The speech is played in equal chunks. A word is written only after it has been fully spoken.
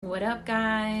What up,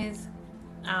 guys?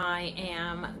 I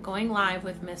am going live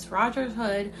with Miss Rogers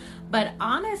Hood, but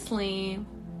honestly,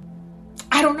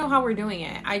 I don't know how we're doing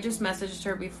it. I just messaged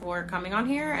her before coming on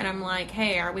here, and I'm like,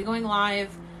 hey, are we going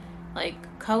live, like,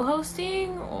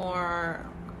 co-hosting or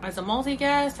as a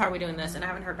multi-guest? How are we doing this? And I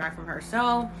haven't heard back from her,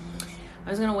 so I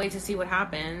was gonna wait to see what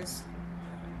happens.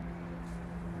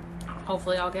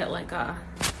 Hopefully I'll get, like,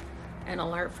 an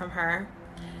alert from her.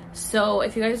 So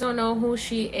if you guys don't know who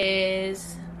she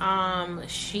is, let me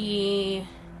see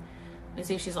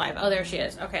if she's live. Oh, there she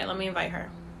is. Okay, let me invite her.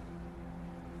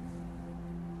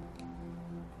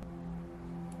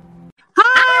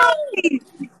 Hi!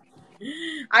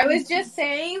 I was just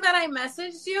saying that I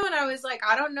messaged you and I was like,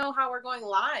 I don't know how we're going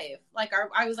live. Like,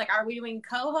 I was like, are we doing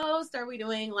co-host? Are we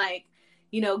doing like,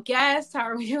 guest? How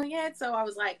are we doing it? So I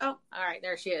was like, oh, all right,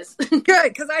 there she is. Good,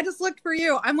 because I just looked for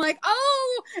you. I'm like,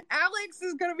 oh, Alex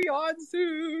is going to be on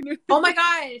soon. Oh my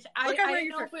gosh. I didn't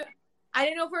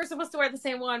know if we were supposed to wear the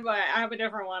same one, but I have a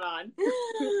different one on.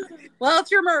 Well,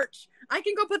 it's your merch. I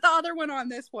can go put the other one on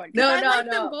this one. No. I like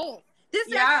them both.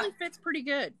 This actually fits pretty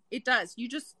good. It does.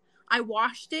 I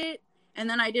washed it, and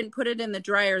then I didn't put it in the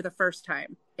dryer the first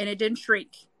time, and it didn't shrink.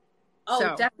 Oh,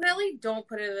 so. Definitely don't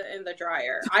put it in the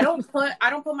dryer. I don't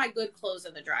put my good clothes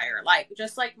in the dryer,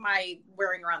 just like my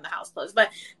wearing around the house clothes. But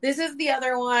this is the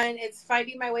other one. It's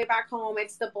Finding My Way Back Home.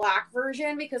 It's the black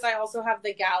version because I also have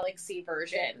the Galaxy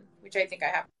version, which I think I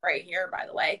have right here, by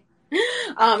the way.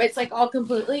 It's like all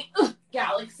completely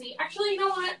Galaxy. Actually, you know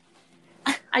what?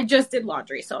 I just did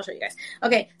laundry, so I'll show you guys.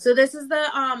 Okay, so this is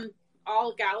the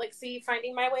all Galaxy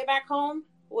Finding My Way Back Home,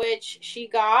 which she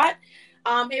got.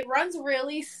 It runs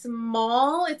really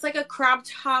small. It's like a crop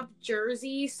top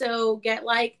jersey. So get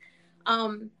like, a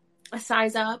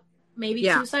size up, maybe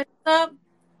 2 sizes up,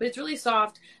 but it's really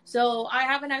soft. So I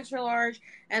have an extra large.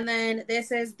 And then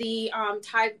this is the,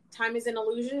 Time is an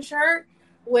Illusion shirt,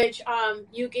 which,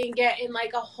 you can get in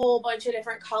like a whole bunch of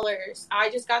different colors. I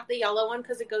just got the yellow one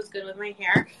cause it goes good with my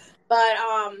hair, but,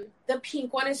 the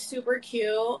pink one is super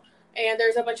cute. And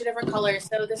there's a bunch of different colors.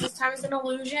 So this is Time is an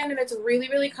Illusion, and it's really,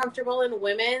 really comfortable in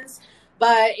women's.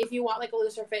 But if you want like a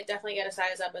looser fit, definitely get a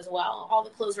size up as well. All the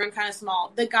clothes run kind of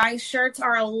small. The guys' shirts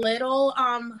are a little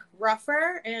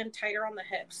rougher and tighter on the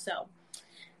hips. So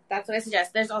that's what I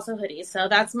suggest. There's also hoodies. So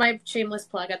that's my shameless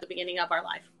plug at the beginning of our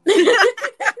live.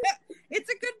 It's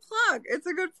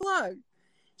a good plug.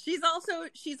 She's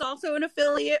also an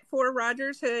affiliate for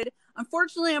Rogers Hood.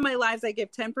 Unfortunately, on my lives, I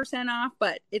give 10% off,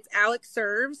 but it's Alex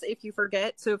Serves if you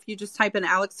forget. So if you just type in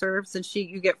Alex Serves, and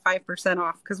you get 5%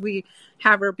 off because we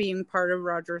have her being part of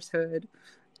Rogers Hood.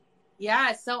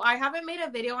 Yeah, so I haven't made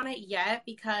a video on it yet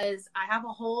because I have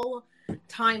a whole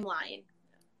timeline.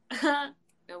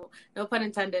 No pun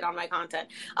intended on my content.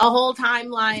 A whole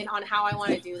timeline on how I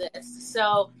want to do this.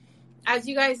 So as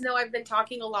you guys know, I've been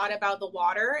talking a lot about the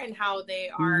water and how they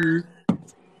are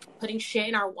putting shit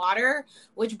in our water,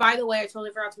 which, by the way, I totally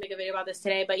forgot to make a video about this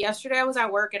today, but yesterday I was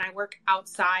at work and I work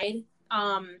outside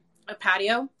a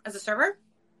patio as a server.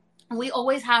 We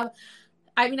always have,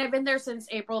 I've been there since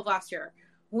April of last year.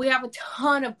 We have a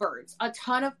ton of birds, a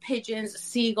ton of pigeons,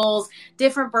 seagulls,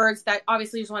 different birds that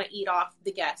obviously just want to eat off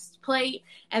the guest plate,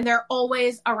 and they're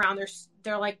always around.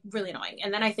 They're like really annoying.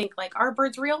 And then I think, like, are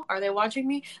birds real? Are they watching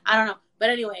me? I don't know.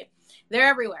 But anyway, they're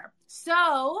everywhere.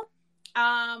 So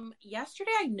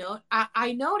yesterday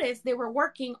I noticed they were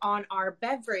working on our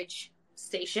beverage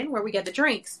station where we get the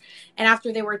drinks. And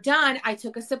after they were done, I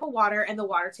took a sip of water and the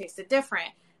water tasted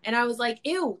different. And I was like,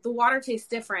 ew, the water tastes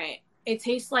different. It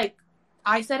tastes like,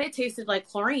 I said it tasted like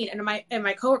chlorine. And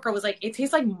my coworker was like, it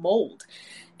tastes like mold.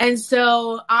 And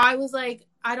so I was like,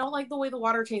 I don't like the way the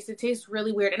water tastes. It tastes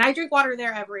really weird. And I drink water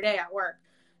there every day at work.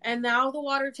 And now the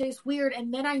water tastes weird.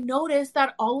 And then I noticed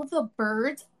that all of the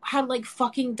birds had like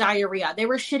fucking diarrhea. They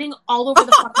were shitting all over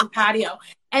the fucking patio.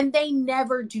 And they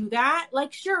never do that.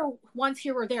 Like, sure, once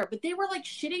here or there. But they were like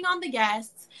shitting on the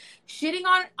guests, shitting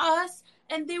on us.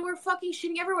 And they were fucking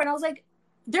shitting everywhere. And I was like,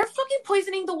 they're fucking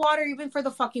poisoning the water even for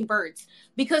the fucking birds.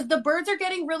 Because the birds are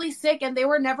getting really sick. And they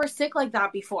were never sick like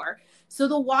that before. So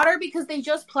the water, because they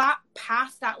just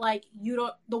passed that, like,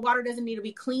 the water doesn't need to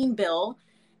be clean bill.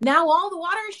 Now all the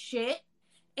water is shit.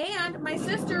 And my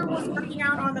sister was working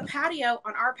out on our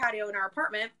patio in our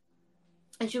apartment.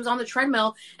 And she was on the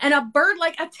treadmill. And a bird,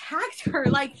 like, attacked her.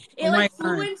 Like, it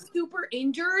flew in super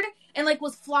injured. And, like,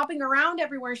 was flopping around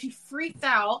everywhere. She freaked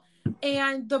out.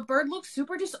 And the bird looked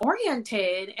super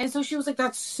disoriented. And so she was like,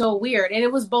 that's so weird. And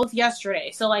it was both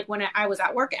yesterday. So, like, when I was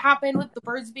at work, it happened with the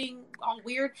birds being all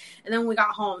weird. And then when we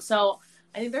got home. So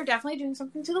I think they're definitely doing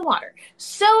something to the water.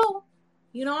 So,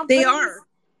 they are.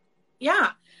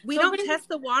 Yeah. We don't test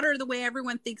the water the way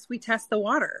everyone thinks we test the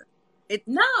water.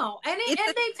 No, and they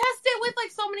test it with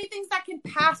like so many things that can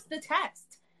pass the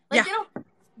test. Like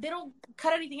they don't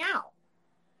cut anything out.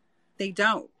 They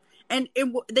don't, and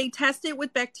they test it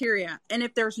with bacteria. And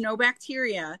if there's no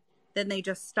bacteria, then they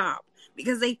just stop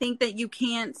because they think that you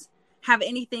can't have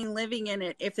anything living in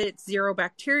it if it's zero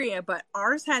bacteria. But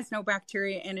ours has no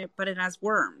bacteria in it, but it has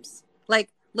worms. Like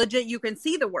legit, you can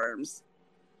see the worms.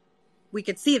 We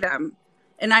could see them.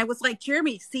 And I was like,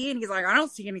 Jeremy, see? And he's like, I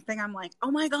don't see anything. I'm like, oh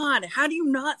my God, how do you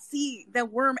not see the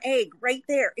worm egg right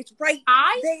there? It's right there.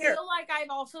 I feel like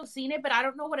I've also seen it, but I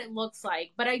don't know what it looks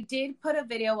like. But I did put a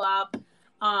video up,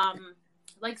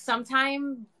 like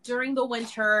sometime during the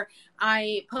winter.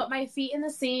 I put my feet in the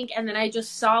sink and then I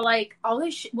just saw like all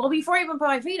this well, before I even put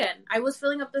my feet in, I was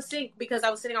filling up the sink because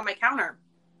I was sitting on my counter.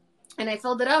 And I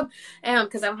filled it up,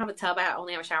 because I don't have a tub, I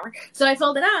only have a shower. So I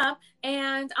filled it up,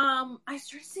 and I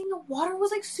started seeing the water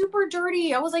was like super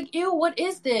dirty. I was like, "Ew, what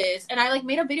is this?" And I like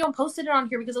made a video and posted it on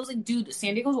here because I was like, "Dude,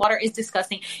 San Diego's water is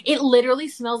disgusting. It literally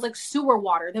smells like sewer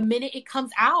water the minute it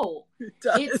comes out.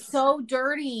 It's so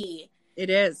dirty. It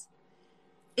is.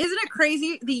 Isn't it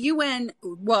crazy? The UN,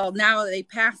 well, now they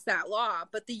passed that law,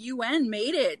 but the UN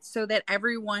made it so that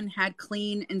everyone had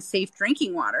clean and safe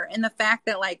drinking water, and the fact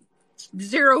that like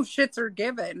zero shits are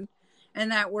given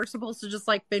and that we're supposed to just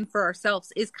like fend for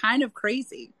ourselves is kind of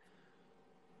crazy.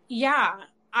 Yeah,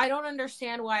 I don't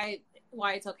understand why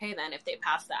it's okay then if they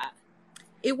pass that.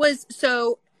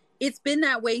 It's been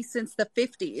that way since the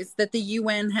 50s that the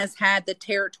UN has had the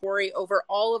territory over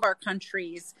all of our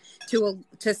countries to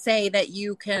say that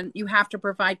you have to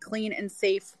provide clean and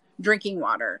safe drinking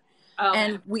water. Oh.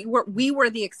 And we were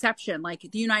the exception. Like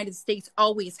the United States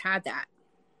always had that.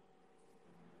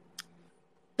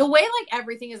 The way, like,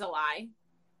 everything is a lie.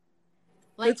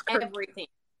 Like, everything.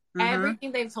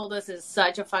 Everything they've told us is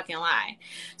such a fucking lie.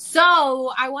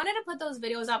 So, I wanted to put those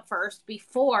videos up first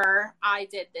before I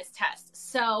did this test.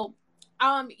 So,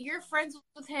 you're friends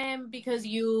with him because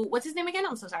what's his name again?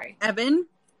 I'm so sorry. Evan.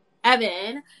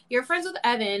 You're friends with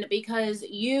Evan because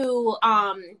you,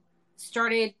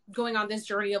 started going on this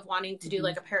journey of wanting to do,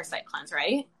 like, a parasite cleanse,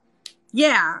 right?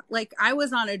 Yeah. Like, I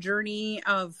was on a journey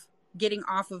of getting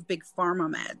off of big pharma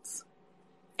meds.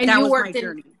 And that was my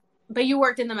journey. But you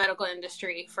worked in the medical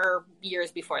industry for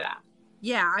years before that.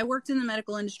 Yeah, I worked in the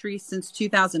medical industry since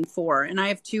 2004, and I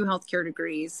have 2 healthcare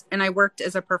degrees. And I worked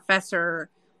as a professor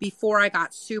before I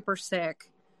got super sick.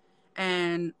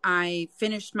 And I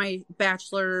finished my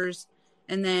bachelor's,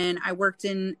 and then I worked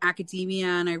in academia,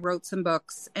 and I wrote some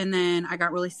books. And then I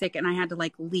got really sick, and I had to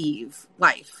like leave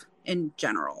life in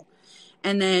general.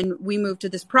 And then we moved to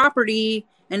this property.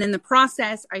 And in the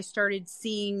process, I started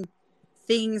seeing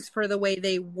things for the way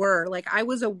they were. Like I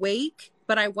was awake,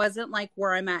 but I wasn't like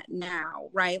where I'm at now,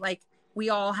 right? Like we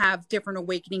all have different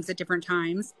awakenings at different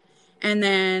times. And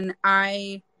then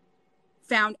I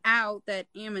found out that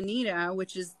Amanita,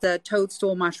 which is the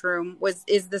toadstool mushroom,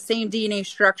 is the same DNA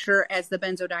structure as the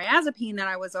benzodiazepine that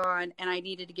I was on, and I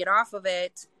needed to get off of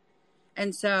it.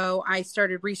 And so I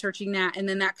started researching that, and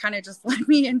then that kind of just led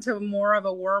me into more of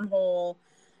a wormhole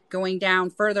going down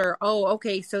further. Oh,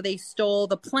 okay, so they stole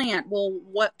the plant. Well,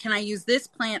 what can I use this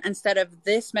plant instead of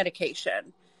this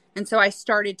medication? And so I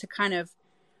started to kind of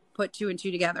put 2 and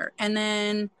 2 together. And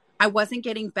then I wasn't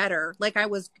getting better. Like I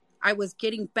was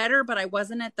getting better, but I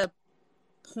wasn't at the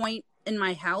point in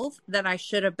my health that I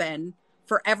should have been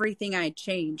for everything I had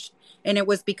changed. And it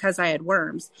was because I had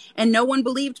worms. And no one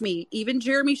believed me. Even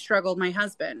Jeremy struggled, my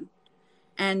husband.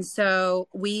 And so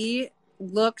we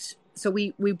looked. So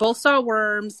we both saw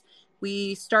worms.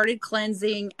 We started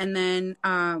cleansing, and then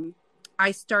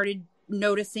I started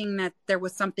noticing that there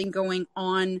was something going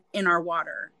on in our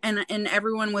water, and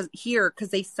everyone was here because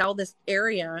they sell this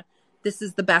area. This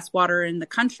is the best water in the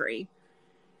country.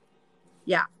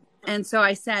 Yeah. And so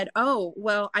I said, "Oh,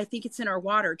 well, I think it's in our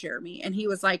water, Jeremy." And he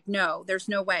was like, "No, there's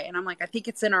no way." And I'm like, "I think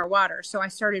it's in our water." So I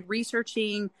started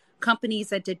researching companies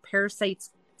that did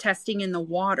parasites testing in the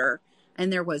water,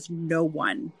 and there was no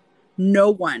one.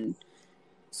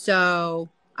 So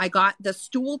I got the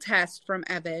stool test from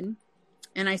Evan,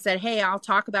 and I said, "Hey, I'll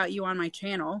talk about you on my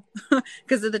channel."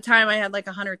 Because at the time I had like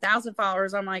 100,000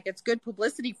 followers. I'm like, it's good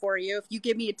publicity for you. If you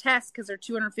give me a test, because they're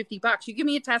 $250, you give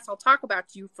me a test, I'll talk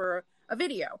about you for a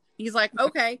video. He's like,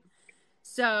 okay.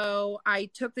 So I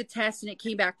took the test, and it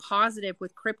came back positive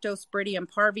with Cryptosporidium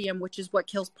parvium, which is what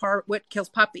kills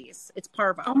puppies. It's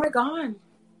parvo. Oh my God.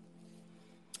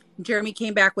 Jeremy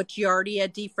came back with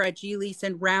Giardia, D. fragilis,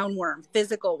 and roundworm,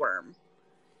 physical worm.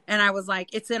 And I was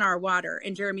like, it's in our water.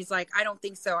 And Jeremy's like, I don't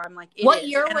think so. I'm like, what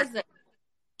year was it?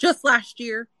 Just last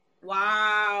year.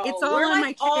 Wow. It's all we're on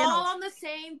like my all channels. on the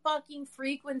same fucking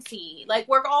frequency. Like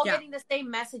we're all Yeah. getting the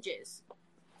same messages.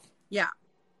 Yeah.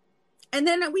 And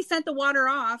then we sent the water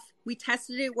off. We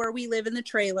tested it where we live in the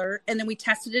trailer, and then we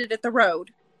tested it at the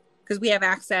road because we have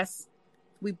access.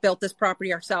 We built this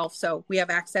property ourselves, so we have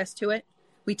access to it.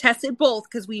 We tested both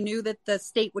because we knew that the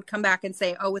state would come back and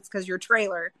say, oh, it's because your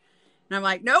trailer. And I'm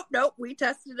like, nope. We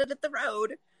tested it at the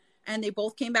road, and they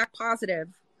both came back positive.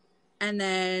 And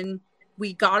then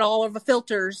we got all of the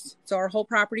filters. So our whole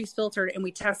property's filtered, and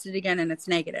we tested again, and it's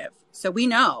negative. So we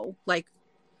know, like,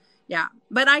 yeah.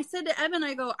 But I said to Evan,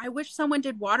 I go, I wish someone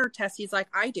did water tests. He's like,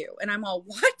 I do. And I'm all,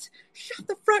 what? Shut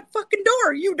the front fucking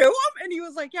door. You do them? And he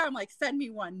was like, yeah. I'm like, send me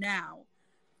one now.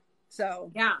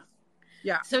 So,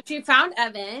 yeah. So she found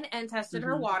Evan and tested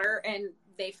her water, and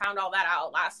they found all that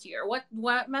out last year. What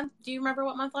month? Do you remember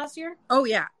what month last year? Oh,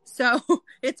 yeah. So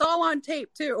it's all on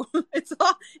tape, too.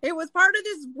 It was part of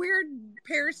this weird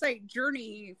parasite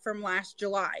journey from last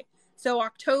July. So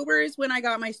October is when I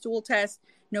got my stool test.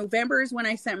 November is when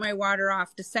I sent my water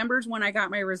off. December is when I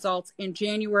got my results. And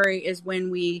January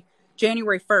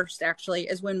 1st, actually,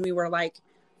 is when we were like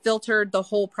filtered the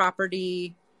whole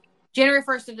property. January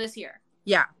 1st of this year.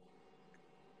 Yeah.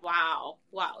 Wow.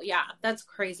 Yeah. That's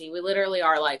crazy. We literally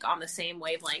are like on the same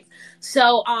wavelength.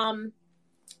 So,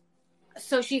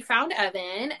 so she found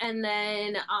Evan, and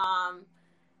then,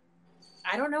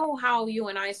 I don't know how you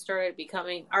and I started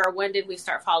becoming, or when did we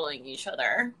start following each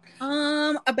other?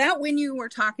 About when you were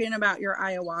talking about your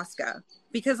ayahuasca,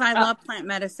 because I love plant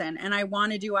medicine and I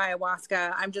want to do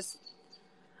ayahuasca.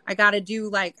 I got to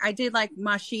do I did like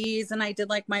mushies, and I did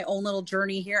like my own little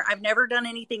journey here. I've never done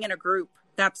anything in a group.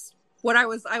 That's what I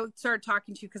started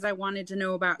talking to you because I wanted to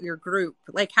know about your group,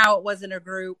 like how it was in a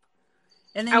group.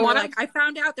 And then I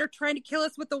found out they're trying to kill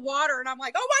us with the water, and I'm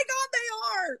like, oh my God, they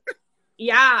are.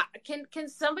 Yeah. Can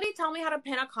somebody tell me how to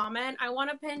pin a comment? I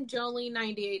want to pin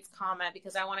Jolene98's comment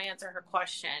because I want to answer her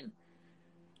question.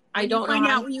 I don't know. Find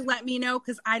out when you let me know,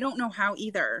 because I don't know how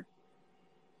either.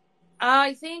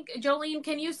 I think, Jolene,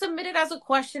 can you submit it as a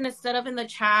question instead of in the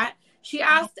chat? She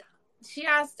asked,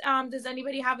 does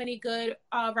anybody have any good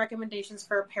recommendations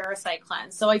for a parasite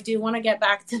cleanse? So I do want to get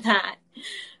back to that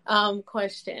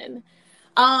question.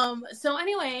 So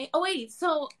anyway,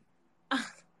 so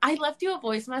I left you a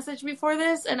voice message before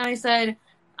this, and I said,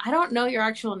 I don't know your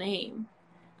actual name.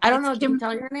 I don't know. Did you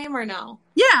tell your name or no?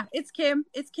 Yeah, it's Kim.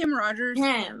 It's Kim Rogers.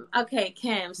 Kim. Okay,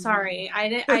 Kim. Sorry. I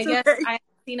guess I haven't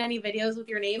seen any videos with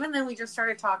your name, and then we just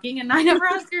started talking, and I never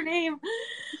asked your name.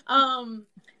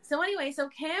 So anyway, so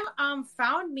Kim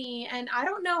found me, and I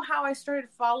don't know how I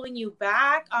started following you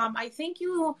back. I think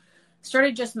you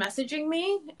started just messaging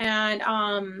me,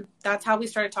 and that's how we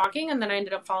started talking, and then I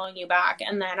ended up following you back,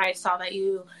 and then I saw that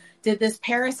you did this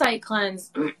parasite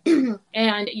cleanse,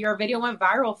 and your video went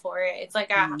viral for it. It's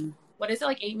like what is it,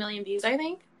 like 8 million views, I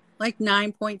think? Like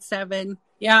 9.7.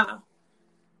 Yeah.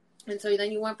 And so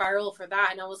then you went viral for that,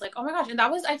 and I was like, oh my gosh. And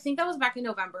I think that was back in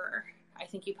November. I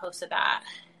think you posted that.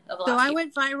 So I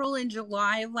went viral in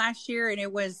July of last year, and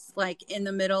it was like in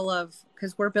the middle of,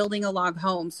 because we're building a log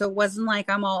home. So it wasn't like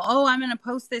I'm going to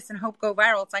post this and hope go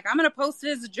viral. It's like, I'm going to post it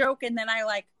as a joke. And then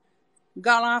I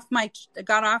got off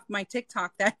my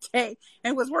TikTok that day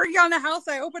and was working on the house.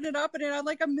 I opened it up and it had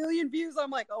like 1 million views.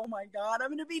 I'm like, oh my God, I'm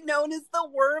going to be known as the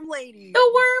worm lady.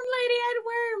 The worm lady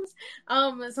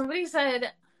had worms. Somebody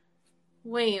said,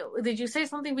 wait, did you say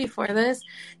something before this?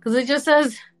 Because it just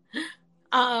says,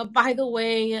 by the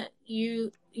way,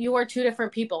 you are two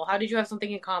different people. How did you have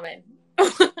something in common?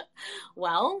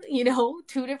 Well,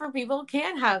 two different people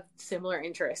can have similar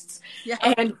interests. Yeah.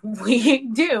 And we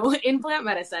do in plant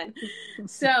medicine.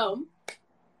 So,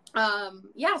 so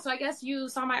I guess you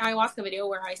saw my ayahuasca video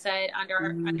where I said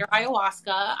under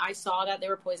ayahuasca, I saw that they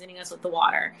were poisoning us with the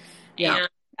water. Yeah.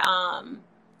 And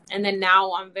then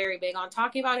now I'm very big on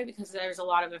talking about it because there's a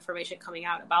lot of information coming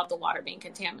out about the water being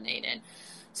contaminated.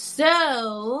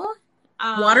 So,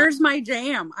 water's my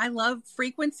jam. I love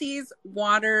frequencies,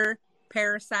 water,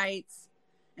 parasites,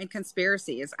 and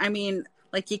conspiracies. I mean,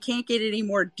 you can't get any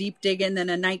more deep digging than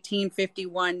a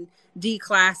 1951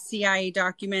 D-class CIA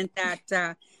document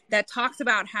that talks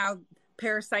about how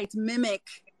parasites mimic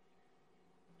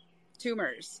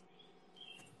tumors.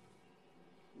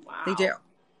 Wow. They do.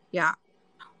 Yeah.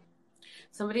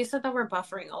 Somebody said that we're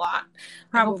buffering a lot.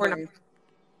 Probably.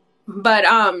 But,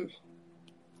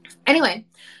 Anyway,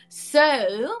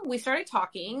 so we started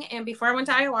talking, and before I went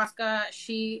to ayahuasca,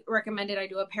 she recommended I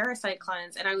do a parasite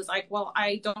cleanse, and I was like, well,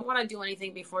 I don't want to do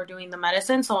anything before doing the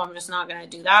medicine, so I'm just not going to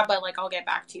do that, but like I'll get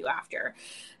back to you after.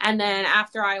 And then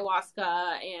after ayahuasca,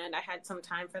 and I had some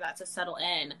time for that to settle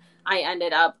in, I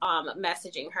ended up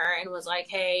messaging her and was like,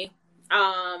 hey,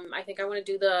 I think I want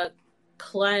to do the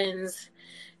cleanse.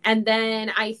 And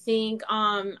then I think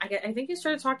I think you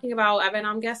started talking about Evan,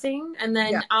 I'm guessing. And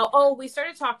then we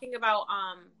started talking about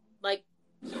like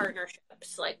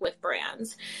partnerships, like with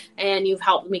brands. And you've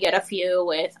helped me get a few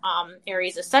with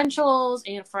Aries Essentials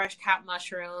and Fresh Cat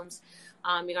Mushrooms.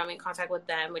 You got me in contact with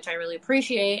them, which I really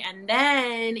appreciate. And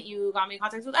then you got me in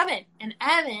contact with Evan. And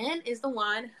Evan is the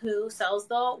one who sells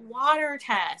the water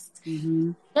test.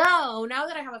 Mm-hmm. So now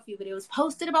that I have a few videos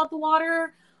posted about the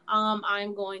water,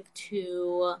 I'm going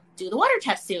to do the water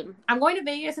test soon. I'm going to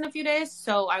Vegas in a few days,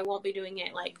 so I won't be doing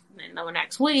it like in the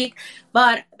next week.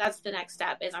 But that's the next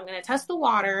step is I'm going to test the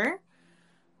water,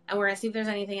 and we're going to see if there's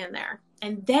anything in there.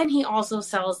 And then he also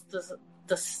sells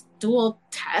the stool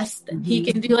test. Mm-hmm. He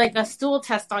can do like a stool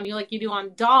test on you like you do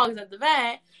on dogs at the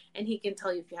vet, and he can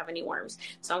tell you if you have any worms.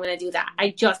 So I'm going to do that.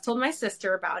 I just told my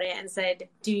sister about it and said,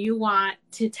 do you want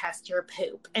to test your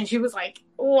poop? And she was like,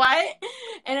 what?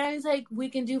 And I was like, we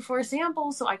can do 4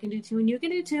 samples. So I can do 2 and you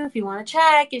can do 2 if you want to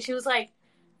check. And she was like,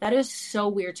 that is so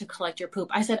weird to collect your poop.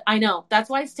 I said, I know. That's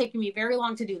why it's taken me very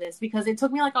long to do this, because it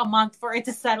took me like a month for it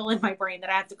to settle in my brain that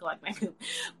I have to collect my poop.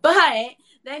 But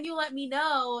then you let me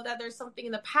know that there's something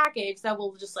in the package that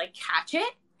will just like catch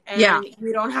it. And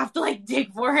we don't have to like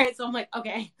dig for it. So I'm like,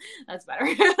 okay, that's better.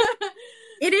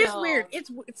 It is weird.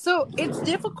 It's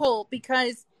difficult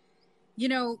because, you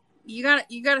know, you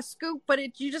gotta scoop, but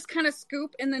you just kind of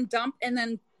scoop and then dump and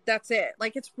then that's it.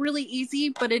 Like, it's really easy,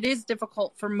 but it is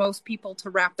difficult for most people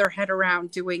to wrap their head around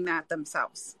doing that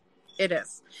themselves. It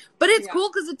is. But it's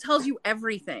cool because it tells you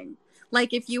everything.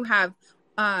 Like if you have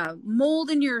mold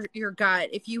in your gut,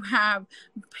 if you have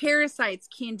parasites,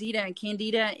 candida, and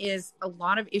candida is a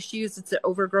lot of issues. It's an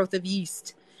overgrowth of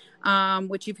yeast,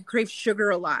 which if you crave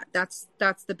sugar a lot, that's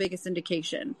the biggest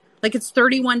indication. Like it's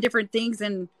 31 different things,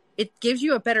 and it gives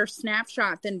you a better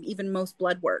snapshot than even most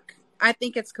blood work. I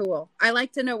think it's cool. I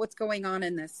like to know what's going on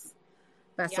in this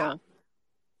vessel. Yeah.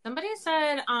 Somebody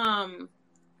said,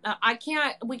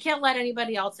 we can't let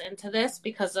anybody else into this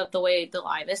because of the way the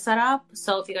live is set up.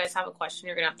 So if you guys have a question,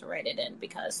 you're going to have to write it in,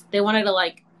 because they wanted to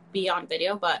like be on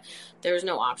video, but there's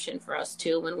no option for us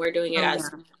to when we're doing it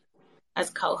as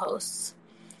co-hosts.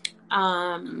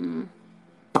 And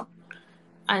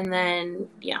then,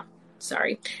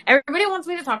 sorry. Everybody wants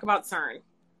me to talk about CERN.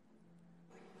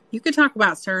 You could talk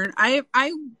about CERN. I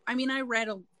mean, I read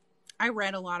a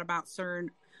lot about CERN.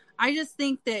 I just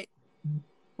think that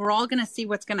we're all going to see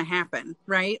what's going to happen,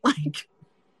 right? Like,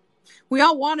 we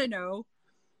all want to know.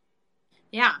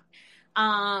 Yeah.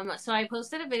 So I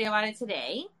posted a video about it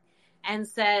today and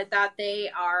said that they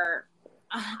are,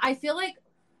 I feel like,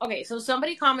 okay, so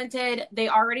somebody commented they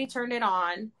already turned it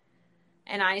on.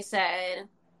 And I said,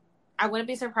 I wouldn't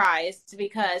be surprised,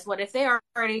 because what if they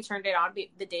already turned it on the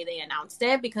day they announced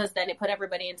it? Because then it put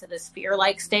everybody into this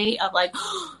fear-like state of like,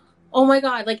 oh my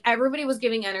God, like everybody was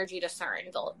giving energy to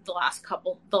CERN the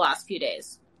last few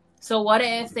days. So what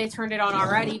if they turned it on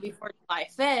already before July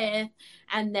 5th,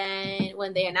 and then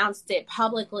when they announced it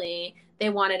publicly, they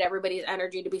wanted everybody's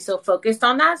energy to be so focused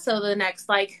on that. So the next,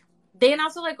 like, they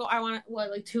announced it like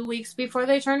 2 weeks before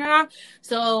they turned it on.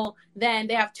 So then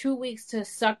they have 2 weeks to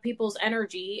suck people's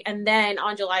energy. And then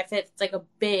on July 5th, it's like a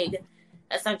big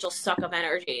essential suck of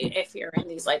energy if you're in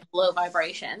these like low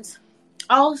vibrations.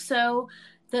 Also,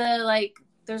 there's like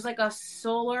a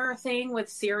solar thing with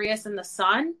Sirius and the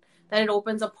sun that it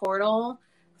opens a portal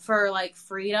for like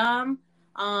freedom.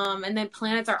 And then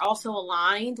planets are also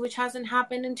aligned, which hasn't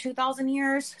happened in 2,000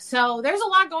 years. So there's a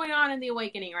lot going on in the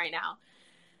awakening right now.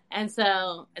 And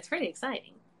so it's pretty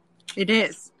exciting. It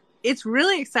is. It's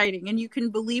really exciting. And you can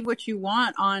believe what you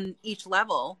want on each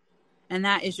level. And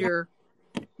that is your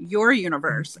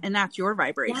universe. And that's your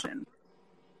vibration. Yeah.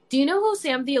 Do you know who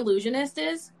Sam the Illusionist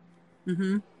is?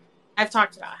 Mm-hmm. I've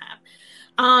talked about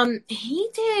him. He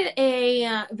did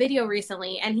a video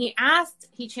recently, and he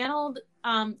channeled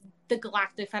the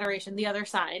Galactic Federation, the other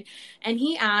side. And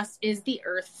he asked, is the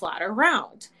Earth flat or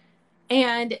round?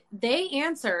 And they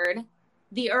answered,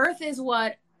 the Earth is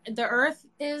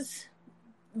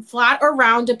flat or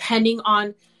round depending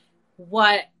on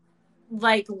what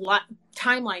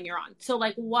timeline you're on. So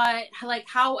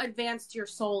how advanced your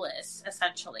soul is,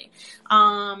 essentially.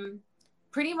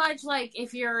 Pretty much like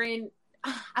if you're in,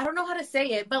 I don't know how to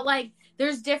say it, but like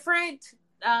there's different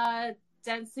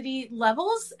density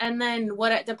levels, and then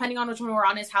depending on which one we're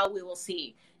on is how we will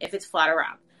see if it's flat or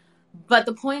round. But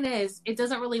the point is, it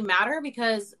doesn't really matter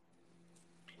because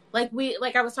like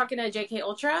I was talking to JK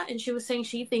Ultra, and she was saying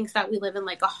she thinks that we live in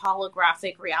like a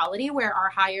holographic reality where our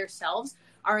higher selves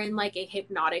are in like a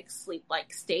hypnotic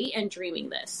sleep-like state and dreaming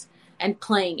this and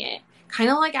playing it, kind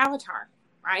of like Avatar,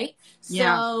 right?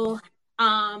 Yeah. So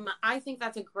I think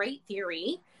that's a great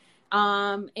theory,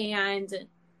 and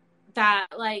that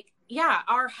like, yeah,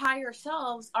 our higher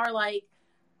selves are like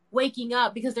waking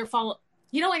up because they're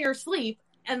when you're asleep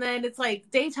and then it's like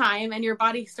daytime and your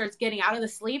body starts getting out of the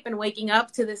sleep and waking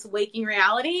up to this waking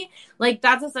reality. Like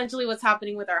that's essentially what's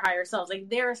happening with our higher selves. Like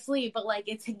they're asleep, but like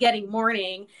it's getting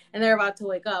morning and they're about to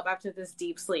wake up after this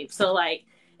deep sleep. So like,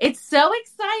 it's so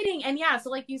exciting. And yeah, so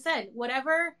like you said,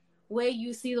 whatever way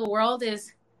you see the world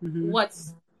is what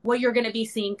you're going to be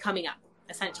seeing coming up,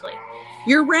 essentially.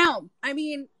 Your realm. I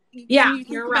mean, yeah, when you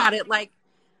think about it, like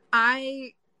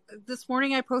this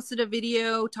morning I posted a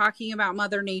video talking about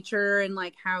Mother Nature and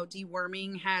like how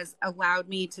deworming has allowed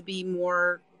me to be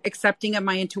more accepting of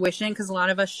my intuition, because a lot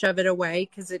of us shove it away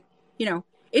because it,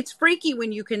 it's freaky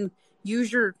when you can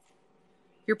use your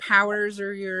powers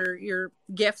or your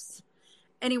gifts.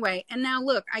 Anyway, and now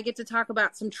look, I get to talk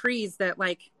about some trees that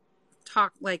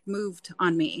moved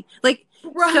on me. Like,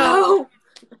 bro. So,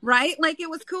 right? Like it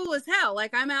was cool as hell.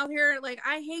 Like I'm out here, like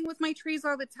I hang with my trees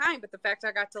all the time, but the fact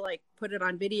I got to like put it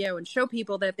on video and show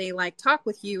people that they like talk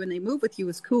with you and they move with you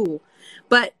is cool.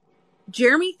 But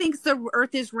Jeremy thinks the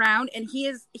earth is round, and he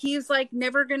is like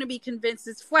never going to be convinced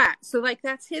it's flat. So like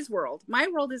that's his world. My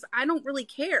world is I don't really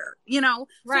care, Right.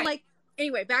 So like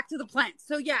anyway, back to the plants.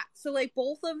 So yeah, so like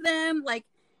both of them, like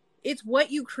it's what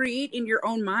you create in your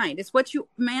own mind. It's what you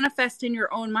manifest in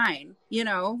your own mind,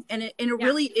 and it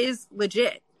really is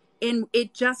legit. And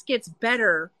it just gets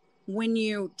better when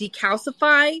you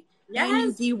decalcify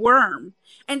and you deworm.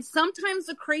 And sometimes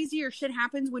the crazier shit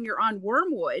happens when you're on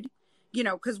wormwood,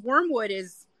 because wormwood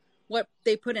is what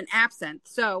they put in absinthe.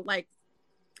 So like,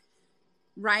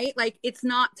 right? Like it's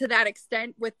not to that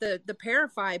extent with the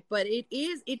Parafy, but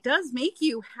it does make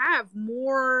you have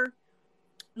more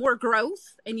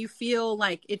growth, and you feel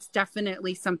like it's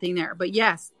definitely something there. But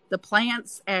yes, the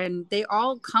plants, and they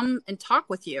all come and talk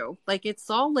with you. Like it's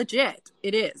all legit.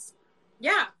 It is.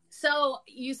 Yeah. So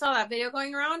you saw that video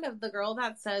going around of the girl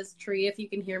that says, "Tree, if you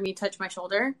can hear me, touch my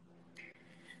shoulder."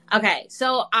 Okay.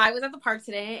 So I was at the park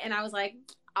today and I was like,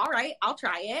 all right, I'll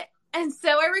try it. And so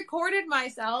I recorded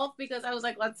myself because I was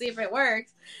like, let's see if it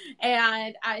works.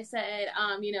 And I said,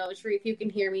 Tree, if you can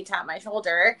hear me, tap my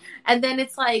shoulder. And then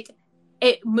it's like,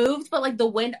 it moved, but like the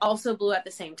wind also blew at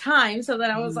the same time. So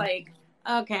then I was like,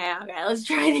 okay, let's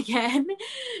try it again.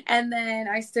 And then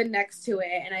I stood next to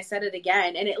it and I said it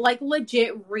again, and it like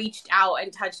legit reached out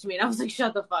and touched me. And I was like,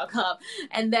 shut the fuck up.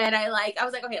 And then I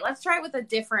was like, okay, let's try it with a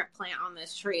different plant on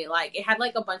this tree. Like it had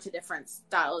like a bunch of different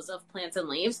styles of plants and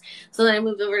leaves. So then I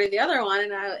moved over to the other one,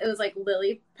 and it was like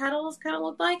lily petals kind of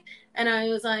looked like. And I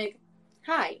was like,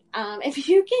 hi, if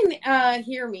you can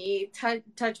hear me,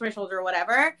 touch my shoulder or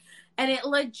whatever. And it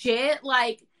legit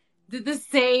like did the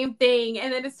same thing.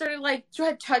 And then it started like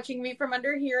touching me from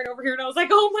under here and over here. And I was like,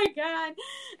 oh my God.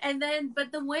 And then,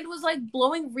 but the wind was like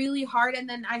blowing really hard. And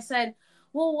then I said,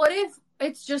 well, what if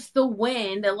it's just the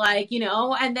wind, like,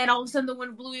 and then all of a sudden the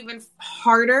wind blew even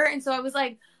harder. And so I was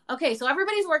like, okay, so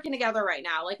everybody's working together right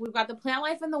now. Like we've got the plant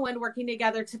life and the wind working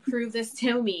together to prove this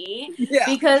to me. Yeah.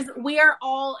 Because we are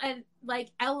all, and like,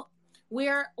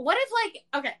 what if like,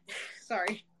 okay,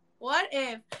 sorry. What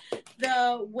if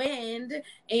the wind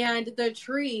and the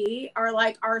tree are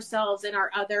like ourselves in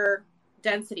our other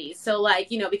densities? So like,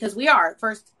 because we are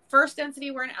first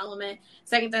density, we're an element.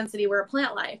 Second density, we're a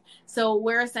plant life. So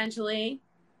we're essentially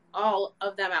all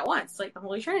of them at once, like the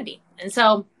Holy Trinity. And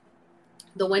so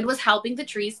the wind was helping the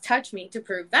trees touch me to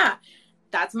prove that.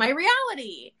 That's my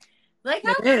reality. Like,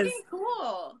 how fucking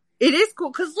cool. It is cool.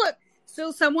 Because look,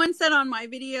 so someone said on my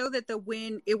video that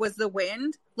it was the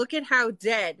wind. Look at how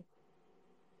dead.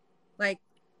 Like,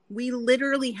 we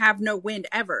literally have no wind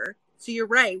ever. So you're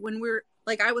right. When we're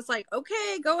like, I was like,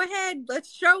 okay, go ahead.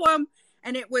 Let's show them.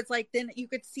 And it was like, then you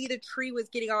could see the tree was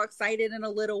getting all excited and a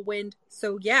little wind.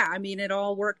 So yeah, I mean, it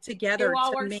all worked together. It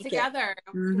all works together.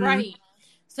 Right.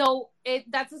 So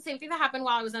that's the same thing that happened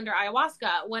while I was under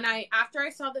ayahuasca. After I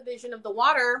saw the vision of the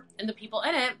water and the people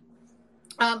in it,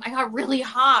 I got really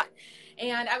hot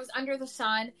and I was under the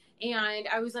sun. And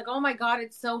I was like, oh my God,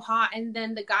 it's so hot. And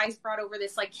then the guys brought over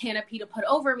this like canopy to put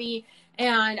over me.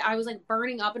 And I was like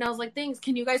burning up. And I was like, thanks.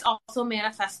 Can you guys also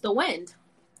manifest the wind?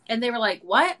 And they were like,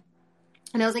 what?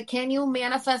 And I was like, can you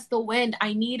manifest the wind?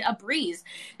 I need a breeze.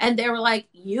 And they were like,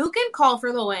 you can call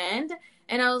for the wind.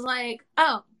 And I was like,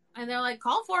 oh. And they're like,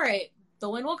 call for it. The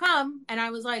wind will come. And I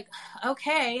was like,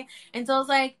 okay. And so I was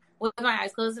like, with my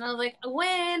eyes closed, and I was like,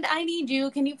 wind, I need you.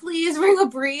 Can you please bring a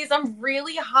breeze? I'm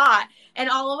really hot. And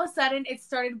all of a sudden it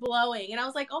started blowing. And I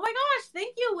was like, oh my gosh,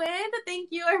 thank you, wind. Thank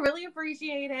you. I really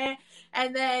appreciate it.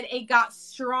 And then it got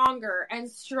stronger and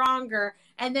stronger.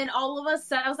 And then all of a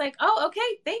sudden I was like, oh,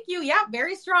 okay, thank you. Yeah,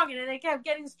 very strong. And then it kept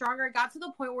getting stronger. It got to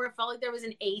the point where it felt like there was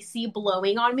an AC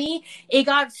blowing on me. It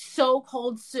got so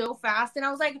cold so fast. And I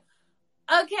was like,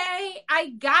 okay,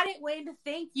 I got it, wind.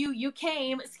 Thank you. You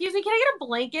came. Excuse me, can I get a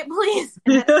blanket, please?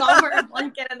 And I had to call for a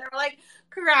blanket, and they were like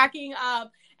cracking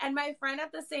up. And my friend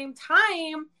at the same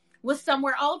time was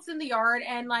somewhere else in the yard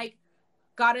and like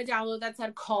got a download that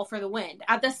said call for the wind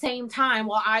at the same time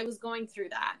while I was going through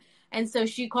that. And so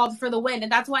she called for the wind,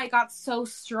 and that's why it got so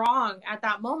strong at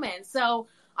that moment. So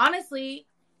honestly,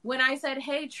 when I said,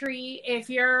 hey, tree, if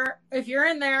you're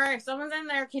in there, if someone's in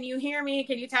there, can you hear me?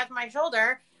 Can you tap my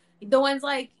shoulder? The one's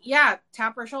like, yeah,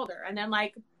 tap her shoulder. And then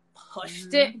like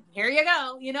pushed it. Here you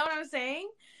go. You know what I'm saying?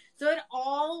 So it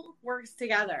all works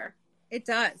together. It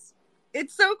does.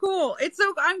 It's so cool.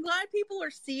 I'm glad people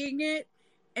are seeing it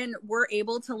and we're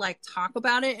able to like talk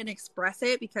about it and express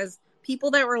it, because people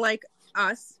that were like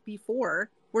us before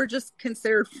were just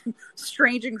considered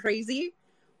strange and crazy.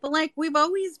 But like, we've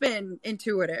always been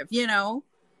intuitive, you know?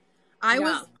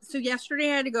 So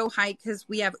yesterday I had to go hike because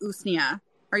we have usnea.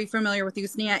 Are you familiar with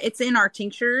usnea? It's in our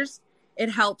tinctures. It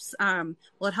helps,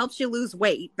 it helps you lose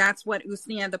weight. That's what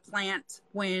usnea, the plant,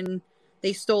 when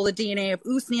they stole the DNA of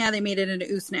usnea, they made it into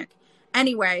usnic.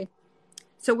 Anyway,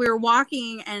 so we were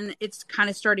walking and it's kind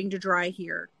of starting to dry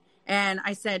here. And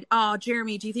I said, oh,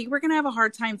 Jeremy, do you think we're going to have a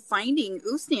hard time finding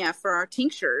usnea for our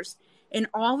tinctures? And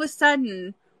all of a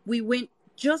sudden we went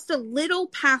just a little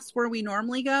past where we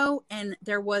normally go, and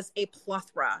there was a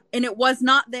plethora, and it was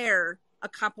not there a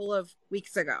couple of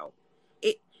weeks ago.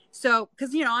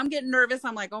 Because, you know, I'm getting nervous.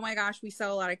 I'm like, oh my gosh, we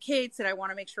sell a lot of kits and I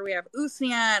want to make sure we have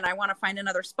usnea, and I want to find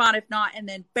another spot if not. And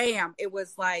then bam, it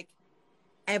was like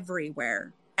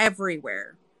everywhere.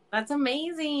 That's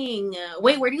amazing.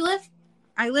 Wait, where do you live?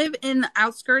 I live in the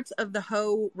outskirts of the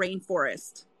Hoh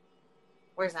rainforest.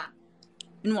 Where's that?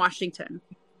 In Washington.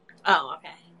 Oh,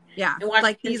 okay. Yeah.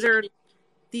 Like these are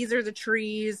the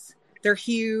trees. They're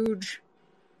huge.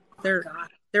 They're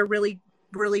really,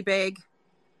 really big.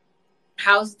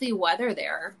 How's the weather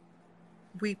there?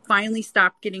 We finally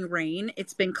stopped getting rain.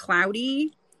 It's been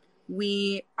cloudy.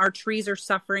 Our trees are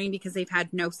suffering because they've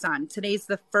had no sun. Today's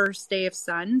the first day of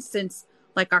sun since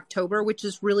like October, which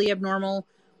is really abnormal.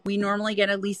 We normally get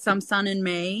at least some sun in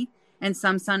May and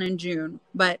some sun in June,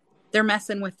 but they're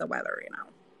messing with the weather, you know.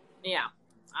 Yeah,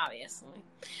 obviously.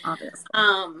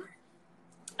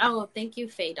 Oh, thank you,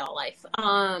 Faye Doll Life.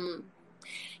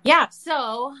 Yeah,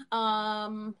 so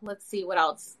let's see what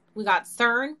else. We got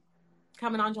CERN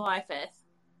coming on July 5th.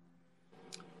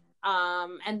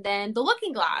 And then The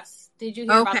Looking Glass. Did you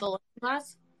hear about The Looking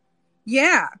Glass?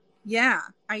 Yeah.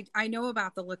 I know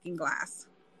about The Looking Glass.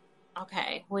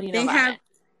 Okay. What do you know about it?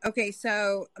 Okay,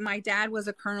 so my dad was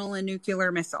a colonel in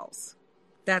nuclear missiles.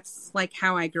 That's like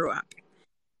how I grew up.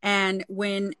 And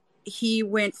when he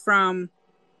went from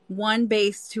one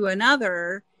base to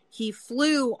another, he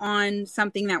flew on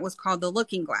something that was called the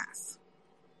Looking Glass.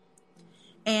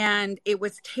 And it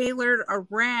was tailored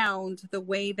around the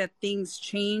way that things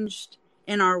changed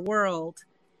in our world.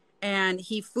 And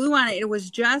he flew on it. It was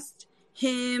just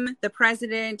him, the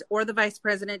president or the vice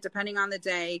president, depending on the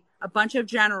day, a bunch of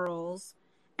generals,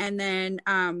 and then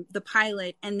the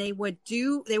pilot. And they would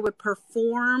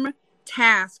perform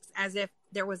tasks as if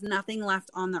there was nothing left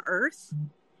on the earth.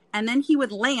 And then he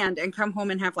would land and come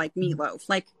home and have like meatloaf,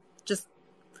 like just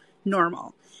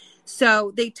normal.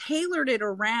 So they tailored it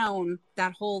around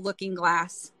that whole Looking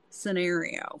Glass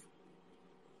scenario.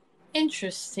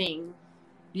 Interesting.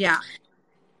 Yeah.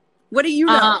 What do you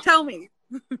know? Tell me.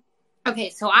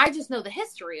 Okay, so I just know the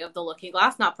history of the Looking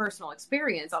Glass, not personal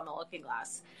experience on the Looking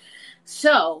Glass.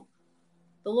 So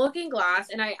the Looking Glass,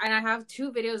 and I have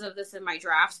 2 videos of this in my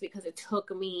drafts because it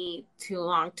took me too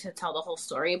long to tell the whole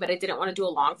story, but I didn't want to do a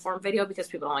long form video because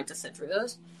people don't like to sit through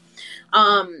those.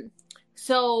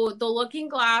 So the Looking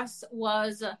Glass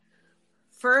was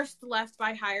first left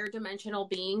by higher dimensional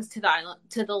beings to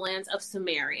the lands of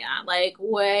Sumeria, like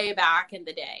way back in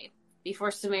the day, before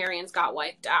Sumerians got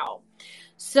wiped out.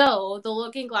 So the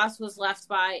Looking Glass was left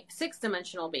by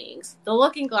 6-dimensional beings. The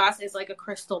Looking Glass is like a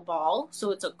crystal ball. So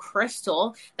it's a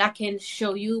crystal that can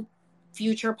show you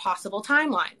future possible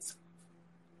timelines.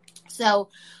 So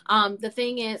the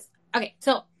thing is, okay,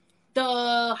 so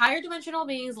the higher dimensional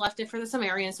beings left it for the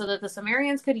Sumerians so that the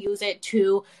Sumerians could use it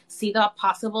to see the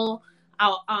possible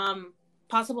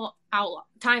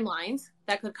timelines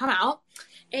that could come out,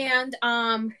 and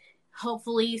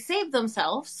hopefully save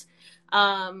themselves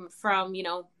from,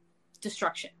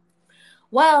 destruction.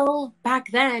 Well,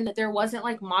 back then there wasn't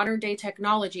like modern day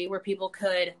technology where people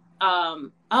could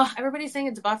everybody's saying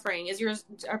it's buffering.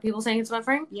 Are people saying it's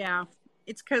buffering? Yeah.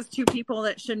 It's because two people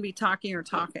that shouldn't be talking are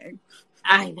talking.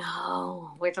 I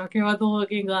know. We're talking about the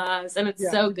looking glass, and it's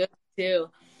so good too.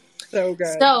 So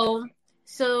good.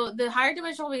 So the higher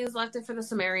dimensional beings left it for the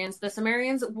Sumerians. The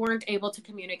Sumerians weren't able to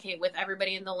communicate with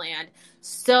everybody in the land,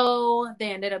 so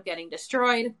they ended up getting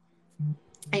destroyed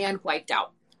and wiped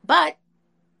out. But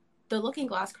the looking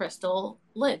glass crystal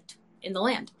lived in the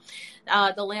land.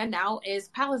 The land now is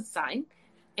Palestine,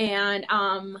 and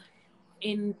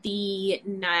in the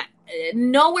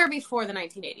nowhere before the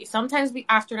 1980s. Sometimes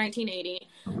after 1980,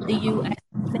 the U.S.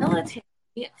 military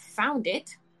found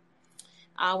it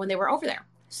when they were over there.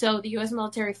 So the U.S.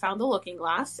 military found the looking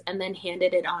glass and then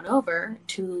handed it on over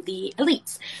to the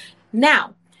elites.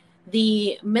 Now,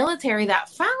 the military that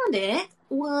found it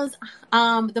was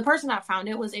the person that found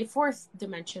it was a fourth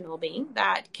dimensional being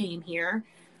that came here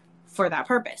for that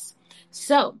purpose.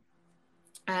 So,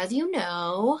 as you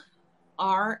know,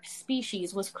 our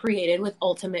species was created with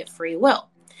ultimate free will.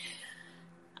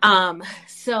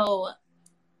 So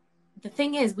the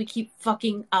thing is, we keep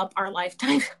fucking up our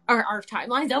lifetime, our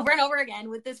timelines over and over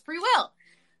again with this free will.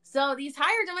 So these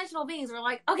higher dimensional beings were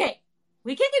like, okay,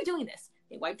 we can't keep doing this.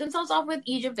 They wiped themselves off with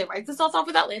Egypt. They wiped themselves off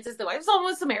with Atlantis. They wiped themselves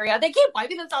with Samaria. They keep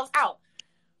wiping themselves out.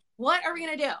 What are we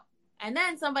going to do? And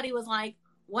then somebody was like,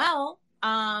 well,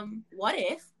 what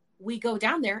if we go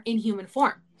down there in human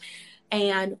form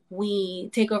and we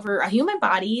take over a human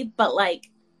body, but like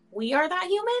we are that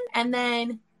human, and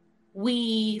then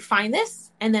we find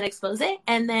this and then expose it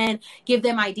and then give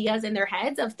them ideas in their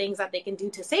heads of things that they can do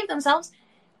to save themselves,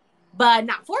 but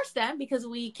not force them because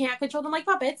we can't control them like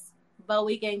puppets, but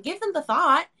we can give them the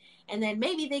thought and then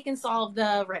maybe they can solve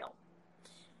the riddle.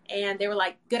 And they were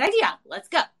like, good idea, let's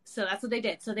go. So that's what they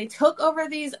did. So they took over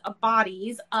these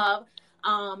bodies of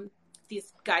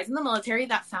these guys in the military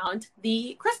that found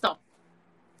the crystal.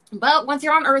 But once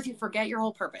you're on Earth, you forget your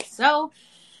whole purpose. So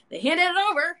they handed it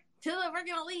over to the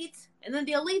freaking elites. And then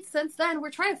the elites, since then, were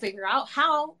trying to figure out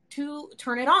how to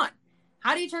turn it on.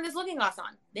 How do you turn this looking glass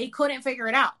on? They couldn't figure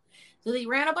it out. So they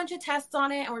ran a bunch of tests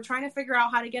on it and were trying to figure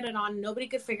out how to get it on. Nobody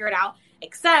could figure it out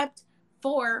except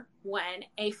for when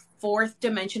a fourth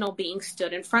dimensional being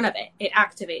stood in front of it. It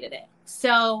activated it.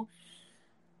 So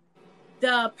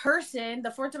the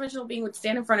fourth dimensional being would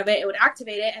stand in front of it. It would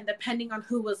activate it. And depending on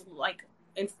who was like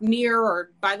near or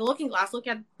by the looking glass, look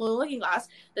at the looking glass,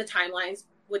 the timelines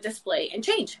would display and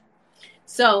change.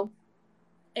 So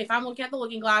if I'm looking at the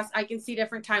looking glass, I can see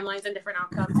different timelines and different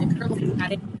outcomes. If you're looking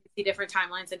at it, you can see different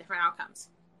timelines and different outcomes.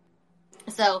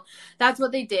 So that's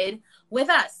what they did with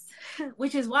us,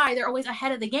 which is why they're always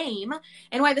ahead of the game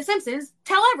and why the Simpsons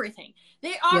tell everything.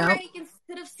 They already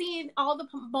could have seen all the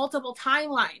multiple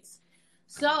timelines.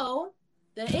 So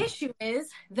the issue is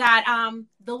that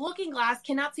the looking glass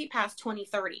cannot see past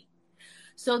 2030.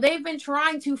 So they've been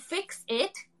trying to fix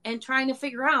it and trying to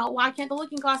figure out, why can't the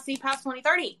looking glass see past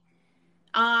 2030?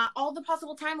 All the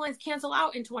possible timelines cancel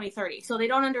out in 2030, so they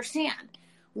don't understand.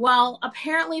 Well,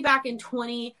 apparently back in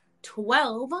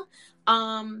 2012,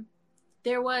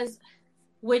 there was,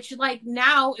 which like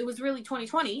now it was really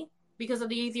 2020 because of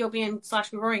the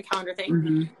Ethiopian/Gregorian calendar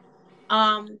thing.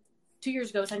 Mm-hmm. 2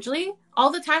 years ago, essentially, all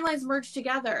the timelines merged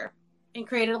together and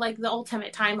created like the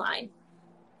ultimate timeline.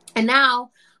 And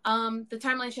now the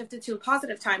timeline shifted to a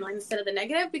positive timeline instead of the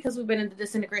negative because we've been in the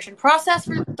disintegration process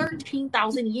for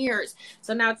 13,000 years.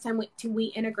 So now it's time to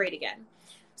reintegrate again.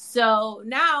 So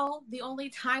now the only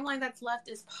timeline that's left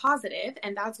is positive,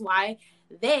 and that's why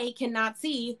they cannot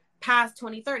see past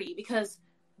 2030 because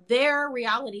their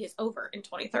reality is over in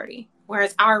 2030,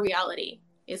 whereas our reality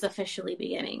is officially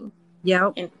beginning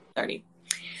in 2030.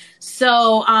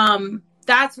 So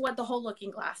that's what the whole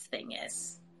looking glass thing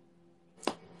is.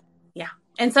 Yeah.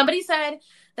 And somebody said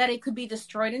that it could be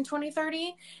destroyed in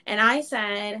 2030. And I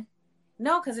said,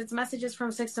 no, because it's messages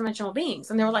from six-dimensional beings.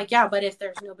 And they were like, yeah, but if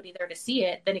there's nobody there to see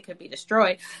it, then it could be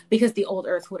destroyed because the old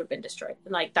Earth would have been destroyed.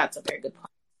 And like, that's a very good point.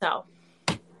 So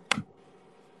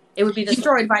it would be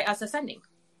destroyed by us ascending.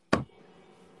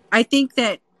 I think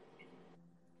that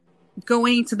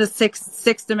going to the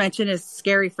sixth dimension is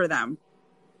scary for them.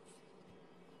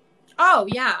 Oh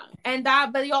yeah, and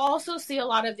but you'll also see a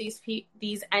lot of these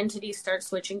entities start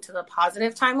switching to the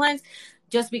positive timelines,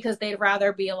 just because they'd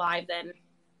rather be alive than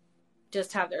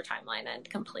just have their timeline end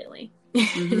completely.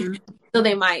 Mm-hmm. So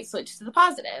they might switch to the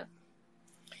positive.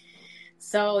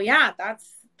 So yeah,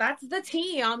 that's the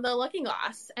tea on the Looking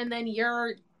Glass. And then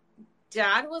your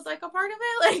dad was like a part of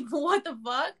it? Like, what the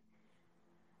fuck?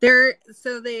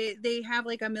 They have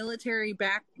like a military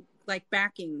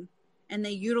backing, and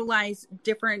they utilize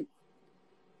different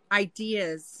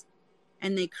ideas,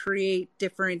 and they create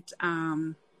different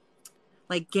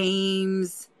like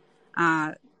games.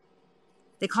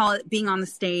 They call it being on the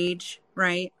stage,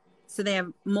 right? So they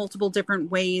have multiple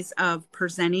different ways of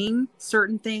presenting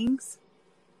certain things.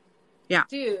 Yeah.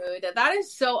 Dude, that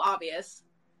is so obvious.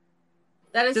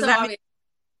 That is Does so that obvious.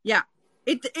 Yeah.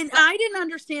 I didn't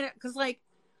understand it because, like,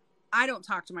 I don't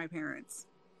talk to my parents.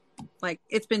 Like,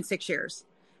 it's been 6 years.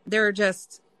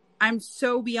 I'm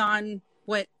so beyond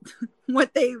what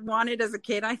they wanted as a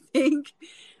kid, I think.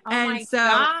 Oh and my so,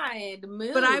 God,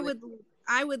 move. But I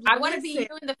want to be you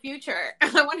in the future.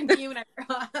 I want to be you when I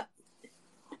grow up.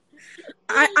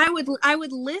 I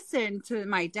would listen to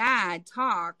my dad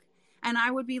talk, and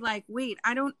I would be like, wait,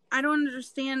 I don't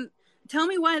understand. Tell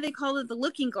me why they call it the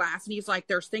Looking Glass. And he's like,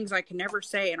 there's things I can never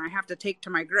say and I have to take to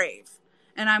my grave.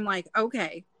 And I'm like,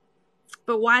 okay,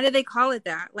 but why do they call it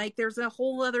that? Like, there's a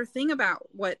whole other thing about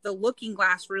what the Looking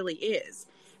Glass really is.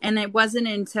 And it wasn't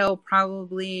until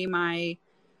probably my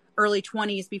early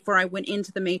 20s before I went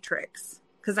into the Matrix,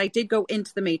 because I did go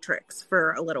into the Matrix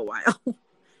for a little while,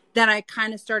 that I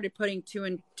kind of started putting 2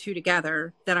 and 2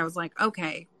 together, that I was like,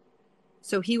 okay,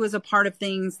 so he was a part of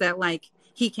things that, like,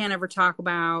 he can't ever talk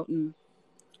about, and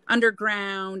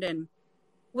underground. And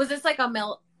was this like a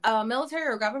military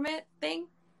or government thing?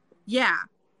 Yeah.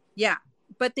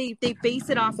 But they base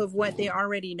it off of what they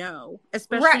already know,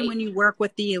 especially when you work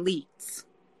with the elites.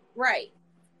 Right.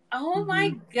 Oh my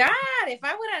God. If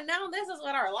I would have known this is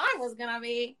what our life was going to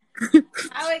be.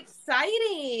 How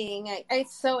exciting.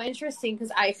 It's so interesting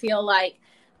because I feel like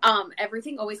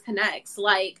everything always connects.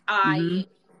 Like, I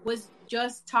was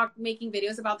just making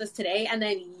videos about this today, and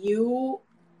then you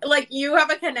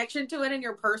have a connection to it in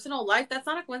your personal life. That's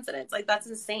not a coincidence. Like, that's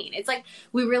insane. It's like,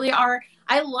 we really are.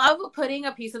 I love putting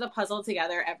a piece of the puzzle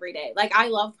together every day. Like, I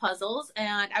love puzzles,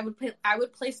 and I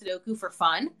would play Sudoku for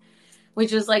fun,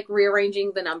 which is like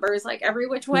rearranging the numbers like every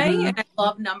which way. And I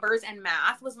love numbers, and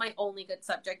math was my only good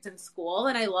subject in school.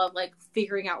 And I love like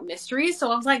figuring out mysteries. So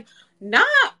I was like, not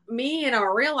me in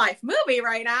a real life movie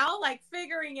right now, like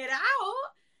figuring it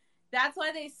out. That's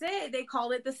why they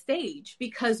call it the stage,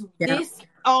 because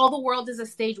all the world is a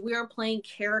stage. We are playing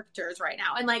characters right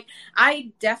now. And like,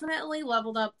 I definitely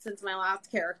leveled up since my last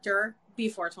character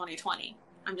before 2020.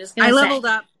 I'm just going to say. I leveled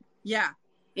up. Yeah.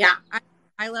 Yeah.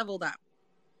 I leveled up.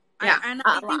 Yeah.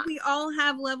 I think we all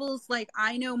have levels. Like,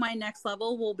 I know my next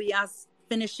level will be us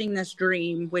finishing this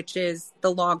dream, which is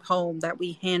the log home that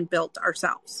we hand built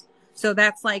ourselves. So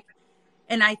that's like,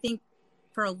 and I think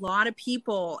for a lot of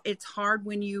people, it's hard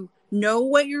when you know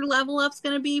what your level up's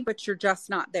going to be, but you're just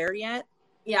not there yet.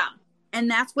 Yeah.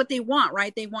 And that's what they want,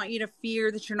 right? They want you to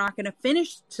fear that you're not going to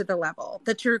finish to the level,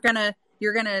 that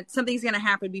something's going to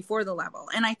happen before the level.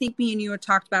 And I think me and you have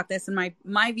talked about this, and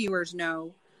my viewers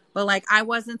know, but like, I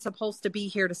wasn't supposed to be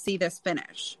here to see this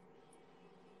finish.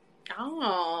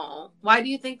 Oh, why do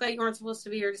you think that you weren't supposed to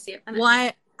be here to see it finish?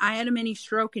 Well, I had a mini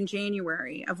stroke in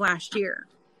January of last year.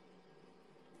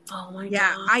 Oh my God.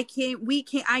 Yeah, I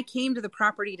came to the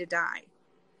property to die.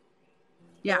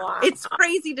 Yeah, wow. It's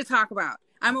crazy to talk about.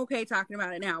 I'm okay talking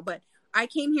about it now, but I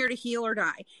came here to heal or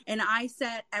die. And I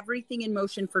set everything in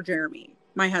motion for Jeremy,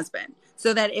 my husband,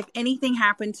 so that if anything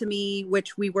happened to me,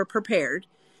 which we were prepared,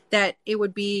 that it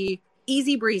would be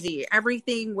easy breezy.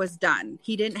 Everything was done.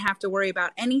 He didn't have to worry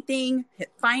about anything. His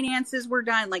finances were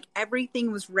done. Like,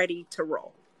 everything was ready to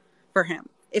roll for him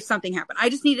if something happened. I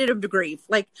just needed him to grieve.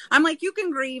 Like, I'm like, you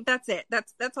can grieve. That's it.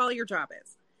 That's all your job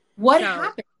is. What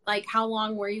happened? Like, how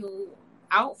long were you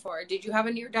out for? Did you have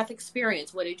a near-death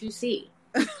experience? What did you see?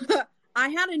 I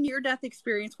had a near-death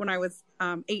experience when I was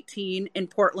 18 in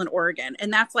Portland, Oregon.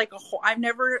 And that's like I've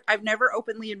never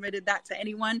openly admitted that to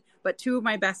anyone, but 2 of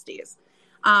my besties.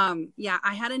 Yeah,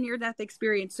 I had a near-death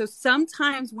experience. So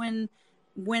sometimes when,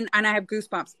 and I have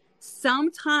goosebumps,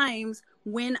 sometimes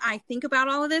when I think about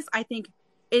all of this, I think,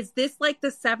 is this like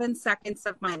the 7 seconds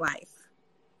of my life?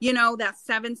 You know, that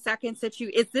 7 seconds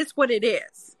is this what it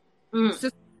is?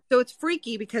 So it's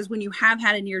freaky, because when you have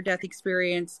had a near-death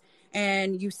experience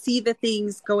and you see the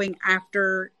things going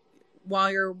after while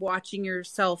you're watching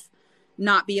yourself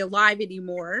not be alive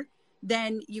anymore,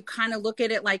 then you kind of look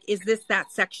at it like, is this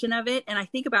that section of it? And I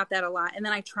think about that a lot. And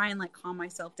then I try and like calm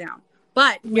myself down.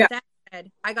 But with that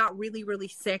said, I got really, really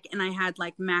sick and I had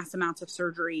like mass amounts of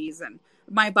surgeries and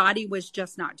my body was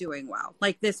just not doing well.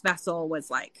 Like this vessel was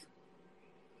like,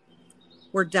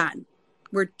 we're done.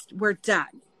 We're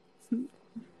done.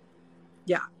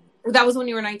 Yeah. That was when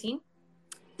you were 19?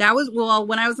 That was, well,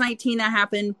 when I was 19, that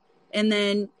happened. And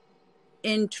then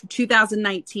in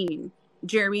 2019,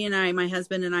 Jeremy and I, my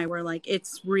husband and I were like,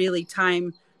 it's really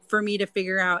time for me to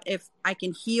figure out if I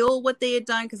can heal what they had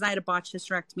done. Cause I had a botched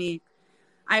hysterectomy.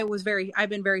 I've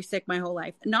been very sick my whole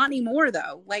life. Not anymore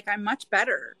though. Like I'm much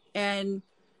better. And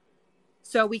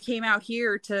so we came out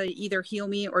here to either heal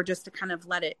me or just to kind of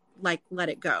let it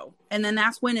go. And then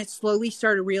that's when it slowly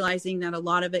started realizing that a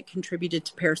lot of it contributed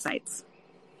to parasites.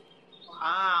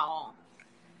 Wow.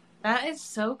 That is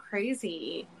so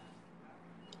crazy.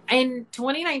 In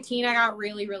 2019, I got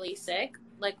really, really sick,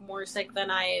 like more sick than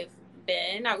I've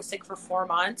been. I was sick for 4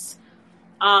 months.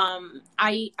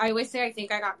 I always say I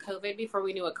think I got COVID before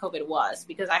we knew what COVID was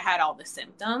because I had all the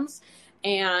symptoms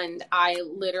and I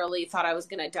literally thought I was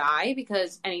going to die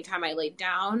because anytime I laid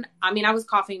down, I mean, I was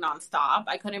coughing nonstop.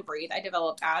 I couldn't breathe. I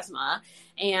developed asthma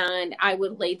and I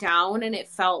would lay down and it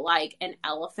felt like an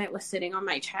elephant was sitting on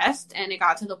my chest. And it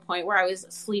got to the point where I was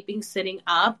sleeping, sitting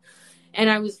up. And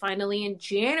I was finally in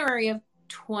January of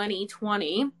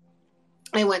 2020.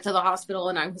 I went to the hospital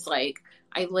and I was like,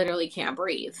 I literally can't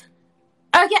breathe.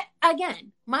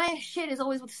 Again, my shit is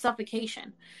always with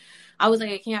suffocation. I was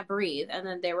like, I can't breathe. And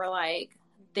then they were like,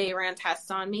 they ran tests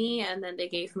on me and then they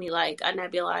gave me like a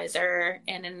nebulizer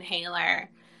and an inhaler.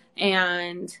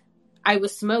 And I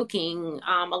was smoking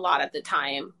a lot at the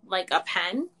time, like a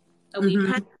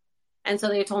weed pen. And so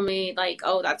they told me like,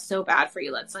 oh, that's so bad for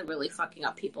you. That's like really fucking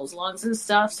up people's lungs and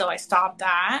stuff. So I stopped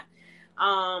that.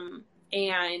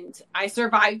 And I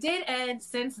survived it. And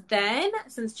since then,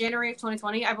 since January of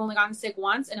 2020, I've only gotten sick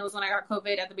once. And it was when I got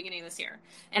COVID at the beginning of this year.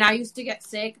 And I used to get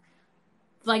sick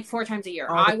like 4 times a year.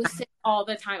 I was sick all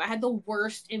the time. I had the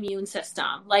worst immune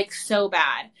system, like so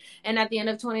bad. And at the end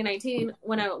of 2019,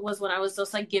 when I was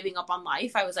just like giving up on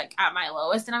life, I was like at my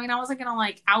lowest. And I mean, I wasn't going to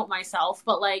like out myself,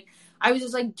 but like, I was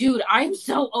just like, dude, I'm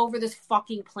so over this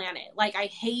fucking planet. Like, I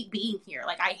hate being here.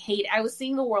 Like, I was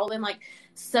seeing the world in like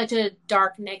such a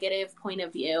dark, negative point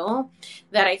of view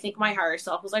that I think my higher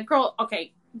self was like, girl,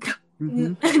 okay,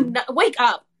 wake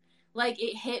up. Like,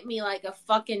 it hit me like a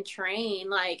fucking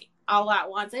train, like all at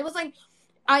once. It was like,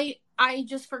 I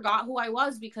just forgot who I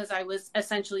was because I was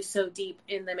essentially so deep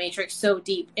in the matrix, so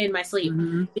deep in my sleep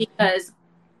because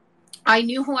I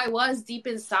knew who I was deep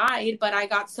inside, but I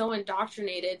got so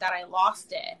indoctrinated that I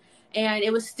lost it. And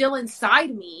it was still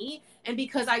inside me. And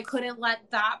because I couldn't let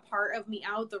that part of me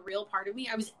out, the real part of me,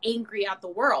 I was angry at the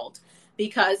world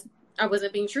because I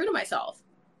wasn't being true to myself.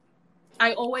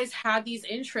 I always had these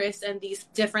interests and these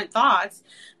different thoughts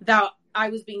that I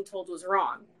was being told was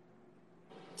wrong.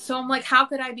 So I'm like, how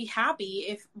could I be happy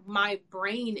if my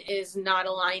brain is not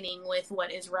aligning with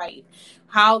what is right?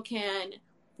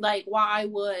 Why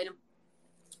would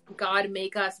God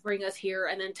make us, bring us here,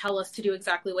 and then tell us to do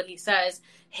exactly what he says?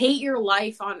 Hate your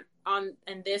life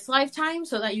in this lifetime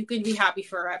so that you can be happy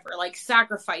forever. Like,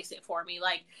 sacrifice it for me.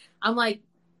 Like, I'm like,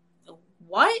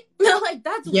 what? Like,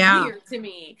 that's weird to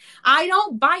me. I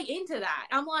don't buy into that.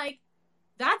 I'm like,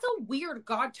 that's a weird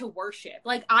God to worship.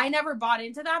 Like, I never bought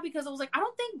into that because I was like, I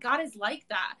don't think God is like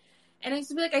that. And I used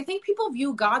to be like, I think people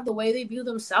view God the way they view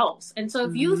themselves. And so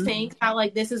if you think that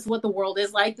like this is what the world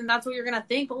is like, then that's what you're gonna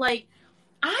think. But like,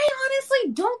 I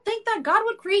honestly don't think that God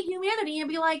would create humanity and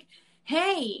be like,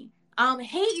 hey,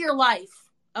 hate your life,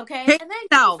 okay? Hate and then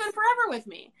yourself. Spend forever with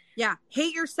me. Yeah,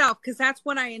 hate yourself, because that's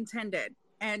what I intended.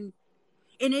 And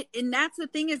that's the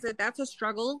thing, is that that's a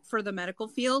struggle for the medical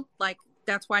field. Like,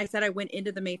 that's why I said I went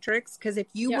into the matrix, because if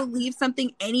you believe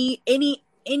something any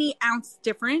ounce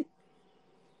different,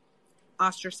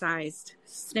 ostracized,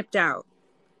 snipped out.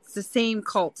 It's the same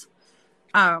cult.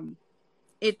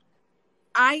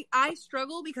 I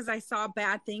struggle because I saw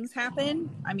bad things happen.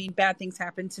 I mean, bad things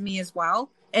happen to me as well.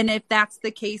 And if that's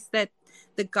the case, that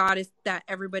the God is that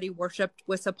everybody worshipped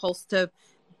was supposed to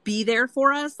be there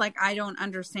for us, like, I don't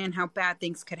understand how bad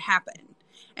things could happen.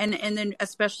 And then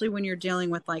especially when you're dealing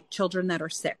with like children that are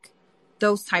sick,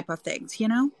 those type of things, you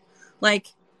know, like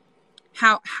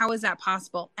how is that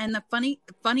possible? And the funny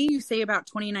you say about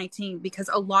 2019, because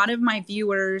a lot of my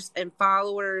viewers and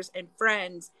followers and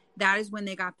friends, that is when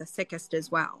they got the sickest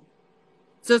as well.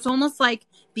 So it's almost like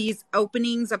these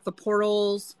openings of the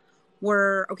portals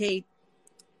were, okay,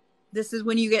 this is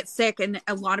when you get sick. And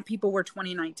a lot of people were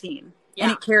 2019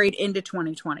 and it carried into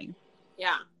 2020.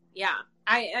 Yeah. Yeah.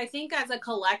 I think as a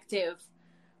collective,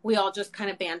 we all just kind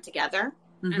of band together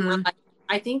and we're like,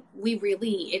 I think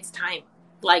it's time.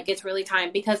 Like, it's really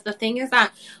time, because the thing is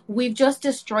that we've just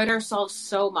destroyed ourselves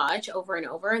so much over and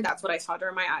over. And that's what I saw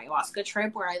during my ayahuasca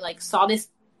trip, where I like saw this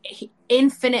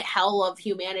infinite hell of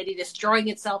humanity destroying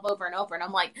itself over and over. And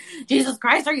I'm like, Jesus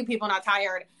Christ, are you people not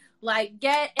tired? Like,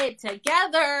 get it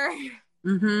together.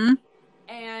 Mm-hmm.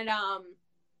 And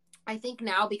I think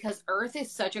now, because Earth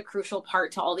is such a crucial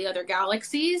part to all the other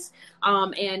galaxies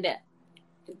and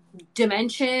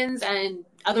dimensions and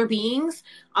other beings,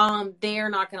 they are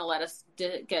not going to let us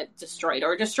get destroyed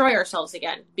or destroy ourselves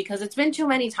again, because it's been too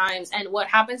many times. And what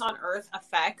happens on Earth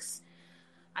affects,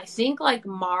 I think, like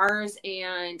Mars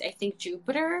and I think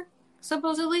Jupiter,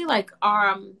 supposedly, like,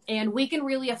 and we can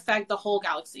really affect the whole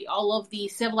galaxy. All of the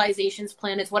civilizations,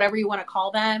 planets, whatever you want to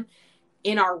call them,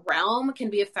 in our realm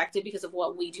can be affected because of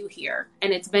what we do here.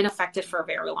 And it's been affected for a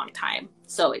very long time.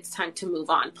 So it's time to move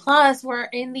on. Plus, we're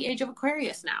in the age of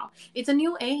Aquarius now. It's a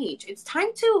new age. It's time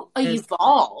to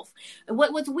evolve.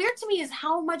 What's weird to me is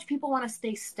how much people want to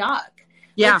stay stuck.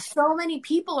 Yeah. Like, so many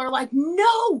people are like,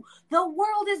 no, the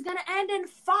world is going to end in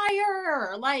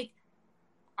fire. Like,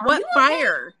 what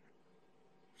fire?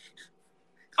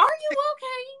 Are you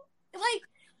okay? Like,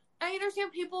 I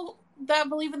understand people that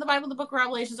believe in the Bible, the book of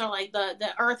Revelations, are like, the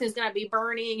earth is going to be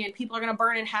burning and people are going to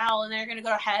burn in hell and they're going to go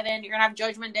to heaven. You're going to have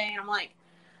judgment day. And I'm like,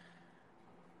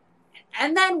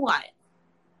 and then what?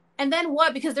 And then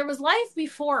what? Because there was life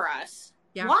before us.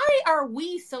 Yeah. Why are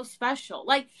we so special?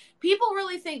 Like, people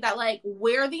really think that, like,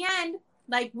 we're the end.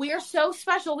 Like, we're so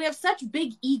special. We have such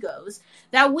big egos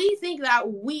that we think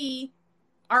that we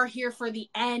are here for the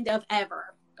end of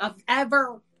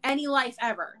any life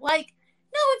ever. Like,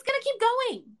 no, it's going to keep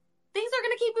going. Things are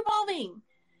going to keep evolving.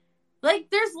 Like,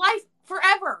 there's life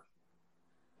forever.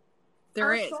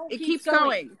 There is. It keeps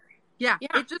going. Yeah,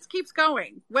 it just keeps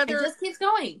going. Whether it just keeps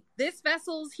going. This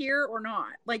vessel's here or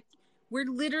not. Like, we're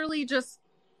literally just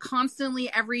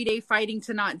constantly every day fighting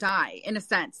to not die, in a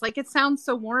sense. Like, it sounds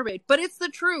so morbid, but it's the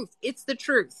truth. It's the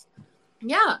truth.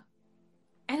 Yeah.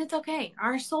 And it's okay.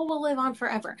 Our soul will live on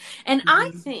forever. And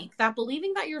I think that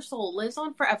believing that your soul lives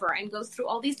on forever and goes through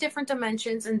all these different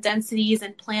dimensions and densities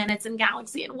and planets and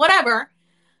galaxy and whatever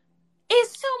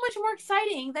is so much more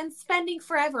exciting than spending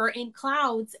forever in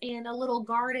clouds and a little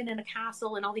garden and a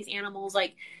castle and all these animals.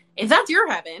 Like, if that's your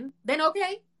heaven, then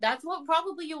okay, that's what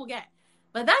probably you will get.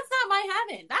 But that's not my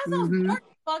heaven. That sounds boring as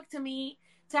fuck to me,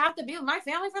 to have to be with my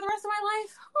family for the rest of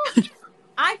my life.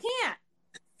 I can't.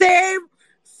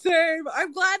 Same.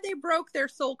 I'm glad they broke their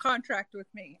soul contract with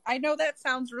me. I know that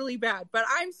sounds really bad, but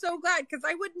I'm so glad, because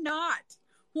I would not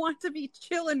want to be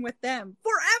chilling with them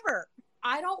forever.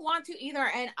 I don't want to either.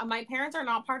 And my parents are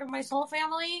not part of my soul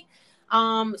family.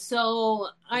 So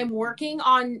I'm working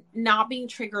on not being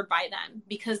triggered by them,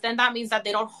 because then that means that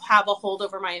they don't have a hold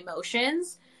over my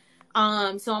emotions.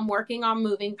 So I'm working on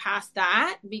moving past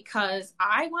that, because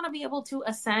I want to be able to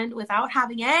ascend without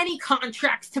having any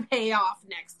contracts to pay off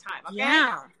next time. Okay?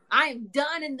 Yeah. I am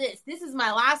done in this. This is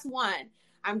my last one.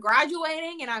 I'm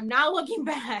graduating and I'm not looking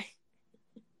back.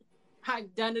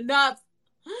 I've done enough.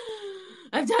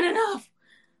 I've done enough.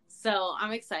 So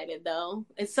I'm excited, though.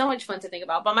 It's so much fun to think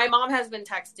about. But my mom has been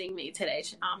texting me today,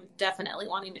 definitely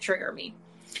wanting to trigger me.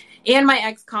 And my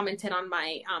ex commented on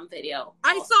my video.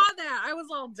 I saw that. I was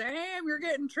all, damn, you're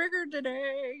getting triggered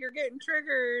today. You're getting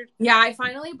triggered. Yeah, I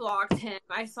finally blocked him.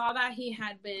 I saw that he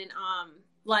had been,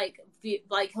 like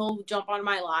he'll jump on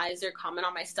my lives or comment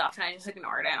on my stuff, and I just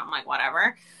ignored it. I'm like,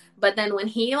 whatever. But then when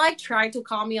he, like, tried to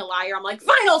call me a liar, I'm like,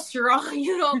 final straw.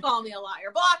 You don't call me a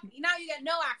liar. Block me. Now you get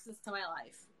no access to my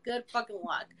life. Good fucking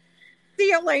luck. See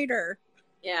you later.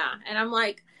 Yeah, and I'm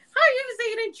like, how are you to say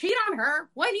you didn't cheat on her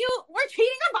when we're cheating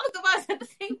on both of us at the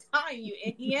same time, you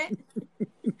idiot?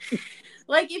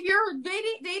 Like, if you're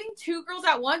dating two girls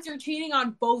at once, you're cheating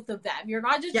on both of them. You're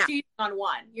not just cheating on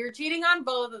one. You're cheating on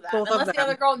both of them. Unless the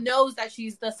other girl knows that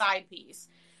she's the side piece.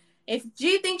 If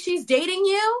she thinks she's dating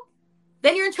you,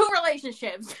 then you're in two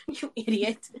relationships, you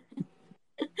idiot.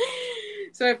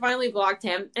 So I finally blocked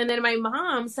him. And then my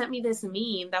mom sent me this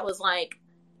meme that was like,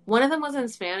 one of them was in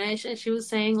Spanish, and she was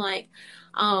saying like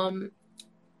God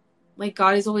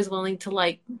is always willing to,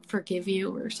 like, forgive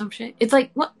you or some shit. It's like,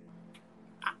 what?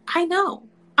 I know.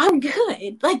 I'm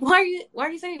good. Like, why are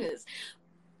you saying this?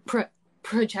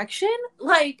 Projection?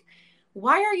 Like,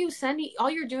 why are you sending,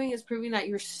 all you're doing is proving that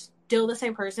you're still the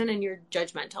same person and you're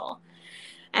judgmental.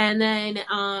 And then,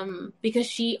 because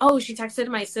she texted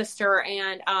my sister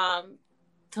and,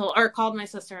 called my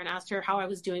sister and asked her how I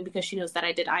was doing, because she knows that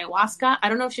I did ayahuasca. I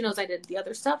don't know if she knows I did the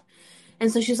other stuff.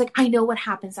 And so she was like, I know what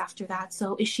happens after that.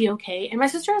 So is she okay? And my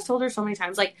sister has told her so many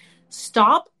times, like,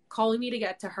 stop calling me to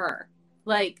get to her.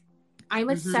 Like, I'm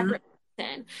a separate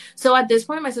person. So at this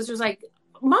point, my sister's like,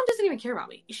 mom doesn't even care about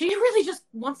me. She really just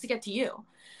wants to get to you.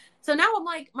 So now I'm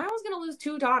like, my mom's going to lose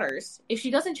 2 daughters if she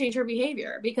doesn't change her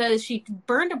behavior, because she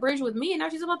burned a bridge with me and now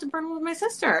she's about to burn one with my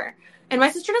sister. And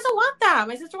my sister doesn't want that.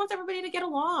 My sister wants everybody to get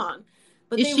along.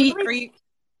 But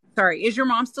is your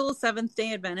mom still a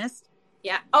Seventh-day Adventist?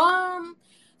 Yeah.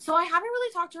 So I haven't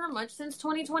really talked to her much since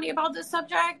 2020 about this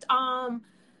subject.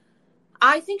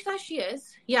 I think that she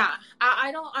is. Yeah.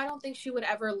 I don't think she would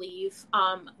ever leave.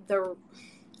 The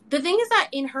thing is that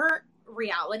in her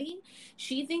reality,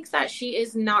 she thinks that she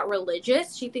is not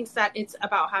religious. She thinks that it's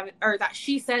about that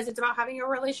she says it's about having a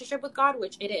relationship with God,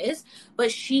 which it is, but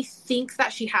she thinks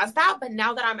that she has that. But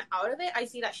now that I'm out of it, I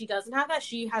see that she doesn't have that.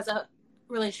 She has a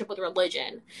relationship with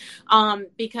religion.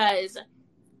 Because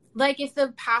like if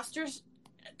the pastor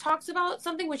talks about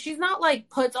something, which she's not like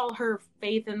puts all her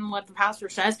faith in what the pastor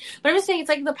says, but I'm just saying it's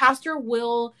like the pastor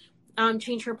will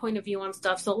change her point of view on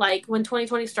stuff. So like when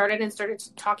 2020 started and started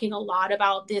talking a lot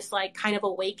about this like kind of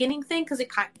awakening thing, because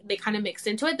they kind of mixed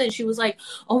into it, then she was like,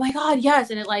 oh my god, yes.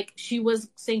 And it like she was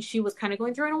saying she was kind of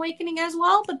going through an awakening as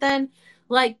well, but then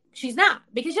like she's not,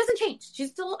 because she hasn't changed. She's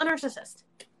still a narcissist.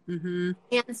 Mm-hmm.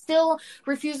 And still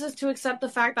refuses to accept the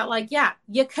fact that like, yeah,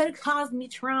 you could have caused me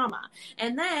trauma.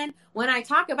 And then when I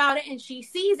talk about it and she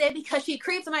sees it because she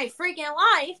creeps my freaking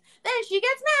life, then she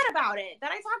gets mad about it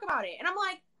that I talk about it. And I'm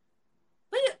like,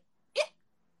 but you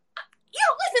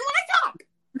don't listen when I talk.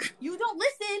 You don't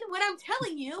listen when I'm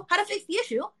telling you how to fix the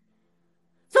issue.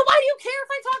 So why do you care if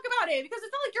I talk about it? Because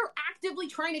it's not like you're actively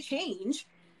trying to change.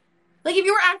 Like if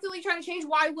you were actively trying to change,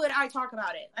 why would I talk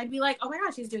about it? I'd be like, oh my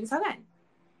god, she's doing so good.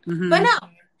 Mm-hmm. But no,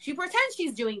 she pretends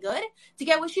she's doing good to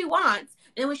get what she wants.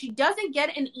 And when she doesn't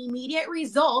get an immediate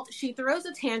result, she throws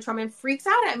a tantrum and freaks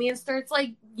out at me and starts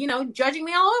like, judging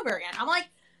me all over again. I'm like,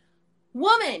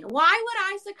 woman, why would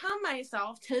I succumb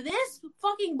myself to this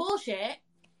fucking bullshit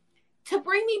to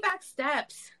bring me back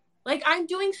steps? Like, I'm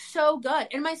doing so good.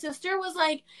 And my sister was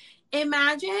like,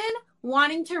 imagine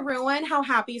wanting to ruin how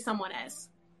happy someone is.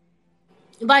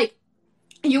 Like,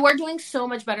 you are doing so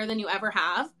much better than you ever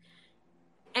have.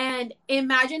 And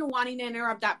imagine wanting to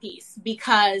interrupt that peace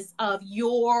because of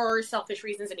your selfish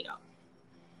reasons and ego.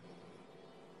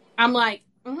 I'm like,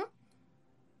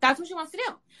 that's what she wants to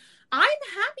do. I'm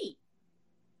happy.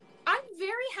 I'm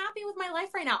very happy with my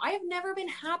life right now. I have never been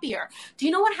happier. Do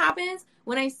you know what happens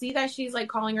when I see that she's like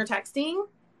calling or texting?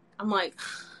 I'm like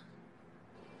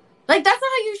that's not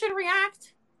how you should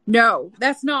react. No,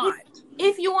 that's not.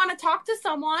 If you want to talk to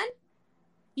someone,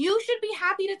 you should be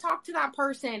happy to talk to that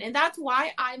person. And that's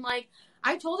why I'm like,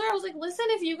 I told her, I was like, listen,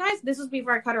 if you guys, this was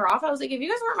before I cut her off. I was like, if you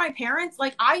guys weren't my parents,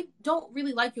 like, I don't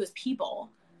really like you as people.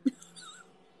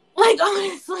 Like,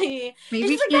 honestly.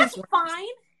 Maybe she has worms. Fine.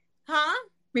 Huh?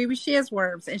 Maybe she has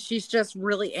worms and she's just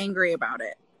really angry about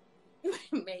it.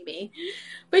 Maybe.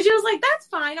 But she was like, that's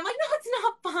fine. I'm like, no, it's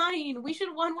not fine. We should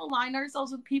align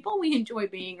ourselves with people we enjoy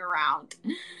being around.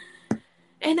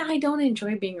 And I don't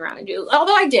enjoy being around you.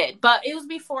 Although I did, but it was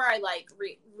before I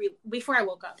before I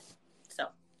woke up. So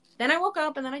then I woke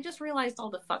up and then I just realized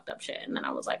all the fucked up shit. And then I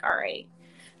was like, all right,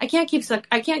 I can't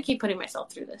keep putting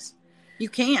myself through this. You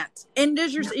can't. And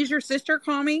is your sister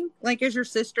calming? Like, is your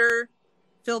sister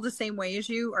feel the same way as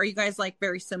you? Are you guys like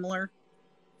very similar?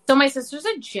 So my sister's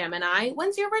a Gemini.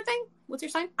 When's your birthday? What's your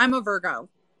sign? I'm a Virgo.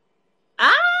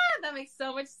 Ah, that makes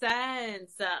so much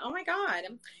sense. Oh my god.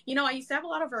 I used to have a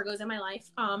lot of Virgos in my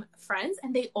life, friends,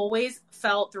 and they always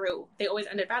fell through. They always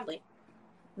ended badly.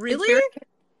 Really?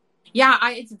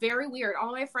 It's very weird.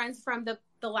 All my friends from the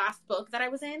last book that I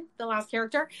was in, the last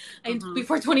character,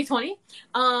 before 2020,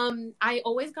 I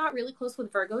always got really close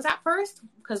with Virgos at first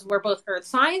because we're both earth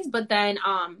signs, but then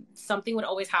something would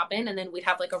always happen and then we'd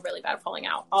have like a really bad falling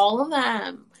out. All of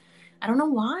them. I don't know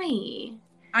why.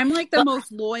 I'm like the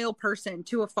most loyal person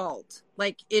to a fault.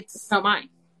 Like it's so mine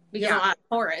because I'm a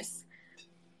Taurus.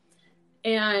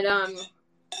 And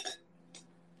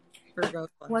Virgo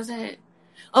was it?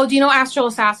 Oh, do you know Astral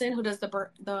Assassin who does the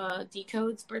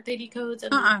decodes, birthday decodes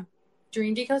and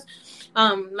dream decodes?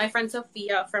 My friend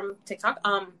Sophia from TikTok,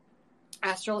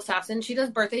 Astral Assassin, she does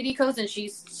birthday decodes and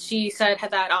she said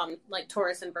that like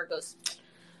Taurus and Virgos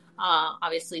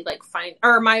obviously like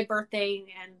my birthday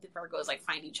and the Virgos like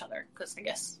find each other because I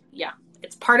guess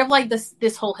it's part of like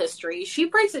this whole history. She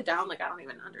breaks it down like I don't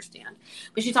even understand,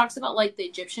 but she talks about like the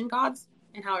Egyptian gods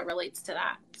and how it relates to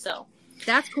that. So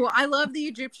that's cool. I love the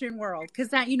Egyptian world because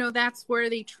that's where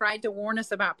they tried to warn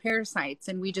us about parasites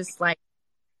and we just like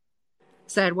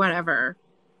said whatever.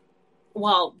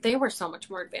 Well, they were so much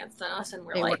more advanced than us and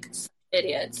we're like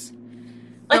idiots.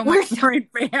 Like we're more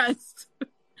advanced.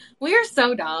 We are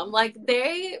so dumb. Like,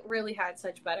 they really had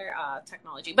such better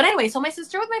technology. But anyway, so my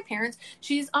sister with my parents,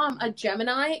 she's a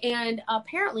Gemini, and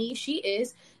apparently she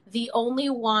is the only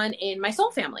one in my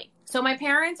soul family. So my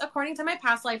parents, according to my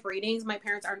past life readings, my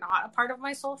parents are not a part of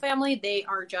my soul family. They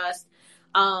are just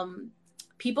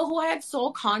people who I had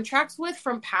soul contracts with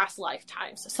from past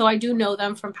lifetimes. So I do know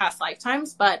them from past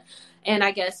lifetimes, and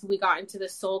I guess we got into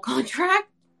this soul contract,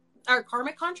 or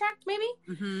karmic contract, maybe.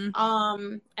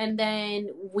 Mm-hmm. And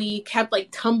then we kept like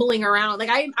tumbling around.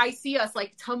 Like I see us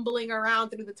like tumbling around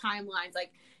through the timelines.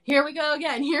 Like, here we go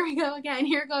again, here we go again,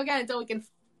 here we go again, until we can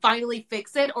finally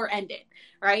fix it or end it.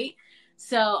 Right.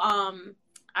 So,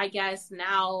 I guess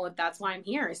now that's why I'm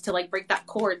here, is to like break that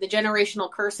cord, the generational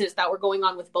curses that were going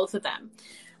on with both of them.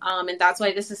 And that's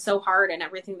why this is so hard, and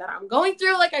everything that I'm going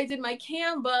through. Like, I did my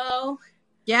Cambo.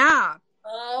 Yeah.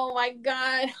 Oh my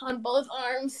God. On both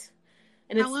arms.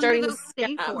 And How it's long starting do to those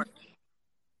stay for?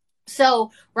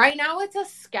 So right now it's a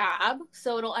scab.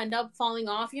 So it'll end up falling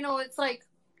off. You know, it's like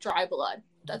dry blood.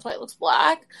 That's why it looks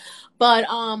black. But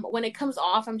when it comes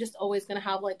off, I'm just always going to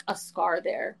have like a scar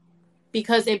there,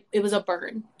 because it was a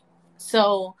burn.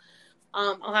 So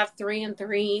I'll have 3 and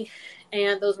 3,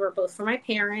 and those were both for my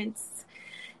parents.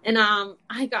 And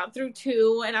I got through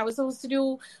 2, and I was supposed to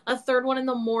do a 3rd one in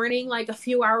the morning, like a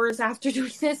few hours after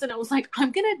doing this, and I was like,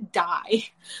 I'm gonna die.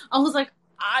 I was like,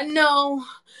 I know.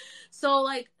 So,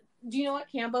 like, do you know what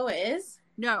Cambo is?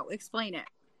 No, explain it.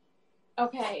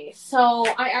 Okay, so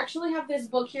I actually have this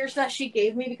book here that she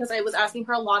gave me because I was asking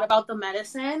her a lot about the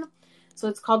medicine. So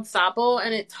it's called Sapo,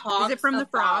 and it talks. Is it from the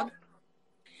frog?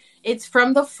 It's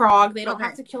from the frog. They don't Okay.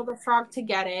 have to kill the frog to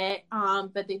get it,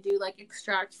 but they do like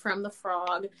extract from the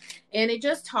frog, and it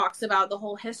just talks about the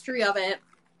whole history of it.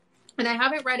 And I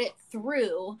haven't read it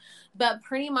through, but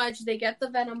pretty much they get the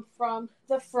venom from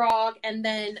the frog, and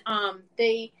then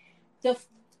the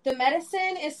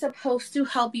medicine is supposed to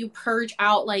help you purge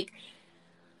out like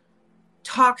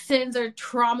toxins or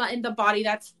trauma in the body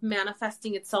that's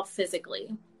manifesting itself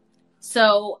physically.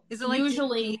 So is it like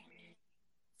usually, DMT?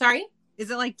 Sorry? Is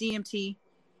it like DMT?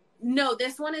 No,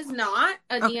 this one is not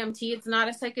a DMT. It's not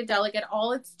a psychedelic at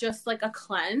all. It's just like a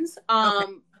cleanse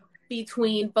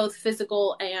between both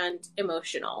physical and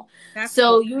emotional. That's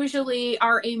so cool. usually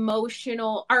our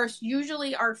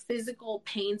physical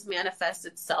pains manifest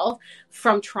itself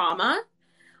from trauma.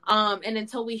 And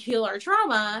until we heal our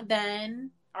trauma,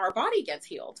 then our body gets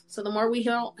healed. So the more we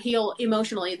heal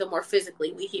emotionally, the more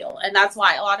physically we heal. And that's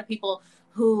why a lot of people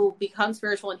who become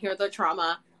spiritual and heal their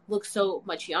trauma look so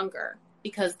much younger,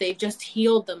 because they've just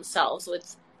healed themselves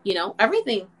with,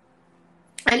 everything.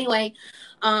 Anyway,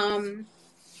 I'm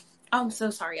so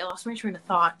sorry. I lost my train of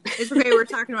thought. It's okay. We're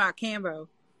talking about Cambo.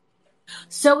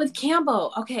 So with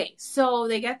Cambo, okay, so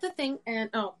they get the thing, and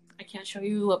I can't show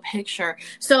you a picture.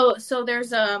 So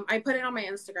there's I put it on my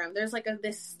Instagram. There's like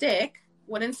this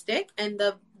wooden stick, and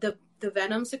the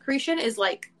venom secretion is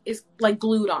like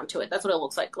glued onto it. That's what it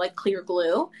looks like clear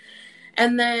glue.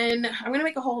 And then I'm going to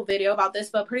make a whole video about this,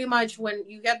 but pretty much when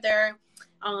you get there,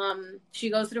 she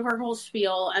goes through her whole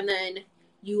spiel, and then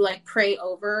you like pray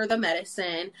over the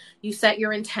medicine, you set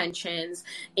your intentions,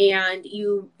 and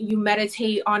you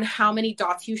meditate on how many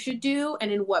dots you should do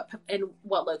and in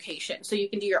what location. So you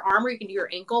can do your arm or you can do your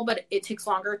ankle, but it takes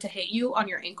longer to hit you on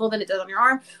your ankle than it does on your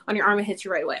arm. On your arm, it hits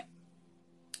you right away.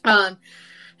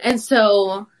 And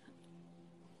so,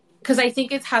 because I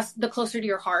think it has, the closer to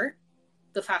your heart,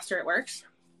 the faster it works.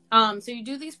 So you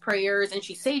do these prayers, and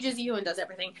she sages you and does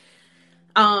everything.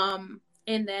 And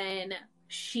then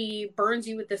she burns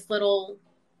you with this little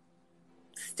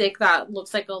stick that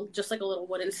looks like just like a little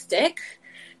wooden stick.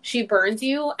 She burns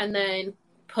you and then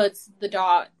puts the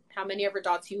dot, how many ever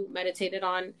dots you meditated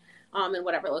on, in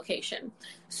whatever location.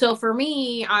 So for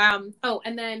me, and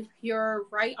then your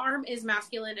right arm is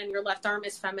masculine and your left arm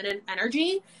is feminine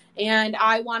energy. And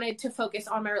I wanted to focus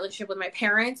on my relationship with my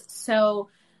parents. So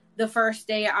the first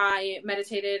day I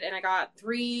meditated and I got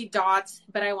 3 dots,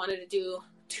 but I wanted to do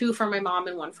 2 for my mom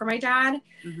and 1 for my dad.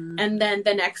 Mm-hmm. And then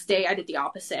the next day I did the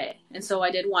opposite. And so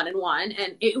I did 1 and 1.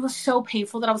 And it was so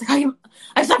painful that I was like,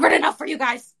 I've suffered enough for you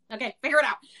guys. Okay, figure it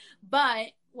out. But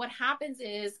what happens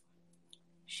is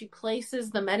she places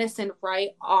the medicine right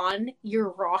on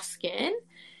your raw skin.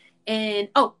 And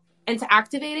to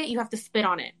activate it, you have to spit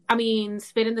on it.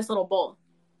 Spit in this little bowl.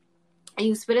 And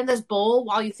you spit in this bowl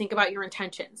while you think about your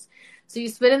intentions. So you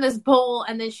spit in this bowl,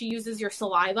 and then she uses your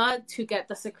saliva to get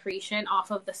the secretion off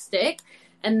of the stick.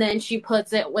 And then she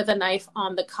puts it with a knife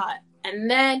on the cut. And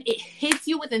then it hits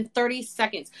you within 30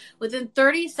 seconds. Within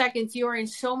 30 seconds, you are in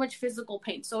so much physical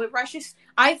pain. So it rushes.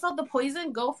 I felt the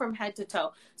poison go from head to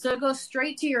toe. So it goes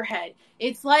straight to your head.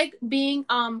 It's like being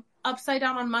upside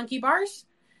down on monkey bars,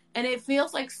 and it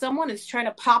feels like someone is trying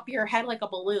to pop your head like a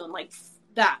balloon, like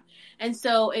that. And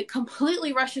so it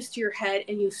completely rushes to your head,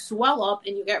 and you swell up,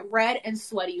 and you get red and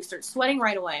sweaty. You start sweating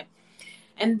right away.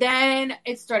 And then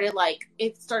it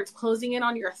starts closing in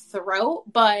on your throat,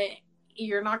 but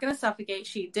you're not going to suffocate.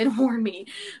 She did warn me,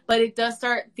 but it does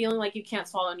start feeling like you can't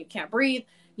swallow and you can't breathe.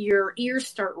 Your ears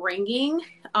start ringing.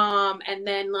 And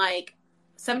then like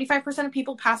 75% of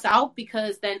people pass out,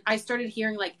 because then I started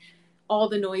hearing like all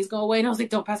the noise go away, and I was like,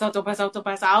 don't pass out, don't pass out, don't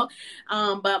pass out.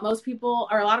 But most people,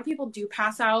 or a lot of people, do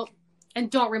pass out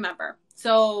and don't remember.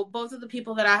 So both of the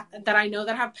people that I know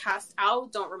that have passed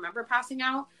out don't remember passing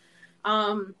out.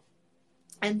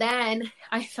 And then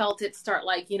I felt it start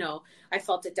like, I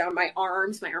felt it down my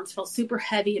arms. My arms felt super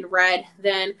heavy and red.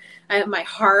 Then my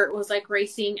heart was like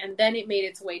racing, and then it made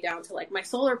its way down to like my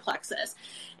solar plexus.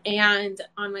 And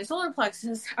on my solar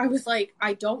plexus, I was like,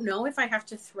 I don't know if I have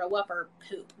to throw up or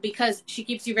poop, because she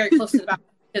keeps you very close to the bathroom,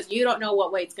 because you don't know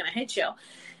what way it's going to hit you.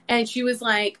 And she was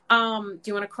like, do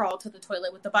you want to crawl to the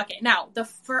toilet with the bucket? Now,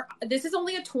 this is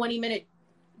only a 20-minute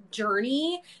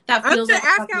journey. That feels like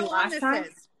ask how long this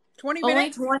is. 20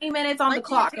 minutes? Only 20 minutes on the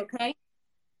clock, okay?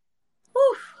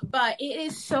 Whew. But it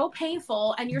is so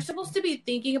painful, and you're supposed to be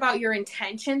thinking about your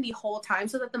intention the whole time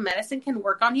so that the medicine can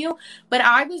work on you. But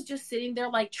I was just sitting there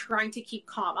like trying to keep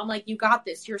calm. I'm like, you got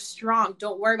this. You're strong.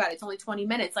 Don't worry about it. It's only 20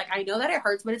 minutes. Like, I know that it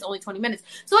hurts, but it's only 20 minutes.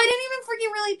 So I didn't even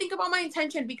freaking really think about my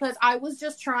intention, because I was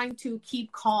just trying to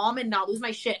keep calm and not lose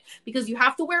my shit, because you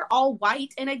have to wear all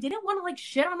white, and I didn't want to like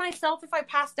shit on myself if I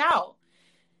passed out.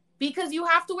 Because you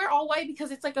have to wear all white,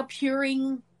 because it's like a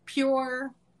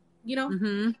pure,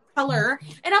 color.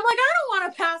 And I'm like, I don't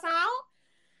want to pass out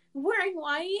wearing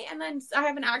white. And then I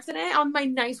have an accident on my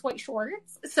nice white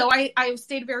shorts. So I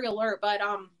stayed very alert. But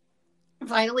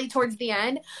finally, towards the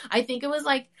end, I think it was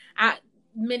like at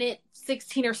minute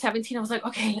 16 or 17, I was like,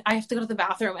 okay, I have to go to the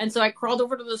bathroom. And so I crawled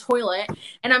over to the toilet,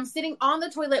 and I'm sitting on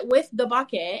the toilet with the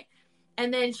bucket.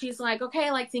 And then she's like,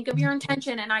 okay, like, think of your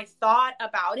intention. And I thought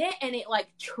about it, and it like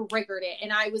triggered it.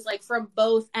 And I was like, from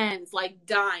both ends, like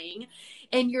dying.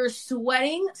 And you're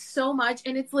sweating so much.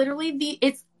 And it's literally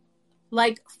it's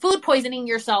like food poisoning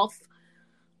yourself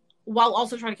while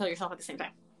also trying to kill yourself at the same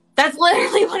time. That's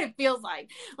literally what it feels like.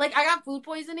 Like, I got food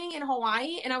poisoning in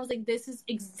Hawaii, and I was like, this is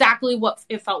exactly what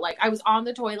it felt like. I was on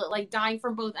the toilet, like dying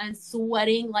from both ends,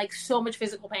 sweating, like so much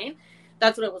physical pain.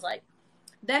 That's what it was like.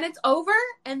 Then it's over,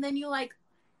 and then you like,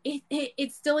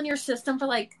 it's still in your system for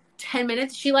like 10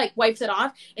 minutes. She like wipes it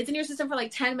off. It's in your system for like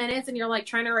 10 minutes, and you're like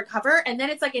trying to recover. And then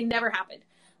it's like, it never happened.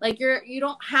 Like you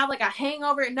don't have like a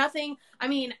hangover, nothing. I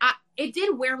mean, it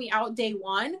did wear me out day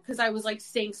one, because I was like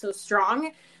staying so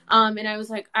strong. And I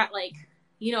was like, at like,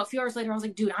 a few hours later, I was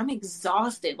like, dude, I'm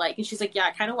exhausted. Like, and she's like, yeah,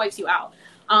 it kind of wipes you out.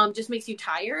 Just makes you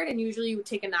tired. And usually you would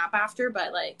take a nap after,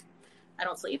 but like, I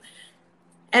don't sleep.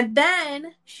 And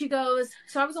then she goes,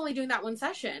 so I was only doing that one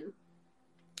session.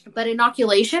 But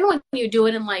inoculation, when you do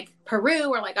it in like Peru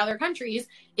or like other countries,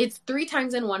 it's 3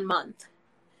 times in 1 month.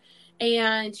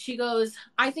 And she goes,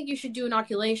 I think you should do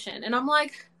inoculation. And I'm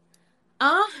like,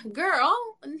 girl.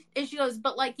 And she goes,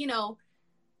 but like,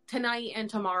 tonight and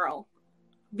tomorrow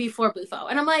before Bufo.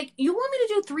 And I'm like, you want me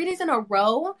to do 3 days in a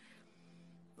row?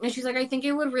 And she's like, I think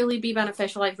it would really be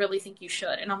beneficial. I really think you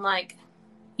should. And I'm like,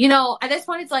 at this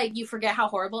point, it's like you forget how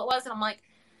horrible it was. And I'm like,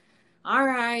 all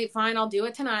right, fine, I'll do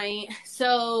it tonight.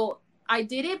 So I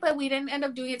did it, but we didn't end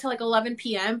up doing it till like 11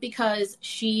 p.m. because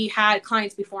she had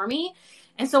clients before me.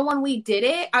 And so when we did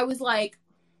it, I was like,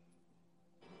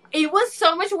 it was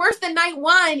so much worse than night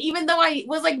 1, even though I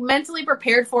was like mentally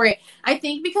prepared for it. I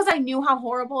think because I knew how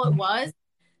horrible it was,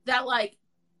 that like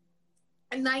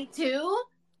night 2,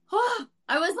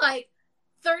 I was like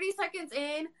 30 seconds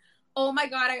in, oh my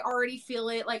God, I already feel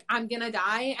it. Like, I'm going to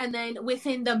die. And then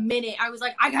within the minute, I was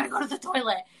like, I got to go to the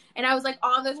toilet. And I was like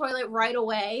on the toilet right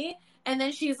away. And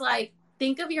then she's like,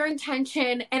 think of your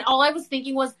intention. And all I was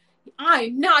thinking was,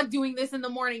 I'm not doing this in the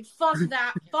morning. Fuck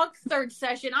that. Fuck 3rd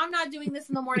session. I'm not doing this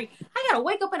in the morning. I got to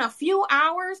wake up in a few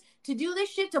hours to do this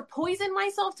shit, to poison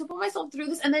myself, to put myself through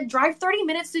this, and then drive 30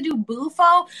 minutes to do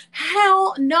Bufo.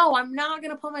 Hell no, I'm not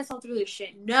going to put myself through this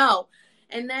shit. No.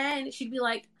 And then she'd be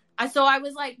like, so I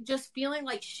was like just feeling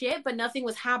like shit, but nothing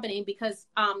was happening because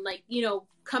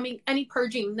any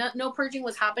purging, no purging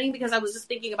was happening because I was just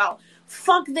thinking about,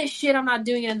 fuck this shit, I'm not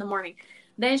doing it in the morning.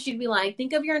 Then she'd be like,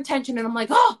 think of your intention. And I'm like,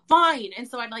 oh, fine. And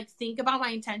so I'd like think about my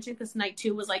intention, because night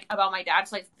 2 was like about my dad.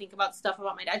 So I think about stuff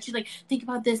about my dad. She's like, think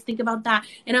about this, think about that.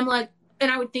 And I'm like,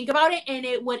 and I would think about it, and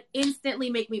it would instantly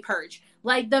make me purge.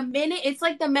 Like the minute, it's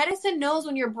like the medicine knows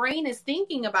when your brain is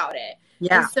thinking about it.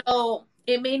 Yeah. And so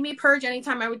it made me purge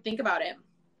anytime I would think about it.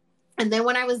 And then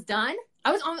when I was done,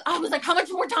 I was like, how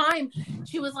much more time?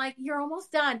 She was like, you're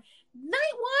almost done.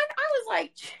 Night one, I was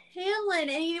like chilling,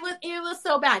 and it was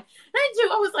so bad. Night two,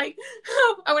 I was like,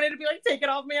 I wanted to be like, take it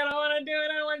off me. I don't want to do it.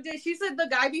 I don't want to do it. She said the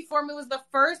guy before me was the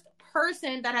first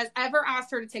person that has ever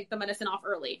asked her to take the medicine off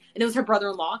early, and it was her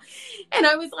brother-in-law. And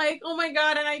I was like, oh my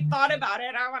god. And I thought about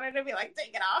it. I wanted to be like,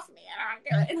 take it off me. I don't do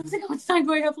it. And I was like, how much time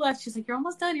do I have left? She's like, you're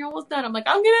almost done. You're almost done. I'm like,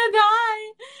 I'm gonna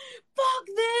die. Fuck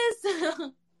this.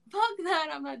 Fuck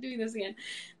that. I'm not doing this again.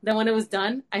 Then when it was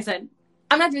done, I said,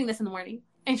 I'm not doing this in the morning.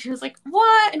 And she was like,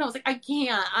 what? And I was like, I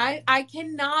can't. I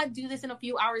cannot do this in a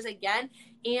few hours again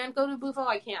and go to Bufo.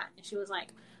 I can't. And she was like,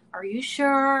 are you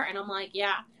sure? And I'm like,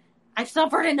 yeah, I've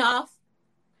suffered enough.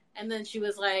 And then she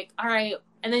was like, all right.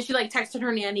 And then she like texted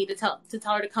her nanny to tell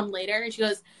her to come later. And she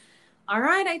goes, all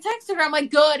right. I texted her. I'm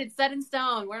like, good. It's set in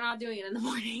stone. We're not doing it in the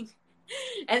morning.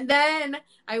 And then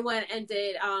I went and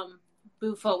did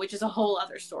Bufo, which is a whole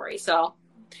other story. So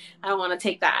I don't want to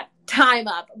take that time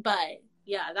up, but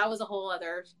yeah, that was a whole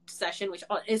other session, which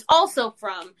is also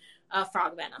from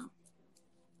frog venom.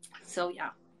 So yeah,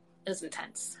 it was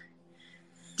intense.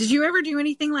 Did you ever do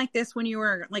anything like this when you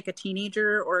were like a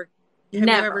teenager, or have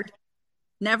Never. you ever?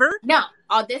 Never? No.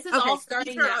 This is okay, all so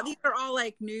starting now. These are all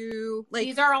like new. Like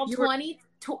these are all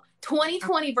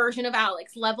 2020 version of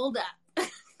Alex leveled up.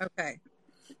 Okay.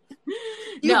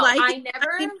 I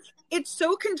never. I mean, it's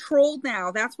so controlled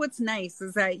now. That's what's nice,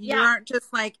 is that you aren't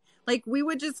just like we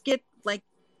would just get like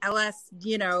LS,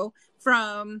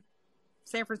 from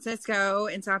San Francisco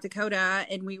and South Dakota,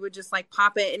 and we would just like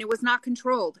pop it, and it was not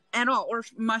controlled at all. Or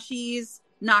mushies,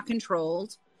 not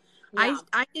controlled. Yeah.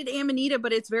 I did Amanita,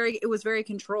 but it was very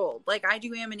controlled. Like I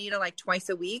do Amanita like twice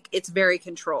a week. It's very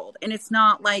controlled, and it's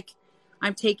not like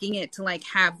I'm taking it to like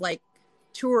have like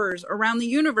tours around the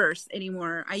universe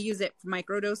anymore. I use it for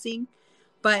microdosing,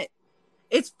 but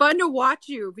it's fun to watch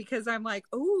you, because I'm like,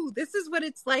 oh, this is what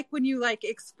it's like when you like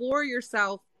explore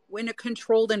yourself in a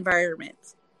controlled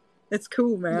environment. It's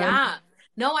cool, man. Yeah.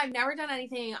 No, I've never done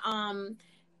anything.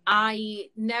 I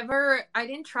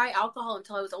didn't try alcohol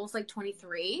until I was almost like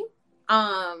 23.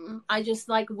 I just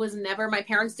like was never, my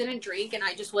parents didn't drink, and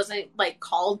I just wasn't like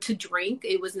called to drink.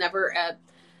 It was never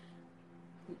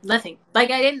nothing.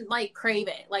 Like I didn't like crave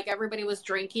it. Like everybody was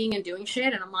drinking and doing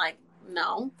shit, and I'm like,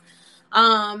 no.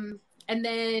 And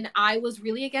then I was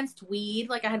really against weed.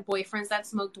 Like I had boyfriends that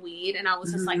smoked weed, and I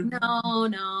was just like,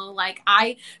 no. Like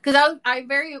I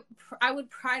would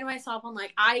pride myself on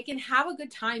like, I can have a good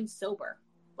time sober.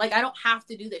 Like I don't have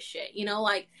to do this shit,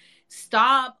 like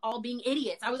stop all being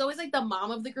idiots. I was always like the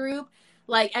mom of the group.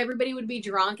 Like everybody would be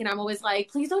drunk, and I'm always like,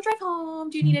 please don't drive home.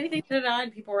 Do you need anything?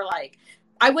 And people were like,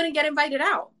 I wouldn't get invited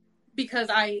out because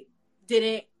I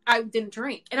didn't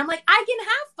drink. And I'm like, I can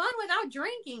have fun without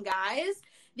drinking, guys.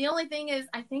 The only thing is,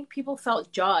 I think people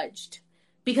felt judged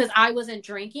because I wasn't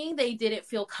drinking. They didn't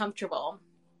feel comfortable.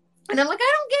 And I'm like,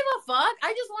 I don't give a fuck.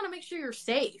 I just want to make sure you're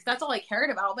safe. That's all I cared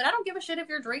about. But I don't give a shit if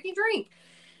you're drinking, drink.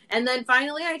 And then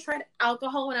finally I tried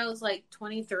alcohol when I was like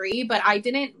 23, but I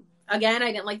didn't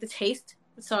like the taste.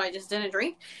 So I just didn't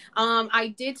drink.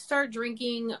 I did start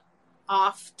drinking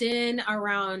often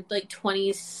around like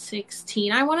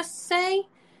 2016, I want to say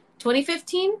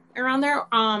 2015, around there.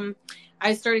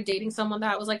 I started dating someone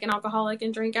that was like an alcoholic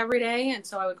and drink every day. And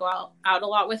so I would go out a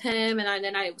lot with him. And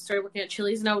then I started working at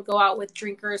Chili's, and I would go out with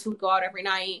drinkers who would go out every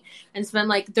night and spend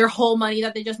like their whole money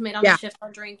that they just made on the shift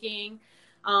on drinking.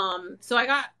 So I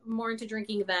got more into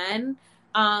drinking then.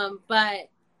 But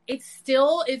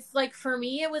it's like, for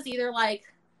me, it was either like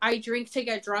I drink to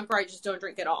get drunk, or I just don't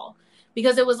drink at all,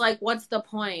 because it was like, what's the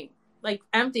point? Like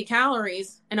empty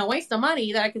calories and a waste of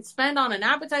money that I could spend on an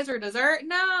appetizer or dessert.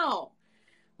 No.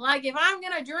 Like, if I'm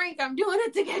going to drink, I'm doing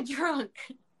it to get drunk.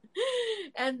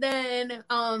 And then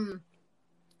I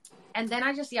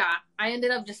ended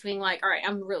up just being like, all right,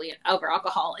 I'm really over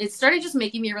alcohol. It started just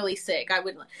making me really sick. I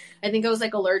think I was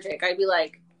like allergic. I'd be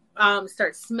like,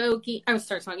 start sneezing,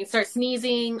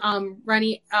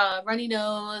 runny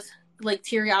nose, like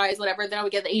teary eyes, whatever. Then I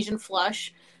would get the Asian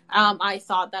flush. I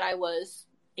thought that I was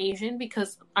Asian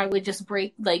because I would just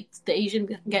break, like the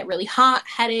Asian get really hot,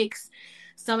 headaches,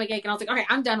 stomachache, and I was like, okay,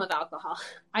 I'm done with alcohol.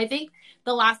 I think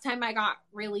the last time I got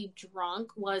really drunk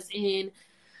was in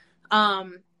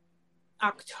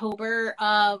October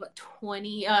of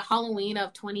Halloween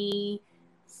of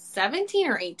 2017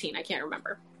 or 18. I can't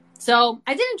remember. So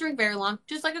I didn't drink very long,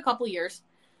 just like a couple years.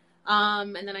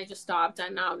 And then I just stopped,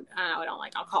 and now I don't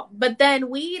like alcohol. But then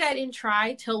weed I didn't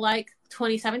try till like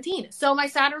 2017. So my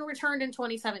Saturn returned in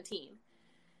 2017.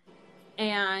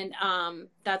 And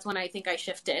that's when I think I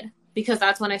shifted, because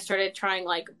that's when I started trying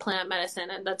like plant medicine,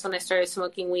 and that's when I started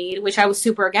smoking weed, which I was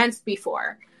super against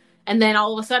before. And then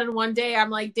all of a sudden one day I'm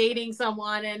like dating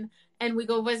someone and we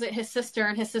go visit his sister,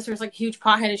 and his sister's like a huge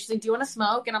pothead, and she's like, do you want to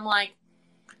smoke? And I'm like,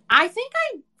 I think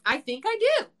I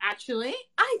do, actually.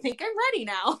 I think I'm ready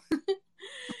now.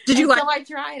 Did you so I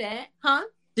tried it. Huh?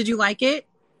 Did you like it?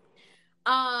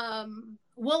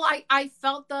 Well, I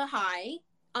felt the high.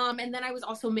 And then I was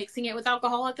also mixing it with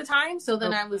alcohol at the time. So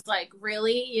then I was like,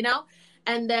 really, you know?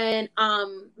 And then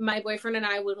my boyfriend and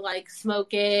I would like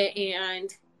smoke it, and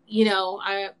you know,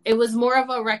 it was more of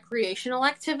a recreational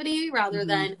activity rather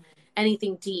than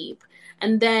anything deep.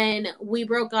 And then we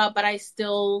broke up, but I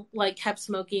still like kept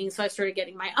smoking. So I started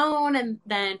getting my own, and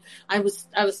then I was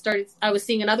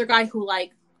seeing another guy who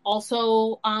like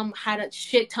also had a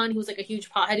shit ton. He was like a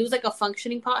huge pothead. He was like a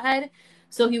functioning pothead.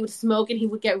 So he would smoke and he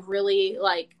would get really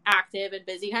like active and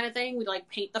busy kind of thing. We'd like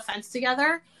paint the fence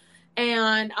together.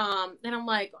 And I'm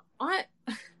like, what?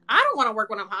 I don't want to work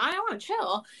when I'm high. I want to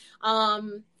chill.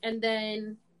 And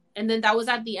then that was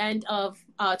at the end of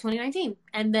 2019.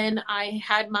 And then I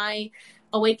had my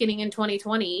awakening in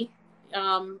 2020,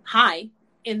 high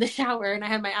in the shower. And I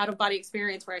had my out of body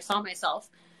experience where I saw myself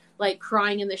like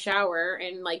crying in the shower,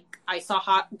 and like I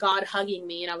saw God hugging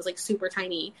me, and I was like super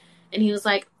tiny. And he was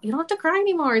like, you don't have to cry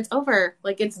anymore. It's over.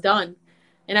 Like, it's done.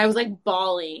 And I was like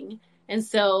bawling. And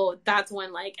so that's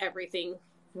when like everything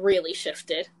really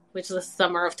shifted, which was the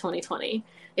summer of 2020.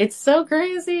 It's so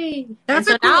crazy. That's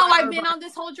so cool now I've been on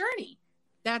this whole journey.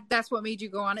 That's what made you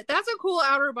go on it. That's a cool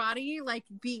outer body, like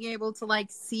being able to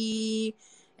like see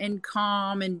and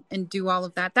calm and do all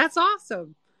of that. That's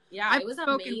awesome. Yeah, it was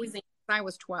amazing. I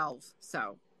was 12,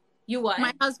 so. You what?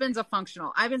 My husband's a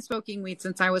functional. I've been smoking weed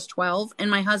since I was 12, and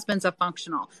my husband's a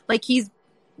functional. Like, he's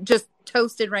just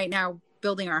toasted right now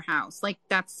building our house. Like,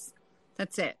 that's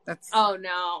it. Oh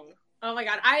no. Oh my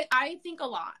God. I think a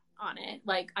lot on it.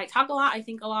 Like, I talk a lot, I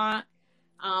think a lot.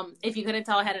 If you couldn't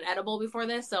tell, I had an edible before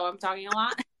this, so I'm talking a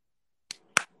lot.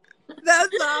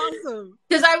 That's awesome.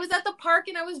 Because I was at the park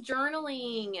and I was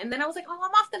journaling, and then I was like, oh,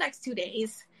 I'm off the next 2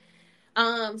 days.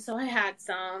 So I had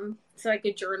some so I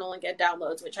could journal and get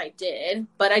downloads, which I did.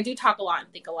 But I do talk a lot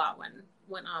and think a lot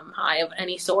when I'm high of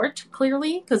any sort,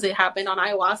 clearly, because it happened on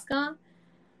ayahuasca.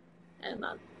 And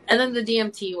then the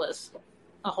DMT was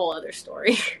a whole other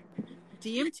story.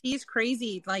 DMT is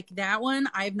crazy. Like, that one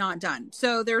I've not done.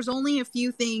 So there's only a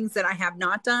few things that I have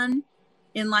not done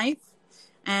in life.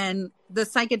 And the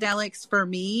psychedelics, for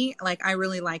me, like, I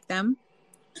really like them.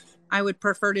 I would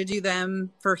prefer to do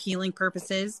them for healing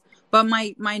purposes. But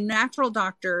my natural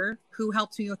doctor, who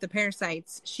helped me with the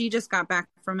parasites, she just got back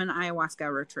from an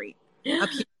ayahuasca retreat up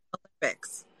here in the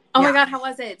Olympics. Oh my God, how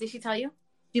was it? Did she tell you?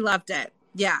 She loved it.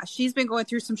 Yeah, she's been going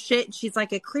through some shit. She's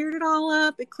like, it cleared it all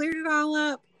up. But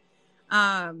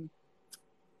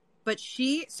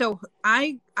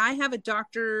I have a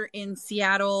doctor in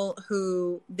Seattle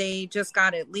who they just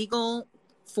got it legal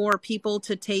for people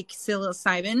to take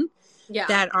psilocybin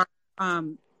that are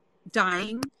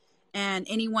dying, and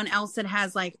anyone else that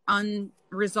has like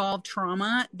unresolved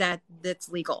trauma that's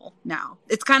legal now.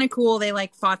 It's kind of cool. They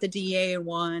like fought the DEA and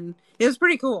won. It was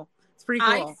pretty cool. It's pretty cool.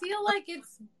 I feel like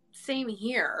it's same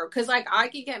here, because like I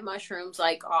could get mushrooms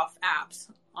like off apps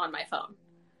on my phone.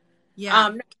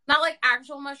 Yeah. Not like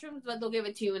actual mushrooms, but they'll give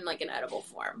it to you in like an edible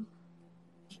form.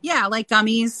 Yeah, like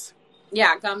gummies.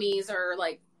 Yeah, gummies or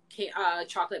like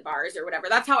chocolate bars or whatever.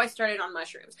 That's how I started on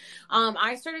mushrooms.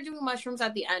 I started doing mushrooms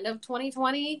at the end of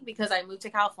 2020 because I moved to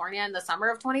California in the summer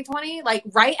of 2020. Like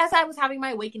right as I was having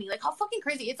my awakening. Like, how fucking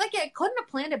crazy. It's like I couldn't have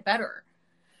planned it better.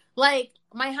 Like,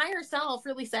 my higher self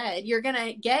really said, you're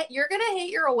gonna hit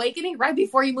your awakening right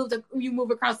before you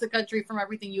move across the country from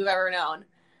everything you've ever known.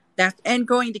 And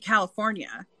going to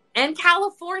California. And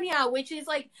California, which is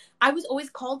like, I was always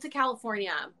called to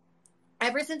California.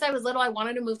 Ever since I was little, I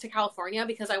wanted to move to California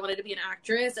because I wanted to be an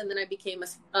actress, and then I became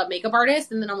a makeup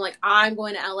artist, and then I'm like, I'm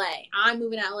going to LA. I'm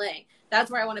moving to LA. That's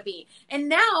where I want to be. And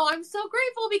now I'm so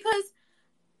grateful because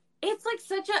it's like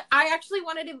I actually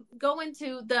wanted to go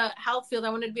into the health field.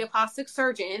 I wanted to be a plastic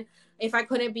surgeon if I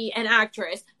couldn't be an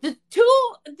actress.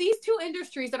 These two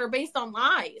industries that are based on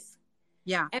lies.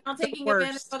 Yeah. And I'm taking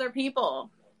advantage of other people.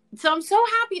 So I'm so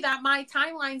happy that my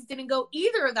timelines didn't go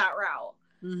either of that route.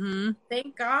 Mm-hmm.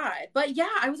 Thank God. But yeah,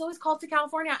 I was always called to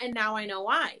California, and now I know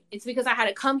why. It's because I had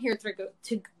to come here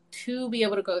to be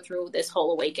able to go through this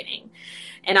whole awakening.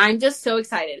 And I'm just so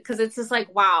excited because it's just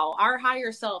like, wow, our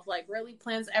higher self like really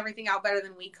plans everything out better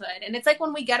than we could. And it's like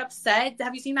when we get upset,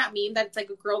 have you seen that meme that it's like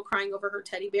a girl crying over her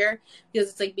teddy bear because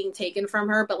it's like being taken from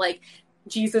her, but like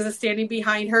Jesus is standing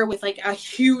behind her with like a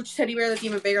huge teddy bear that's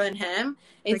even bigger than him.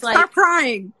 It's like stop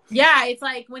crying. Yeah, it's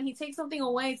like when he takes something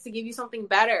away, it's to give you something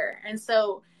better. And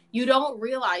so you don't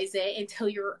realize it until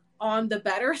you're on the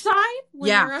better side when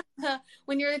Yeah.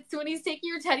 when he's taking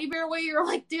your teddy bear away. You're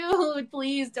like, dude,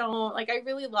 please don't. Like, I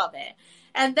really love it.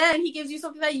 And then he gives you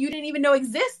something that you didn't even know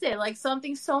existed, like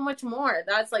something so much more.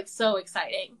 That's like so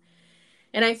exciting.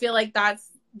 And I feel like that's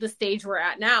the stage we're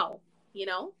at now. You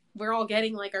know, we're all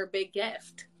getting like our big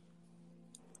gift.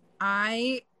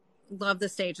 I love the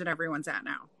stage that everyone's at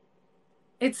now.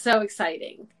 It's so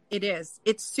exciting. It is.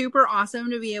 It's super awesome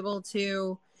to be able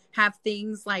to have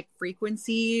things like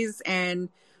frequencies and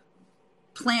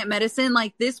plant medicine.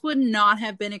 Like, this would not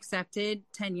have been accepted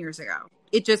 10 years ago.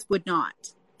 It just would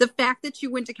not. The fact that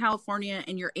you went to California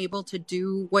and you're able to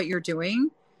do what you're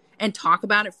doing and talk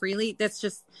about it freely, this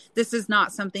is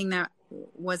not something that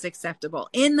was acceptable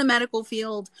in the medical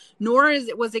field, nor is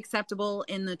it was acceptable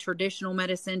in the traditional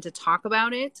medicine to talk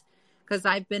about it, because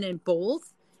I've been in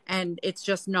both. And it's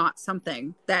just not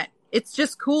something that, it's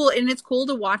just cool. And it's cool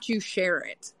to watch you share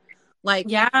it. Like,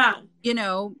 yeah, you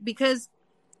know, because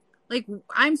like,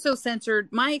 I'm so censored.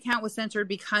 My account was censored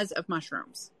because of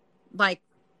mushrooms. Like,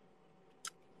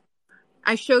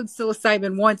 I showed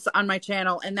psilocybin once on my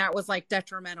channel, and that was like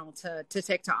detrimental to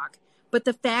TikTok. But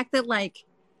the fact that like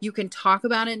you can talk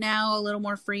about it now a little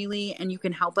more freely and you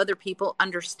can help other people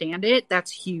understand it,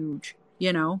 that's huge,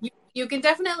 you know? You can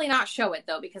definitely not show it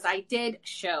though, because I did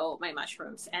show my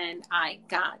mushrooms and I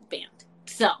got banned.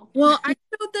 So, well, I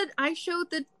showed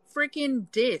the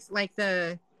freaking dish, like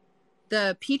the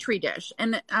petri dish,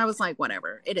 and I was like,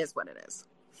 whatever, it is what it is.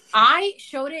 I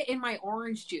showed it in my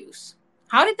orange juice.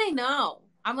 How did they know?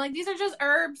 I'm like, these are just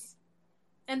herbs,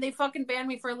 and they fucking banned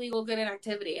me for illegal good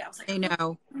activity. I was like, they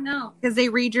know. No, because they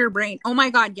read your brain. Oh my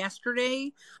God.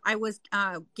 Yesterday I was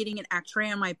getting an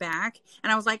x-ray on my back,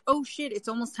 and I was like, oh shit, it's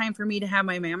almost time for me to have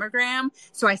my mammogram.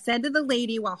 So I said to the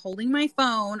lady while holding my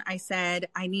phone, I said,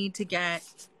 I need to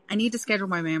schedule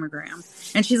my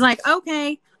mammogram. And she's like,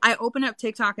 okay. I opened up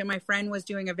TikTok, and my friend was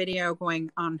doing a video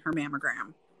going on her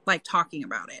mammogram, like talking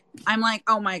about it. I'm like,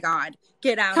 oh my God,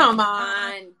 get out. Come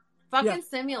on. Fucking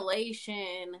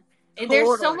simulation. Totally.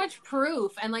 There's so much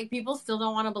proof, and like people still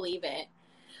don't want to believe it.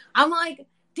 I'm like,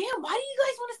 damn, why do you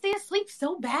guys want to stay asleep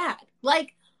so bad?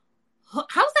 Like,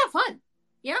 how's that fun?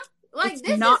 Yeah, like it's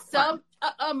this is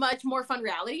a much more fun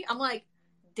reality. I'm like,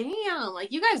 damn,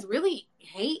 like you guys really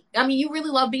hate. I mean, you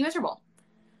really love being miserable.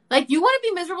 Like, you want to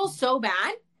be miserable so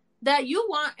bad that you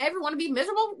want everyone to be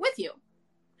miserable with you.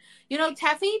 You know,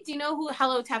 Teffy. Do you know who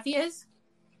Hello Teffy is?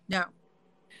 No.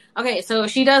 Okay, so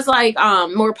she does like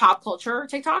more pop culture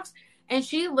TikToks, and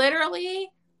she literally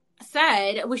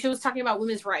said, she was talking about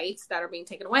women's rights that are being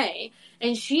taken away,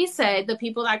 and she said the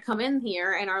people that come in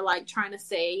here and are like trying to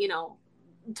say, you know,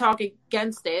 talk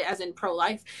against it, as in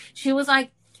pro-life, she was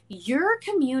like, your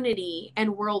community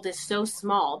and world is so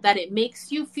small that it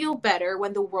makes you feel better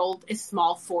when the world is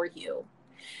small for you.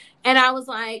 And I was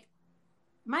like,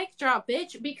 mic drop,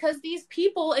 bitch, because these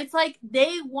people, it's like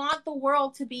they want the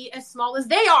world to be as small as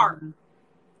they are.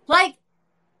 Like,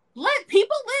 let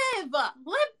people live.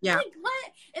 Let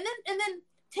and then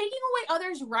taking away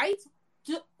others' rights,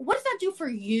 what does that do for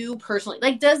you personally?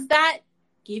 Like, does that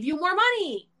give you more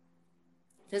money?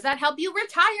 Does that help you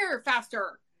retire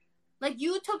faster? Like,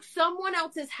 you took someone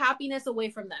else's happiness away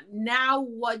from them. Now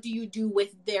what do you do with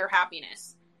their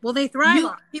happiness? Well, they thrive.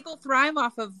 People thrive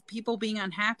off of people being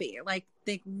unhappy. Like,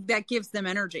 that gives them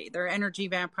energy. They're energy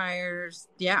vampires.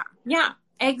 Yeah. Yeah,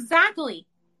 exactly.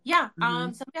 Yeah.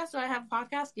 So yes, do I have a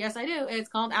podcast? Yes, I do. It's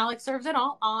called Alex Serves It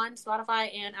All on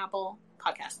Spotify and Apple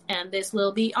Podcast. And this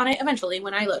will be on it eventually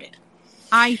when I load it.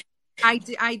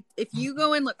 If you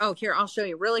go and look, oh, here, I'll show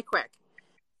you really quick.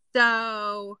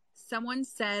 So someone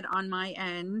said on my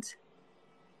end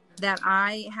that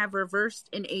I have reversed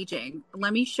in aging.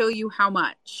 Let me show you how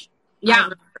much. Yeah.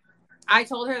 I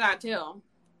told her that too.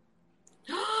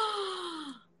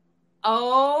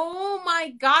 Oh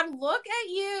my God, look at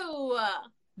you.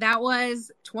 That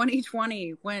was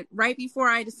 2020, went right before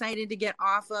I decided to get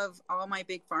off of all my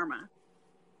big pharma.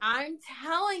 I'm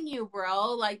telling you,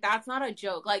 bro, like, that's not a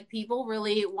joke. Like, people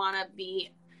really want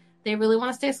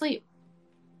to stay asleep.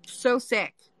 So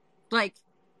sick. Like,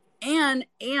 and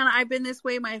I've been this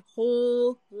way my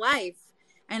whole life.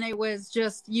 And it was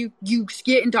just, you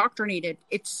get indoctrinated.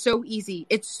 It's so easy.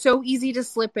 It's so easy to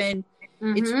slip in.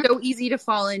 Mm-hmm. It's so easy to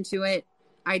fall into it.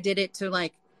 I did it to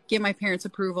like get my parents'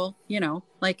 approval, you know,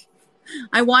 like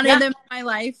I wanted them in my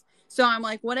life. So I'm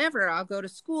like, whatever, I'll go to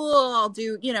school. I'll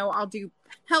do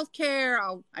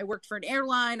healthcare. I worked for an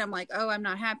airline. I'm like, oh, I'm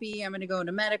not happy. I'm going to go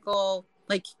into medical.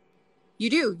 Like, you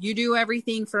do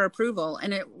everything for approval.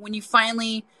 And when you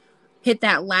finally hit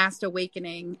that last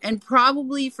awakening. And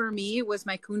probably for me, it was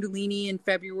my Kundalini in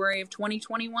February of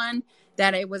 2021,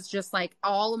 that it was just like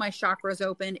all of my chakras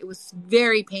open. It was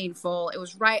very painful. It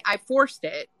was right. I forced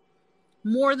it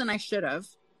more than I should have.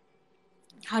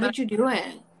 How did you do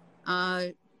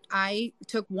it? I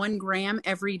took 1 gram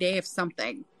every day of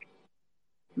something,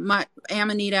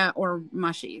 Amanita or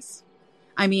mushies.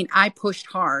 I mean, I pushed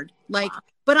hard, like,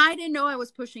 but I didn't know I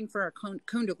was pushing for a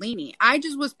Kundalini. I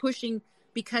just was pushing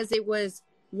because it was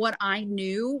what I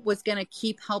knew was going to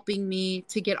keep helping me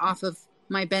to get off of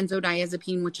my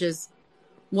benzodiazepine, which is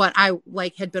what I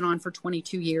like had been on for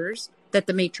 22 years that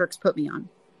the Matrix put me on.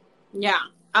 Yeah.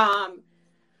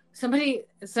 Somebody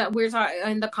said, we were talking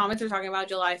in the comments, we're talking about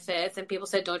July 5th, and people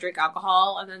said don't drink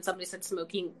alcohol, and then somebody said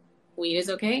smoking weed is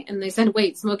okay, and they said,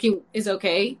 wait, smoking is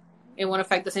okay, it won't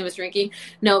affect the same as drinking.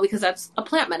 No, because that's a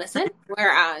plant medicine,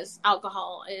 whereas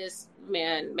alcohol is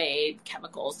man-made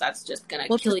chemicals. That's just gonna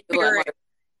kill you.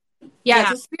 Yeah,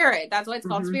 it's a spirit. That's why it's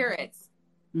called spirits.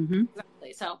 Mm-hmm.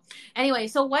 Exactly. So anyway,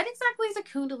 so what exactly is a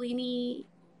Kundalini?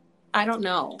 I don't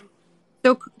know.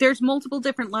 So there's multiple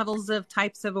different levels of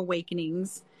types of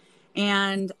awakenings.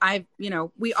 And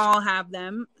we all have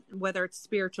them, whether it's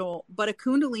spiritual, but a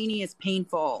Kundalini is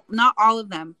painful. Not all of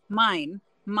them. My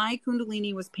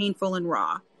Kundalini was painful and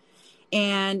raw.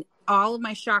 And all of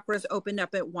my chakras opened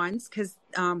up at once because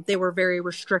they were very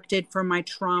restricted from my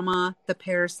trauma, the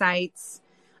parasites,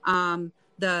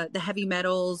 the heavy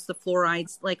metals, the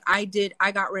fluorides. Like I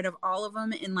got rid of all of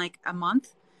them in like a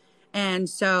month. And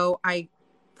so I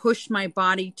pushed my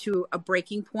body to a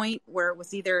breaking point where it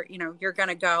was either, you're going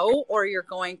to go or you're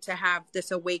going to have this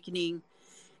awakening.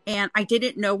 And I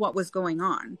didn't know what was going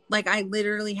on. Like I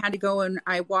literally had to go and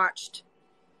I watched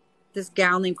this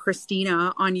gal named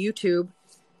Christina on YouTube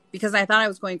because I thought I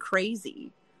was going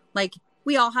crazy. Like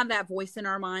we all have that voice in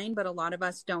our mind, but a lot of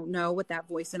us don't know what that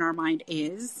voice in our mind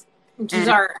is. Which is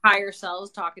our higher selves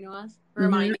talking to us.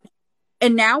 Reminding.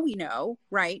 And now we know,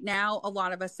 right? Now a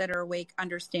lot of us that are awake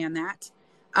understand that.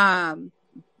 And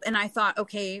I thought,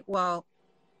 okay, well,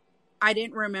 I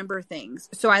didn't remember things.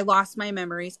 So I lost my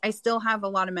memories. I still have a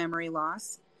lot of memory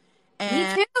loss.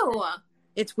 And me too.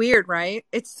 It's weird, right?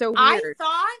 It's so weird. I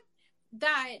thought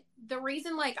that the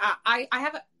reason, like, I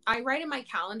write in my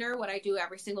calendar what I do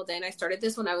every single day. And I started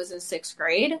this when I was in 6th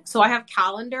grade. So I have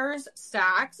calendars,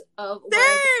 stacks of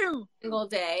every single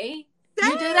day.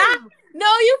 You do that? No,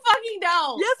 you fucking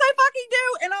don't. Yes, I fucking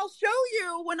do. And I'll show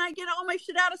you when I get all my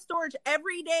shit out of storage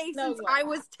every day since I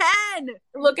was 10.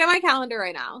 Look at my calendar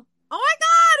right now. Oh my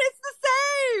God, it's the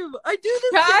same. I do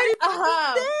the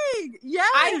same thing. Yes.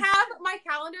 I have my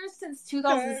calendars since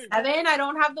 2007. I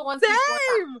don't have the ones before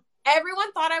that.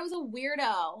 Everyone thought I was a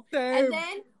weirdo. And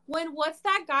then what's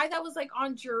that guy that was like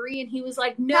on jury and he was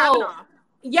like, no. Kavanaugh.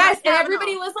 Yes, and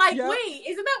everybody was like, wait,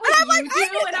 isn't that what you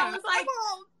do? And I was like,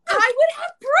 I would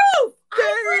have proof.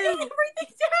 I written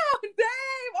everything down.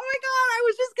 Babe, oh my God, I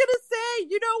was just gonna say,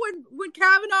 when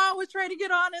Kavanaugh was trying to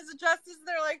get on as a justice,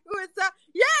 they're like, who is that?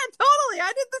 Yeah, totally.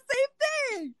 I did the same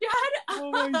thing.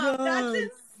 Oh my God.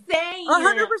 That's insane.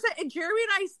 100%. And Jeremy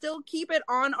and I still keep it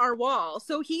on our wall.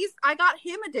 So I got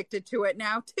him addicted to it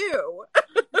now too.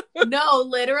 No,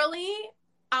 literally.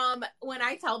 When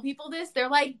I tell people this, they're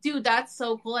like, dude, that's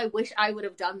so cool. I wish I would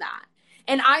have done that.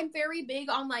 And I'm very big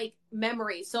on like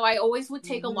memory. So I always would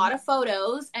take a lot of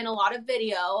photos and a lot of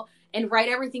video and write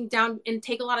everything down and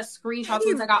take a lot of screenshots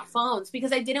once I got phones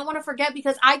because I didn't want to forget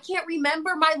because I can't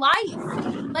remember my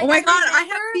life. Like, oh my God, I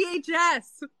have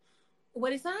VHS.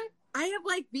 What is that? I have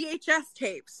like VHS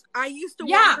tapes. I used to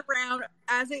walk around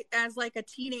as like a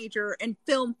teenager and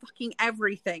film fucking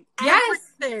everything. Yes.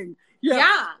 Everything.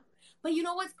 Yeah. But you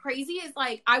know what's crazy is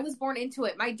like I was born into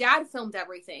it. My dad filmed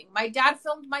everything. My dad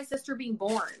filmed my sister being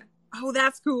born. Oh,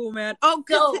 that's cool, man. Oh,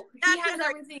 so he has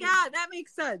everything. Yeah, that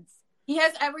makes sense. He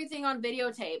has everything on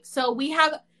videotape. So we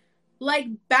have like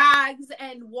bags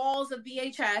and walls of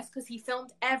VHS because he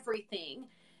filmed everything.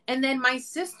 And then my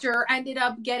sister ended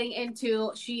up getting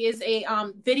into, she is a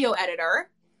video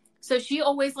editor. So she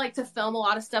always liked to film a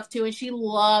lot of stuff too. And she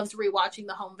loves rewatching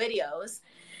the home videos.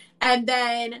 And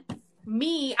then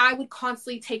me, I would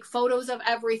constantly take photos of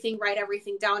everything, write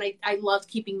everything down. I loved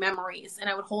keeping memories and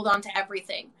I would hold on to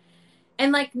everything.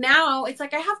 And like now it's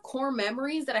like I have core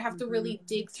memories that I have to really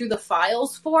dig through the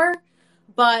files for.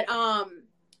 But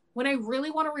when I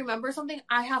really want to remember something,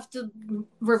 I have to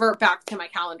revert back to my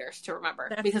calendars to remember.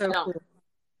 That's because so I don't. Cool.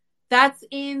 That's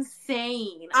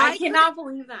insane. I cannot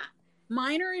believe that.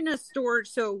 Mine are in a storage.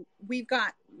 So we've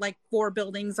got like 4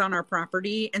 buildings on our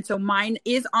property. And so mine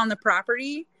is on the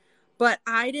property. But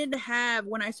I didn't have,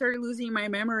 when I started losing my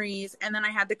memories and then I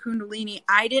had the Kundalini,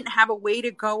 I didn't have a way to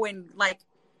go and like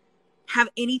have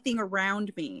anything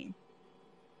around me.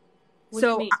 What do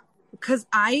you mean? Because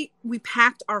we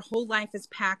packed, our whole life is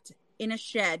packed in a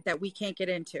shed that we can't get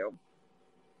into.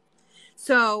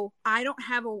 So I don't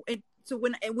have so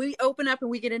when we open up and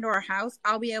we get into our house,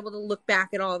 I'll be able to look back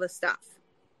at all the stuff.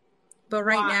 But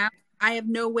right now, I have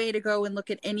no way to go and look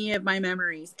at any of my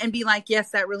memories and be like,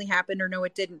 yes, that really happened, or no,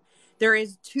 it didn't. There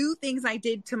is 2 things I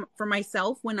did for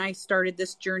myself when I started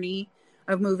this journey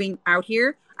of moving out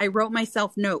here. I wrote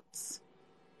myself notes.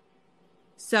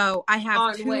 So I have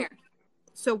On 2. where?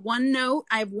 So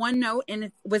I have one note, and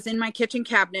it was in my kitchen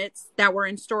cabinets that were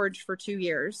in storage for 2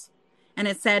 years. And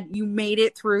it said, you made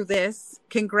it through this.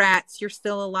 Congrats. You're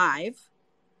still alive.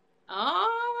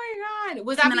 Oh my God.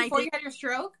 Was that before you had your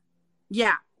stroke?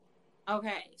 Yeah.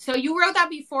 Okay. So you wrote that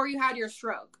before you had your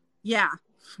stroke? Yeah.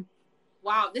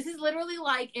 Wow. This is literally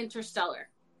like Interstellar.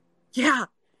 Yeah.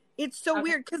 It's so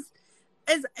weird because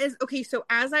so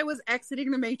as I was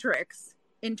exiting the Matrix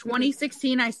in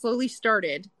 2016, I slowly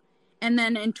started. And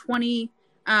then in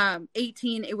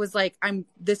 2018, it was like,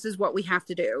 this is what we have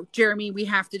to do. Jeremy, we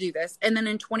have to do this. And then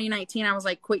in 2019, I was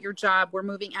like, quit your job. We're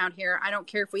moving out here. I don't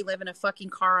care if we live in a fucking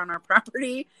car on our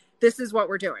property. This is what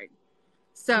we're doing.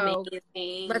 So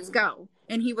let's go.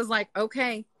 And he was like,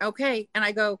 okay. And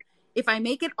I go, if I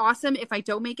make it, awesome. If I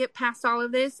don't make it past all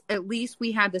of this, at least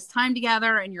we had this time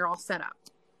together and you're all set up.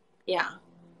 Yeah.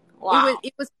 Wow.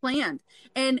 It was planned.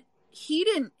 And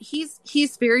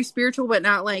he's very spiritual, but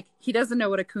not like, he doesn't know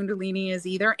what a Kundalini is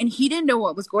either. And he didn't know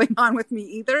what was going on with me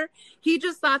either. He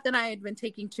just thought that I had been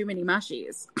taking too many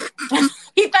mushies.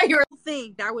 He thought you were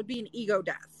that would be an ego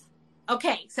death.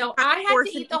 Okay. So I had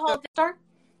to eat the whole star.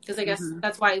 Because I guess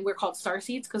that's why we're called star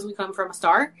seeds, because we come from a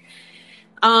star.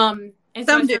 And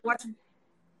some do.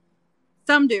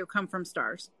 Some do come from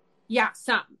stars. Yeah,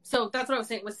 some. So that's what I was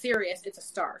saying. With Sirius, it's a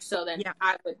star. So then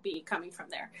I would be coming from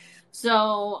there.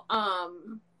 So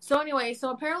anyway, so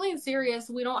apparently in Sirius,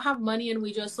 we don't have money and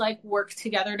we just like work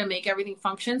together to make everything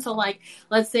function. So like,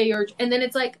 let's say and then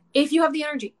it's like, if you have the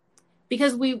energy.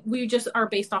 Because we just are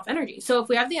based off energy. So if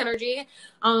we have the energy,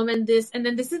 and then this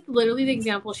is literally the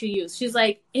example she used. She's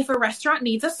like, if a restaurant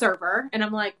needs a server, and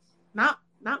I'm like, not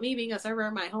me being a server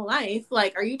my whole life.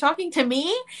 Like, are you talking to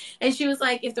me? And she was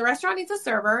like, if the restaurant needs a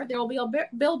server, there will be a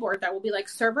billboard that will be like,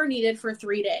 server needed for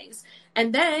 3 days.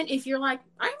 And then if you're like,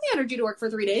 I have the energy to work for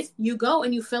 3 days, you go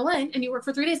and you fill in and you work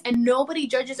for 3 days. And nobody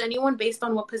judges anyone based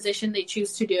on what position they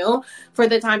choose to do for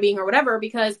the time being or whatever,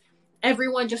 because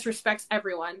everyone just respects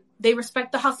everyone. They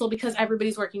respect the hustle because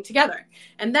everybody's working together.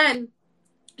 And then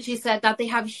she said that they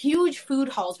have huge food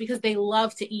halls because they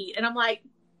love to eat. And I'm like,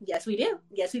 yes, we do.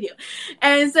 Yes, we do.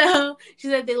 And so she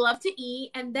said they love to eat.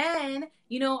 And then,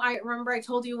 I remember I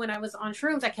told you when I was on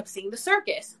shrooms, I kept seeing the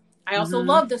circus. I also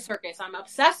love the circus. I'm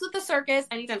obsessed with the circus.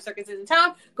 Anytime circus is in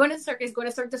town, going to the circus, going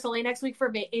to Cirque du Soleil next week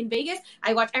in Vegas.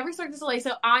 I watch every Cirque du Soleil.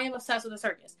 So I am obsessed with the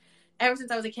circus ever since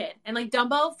I was a kid. And like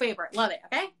Dumbo, favorite. Love it.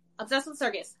 Okay. Obsessed with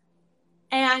circus.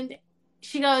 And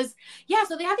she goes, yeah,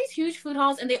 so they have these huge food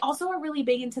halls and they also are really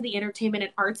big into the entertainment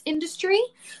and arts industry.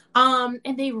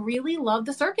 And they really love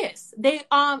the circus. They it's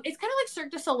kind of like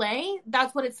Cirque du Soleil.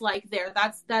 That's what it's like there.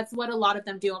 That's what a lot of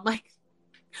them do. I'm like,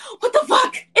 what the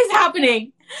fuck is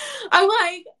happening? I'm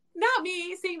like, not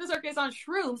me seeing the circus on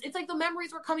shrooms. It's like the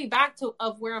memories were coming back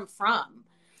of where I'm from.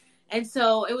 And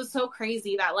so it was so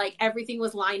crazy that like everything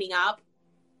was lining up.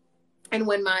 And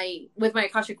with my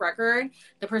Akashic record,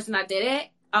 the person that did it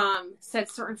said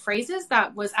certain phrases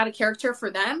that was out of character for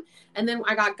them. And then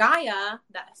I got Gaia,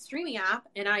 that streaming app,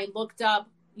 and I looked up,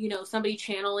 somebody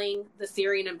channeling the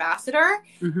Syrian ambassador,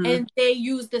 and they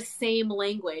used the same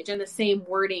language and the same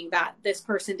wording that this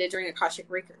person did during Akashic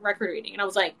record reading. And I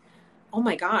was like, oh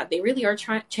my God, they really are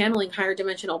channeling higher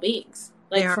dimensional beings,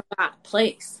 like from that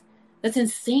place. That's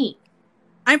insane.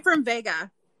 I'm from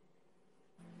Vega.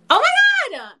 Oh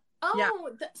my God. Oh, yeah.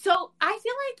 So I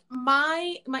feel like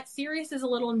my Sirius is a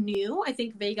little new. I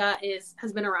think Vega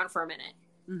has been around for a minute.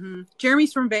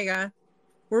 Jeremy's from Vega.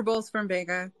 We're both from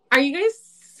Vega. Are you guys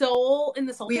soul in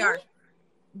the soul? We family? are.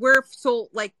 We're soul,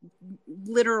 like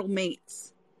literal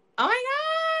mates. Oh my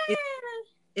God.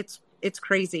 It's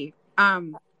crazy.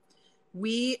 Okay.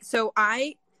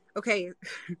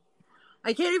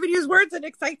 I can't even use words. It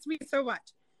excites me so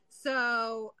much.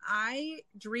 So I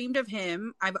dreamed of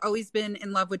him. I've always been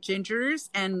in love with gingers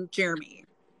and Jeremy.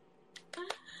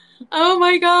 Oh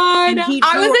my God.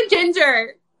 I was a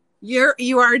ginger.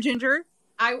 You are a ginger?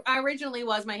 I originally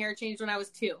was. My hair changed when I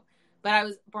was 2, but I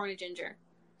was born a ginger.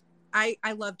 I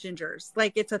love gingers.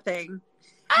 Like, it's a thing.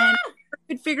 And I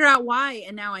could figure out why.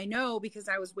 And now I know, because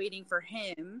I was waiting for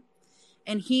him.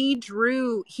 And he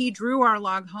drew our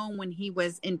log home when he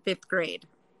was in 5th grade.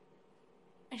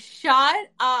 Shut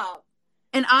up.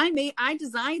 And I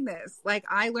designed this. Like,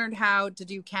 I learned how to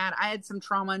do CAD. I had some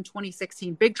trauma in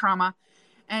 2016, big trauma.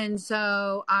 And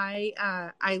so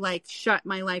I like shut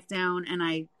my life down and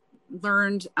I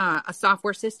learned a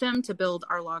software system to build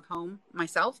our log home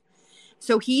myself.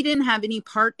 So he didn't have any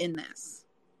part in this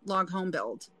log home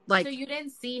build. Like, so you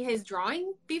didn't see his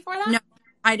drawing before that? No,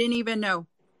 I didn't even know.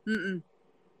 Mm-mm.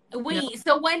 Wait, No.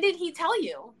 so when did he tell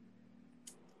you?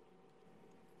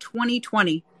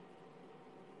 2020.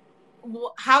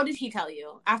 How did he tell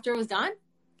you? After it was done?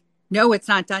 No, it's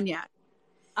not done yet.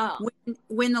 Oh.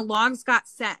 When the logs got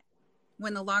set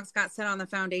on the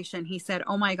foundation, he said,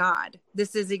 "Oh my God,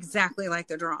 this is exactly like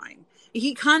the drawing."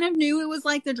 He kind of knew it was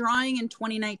like the drawing in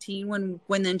 2019 when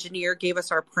the engineer gave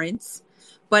us our prints,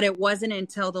 but it wasn't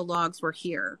until the logs were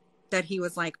here that he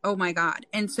was like, "Oh my God."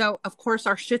 And so, of course,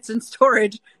 our shit's in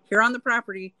storage here on the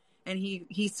property, and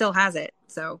he still has it.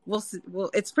 So we'll see. Well,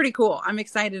 it's pretty cool. I'm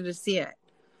excited to see it.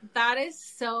 That is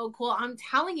so cool. I'm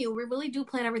telling you, we really do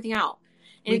plan everything out.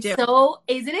 And We do. so,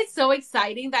 isn't it so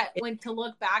exciting that when to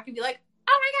look back and be like,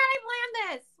 oh my God, I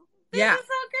planned this. This is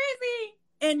so crazy.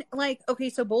 And like, okay,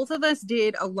 so both of us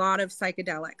did a lot of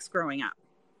psychedelics growing up.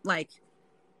 Like,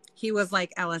 he was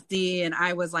like LSD and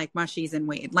I was like mushies and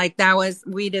weed. Like,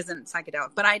 weed isn't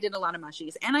psychedelic, but I did a lot of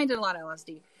mushies and I did a lot of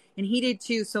LSD and he did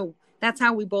too. So that's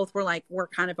how we both were like, we're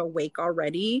kind of awake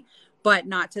already, but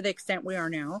not to the extent we are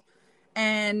now.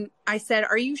 And I said,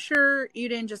 "Are you sure you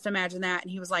didn't just imagine that?"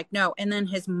 And he was like, "No." And then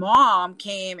his mom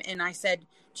came and I said,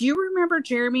 "Do you remember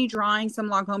Jeremy drawing some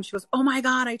log home?" She goes, "Oh my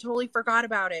God, I totally forgot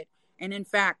about it." And in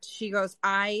fact, she goes,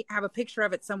 "I have a picture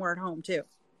of it somewhere at home too."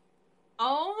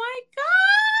 Oh my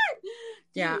God. Dude,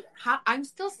 yeah. I'm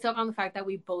still stuck on the fact that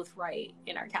we both write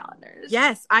in our calendars.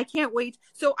 Yes, I can't wait.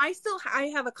 So I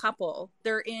have a couple.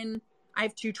 I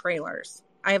have 2 trailers.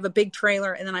 I have a big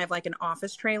trailer and then I have like an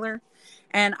office trailer.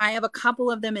 And I have a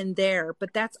couple of them in there,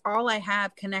 but that's all I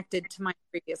have connected to my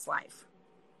previous life.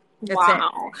 That's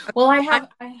wow. it. Well, I have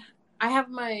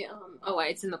my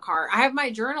it's in the car. I have my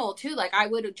journal too. Like, I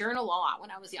would journal a lot when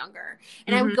I was younger.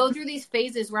 And I would go through these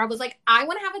phases where I was like, I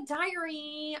want to have a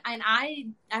diary and I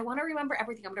want to remember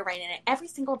everything. I'm going to write in it every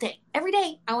single day. Every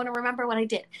day I want to remember what I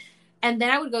did. And then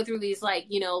I would go through these like,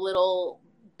 little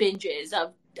binges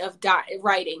of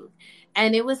writing.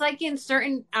 And it was like in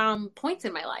certain points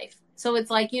in my life. So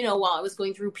it's like, while I was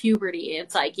going through puberty,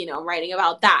 it's like, writing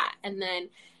about that. And then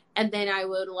I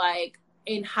would like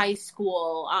in high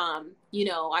school,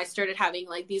 I started having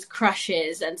like these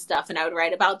crushes and stuff and I would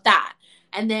write about that.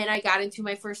 And then I got into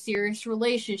my first serious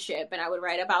relationship and I would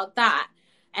write about that.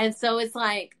 And so it's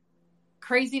like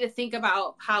crazy to think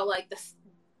about how like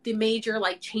the major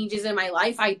like changes in my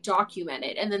life, I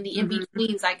documented. And then the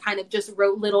in-betweens, I kind of just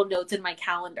wrote little notes in my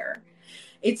calendar.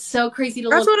 It's so crazy to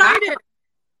look back. That's what I did.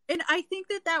 And I think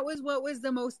that was what was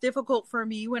the most difficult for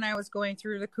me when I was going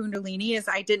through the Kundalini is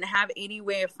I didn't have any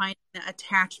way of finding the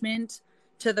attachment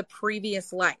to the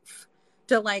previous life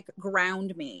to like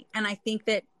ground me. And I think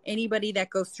that anybody that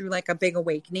goes through like a big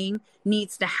awakening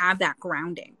needs to have that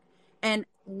grounding. And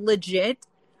legit,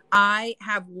 I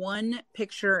have one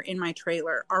picture in my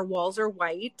trailer. Our walls are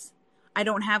white. I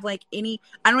don't have any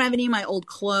of my old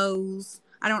clothes.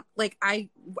 I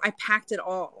packed it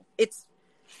all. It's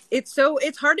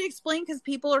hard to explain because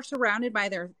people are surrounded by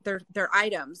their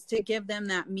items to give them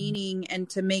that meaning and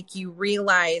to make you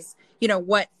realize,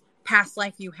 what past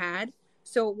life you had.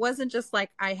 So it wasn't just like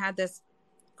I had this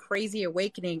crazy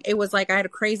awakening. It was like I had a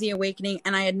crazy awakening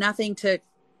and I had nothing to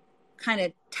kind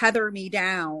of tether me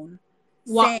down.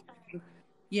 Saying,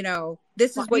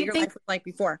 this is what your life was like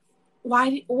before.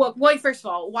 Why? First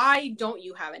of all, why don't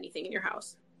you have anything in your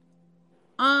house?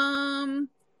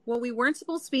 Well, we weren't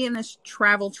supposed to be in this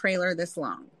travel trailer this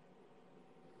long.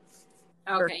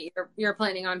 Okay, you're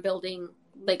planning on building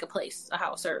like a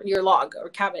house, or your log or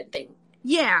cabin thing.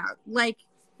 Yeah, like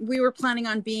we were planning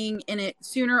on being in it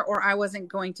sooner, or I wasn't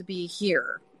going to be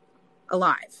here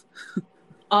alive.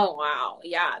 Oh, wow.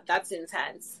 Yeah, that's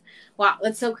intense. Wow,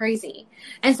 that's so crazy.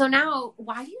 And so now,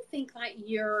 why do you think that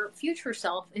your future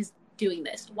self is doing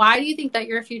this? Why do you think that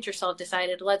your future self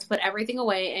decided, let's put everything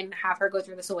away and have her go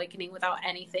through this awakening without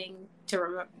anything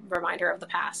to remind her of the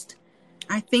past?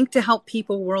 I think to help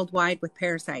people worldwide with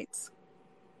parasites.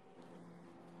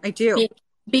 I do.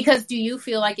 Because do you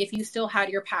feel like if you still had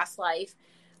your past life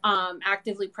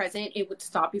actively present, it would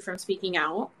stop you from speaking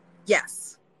out?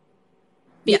 Yes.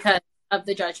 Because of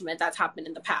the judgment that's happened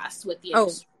in the past with the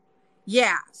industry.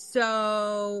 Yeah.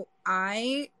 So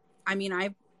I've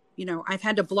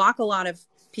had to block a lot of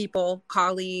people,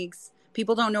 colleagues.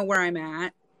 People don't know where I'm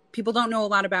at. People don't know a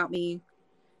lot about me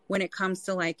when it comes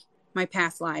to like my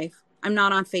past life. I'm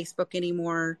not on Facebook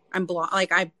anymore. I'm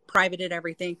like I privated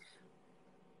everything.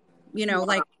 You know, Wow.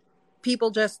 like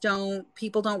people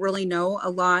don't really know a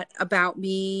lot about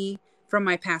me from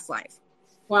my past life.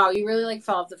 Wow, you really like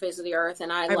fell off the face of the earth,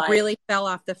 and I like really fell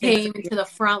off the face came of the to the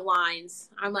front lines.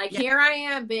 I'm like, Yeah. here I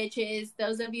am, bitches.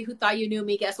 Those of you who thought you knew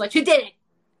me, guess what? You didn't.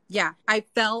 Yeah, I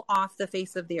fell off the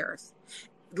face of the earth.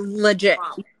 Legit.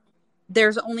 Wow.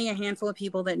 There's only a handful of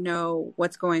people that know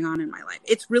what's going on in my life.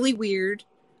 It's really weird.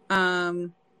 Yeah,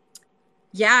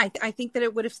 I think that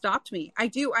it would have stopped me. I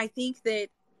do. I think that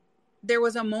there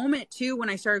was a moment too when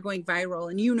I started going viral,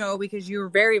 and you know, because you were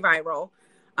very viral.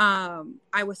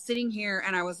 I was sitting here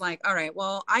and I was like, all right,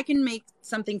 well, I can make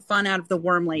something fun out of the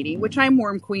worm lady, which I'm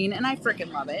worm queen and I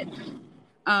freaking love it.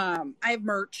 I have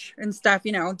merch and stuff,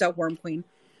 you know, the worm queen.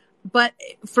 But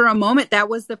for a moment, that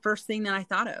was the first thing that I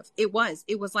thought of. It was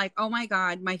like, oh my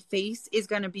God, my face is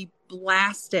going to be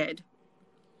blasted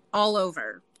all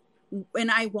over.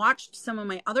 And I watched some of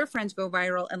my other friends go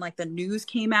viral and like the news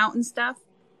came out and stuff.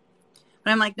 But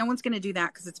I'm like, no one's going to do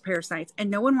that because it's parasites. And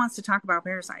no one wants to talk about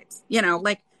parasites. You know,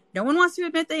 like no one wants to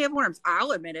admit they have worms. I'll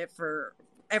admit it for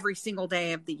every single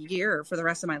day of the year for the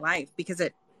rest of my life because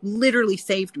it literally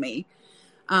saved me.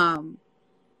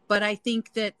 But I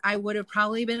think that I would have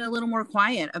probably been a little more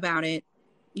quiet about it,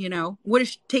 you know, would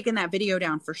have taken that video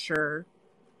down for sure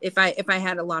if I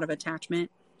had a lot of attachment.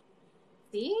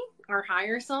 See, our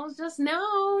higher selves just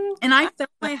know. And I felt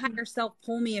my higher self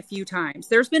pull me a few times.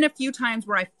 There's been a few times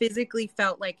where I physically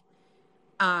felt like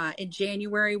in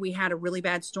January, we had a really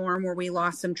bad storm where we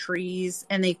lost some trees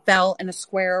and they fell in a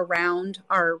square around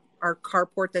our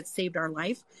carport that saved our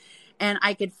life. And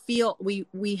I could feel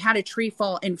we had a tree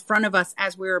fall in front of us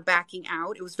as we were backing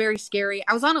out. It was very scary.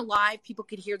 I was on a live. People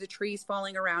could hear the trees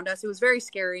falling around us. It was very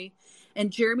scary. And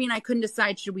Jeremy and I couldn't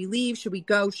decide, should we leave? Should we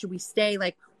go? Should we stay?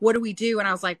 Like, what do we do? And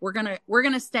I was like, we're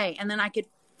going to stay. And then I could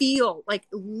feel, like,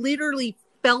 literally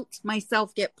felt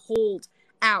myself get pulled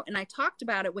out. And I talked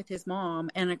about it with his mom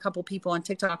and a couple people on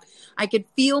TikTok. I could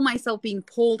feel myself being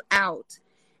pulled out.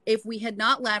 If we had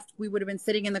not left, we would have been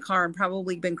sitting in the car and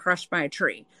probably been crushed by a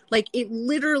tree. Like, it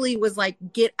literally was like,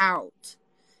 get out.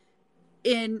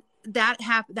 And that's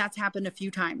happened a few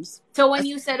times. So when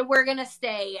you said we're going to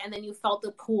stay and then you felt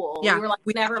the pull, Yeah, you were like,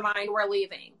 never mind, we're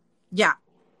leaving. Yeah.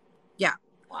 Yeah.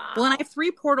 Wow. Well, and I have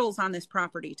 3 portals on this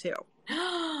property too.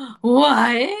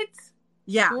 What?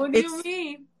 Yeah. What do you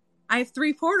mean? I have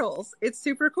 3 portals. It's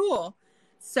super cool.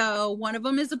 So one of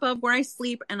them is above where I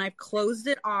sleep and I've closed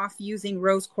it off using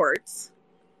rose quartz.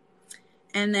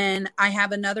 And then I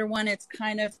have another one. It's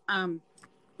kind of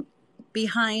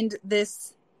behind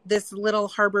this little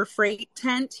Harbor Freight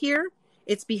tent here.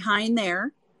 It's behind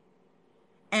there.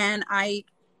 And I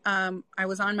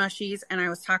was on Mushies and I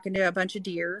was talking to a bunch of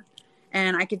deer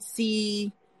and I could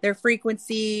see their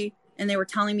frequency and they were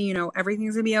telling me, you know,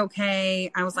 everything's gonna be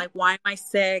okay. I was like, why am I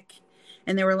sick?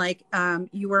 And they were like,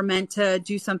 you were meant to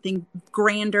do something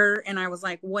grander. And I was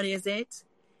like, what is it?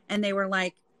 And they were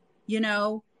like, you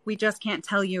know, we just can't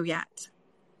tell you yet.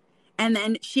 And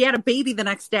then she had a baby the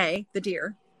next day, the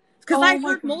deer. Because I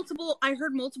heard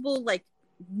multiple like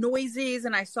noises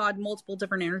and I saw multiple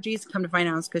different energies. Come to find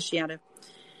out, it's because she had a.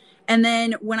 And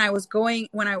then right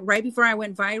before I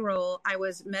went viral, I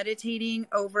was meditating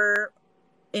over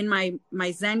in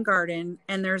my Zen garden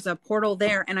and there's a portal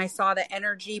there and I saw the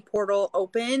energy portal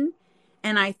open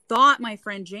and I thought my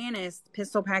friend Janice,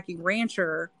 Pistol Packing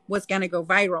Rancher, was going to go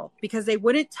viral because they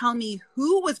wouldn't tell me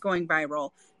who was going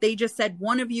viral. They just said,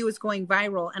 one of you is going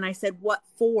viral. And I said, what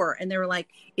for? And they were like,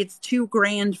 it's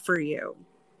 $2,000 for you.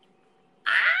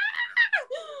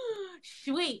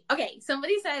 Sweet. Okay.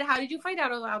 Somebody said, how did you find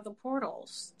out about the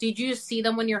portals? Did you just see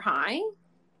them when you're high?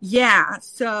 Yeah.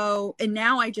 So, and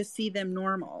now I just see them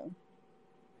normal.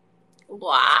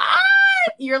 What?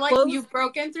 You're like, you've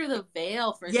broken through the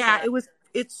veil for Yeah, sure.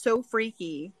 it's so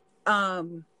freaky. I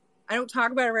don't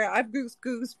talk about it right. I have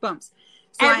goosebumps.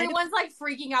 So everyone's like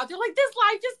freaking out. They're like, this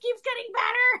life just keeps getting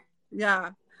better.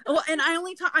 Yeah. Well, and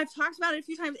I've talked about it a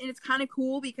few times and it's kind of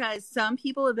cool because some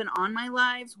people have been on my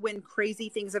lives when crazy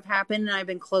things have happened and I've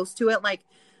been close to it. Like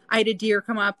I had a deer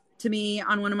come up to me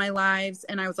on one of my lives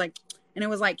and I was like, and it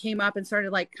was like came up and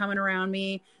started like coming around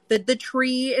me. The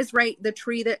tree is right. The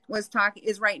tree that was talking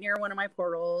is right near one of my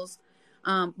portals.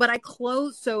 But I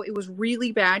closed. So it was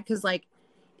really bad. Cause like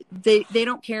they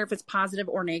don't care if it's positive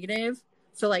or negative.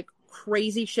 So like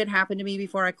crazy shit happened to me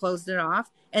before I closed it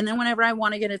off. And then whenever I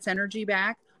want to get its energy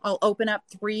back, I'll open up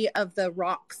 3 of the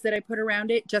rocks that I put around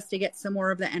it just to get some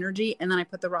more of the energy. And then I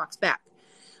put the rocks back.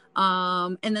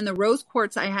 And then the rose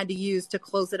quartz I had to use to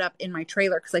close it up in my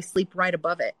trailer because I sleep right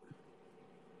above it.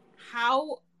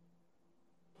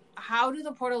 how do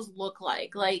the portals look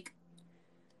like? Like,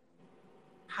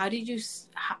 you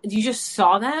just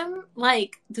saw them?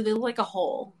 Like, do they look like a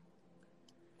hole?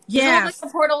 Yeah. Like the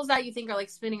portals that you think are like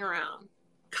spinning around.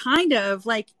 Kind of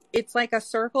like it's like a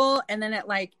circle, and then it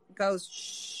like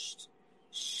goes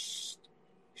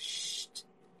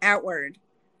outward.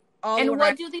 And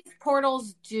what do these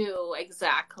portals do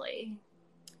exactly?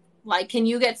 Like, can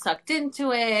you get sucked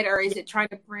into it, or is it trying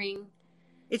to bring?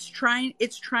 It's trying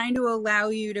to allow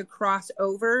you to cross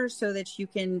over so that you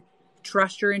can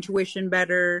trust your intuition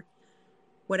better,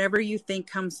 whatever you think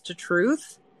comes to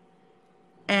truth,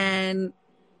 and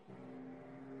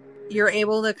you're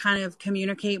able to kind of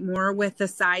communicate more with the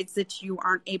sides that you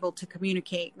aren't able to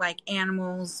communicate, like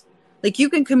animals. Like you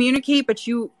can communicate, but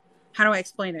how do I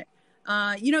explain it?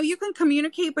 You can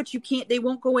communicate, but you can't, they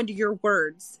won't go into your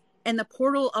words. And the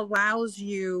portal allows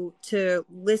you to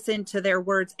listen to their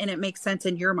words and it makes sense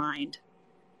in your mind.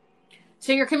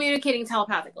 So you're communicating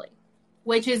telepathically,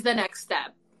 which is the next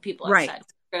step. People have said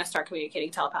we're going to start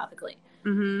communicating telepathically.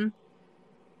 Mm-hmm.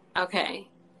 Okay.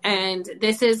 And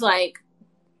this is like,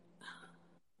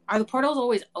 are the portals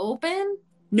always open?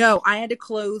 No, I had to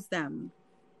close them.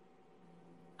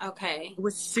 Okay. It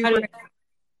was super.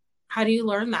 How do you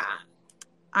learn that?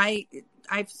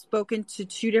 I've spoken to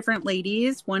 2 different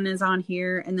ladies. One is on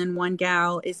here, and then one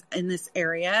gal is in this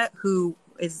area who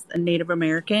is a Native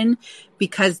American,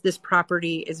 because this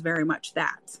property is very much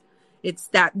that. It's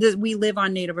that we live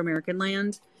on Native American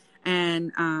land,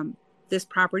 and this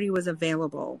property was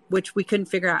available, which we couldn't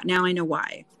figure out. Now I know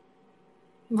why.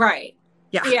 Right.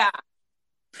 Yeah. Yeah.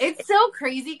 It's so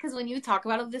crazy because when you talk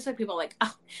about it this way, people are like,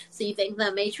 oh, so you think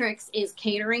the Matrix is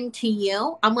catering to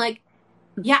you? I'm like,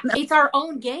 yeah, it's our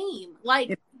own game.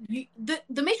 Like, the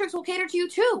Matrix will cater to you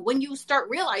too when you start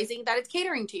realizing that it's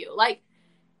catering to you. Like,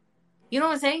 you know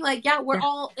what I'm saying? Like, yeah, we're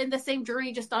all in the same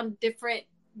journey, just on different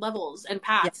levels and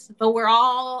paths, but we're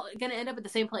all going to end up at the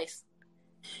same place.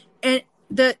 And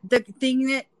the thing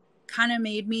that kind of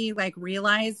made me like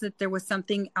realize that there was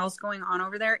something else going on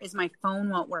over there is my phone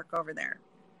won't work over there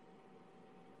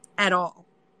at all.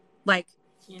 Like,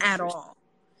 at all.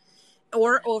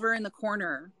 Or over in the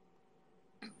corner.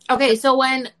 Okay, so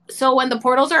when the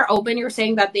portals are open, you're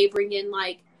saying that they bring in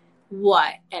like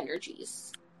what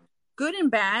energies? Good and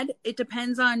bad. It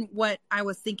depends on what I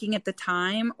was thinking at the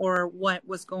time or what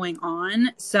was going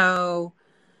on. So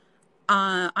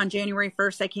on January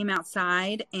 1st, I came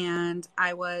outside and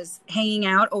I was hanging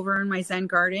out over in my Zen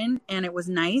garden, and it was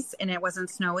nice and it wasn't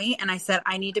snowy. And I said,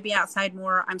 I need to be outside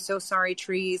more. I'm so sorry,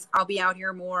 trees. I'll be out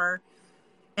here more.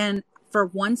 And for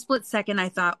one split second, I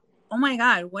thought, oh my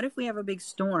God, what if we have a big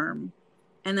storm?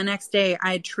 And the next day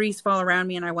I had trees fall around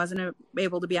me and I wasn't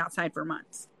able to be outside for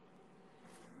months.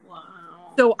 Wow.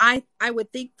 So I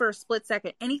would think for a split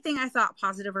second, anything I thought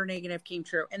positive or negative came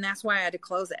true. And that's why I had to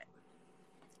close it.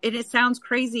 And it sounds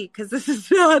crazy because this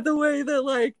is not the way that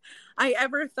like I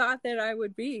ever thought that I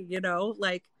would be,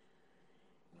 like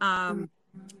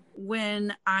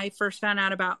when I first found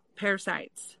out about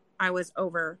parasites, I was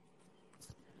over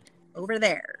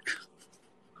there.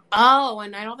 Oh,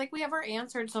 and I don't think we ever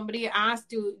answered. Somebody asked,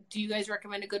 do you guys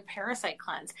recommend a good parasite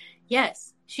cleanse?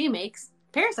 Yes, she makes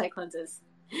parasite cleanses.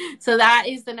 So that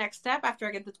is the next step after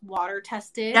I get this water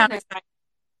tested. Yeah.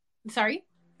 Sorry?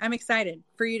 I'm excited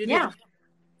for you to do.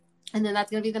 And then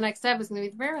that's going to be the next step, is going to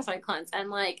be the parasite cleanse. And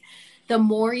like, the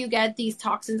more you get these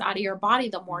toxins out of your body,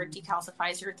 the more it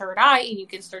decalcifies your third eye and you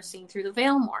can start seeing through the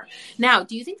veil more. Now,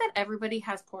 do you think that everybody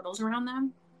has portals around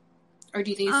them? Or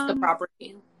do you think it's the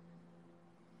property?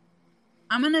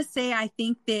 I'm going to say I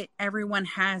think that everyone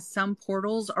has some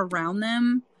portals around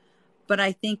them, but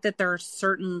I think that there are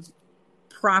certain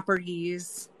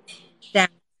properties that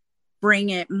bring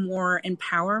it more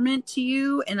empowerment to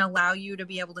you and allow you to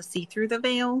be able to see through the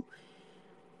veil.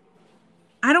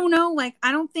 I don't know. Like,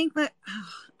 I don't think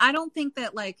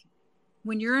that like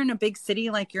when you're in a big city,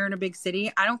 like you're in a big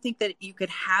city, I don't think that you could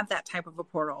have that type of a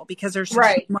portal because there's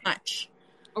too much.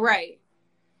 Right.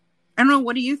 I don't know.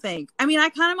 What do you think? I mean, I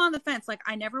kind of on the fence. Like,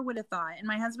 I never would have thought, and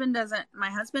my husband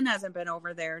hasn't been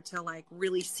over there to like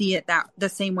really see it the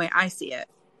same way I see it.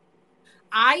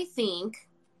 I think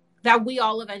that we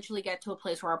all eventually get to a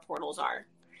place where our portals are.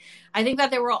 I think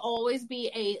that there will always be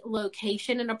a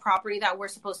location in a property that we're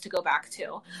supposed to go back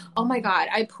to. Oh my God.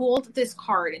 I pulled this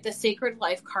card, the Sacred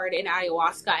Life card in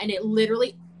ayahuasca, and it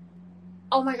literally,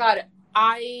 oh my God,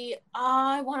 I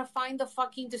want to find the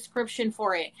fucking description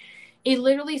for it. It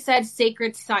literally said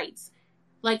sacred sites.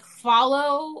 Like,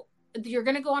 you're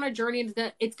going to go on a journey,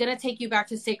 and it's going to take you back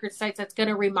to sacred sites. That's going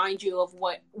to remind you of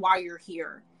why you're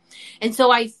here. And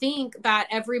so I think that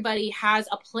everybody has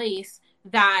a place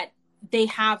that they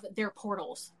have their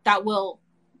portals that will,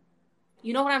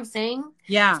 you know what I'm saying?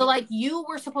 Yeah. So like you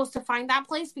were supposed to find that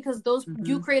place because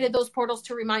you created those portals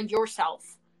to remind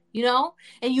yourself, you know,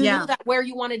 and you knew that where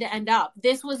you wanted to end up.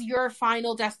 This was your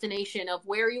final destination of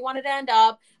where you wanted to end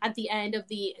up at the end of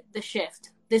the shift.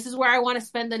 This is where I want to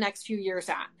spend the next few years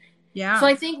at. Yeah. So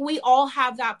I think we all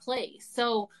have that place.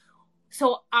 So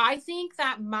I think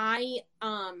that my,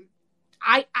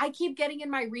 I keep getting in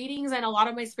my readings and a lot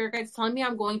of my spirit guides telling me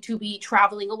I'm going to be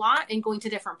traveling a lot and going to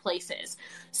different places.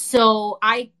 So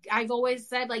I've always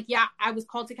said like, yeah, I was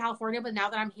called to California, but now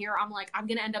that I'm here, I'm like, I'm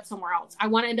going to end up somewhere else. I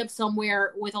want to end up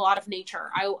somewhere with a lot of nature.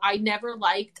 I never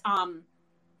liked,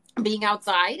 being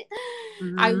outside.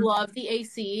 I love the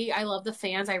AC. I love the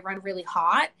fans. I run really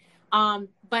hot.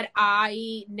 But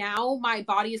now my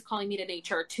body is calling me to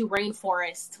nature, to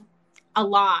rainforest a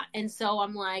lot. And so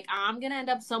I'm like, I'm going to end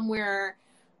up somewhere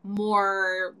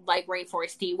more like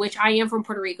rainforesty, which I am from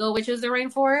Puerto Rico, which is the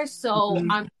rainforest. So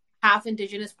I'm half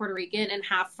indigenous Puerto Rican and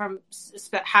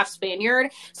half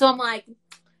Spaniard. So I'm like,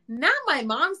 not my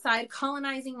mom's side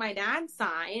colonizing my dad's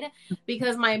side,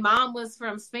 because my mom was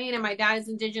from Spain and my dad is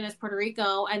indigenous Puerto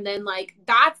Rico. And then like,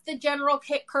 that's the general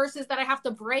curses that I have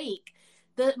to break.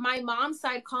 My mom's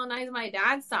side colonized my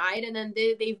dad's side. And then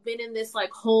they've been in this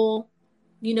like whole,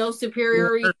 you know,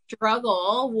 superiority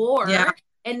struggle war. Yeah.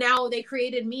 And now they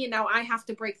created me, and now I have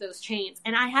to break those chains.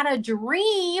 And I had a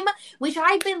dream, which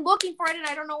I've been looking for it, and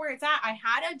I don't know where it's at. I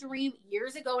had a dream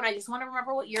years ago, and I just want to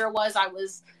remember what year it was. I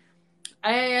was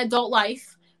adult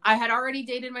life. I had already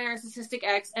dated my narcissistic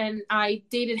ex, and I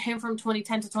dated him from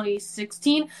 2010 to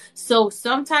 2016. So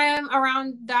sometime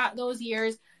around those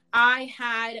years, I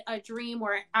had a dream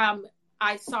where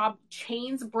I saw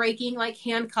chains breaking like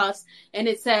handcuffs, and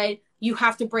it said, you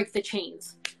have to break the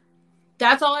chains.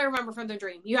 That's all I remember from the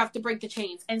dream. You have to break the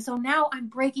chains. And so now I'm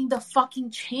breaking the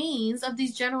fucking chains of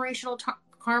these generational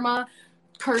karma,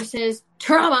 curses,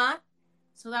 trauma,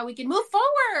 so that we can move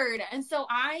forward. And so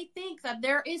I think that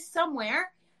there is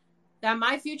somewhere that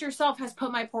my future self has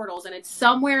put my portals, and it's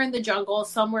somewhere in the jungle,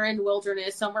 somewhere in the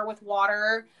wilderness, somewhere with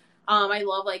water. I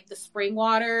love like the spring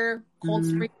water, cold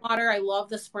spring water. I love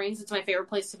the springs. It's my favorite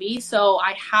place to be. So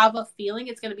I have a feeling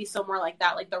it's going to be somewhere like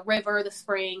that, like the river, the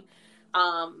spring,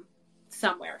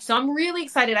 somewhere. So I'm really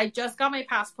excited. I just got my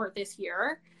passport this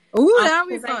year. Ooh, that'll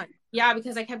be fun.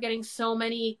 Because I kept getting so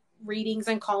many readings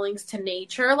and callings to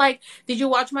nature. Like, did you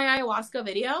watch my ayahuasca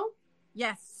video?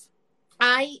 Yes.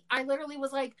 I literally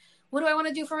was like, what do I want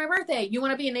to do for my birthday? You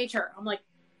want to be in nature? I'm like,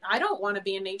 I don't want to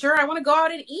be in nature. I want to go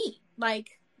out and eat.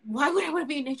 Like, why would I want to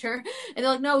be in nature? And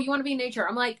they're like, no, you want to be in nature.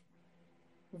 I'm like,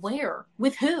 where?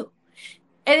 With who?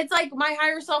 And it's like my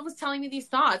higher self was telling me these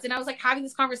thoughts, and I was like having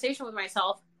this conversation with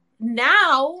myself.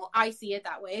 Now I see it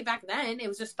that way. Back then it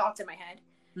was just thoughts in my head,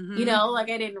 you know, like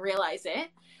I didn't realize it.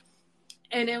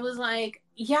 And it was like,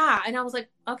 yeah. And I was like,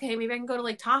 okay, maybe I can go to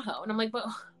Lake Tahoe. And I'm like, but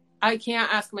I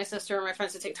can't ask my sister or my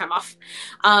friends to take time off.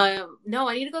 No,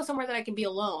 I need to go somewhere that I can be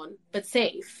alone, but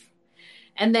safe.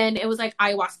 And then it was like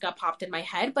ayahuasca popped in my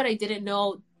head, but I didn't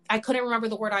know, I couldn't remember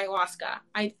the word ayahuasca.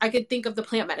 I could think of the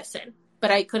plant medicine, but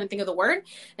I couldn't think of the word.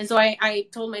 And so I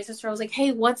told my sister, I was like,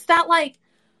 hey, what's that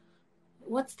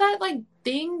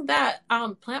thing that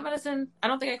plant medicine, I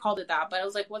don't think I called it that, but I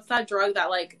was like, what's that drug that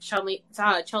like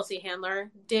Chelsea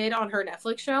Handler did on her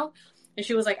Netflix show? And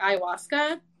she was like,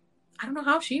 ayahuasca. I don't know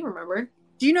how she remembered.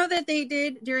 Do you know that they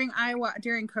did during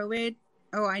COVID?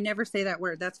 Oh, I never say that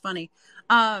word. That's funny.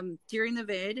 During the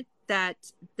vid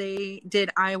that they did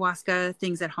ayahuasca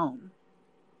things at home.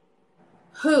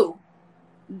 Who?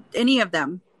 Any of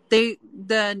them.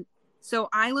 So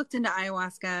I looked into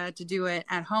ayahuasca to do it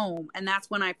at home, and that's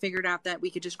when I figured out that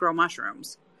we could just grow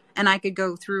mushrooms, and I could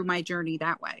go through my journey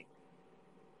that way.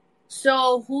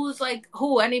 So who's like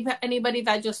who? Anybody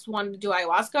that just wanted to do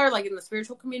ayahuasca, or like in the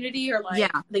spiritual community, or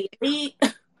like the elite?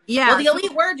 Yeah. Well, the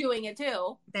elite were doing it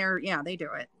too. They do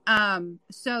it.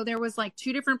 So there was like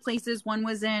 2 different places. One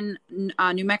was in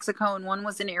New Mexico and one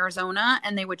was in Arizona,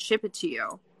 and they would ship it to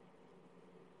you.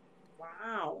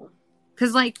 Wow.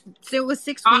 Cause like, so it was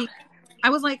 6 weeks. I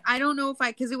was like, I don't know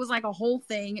cause it was like a whole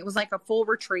thing. It was like a full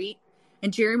retreat,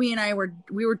 and Jeremy and I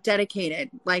were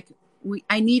dedicated. Like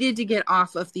I needed to get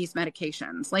off of these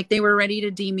medications. Like they were ready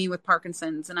to deem me with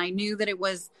Parkinson's, and I knew that it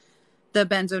was the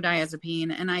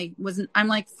benzodiazepine, and I'm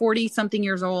like 40 something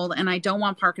years old, and I don't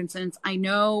want Parkinson's. I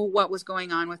know what was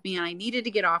going on with me, and I needed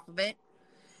to get off of it.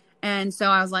 And so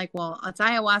I was like, well, it's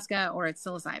ayahuasca or it's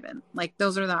psilocybin. Like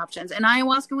those are the options. And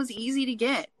ayahuasca was easy to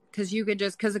get because you could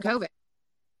just, because of COVID.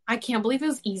 I can't believe it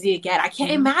was easy to get. I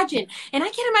can't imagine. And I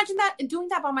can't imagine that doing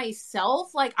that by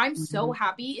myself. Like, I'm so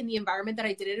happy in the environment that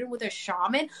I did it in with a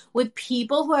shaman, with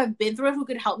people who have been through it, who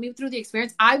could help me through the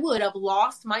experience. I would have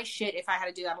lost my shit if I had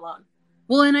to do that alone.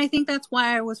 Well, and I think that's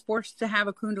why I was forced to have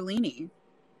a Kundalini.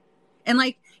 And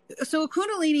like, so a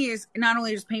Kundalini is not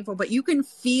only just painful, but you can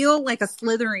feel like a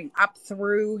slithering up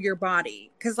through your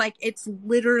body. Cause like, it's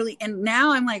literally, and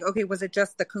now I'm like, okay, was it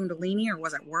just the Kundalini or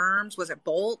was it worms? Was it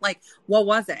bolt? Like, what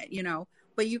was it? You know,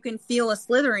 but you can feel a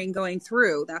slithering going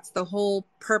through. That's the whole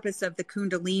purpose of the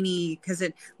Kundalini. Cause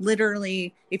it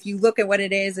literally, if you look at what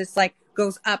it is, it's like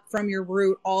goes up from your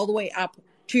root all the way up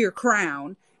to your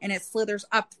crown, and it slithers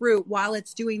up through. While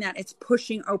it's doing that, it's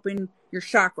pushing open your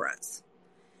chakras.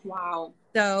 Wow.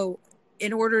 So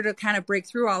in order to kind of break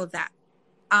through all of that,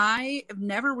 I have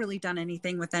never really done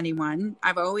anything with anyone.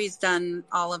 I've always done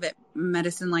all of it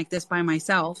medicine like this by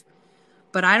myself.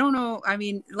 But I don't know. I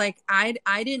mean, like I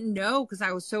didn't know because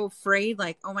I was so afraid,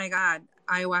 like, oh my God,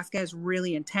 ayahuasca is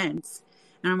really intense.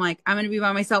 And I'm like, I'm going to be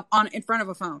by myself in front of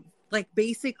a phone. Like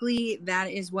basically that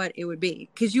is what it would be.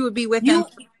 Cause you would be with them.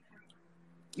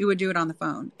 You would do it on the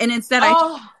phone. And instead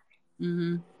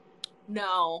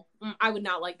no, I would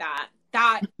not like that.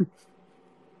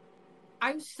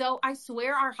 I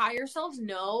swear our higher selves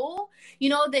know, you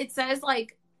know, it says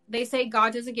like, they say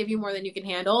God doesn't give you more than you can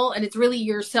handle. And it's really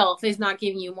yourself is not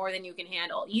giving you more than you can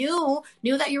handle. You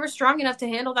knew that you were strong enough to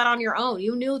handle that on your own.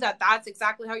 You knew that that's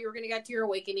exactly how you were going to get to your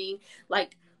awakening.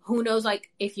 Like, who knows,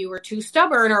 like if you were too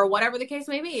stubborn or whatever the case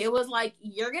may be, it was like,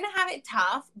 you're going to have it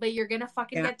tough, but you're going to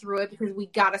fucking get through it because we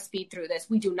got to speed through this.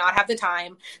 We do not have the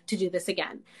time to do this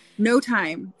again. No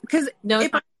time. Because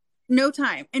no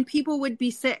time. And people would be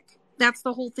sick. That's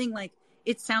the whole thing. Like,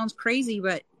 it sounds crazy,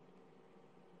 but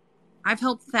I've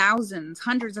helped thousands,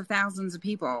 hundreds of thousands of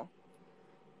people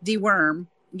deworm,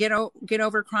 get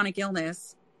over chronic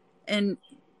illness. And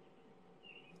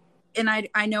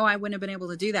I know I wouldn't have been able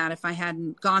to do that if I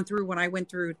hadn't gone through what I went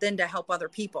through then to help other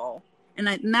people. And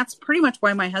that's pretty much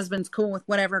why my husband's cool with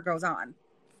whatever goes on.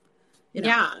 You know?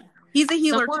 Yeah. He's a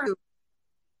healer too.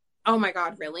 Oh my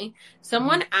God, really?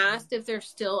 Someone asked if there's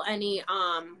still any,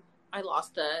 I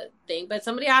lost the thing, but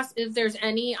somebody asked if there's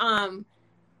any,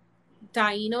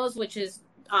 Tainos, which is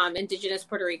indigenous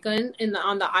Puerto Rican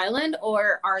on the island,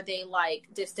 or are they like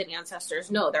distant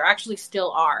ancestors? No, there actually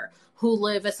still are who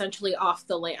live essentially off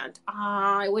the land.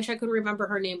 I wish I could remember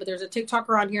her name, but there's a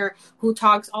TikToker on here who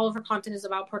talks, all of her content is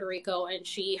about Puerto Rico, and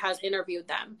she has interviewed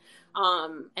them.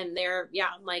 And they're,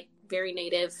 like very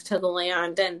native to the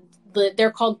land, and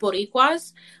they're called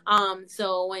Boricuas.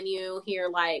 So when you hear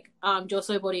like, yo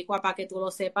soy Boricua pa que tú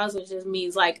lo sepas, which just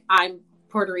means like, I'm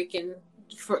Puerto Rican,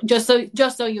 just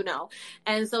so you know.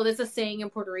 And so there's a saying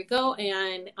in Puerto Rico,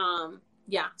 and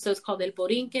so it's called El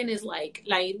Borinquen, is like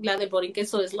La Isla del Borinquen,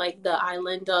 so it's like the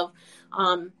island of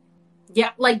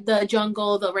like the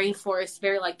jungle, the rainforest,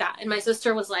 very like that. And my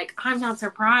sister was like, I'm not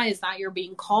surprised that you're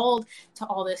being called to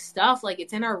all this stuff, like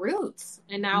it's in our roots,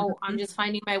 and now I'm just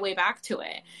finding my way back to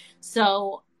it.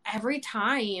 So every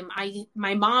time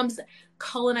my mom's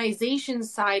colonization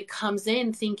side comes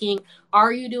in thinking,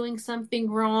 are you doing something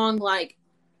wrong? Like,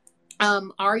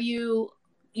 are you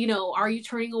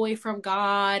turning away from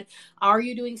God? Are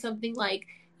you doing something like,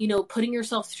 putting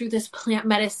yourself through this plant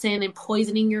medicine and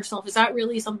poisoning yourself? Is that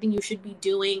really something you should be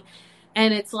doing?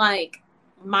 And it's like,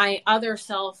 my other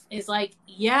self is like,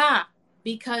 yeah,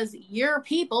 because your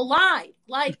people lied.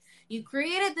 Like, you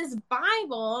created this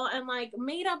Bible and like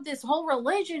made up this whole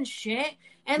religion shit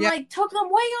and like took them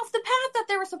way off the path that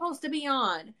they were supposed to be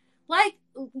on. Like,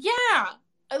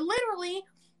 literally,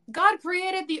 God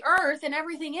created the earth and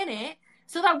everything in it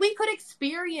so that we could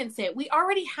experience it. We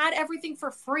already had everything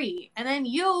for free. And then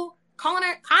you,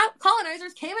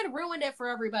 colonizers, came and ruined it for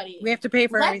everybody. We have to pay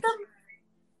for everything.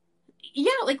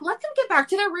 Let them get back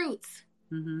to their roots.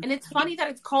 Mm-hmm. And it's funny that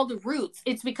it's called roots.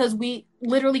 It's because we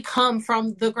literally come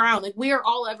from the ground. Like, we are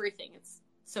all everything. It's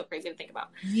so crazy to think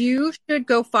about. You should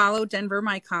go follow Denver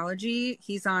Mycology.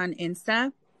 He's on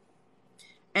Insta.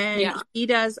 And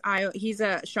he's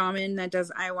a shaman that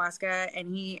does ayahuasca,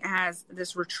 and he has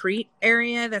this retreat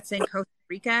area that's in Costa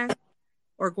Rica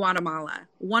or Guatemala.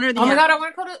 One or the other. Oh my God, I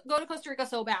want to go to Costa Rica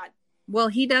so bad. Well,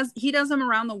 he does them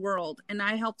around the world, and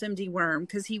I helped him deworm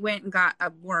because he went and got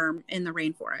a worm in the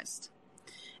rainforest.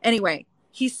 Anyway,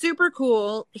 he's super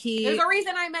cool. There's a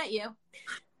reason I met you.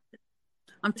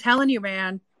 I'm telling you,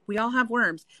 man, we all have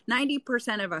worms.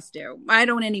 90% of us do. I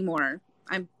don't anymore.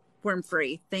 I'm worm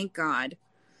free. Thank God.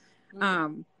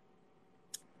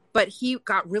 but he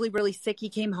got really, really sick. He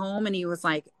came home and he was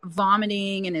like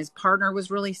vomiting, and his partner was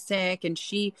really sick, and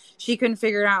she couldn't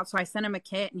figure it out. So I sent him a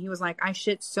kit, and he was like, I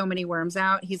shit so many worms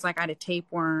out. He's like, I had a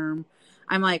tapeworm.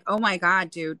 I'm like, oh my God,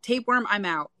 dude, tapeworm, I'm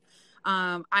out.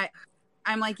 I'm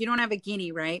like, you don't have a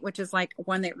guinea, right? Which is like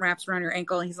one that wraps around your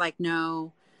ankle. He's like,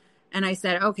 no. And I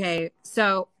said, okay.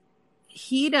 So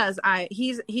he does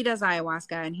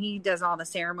ayahuasca, and he does all the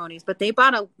ceremonies, but they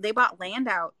bought land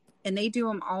out, and they do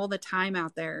them all the time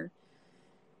out there.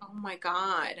 Oh my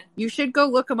God. You should go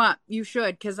look him up. You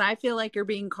should, because I feel like you're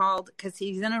being called, because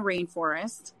he's in a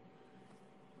rainforest.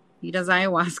 He does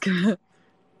ayahuasca.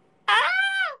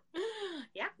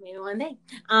 Yeah, maybe one day.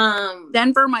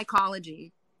 Denver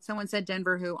Mycology. Someone said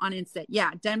Denver who on Insta.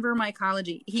 Yeah, Denver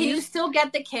Mycology. Can you still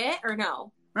get the kit or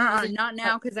no? Not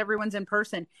now, because everyone's in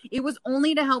person. It was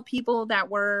only to help people that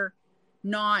were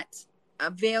not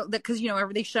available, because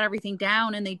they shut everything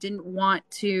down, and they didn't want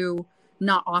to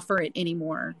not offer it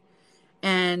anymore.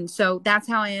 And so that's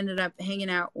how I ended up hanging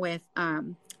out with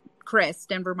Chris,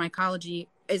 Denver Mycology,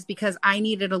 is because I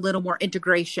needed a little more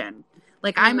integration.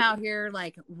 Like, I'm out here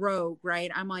like rogue, right?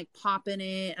 I'm like popping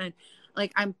it, and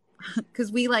like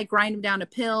because we like grind them down to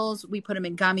pills, we put them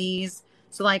in gummies.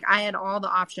 So like I had all the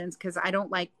options, because I don't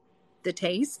like the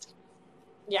taste.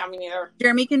 Yeah, me neither.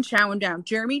 Jeremy can chow them down.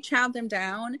 Jeremy chowed them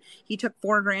down. He took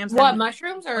 4 grams. What,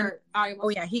 mushrooms or? Oh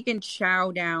yeah, he can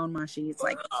chow down mushies.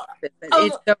 Like,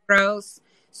 it's so gross.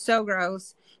 So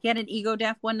gross. He had an ego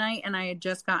death one night, and I had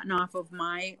just gotten off of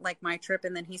my trip,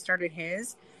 and then he started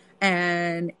his,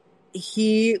 and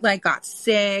he like got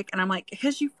sick, and I'm like,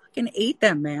 because you fucking ate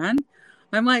them, man.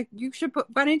 I'm like,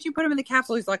 why didn't you put him in the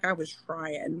capsule? He's like, I was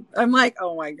trying. I'm like,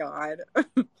 oh my God.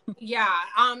 Yeah.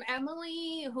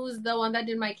 Emily, who's the one that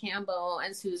did my Cambo,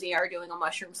 and Susie are doing a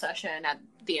mushroom session at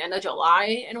the end of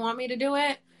July and want me to do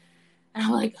it. And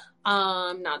I'm like,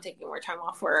 I'm not taking more time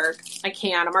off work. I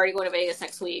can't. I'm already going to Vegas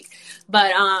next week.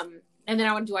 But, and then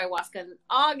I want to do ayahuasca in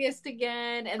August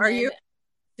again. And then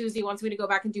Susie wants me to go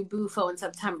back and do Bufo in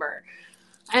September.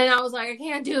 And I was like, I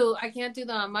can't do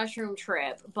the mushroom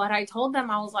trip. But I told them,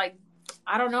 I was like,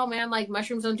 I don't know, man. Like,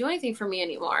 mushrooms don't do anything for me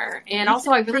anymore. And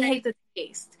also, I really hate the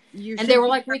taste. And they were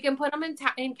like, we can put them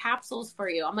in capsules for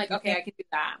you. I'm like, okay, I can do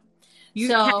that.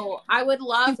 So I would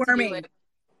love to do it.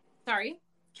 Sorry?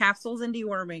 Capsules and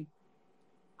deworming.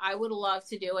 I would love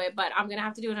to do it, but I'm going to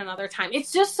have to do it another time.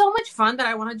 It's just so much fun that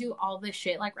I want to do all this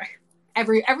shit like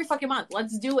every fucking month.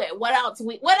 Let's do it. What else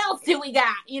do we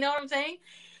got? You know what I'm saying?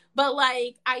 But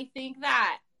like, I think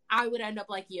that I would end up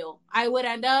like you. I would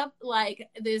end up like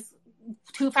this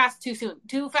too fast, too soon.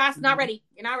 Too fast, not ready.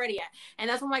 You're not ready yet. And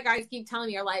that's what my guys keep telling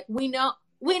me. Are like, we know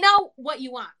what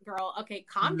you want, girl. Okay,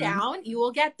 calm down. You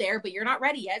will get there, but you're not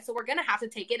ready yet. So we're going to have to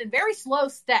take it in very slow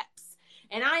steps.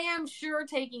 And I am sure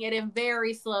taking it in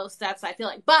very slow steps, I feel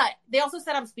like. But they also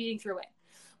said I'm speeding through it.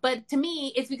 But to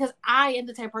me, it's because I am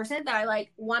the type of person that I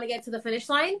like want to get to the finish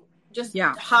line. Just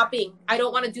hopping. I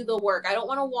don't want to do the work. I don't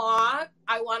want to walk.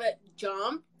 I want to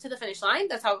jump to the finish line.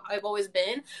 That's how I've always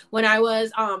been. When I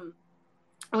was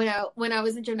when I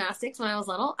was in gymnastics when I was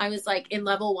little, I was like in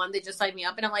level 1. They just signed me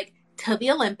up, and I'm like, to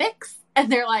the Olympics,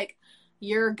 and they're like,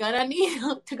 you're gonna need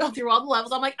to go through all the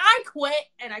levels. I'm like, I quit,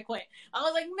 and I quit. I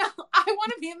was like, no, I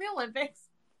want to be in the Olympics.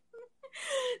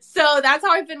 So that's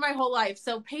how I've been my whole life.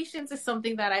 So patience is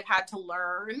something that I've had to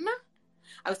learn.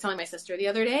 I was telling my sister the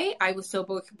other day, I was so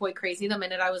boy crazy the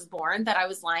minute I was born that I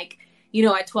was like,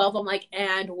 at 12, I'm like,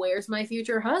 and where's my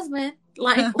future husband?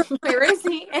 Like, where is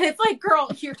he? And it's like,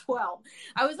 girl, you're 12.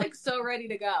 I was like so ready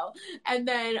to go. And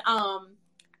then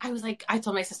I was like, I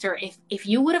told my sister, if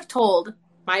you would have told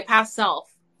my past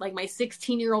self, like my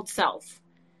 16-year-old self,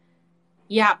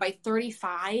 yeah, by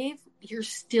 35, you're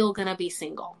still going to be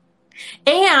single.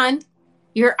 And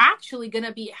you're actually going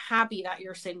to be happy that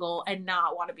you're single and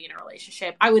not want to be in a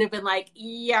relationship. I would have been like,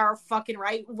 yeah, you're fucking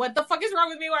right. What the fuck is wrong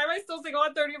with me? Why am I still single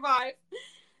at 35?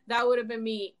 That would have been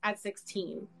me at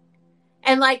 16.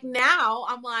 And like now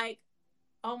I'm like,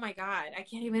 oh my God, I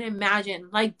can't even imagine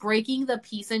like breaking the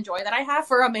peace and joy that I have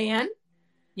for a man.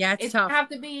 Yeah, it's tough. Going to have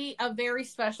to be a very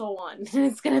special one.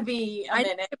 It's going to be a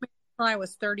minute. I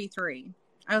was 33.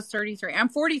 I was 33. I'm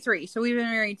 43. So we've been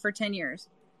married for 10 years.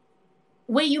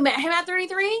 Wait, you met him at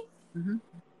 33? Mm-hmm.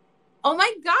 Oh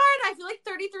my God. I feel like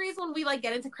 33 is when we like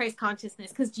get into Christ consciousness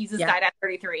because Jesus died at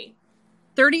 33.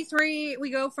 33, we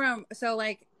go from, so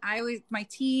like my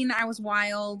teen, I was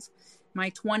wild.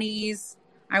 My 20s,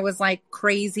 I was like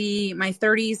crazy. My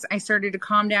 30s, I started to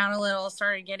calm down a little,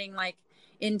 started getting like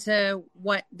into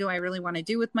what do I really want to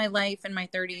do with my life in my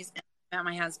 30s, and I met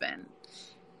my husband.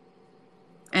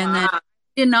 And then I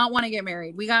did not want to get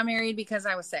married. We got married because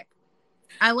I was sick.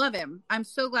 I love him. I'm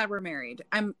so glad we're married.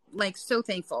 I'm like so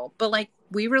thankful. But like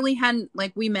we really hadn't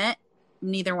like we met.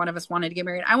 Neither one of us wanted to get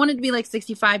married. I wanted to be like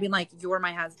 65 being like, you're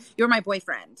my husband, you're my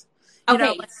boyfriend. You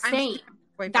know, Okay, like, same.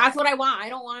 That's what I want. I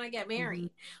don't want to get married.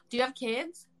 Do you have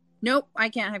kids? Nope, I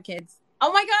can't have kids.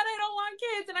 Oh my God, I don't want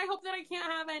kids, and I hope that I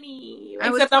can't have any. I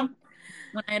Except was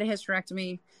when I had a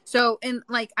hysterectomy. So, and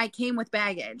like I came with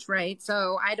baggage, right?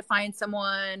 So I had to find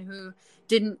someone who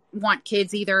didn't want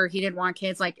kids either. He didn't want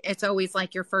kids. Like it's always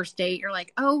like your first date. You're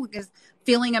like, oh, because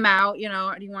feeling them out, you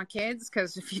know, do you want kids?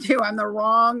 Because if you do, I'm the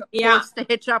wrong horse to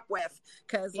hitch up with.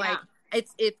 Because like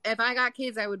it's if I got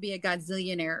kids, I would be a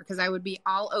gazillionaire because I would be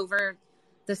all over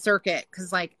the circuit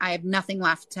because like I have nothing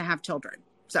left to have children.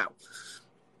 So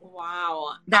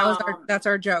wow, that's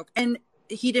our joke. And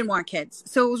he didn't want kids,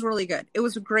 so it was really good. It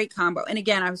was a great combo. And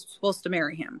again, I was supposed to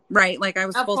marry him, right? Like I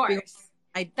was supposed to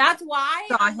be. That's why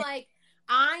I'm like,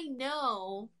 I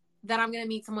know that I'm going to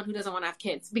meet someone who doesn't want to have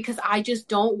kids because I just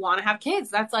don't want to have kids.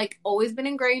 That's like always been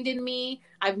ingrained in me.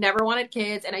 I've never wanted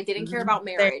kids and I didn't care about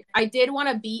marriage. I did want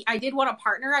a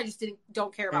partner. I just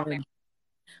don't care about marriage.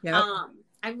 Yep.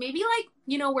 I maybe like,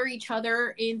 you know, we're each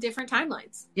other in different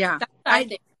timelines. Yeah. That's what I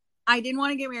think. I didn't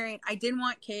want to get married. I didn't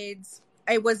want kids.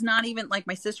 I was not even like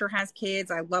my sister has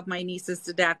kids. I love my nieces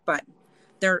to death, but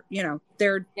they're, you know,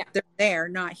 they're there,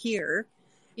 not here.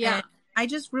 Yeah. And I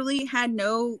just really had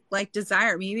no like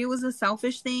desire. Maybe it was a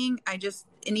selfish thing.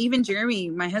 And even Jeremy,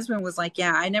 my husband, was like,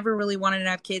 yeah, I never really wanted to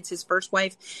have kids. His first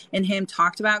wife and him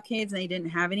talked about kids and they didn't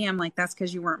have any. I'm like, that's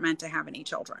because you weren't meant to have any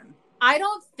children. I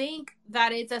don't think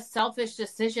that it's a selfish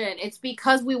decision. It's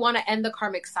because we want to end the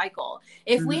karmic cycle.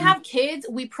 If we have kids,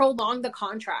 we prolong the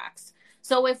contracts.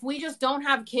 So if we just don't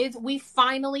have kids, we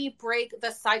finally break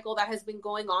the cycle that has been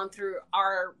going on through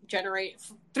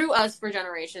through us for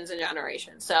generations and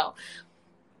generations. So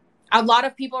a lot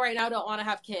of people right now don't want to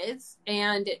have kids,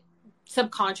 and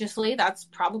subconsciously, that's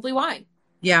probably why.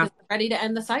 Yeah. They're ready to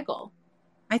end the cycle.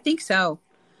 I think so.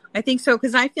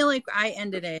 Because I feel like I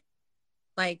ended it.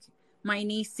 Like my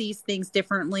niece sees things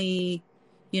differently.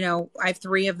 You know, I have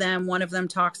 3 of them. One of them doesn't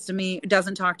talk to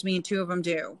me, and 2 of them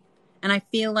do. And I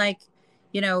feel like,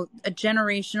 you know, a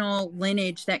generational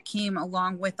lineage that came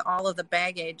along with all of the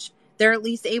baggage, they're at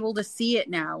least able to see it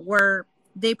now where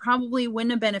they probably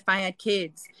wouldn't have been if I had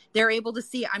kids. They're able to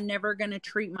see I'm never going to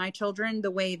treat my children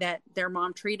the way that their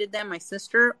mom treated them, my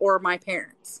sister or my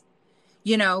parents.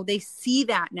 You know, they see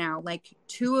that now. Like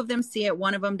 2 of them see it.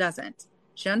 1 of them doesn't.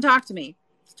 She doesn't talk to me.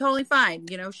 It's totally fine.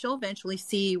 You know, she'll eventually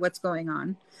see what's going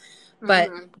on. But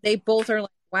they both are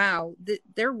like, wow,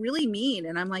 they're really mean.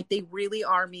 And I'm like, they really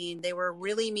are mean. They were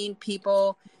really mean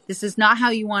people. This is not how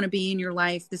you want to be in your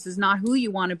life. This is not who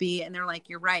you want to be. And they're like,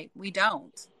 you're right. We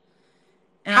don't.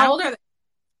 And how old are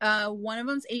they? One of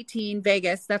them's 18,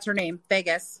 Vegas. That's her name,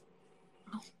 Vegas.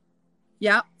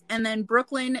 Yep. And then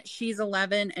Brooklyn, she's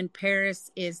 11 and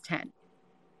Paris is 10.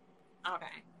 Okay.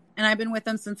 And I've been with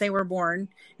them since they were born.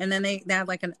 And then they had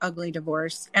like an ugly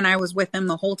divorce. And I was with them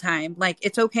the whole time. Like,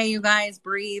 it's okay, you guys,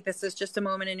 breathe. This is just a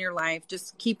moment in your life.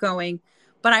 Just keep going.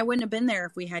 But I wouldn't have been there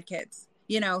if we had kids,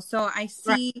 you know? So I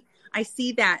see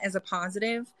that as a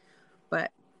positive,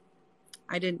 but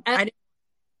I didn't.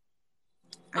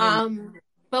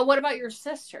 But what about your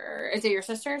sister? Is it your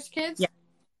sister's kids? Yeah.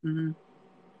 Mm-hmm.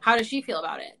 How does she feel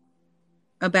about it?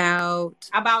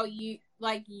 About you,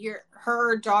 like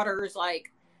her daughter's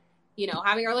like, you know,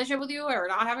 having a relationship with you or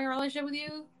not having a relationship with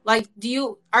you? Like,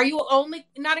 are you only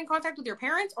not in contact with your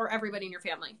parents or everybody in your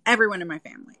family? Everyone in my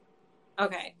family.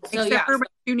 Okay. So except for my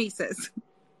 2 nieces.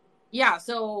 Yeah.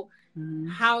 So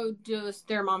how does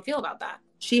their mom feel about that?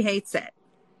 She hates it.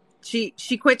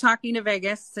 She quit talking to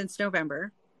Vegas since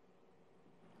November.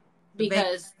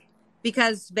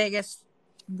 Because Vegas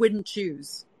wouldn't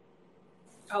choose.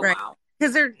 Oh, right? Wow.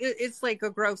 Because it's like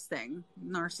a gross thing,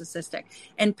 narcissistic.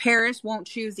 And Paris won't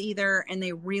choose either, and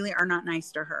they really are not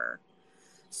nice to her.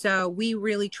 So we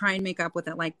really try and make up with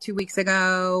it. Like 2 weeks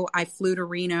ago, I flew to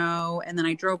Reno, and then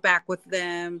I drove back with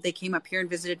them. They came up here and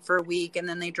visited for a week, and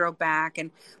then they drove back. And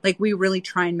like we really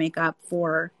try and make up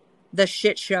for the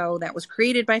shit show that was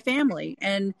created by family.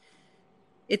 And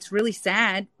it's really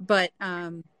sad, but I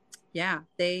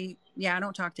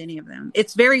don't talk to any of them.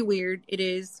 It's very weird. It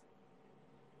is.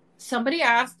 Somebody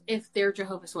asked if they're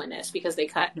Jehovah's Witness because they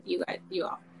cut you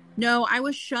off. No, I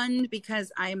was shunned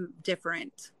because I'm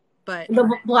different. But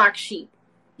the black sheep.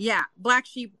 Yeah, black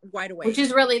sheep, wide awake. Which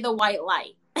is really the white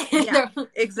light. Yeah,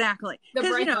 exactly. The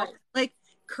bright light. Like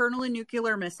Colonel of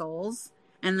nuclear missiles.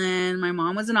 And then my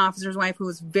mom was an officer's wife who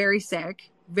was very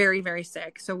sick, very, very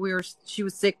sick. So she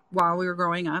was sick while we were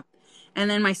growing up.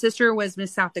 And then my sister was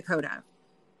Miss South Dakota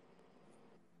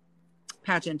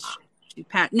pageant.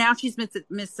 Now she's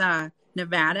Miss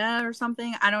Nevada or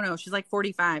something. I don't know. She's like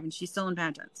 45 and she's still in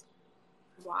pageants.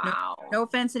 Wow. No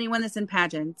offense to anyone that's in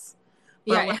pageants.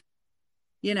 But Yeah, like,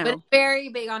 you know, but very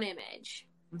big on image.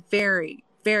 very,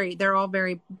 very. They're all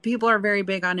very. People are very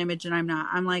big on image, and I'm not.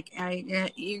 I'm like,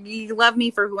 you love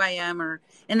me for who I am,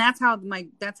 and that's how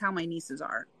my nieces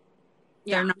are.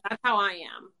 Yeah, that's how I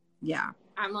am. Yeah,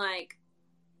 I'm like,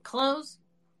 clothes,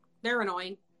 they're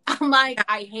annoying. I'm like,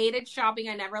 I hated shopping.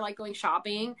 I never liked going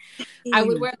shopping. I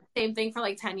would wear the same thing for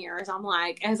like 10 years. I'm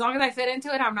like, as long as I fit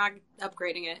into it, I'm not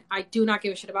upgrading it. I do not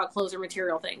give a shit about clothes or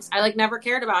material things. I like never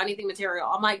cared about anything material.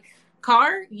 I'm like,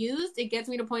 car used, it gets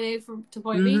me to point A to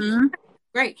point B.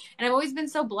 Great. And I've always been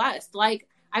so blessed. Like,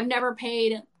 I've never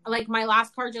paid, like, my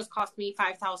last car just cost me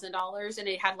 $5,000 and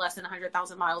it had less than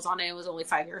 100,000 miles on it. It was only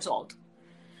 5 years old.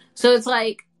 So it's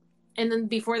like, and then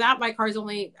before that, my car's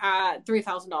only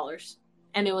 $3,000.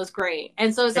 And it was great.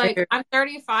 And so it's like, I'm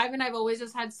 35 and I've always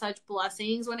just had such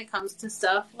blessings when it comes to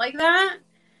stuff like that.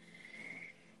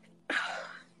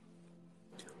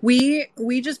 We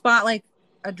just bought like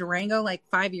a Durango like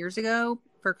 5 years ago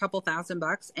for a couple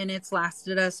 $1,000 and it's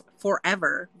lasted us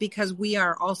forever because we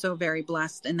are also very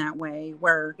blessed in that way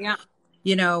where,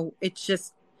 you know, it's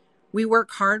just, we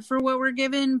work hard for what we're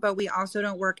given, but we also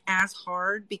don't work as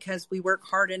hard because we work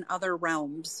hard in other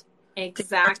realms.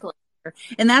 Exactly.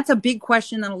 And that's a big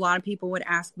question that a lot of people would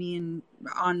ask me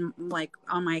on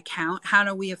my account. How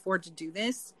do we afford to do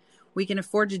this? We can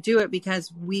afford to do it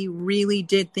because we really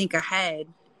did think ahead.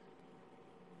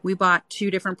 We bought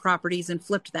 2 different properties and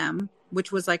flipped them,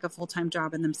 which was like a full-time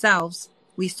job in themselves.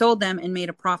 We sold them and made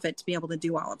a profit to be able to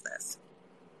do all of this.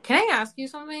 Can I ask you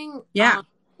something? Yeah.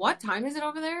 What time is it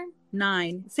over there?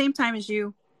 9. Same time as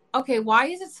you. Okay. Why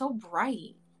is it so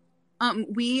bright?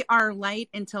 We are light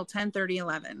until 10:30,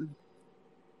 11.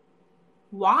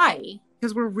 Why?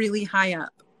 Because we're really high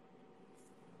up.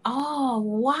 Oh,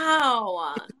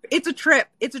 wow. It's a trip.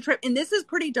 It's a trip. And this is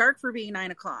pretty dark for being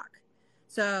 9 o'clock.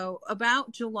 So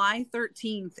about July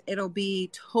 13th, it'll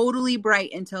be totally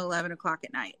bright until 11 o'clock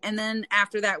at night. And then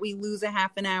after that, we lose a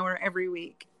half an hour every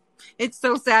week. It's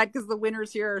so sad because the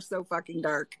winters here are so fucking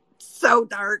dark. So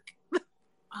dark.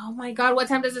 Oh my God. What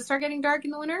time does it start getting dark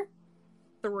in the winter?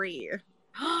 3.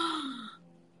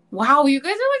 Wow, you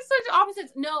guys are like such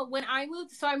opposites. No, when I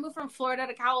moved from Florida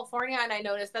to California and I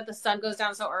noticed that the sun goes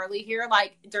down so early here,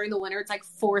 like during the winter, it's like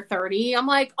 4:30. I'm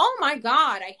like, oh my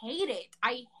God, I hate it.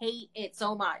 I hate it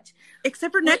so much.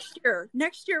 Except for next year.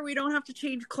 Next year, we don't have to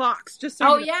change clocks. Just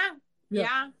so you know.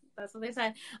 Yeah. That's what they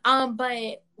said.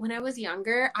 But when I was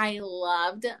younger, I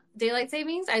loved daylight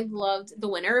savings. I loved the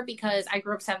winter because I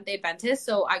grew up Seventh-day Adventist,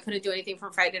 so I couldn't do anything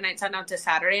from Friday night sundown to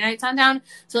Saturday night sundown.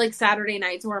 So like Saturday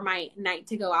nights were my night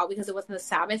to go out because it wasn't the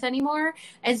Sabbath anymore.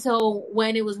 And so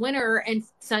when it was winter and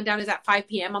sundown is at 5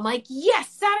 p.m., I'm like, yes,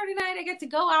 Saturday night I get to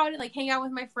go out and like hang out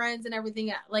with my friends and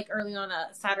everything like early on a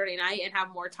Saturday night and have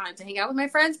more time to hang out with my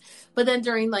friends. But then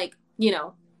during like, you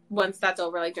know, once that's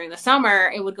over, like during the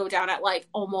summer, it would go down at like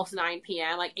almost 9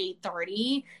 p.m., like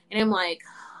 8:30. And I'm like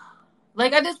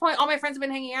at this point, all my friends have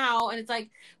been hanging out. And it's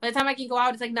like, by the time I can go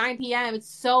out, it's like 9 p.m. It's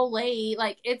so late.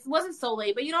 Like, it wasn't so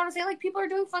late, but you know what I'm saying? Like, people are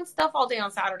doing fun stuff all day on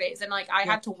Saturdays. And like, I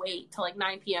had to wait till like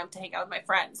 9 p.m. to hang out with my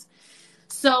friends.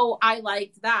 So I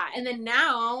liked that. And then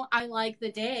now I like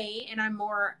the day and I'm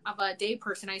more of a day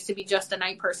person. I used to be just a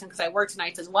night person because I worked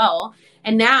nights as well.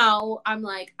 And now I'm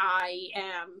like,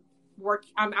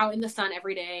 I'm out in the sun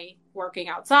every day working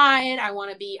outside.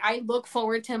 I look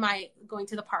forward to my going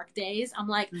to the park days. I'm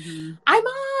like, I'm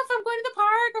off. I'm going to the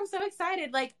park. I'm so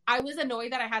excited. Like, I was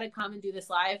annoyed that I had to come and do this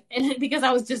live and because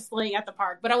I was just laying at the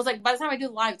park. But I was like, by the time I do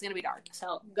the live, it's going to be dark.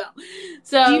 So go.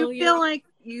 So do you feel like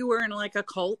you were in like a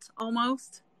cult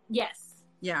almost? Yes.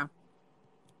 Yeah.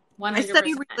 100%. I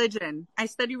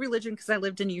study religion because I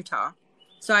lived in Utah.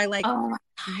 So I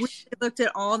looked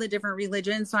at all the different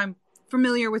religions. So I'm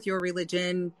familiar with your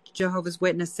religion, Jehovah's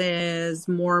Witnesses,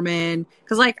 Mormon,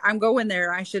 because like I'm going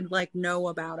there, I should like know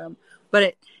about them,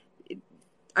 but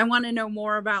I want to know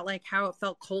more about like how it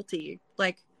felt culty,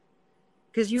 like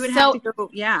because you would have to go.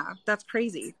 Yeah, that's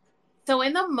crazy. So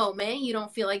in the moment, you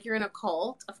don't feel like you're in a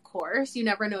cult. Of course, you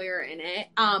never know you're in it.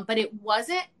 But it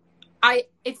wasn't.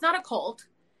 It's not a cult.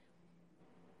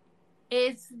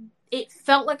 It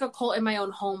felt like a cult in my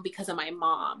own home because of my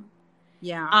mom.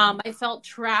 Yeah. I felt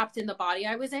trapped in the body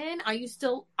I was in. I used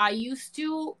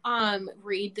to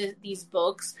read these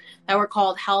books that were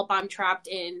called Help, I'm Trapped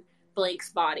in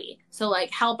Blake's Body. So like,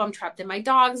 Help, I'm Trapped in My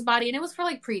Dog's Body. And it was for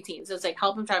like preteens. It was like,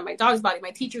 Help, I'm Trapped in My Dog's Body, My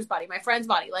Teacher's Body, My Friend's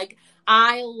Body. Like,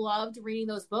 I loved reading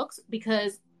those books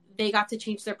because they got to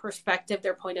change their perspective,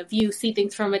 their point of view, see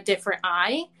things from a different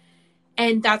eye.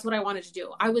 And that's what I wanted to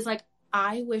do. I was like,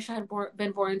 I wish I had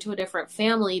been born into a different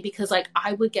family, because like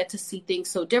I would get to see things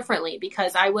so differently,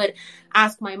 because I would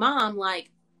ask my mom like,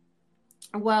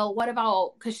 well, what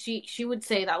about, because she would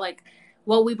say that like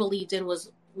what we believed in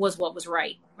was what was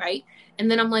right. And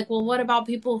then I'm like, well, what about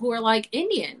people who are like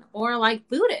Indian or like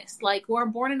Buddhist, like who are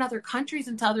born in other countries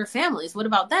into other families? What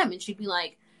about them? And she'd be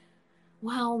like,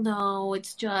 well, no,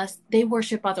 it's just they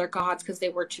worship other gods because they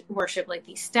worship like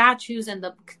these statues, and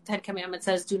the Ten Commandments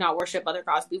says, do not worship other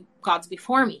gods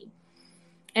before me.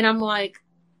 And I'm like,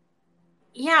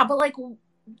 yeah, but like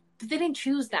they didn't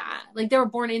choose that. Like they were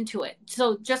born into it.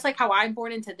 So just like how I'm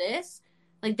born into this,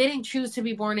 like they didn't choose to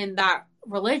be born in that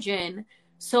religion.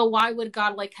 So why would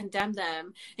God like condemn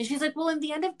them? And she's like, well, in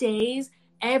the end of days,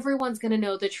 everyone's going to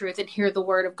know the truth and hear the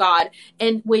word of God.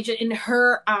 And which in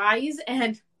her eyes,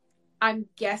 and I'm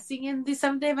guessing in the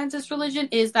Seventh-day Adventist religion,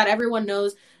 is that everyone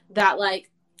knows that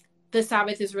like the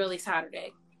Sabbath is really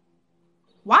Saturday.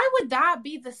 Why would that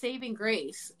be the saving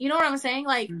grace? You know what I'm saying?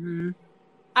 Like,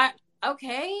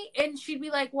 okay. And she'd be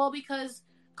like, well, because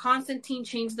Constantine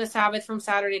changed the Sabbath from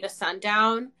Saturday to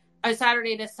Sunday,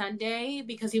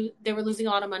 because they were losing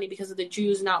a lot of money because of the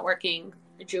Jews not working,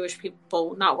 the Jewish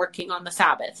people not working on the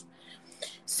Sabbath.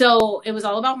 So it was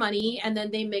all about money, and then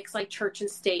they mixed like church and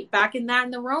state. Back in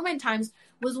the Roman times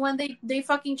was when they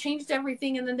fucking changed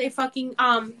everything, and then they fucking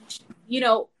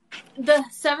the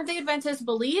Seventh-day Adventists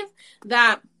believe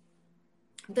that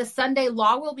the Sunday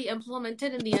law will be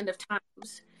implemented in the end of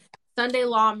times. Sunday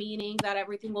law meaning that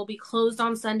everything will be closed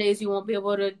on Sundays. You won't be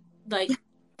able to like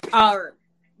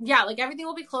everything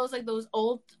will be closed, like those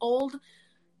old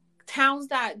towns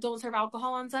that don't serve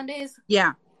alcohol on Sundays.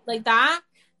 Yeah. Like that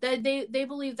they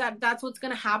believe that that's what's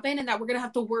going to happen, and that we're going to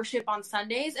have to worship on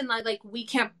Sundays, and like we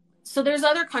can't. So there's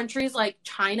other countries like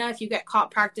China, if you get caught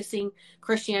practicing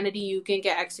Christianity, you can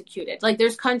get executed. Like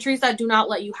there's countries that do not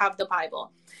let you have the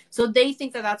Bible. So they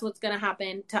think that that's what's going to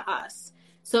happen to us.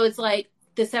 So it's like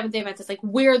the Seventh-day Adventists, like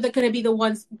we're going to be the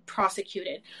ones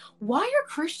prosecuted. Why are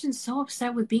Christians so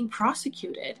upset with being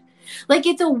prosecuted? Like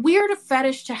it's a weird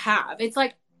fetish to have. It's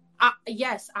like,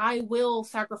 yes, I will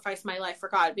sacrifice my life for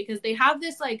God, because they have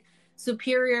this like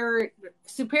superiority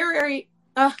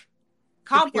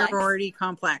complex,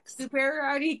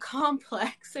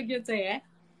 I can say it,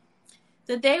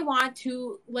 that they want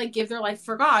to like give their life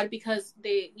for God, because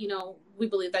they, we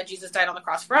believe that Jesus died on the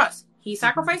cross for us. He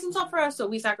sacrificed himself for us, so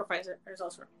we sacrifice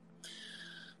ourselves for him.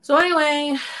 So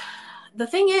anyway, the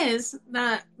thing is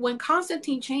that when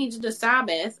Constantine changed the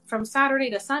Sabbath from Saturday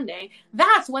to Sunday,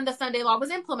 that's when the Sunday law was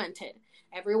implemented.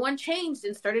 Everyone changed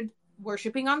and started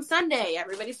worshiping on Sunday.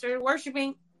 Everybody started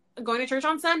going to church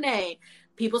on Sunday.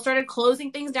 People started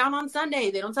closing things down on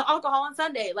Sunday. They don't sell alcohol on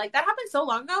Sunday. Like that happened so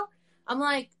long ago. I'm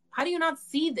like, how do you not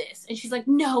see this? And she's like,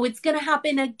 no, it's going to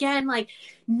happen again. Like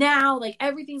now, like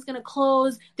everything's going to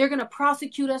close. They're going to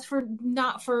prosecute us for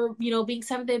being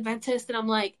Seventh-day Adventist. And I'm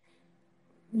like,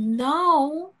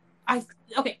 no,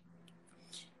 okay.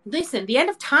 Listen, the end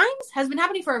of times has been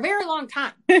happening for a very long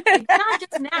time. It's not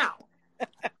just now.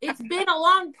 It's been a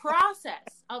long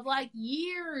process of like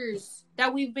years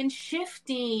that we've been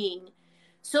shifting.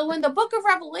 So when the book of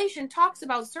Revelation talks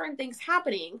about certain things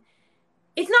happening,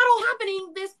 it's not all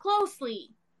happening this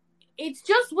closely. It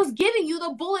just was giving you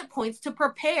the bullet points to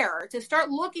prepare, to start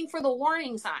looking for the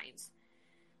warning signs.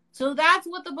 So that's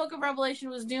what the book of Revelation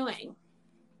was doing.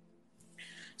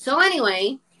 So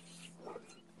anyway,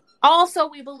 also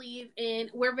we believe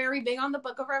we're very big on the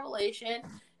book of Revelation,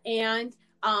 and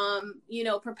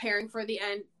preparing for the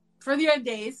end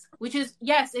days, which is,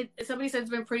 yes, somebody said it's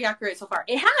been pretty accurate so far.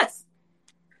 It has,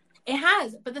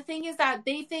 but the thing is that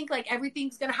they think like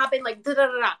everything's gonna happen like da da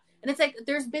da da, and it's like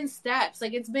there's been steps,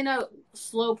 like it's been a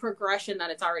slow progression that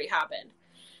it's already happened.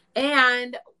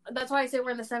 And that's why I say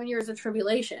we're in the 7 years of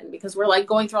tribulation, because we're like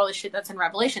going through all this shit that's in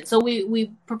Revelation. So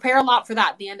we prepare a lot for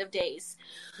that, the end of days.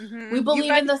 We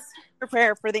believe in this.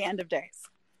 Prepare for the end of days,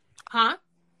 huh?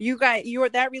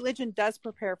 That religion does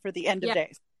prepare for the end of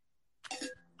days.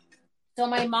 So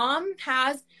my mom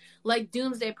has like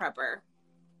doomsday prepper.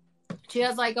 She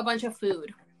has like a bunch of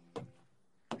food.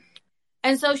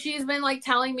 And so she's been like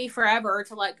telling me forever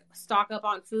to like stock up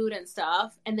on food and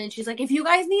stuff. And then she's like, if you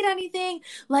guys need anything,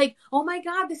 like, oh my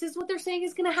God, this is what they're saying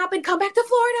is going to happen. Come back to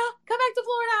Florida.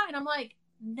 And I'm like,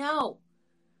 no,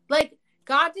 like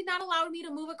God did not allow me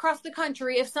to move across the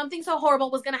country. If something so horrible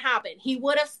was going to happen, he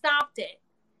would have stopped it.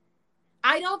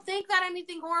 I don't think that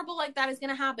anything horrible like that is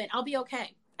going to happen. I'll be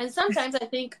okay. And sometimes I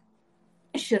think,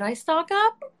 should I stock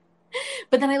up?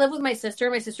 But then I live with my sister.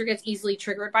 My sister gets easily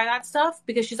triggered by that stuff,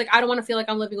 because she's like, I don't want to feel like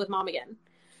I'm living with mom again.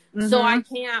 So I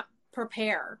can't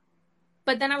prepare.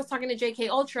 But then I was talking to JK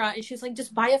Ultra, and she's like,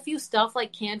 just buy a few stuff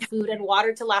like canned food and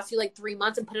water to last you like 3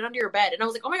 months and put it under your bed. And I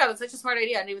was like, oh my God, that's such a smart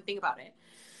idea. I didn't even think about it.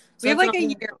 So we have like a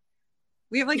year.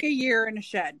 We have like a year in a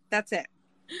shed. That's it.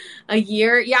 A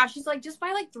year? Yeah. She's like, just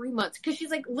buy like 3 months. Cause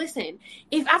she's like, listen,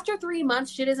 if after 3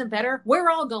 months shit isn't better, we're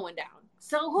all going down.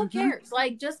 So who cares?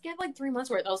 Like, just get like 3 months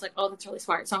worth. I was like, oh, that's really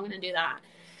smart. So I'm going to do that.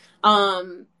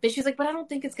 But she's like, but I don't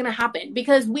think it's going to happen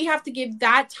because we have to give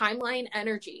that timeline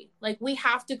energy. Like we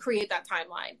have to create that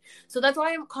timeline. So that's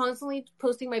why I'm constantly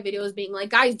posting my videos being like,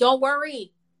 guys, don't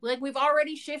worry. Like we've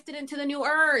already shifted into the new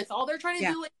earth. All they're trying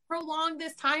to do is prolong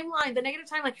this timeline, the negative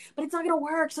timeline, but it's not going to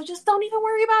work. So just don't even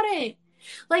worry about it.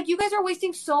 Like you guys are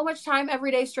wasting so much time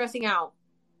every day stressing out.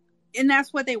 And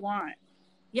that's what they want.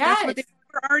 Yes.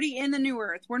 We're already in the new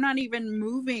earth. We're not even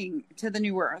moving to the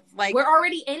new earth. Like we're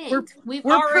already in it. We're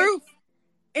proof.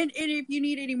 And if you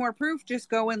need any more proof, just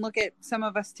go and look at some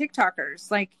of us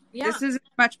TikTokers. Like this is as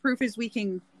much proof as we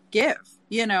can give,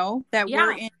 you know, that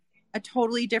we're in a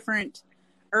totally different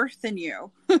earth than you.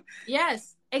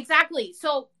 Yes, exactly.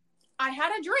 So I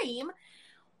had a dream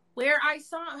where I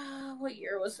saw, what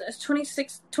year was this?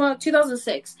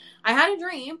 2006. I had a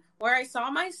dream where I saw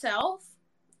myself.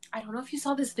 I don't know if you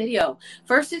saw this video.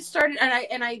 First it started,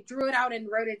 and I drew it out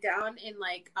and wrote it down in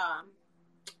like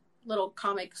little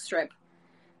comic strip.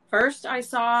 First I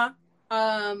saw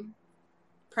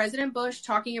President Bush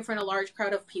talking in front of a large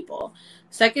crowd of people.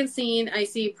 Second scene, I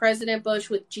see President Bush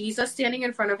with Jesus standing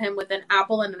in front of him with an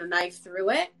apple and a knife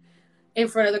through it in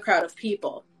front of the crowd of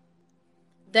people.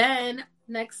 Then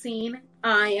next scene,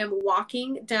 I am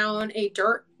walking down a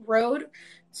dirt road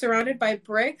surrounded by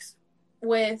bricks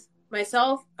with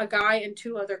myself, a guy, and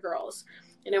 2 other girls.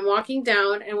 And I'm walking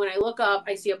down, and when I look up,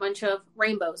 I see a bunch of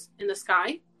rainbows in the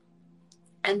sky.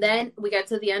 And then we get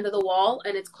to the end of the wall,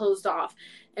 and it's closed off.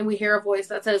 And we hear a voice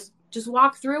that says, just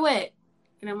walk through it.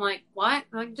 And I'm like, what?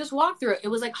 I'm like, just walk through it. It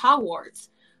was like Hogwarts.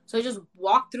 So I just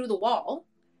walked through the wall,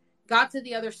 got to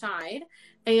the other side,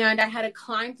 and I had to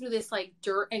climb through this like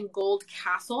dirt and gold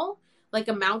castle, like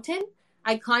a mountain.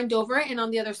 I climbed over it, and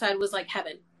on the other side was like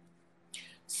heaven.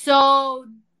 So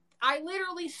I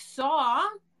literally saw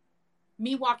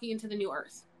me walking into the new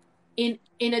earth in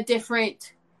a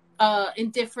different, in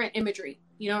different imagery.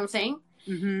 You know what I'm saying?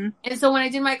 Mm-hmm. And so when I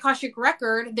did my Akashic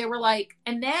record, they were like,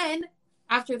 and then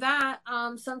after that,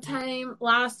 sometime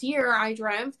last year, I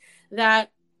dreamt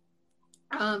that,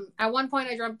 at one point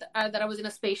I dreamt that I was in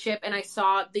a spaceship and I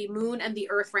saw the moon and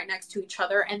the earth right next to each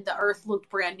other, and the earth looked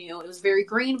brand new. It was very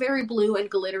green, very blue, and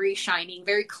glittery, shining,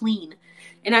 very clean.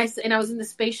 And I was in the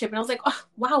spaceship, and I was like, oh,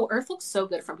 wow, earth looks so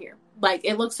good from here. Like,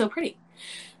 it looks so pretty.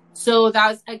 So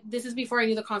this is before I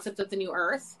knew the concept of the new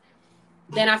earth.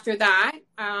 Then after that,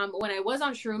 when I was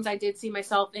on shrooms, I did see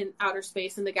myself in outer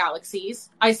space in the galaxies.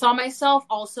 I saw myself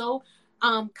also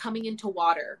coming into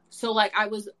water. So like I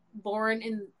was born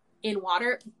in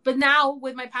water, but now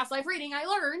with my past life reading, I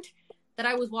learned that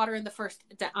I was water in the first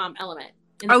element,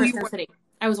 in the first density.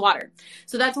 I was water.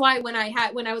 So that's why when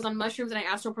I was on mushrooms and I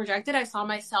astral projected, I saw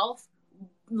myself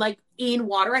like in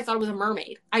water. I thought it was a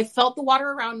mermaid. I felt the water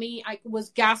around me. I was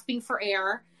gasping for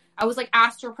air. I was like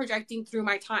astral projecting through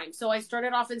my time. So I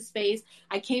started off in space.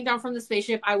 I came down from the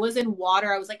spaceship. I was in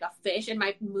water. I was like a fish, and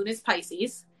my moon is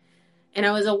Pisces. And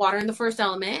I was a water in the first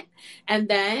element. And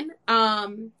then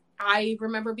I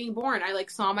remember being born. I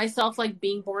like saw myself like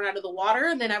being born out of the water,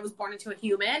 and then I was born into a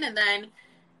human, and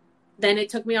then it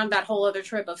took me on that whole other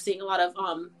trip of seeing a lot of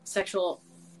sexual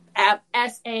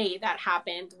SA that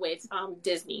happened with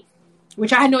Disney,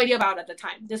 which I had no idea about at the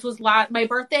time. This was my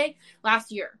birthday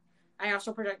last year. I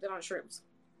astral projected on shrooms.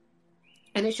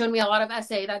 And it showed me a lot of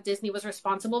SA that Disney was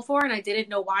responsible for, and I didn't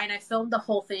know why, and I filmed the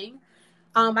whole thing.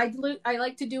 I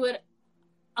like to do it,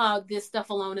 this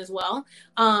stuff alone as well,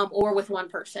 or with one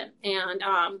person. And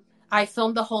I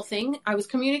filmed the whole thing. I was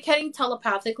communicating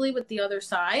telepathically with the other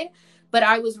side, but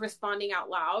I was responding out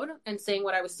loud and saying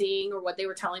what I was seeing or what they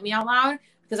were telling me out loud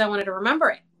because I wanted to remember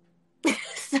it.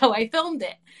 So I filmed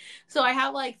it. So I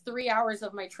have like 3 hours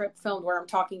of my trip filmed where I'm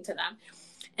talking to them.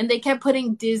 And they kept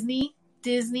putting Disney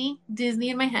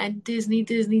in my head.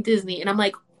 Disney. And I'm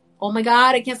like, oh my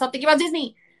God, I can't stop thinking about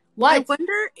Disney. What? I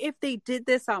wonder if they did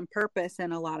this on purpose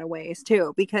in a lot of ways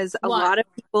too, because a lot of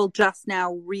people just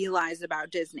now realize about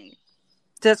Disney.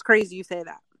 That's crazy you say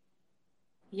that.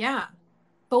 Yeah.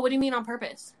 But what do you mean on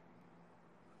purpose?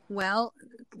 Well,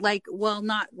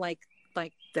 not like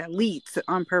the elites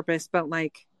on purpose, but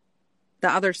like the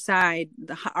other side,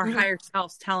 our higher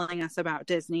selves telling us about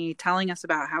Disney, telling us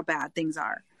about how bad things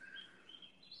are.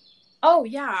 Oh,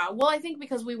 yeah. Well, I think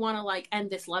because we want to like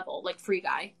end this level, like Free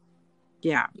Guy.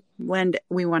 Yeah. When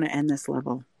we want to end this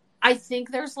level. I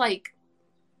think there's like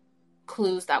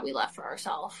clues that we left for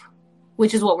ourselves,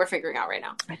 which is what we're figuring out right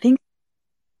now. I think.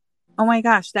 Oh my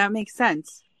gosh, that makes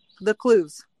sense. The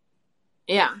clues.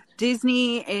 Yeah.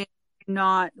 Disney is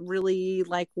not really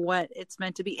like what it's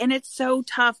meant to be. And it's so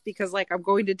tough because like I'm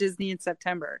going to Disney in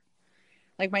September.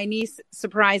 Like my niece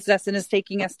surprised us and is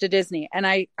taking us to Disney. And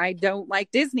I don't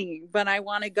like Disney, but I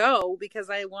want to go because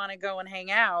I want to go and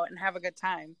hang out and have a good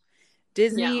time.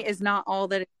 Disney is not all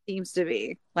that it seems to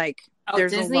be. Like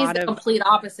there's Disney's a lot the of complete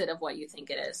opposite of what you think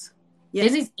it is. Yeah,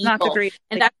 Disney's evil. not the great.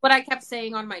 And that's what I kept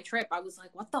saying on my trip. I was like,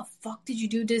 what the fuck did you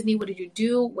do, Disney? What did you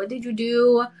do? What did you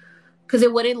do? Because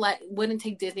it wouldn't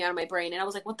take Disney out of my brain. And I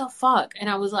was like, what the fuck? And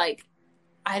I was like,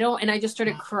 and I just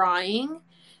started crying.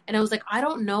 And I was like, I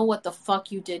don't know what the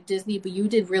fuck you did, Disney, but you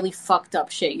did really fucked up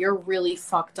shit. You're really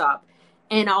fucked up.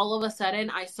 And all of a sudden,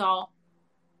 I saw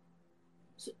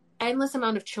endless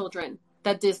amount of children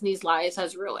that Disney's lives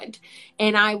has ruined.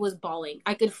 And I was bawling.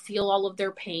 I could feel all of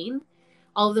their pain,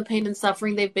 all of the pain and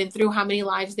suffering they've been through, how many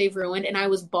lives they've ruined. And I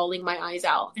was bawling my eyes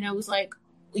out. And I was like,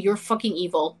 you're fucking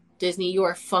evil, Disney. You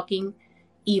are fucking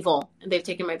evil. And they've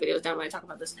taken my videos down when I talk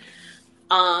about this.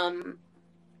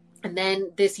 And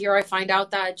then this year I find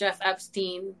out that Jeff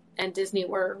Epstein and Disney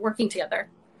were working together.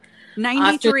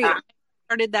 93. I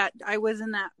started that. I was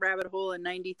in that rabbit hole in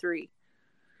 93.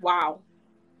 Wow.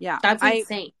 Yeah. That's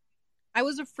insane. I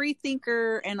was a free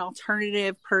thinker and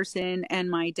alternative person,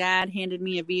 and my dad handed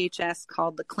me a VHS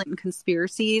called The Clinton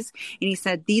Conspiracies, and he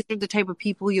said, these are the type of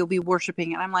people you'll be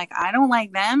worshiping. And I'm like, I don't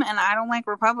like them, and I don't like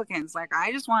Republicans. Like,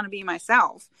 I just want to be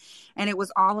myself. And it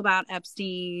was all about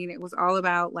Epstein. It was all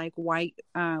about like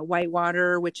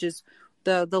Whitewater, which is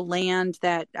the land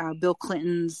that Bill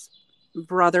Clinton's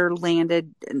brother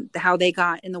landed, and how they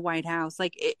got in the White House.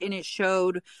 And it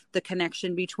showed the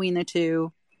connection between the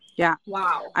two. Yeah.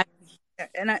 Wow.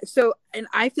 And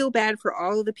I feel bad for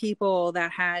all of the people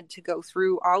that had to go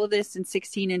through all of this in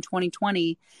 16 and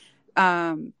 2020,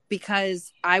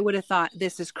 because I would have thought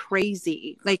this is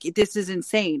crazy. Like, this is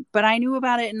insane. But I knew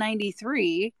about it in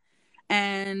 93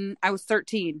 and I was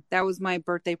 13. That was my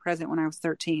birthday present when I was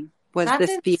 13.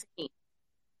 That's insane.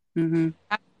 Mm-hmm.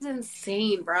 That's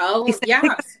insane, bro.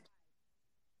 Yeah.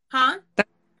 Huh?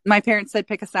 My parents said,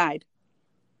 pick a side.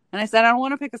 And I said, I don't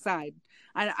want to pick a side.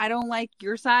 I don't like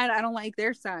your side. I don't like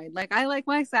their side. Like, I like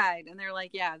my side. And they're like,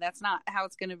 yeah, that's not how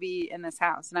it's going to be in this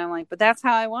house. And I'm like, but that's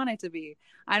how I want it to be.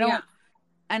 I don't. Yeah.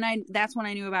 And that's when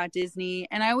I knew about Disney.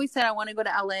 And I always said, I want to go to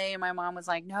LA. And my mom was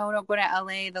like, no, don't go to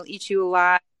LA. They'll eat you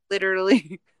alive,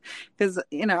 literally. Because,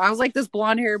 I was like this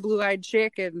blonde hair, blue eyed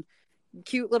chick and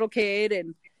cute little kid.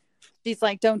 And she's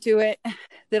like, don't do it.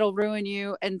 That'll ruin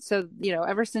you. And so,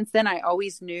 ever since then, I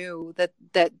always knew that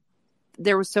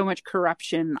there was so much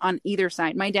corruption on either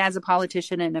side. My dad's a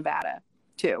politician in Nevada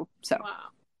too. So wow.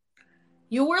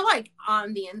 You were like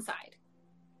on the inside.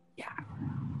 Yeah.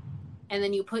 And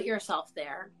then you put yourself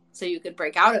there so you could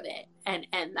break out of it and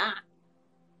end that.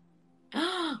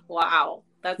 Wow.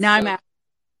 That's I'm out.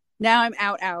 Now I'm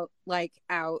out.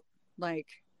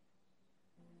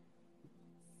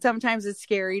 Sometimes it's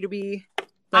scary to be.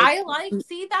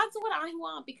 See, that's what I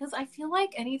want, because I feel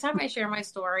like anytime I share my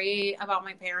story about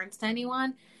my parents to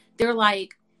anyone, they're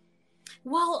like,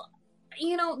 well,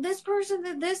 this person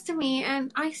did this to me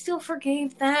and I still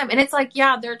forgave them. And it's like,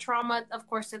 yeah, their trauma, of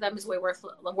course, to them is way worse,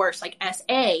 like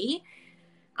SA.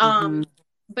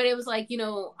 But it was like,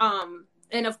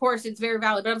 and of course it's very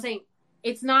valid, but I'm saying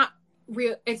it's not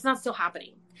real. It's not still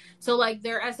happening. So like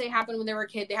their SA happened when they were a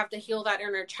kid. They have to heal that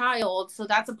inner child. So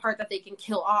that's a part that they can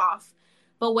kill off.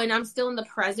 But when I'm still in the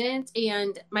present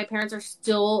and my parents are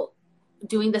still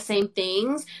doing the same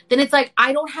things, then it's like,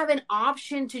 I don't have an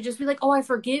option to just be like, oh, I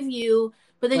forgive you.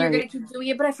 But then you're going to keep doing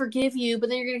it. But I forgive you. But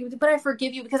then you're going to but I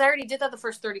forgive you, because I already did that the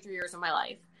first 33 years of my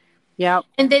life. Yeah.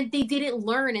 And then they didn't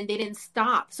learn and they didn't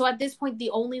stop. So at this point,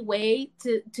 the only way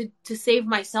to save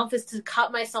myself is to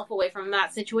cut myself away from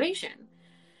that situation.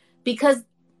 Because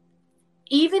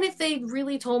even if they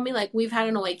really told me like we've had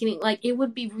an awakening, like it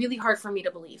would be really hard for me to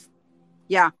believe.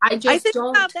 Yeah. I think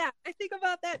about that. I think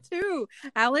about that too.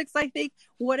 Alex, I think,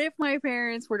 what if my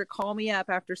parents were to call me up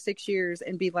after 6 years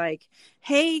and be like,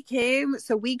 hey, Kim,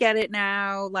 so we get it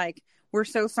now. Like, we're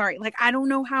so sorry. Like, I don't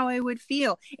know how I would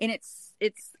feel. And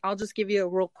I'll just give you a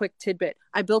real quick tidbit.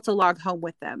 I built a log home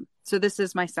with them. So this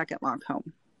is my second log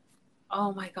home.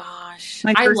 Oh my gosh.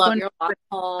 I love your log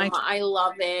home. I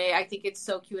love it. I think it's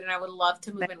so cute. And I would love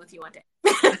to move in with you one day.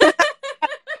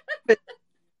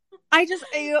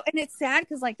 And it's sad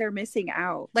because like they're missing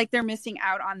out. Like they're missing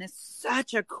out on this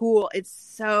it's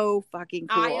so fucking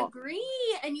cool. I agree.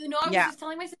 And I was just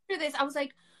telling my sister this. I was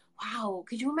like, wow,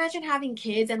 could you imagine having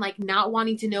kids and like not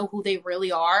wanting to know who they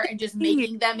really are and just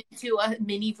making them into a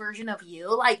mini version of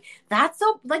you? Like, that's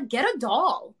so, like, get a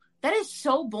doll. That is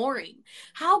so boring.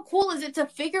 How cool is it to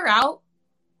figure out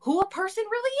who a person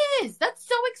really is? That's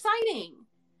so exciting.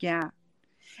 Yeah.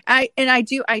 I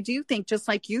do think, just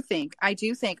like you think, I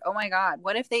do think, oh my God,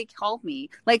 what if they called me?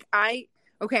 Like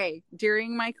okay,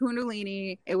 during my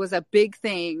Kundalini, it was a big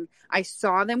thing. I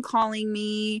saw them calling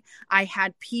me. I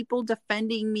had people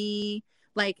defending me.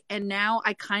 Like, and now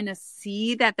I kind of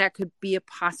see that could be a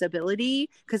possibility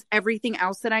because everything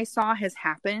else that I saw has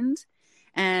happened.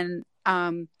 And,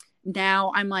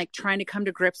 now I'm like trying to come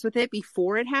to grips with it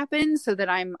before it happens so that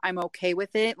I'm okay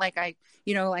with it. Like I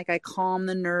calm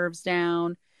the nerves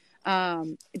down.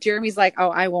 Jeremy's like,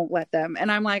 oh, I won't let them.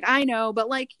 And I'm like, I know, but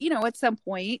like, at some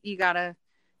point you gotta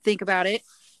think about it.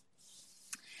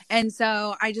 And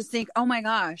so I just think, oh my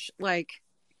gosh, like,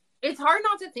 it's hard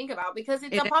not to think about because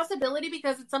it's a possibility,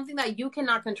 because it's something that you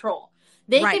cannot control.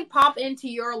 They can pop into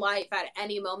your life at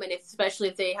any moment, especially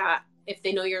if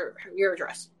they know your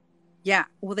address. Yeah.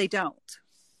 Well, they don't.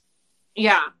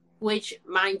 Yeah. Which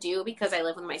mine do, because I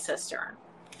live with my sister.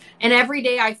 And every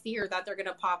day I fear that they're going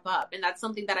to pop up. And that's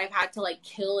something that I've had to like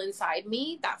kill inside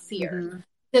me, that fear.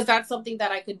 Because that's something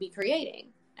that I could be creating.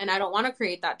 And I don't want to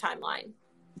create that timeline.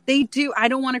 They do. I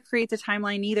don't want to create the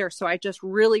timeline either. So I just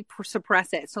really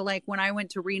suppress it. So like when I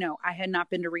went to Reno, I had not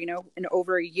been to Reno in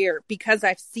over a year because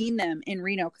I've seen them in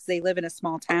Reno because they live in a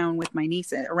small town with my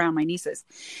nieces, around my nieces.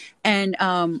 And,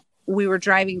 we were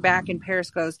driving back and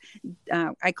Paris goes,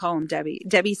 I call him Debbie.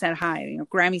 Debbie said hi,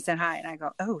 Grammy said hi. And I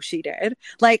go, oh, she did.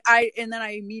 And then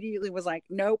I immediately was like,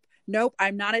 nope,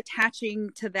 I'm not attaching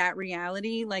to that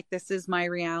reality. Like, this is my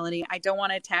reality. I don't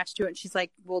want to attach to it. And she's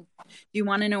like, well, do you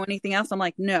want to know anything else? I'm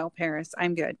like, no, Paris,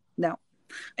 I'm good. No,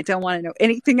 I don't want to know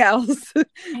anything else.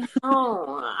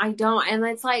 I don't. And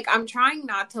it's like, I'm trying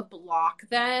not to block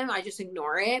them. I just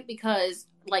ignore it because,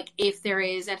 like, if there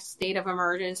is a state of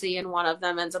emergency and one of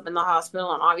them ends up in the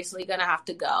hospital, I'm obviously going to have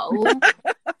to go.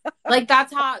 Like,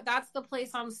 that's the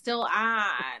place I'm still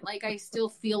at. Like, I still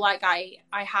feel like I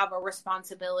have a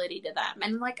responsibility to them.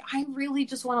 And, like, I really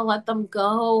just want to let them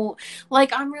go.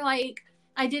 Like,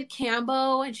 I did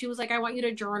Cambo and she was like, I want you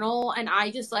to journal. And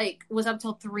I just like was up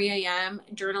till 3 a.m.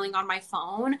 journaling on my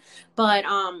phone. But,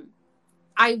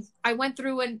 I went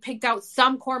through and picked out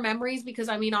some core memories because,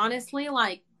 I mean, honestly,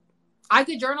 like, I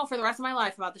could journal for the rest of my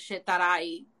life about the shit that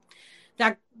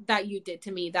you did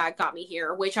to me that got me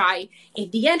here, which I, in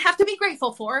the end, have to be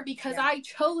grateful for because I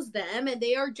chose them and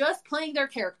they are just playing their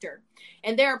character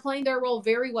and they are playing their role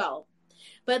very well.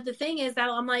 But the thing is that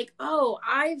I'm like, oh,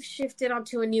 I've shifted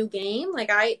onto a new game.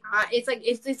 Like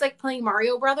it's like playing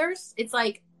Mario Brothers. It's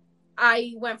like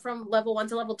I went from level 1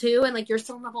 to level 2 and like you're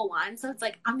still level 1. So it's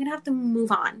like, I'm going to have to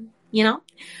move on, you know?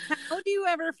 How do you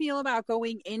ever feel about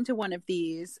going into one of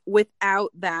these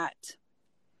without that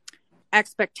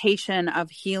expectation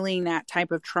of healing that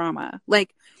type of trauma?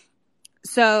 Like,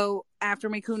 so after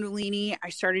my Kundalini, I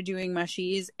started doing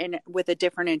mushies and with a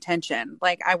different intention.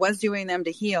 Like, I was doing them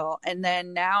to heal, and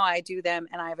then now I do them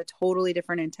and I have a totally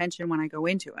different intention when I go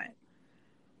into it.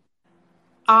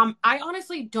 I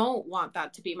honestly don't want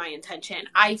that to be my intention.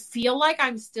 I feel like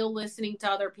I'm still listening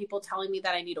to other people telling me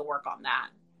that I need to work on that.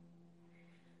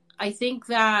 I think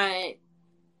that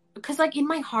because, like, in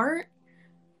my heart,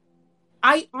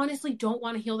 I honestly don't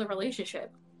want to heal the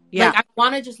relationship. Yeah. Like, I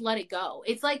want to just let it go.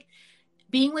 It's like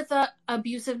being with a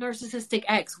abusive, narcissistic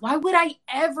ex. Why would I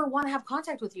ever want to have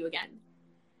contact with you again?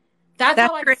 That's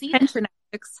how I see it.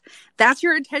 That's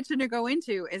your intention to go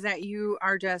into, is that you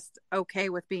are just okay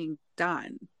with being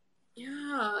done.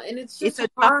 Yeah, and it's just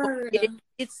hard.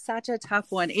 It's such a tough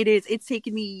one. It is. It's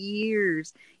taken me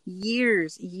years.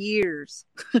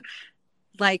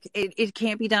 Like, it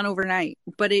can't be done overnight,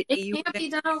 but it can't be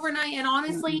done overnight. And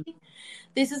honestly,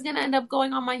 this is going to end up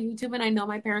going on my YouTube, and I know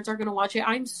my parents are going to watch it.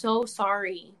 I'm so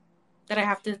sorry that I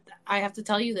have to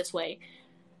tell you this way,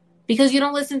 because you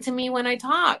don't listen to me when I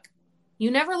talk. You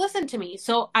never listen to me.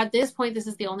 So at this point, this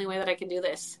is the only way that I can do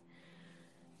this.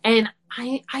 And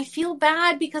I feel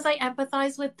bad because I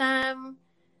empathize with them.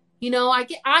 You know,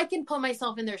 I can put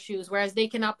myself in their shoes, whereas they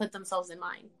cannot put themselves in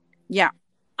mine. Yeah.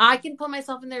 I can put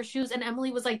myself in their shoes. And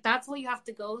Emily was like, that's what you have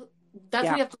to go. That's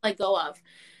what you have to let go of.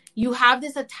 You have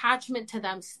this attachment to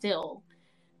them still,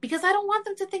 because I don't want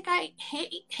them to think I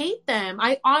hate them.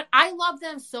 I love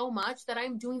them so much that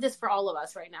I'm doing this for all of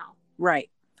us right now. Right.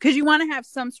 Because you want to have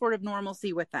some sort of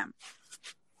normalcy with them.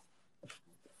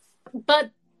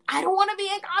 But I don't want to be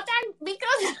in contact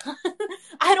because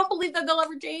I don't believe that they'll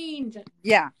ever change.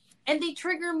 Yeah. And they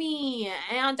trigger me,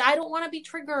 and I don't want to be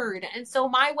triggered. And so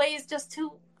my way is just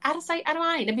to out of sight, out of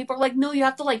mind. And people are like, no, you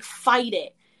have to like fight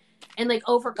it and like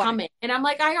overcome it. And I'm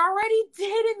like, I already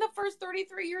did in the first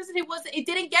 33 years and it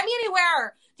didn't get me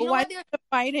anywhere. Do you know why what do you have to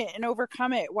fight it and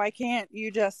overcome it? Why can't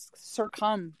you just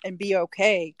succumb and be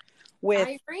okay with,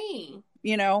 I agree.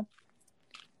 you know?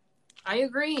 I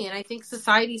agree. And I think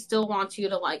society still wants you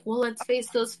to like, well, let's face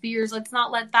those fears. Let's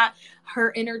not let that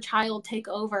her inner child take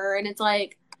over. And it's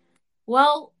like,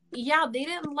 well, yeah, they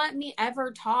didn't let me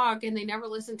ever talk and they never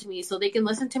listened to me. So they can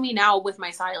listen to me now with my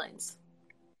silence.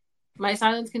 My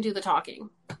silence can do the talking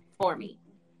for me.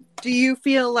 Do you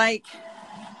feel like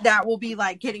that will be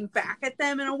like getting back at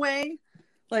them in a way?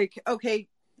 Like, okay,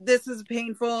 this is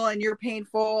painful and you're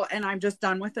painful and I'm just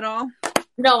done with it all?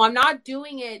 No, I'm not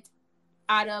doing it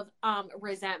out of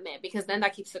resentment, because then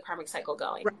that keeps the karmic cycle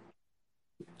going. Right.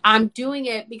 I'm doing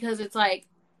it because it's like,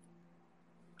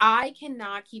 I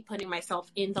cannot keep putting myself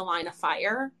in the line of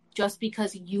fire just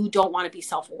because you don't want to be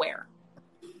self-aware.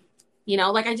 You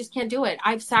know, like I just can't do it.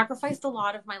 I've sacrificed a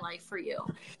lot of my life for you.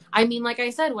 I mean, like I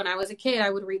said, when I was a kid, I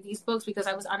would read these books because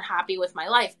I was unhappy with my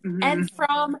life. Mm-hmm. And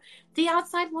from the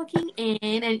outside looking in,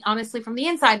 and honestly from the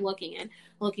inside looking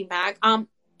back,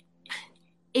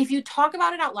 if you talk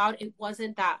about it out loud, it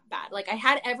wasn't that bad. Like I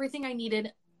had everything I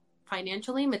needed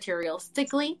financially,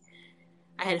 materialistically.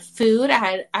 I had food.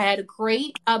 I had a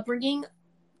great upbringing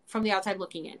from the outside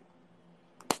looking in.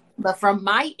 But from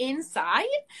my inside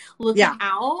looking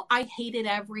out, I hated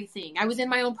everything. I was in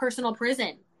my own personal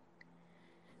prison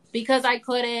because I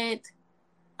couldn't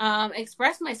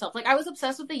express myself. Like I was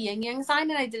obsessed with the yin yang sign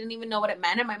and I didn't even know what it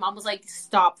meant. And my mom was like,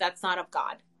 stop, that's not of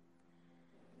God.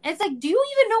 And it's like, do you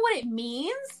even know what it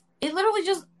means? It literally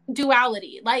just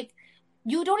duality. Like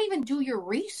you don't even do your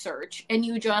research and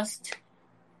you just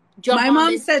jump on. My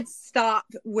mom said stop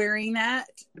wearing that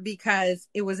because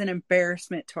it was an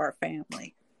embarrassment to our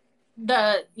family.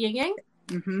 The yin yang?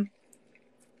 Mm-hmm.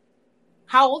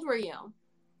 How old were you?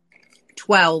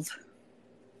 12.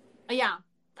 Yeah.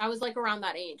 I was like around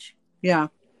that age. Yeah.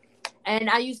 And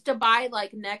I used to buy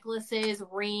like necklaces,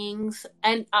 rings,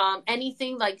 and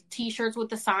anything like t-shirts with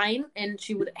the sign, and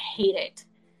she would hate it.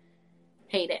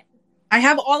 Hate it. I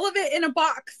have all of it in a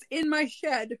box in my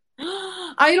shed.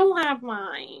 I don't have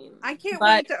mine. I can't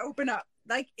wait to open up.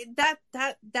 Like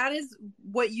that is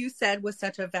what you said was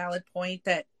such a valid point,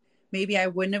 that maybe I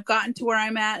wouldn't have gotten to where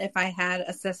I'm at if I had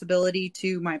accessibility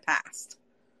to my past.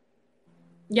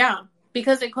 Yeah,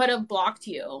 because it could have blocked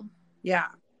you. Yeah.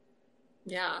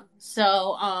 Yeah.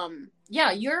 So,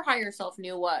 yeah, your higher self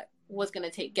knew what was going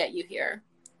to get you here.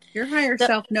 Your higher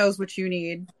self knows what you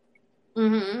need.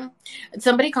 Mm-hmm.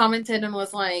 Somebody commented and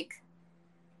was like,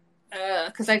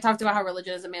 because I talked about how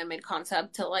religion is a man-made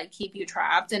concept to like keep you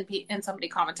trapped, and somebody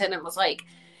commented and was like,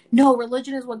 no,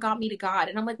 religion is what got me to God.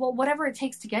 And I'm like, well, whatever it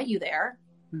takes to get you there.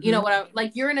 Mm-hmm. You know what?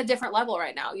 Like you're in a different level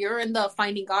right now. You're in the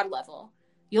finding God level.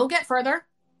 You'll get further.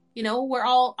 You know, we're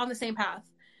all on the same path.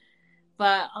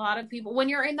 But a lot of people, when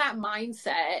you're in that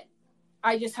mindset,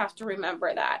 I just have to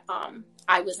remember that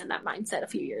I was in that mindset a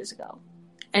few years ago.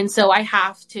 And so I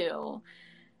have to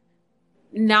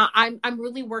I'm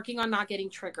really working on not getting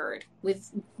triggered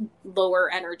with lower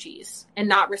energies and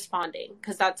not responding,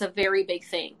 because that's a very big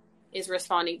thing, is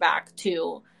responding back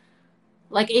to,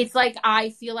 like, it's like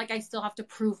I feel like I still have to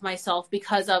prove myself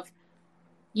because of,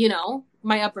 you know,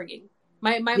 my upbringing.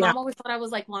 My mom always thought I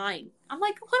was like lying. I'm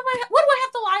like, what do I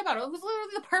have to lie about? I was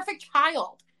literally the perfect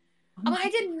child. I'm like, I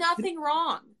did nothing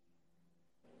wrong.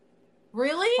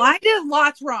 Really? Well, I did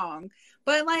lots wrong,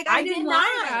 but like I didn't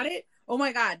lie about it. Oh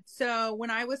my God. So when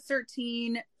I was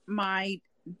 13, my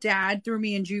dad threw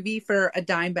me in juvie for a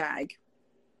dime bag.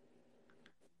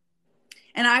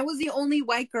 And I was the only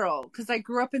white girl because I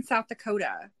grew up in South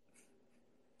Dakota.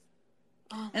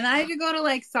 And I had to go to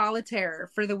like solitaire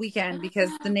for the weekend because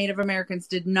the Native Americans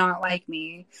did not like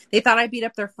me. They thought I beat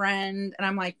up their friend. And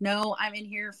I'm like, no, I'm in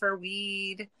here for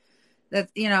weed.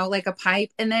 That's, you know, like a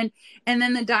pipe. And then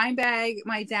the dime bag,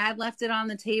 my dad left it on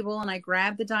the table and I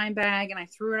grabbed the dime bag and I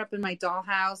threw it up in my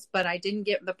dollhouse, but I didn't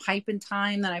get the pipe in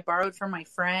time that I borrowed from my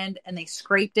friend, and they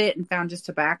scraped it and found just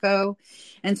tobacco.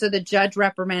 And so the judge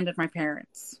reprimanded my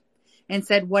parents and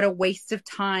said what a waste of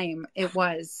time it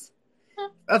was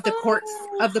of the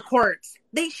courts.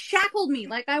 They shackled me.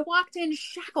 Like I walked in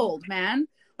shackled, man.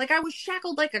 Like I was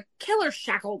shackled like a killer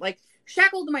shackled, like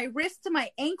shackled my wrists to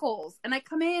my ankles. And I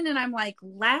come in and I'm like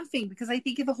laughing because I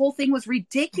think the whole thing was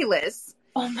ridiculous.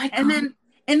 Oh my God.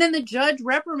 And then the judge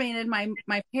reprimanded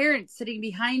my parents sitting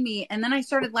behind me. And then I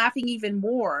started laughing even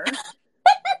more.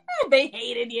 They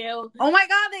hated you. Oh my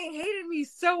God, they hated me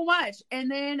so much. And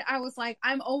then I was like,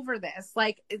 I'm over this.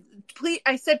 Like, please,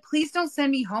 I said, please don't send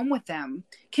me home with them.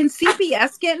 Can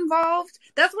CPS get involved?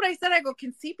 That's what I said. I go,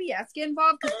 can CPS get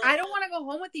involved? Because I don't want to go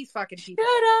home with these fucking people.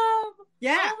 Shut up.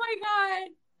 Yeah. Oh my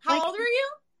God. How old are you?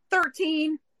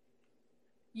 13.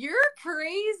 You're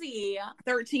crazy.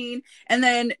 13. And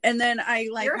then I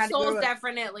like your had to go soul's to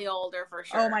definitely older for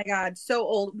sure. Oh my God, so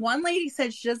old. One lady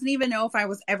said she doesn't even know if I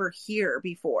was ever here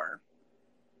before.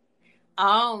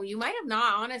 Oh, you might have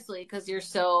not, honestly, because you're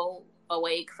so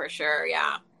awake for sure.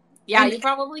 Yeah. Yeah, you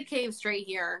probably came straight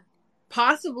here.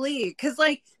 Possibly. Because,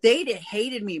 like, they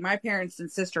hated me. My parents and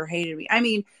sister hated me. I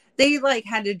mean, they, like,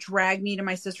 had to drag me to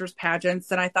my sister's pageants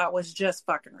that I thought was just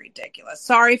fucking ridiculous.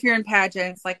 Sorry if you're in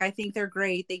pageants. Like, I think they're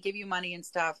great. They give you money and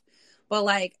stuff. But,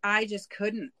 like, I just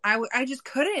couldn't. I just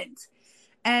couldn't.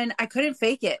 And I couldn't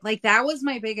fake it. Like, that was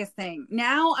my biggest thing.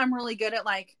 Now I'm really good at,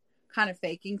 like, kind of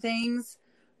faking things,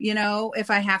 you know, if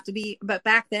I have to be. But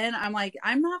back then, I'm like,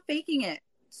 I'm not faking it.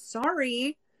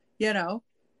 Sorry, you know.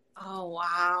 Oh,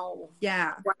 wow.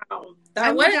 Yeah. Wow.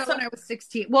 I moved out when I was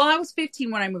 16. Well, I was 15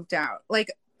 when I moved out,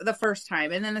 like, the first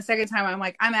time. And then the second time, I'm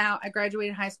like, I'm out. I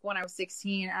graduated high school when I was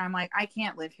 16. And I'm like, I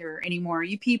can't live here anymore.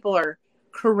 You people are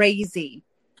crazy.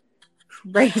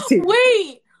 Crazy.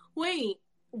 Wait.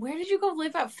 Where did you go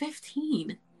live at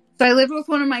 15? So I lived with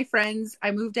one of my friends.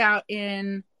 I moved out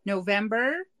in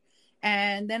November,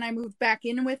 and then I moved back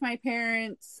in with my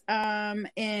parents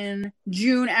in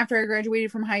June after I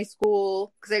graduated from high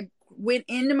school, because I went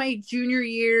into my junior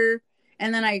year,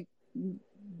 and then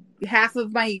half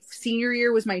of my senior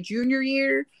year was my junior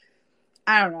year.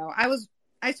 I don't know.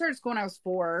 I started school when I was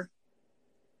 4.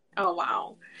 Oh,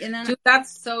 wow. And then Dude,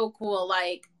 that's so cool.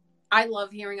 Like, I love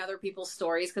hearing other people's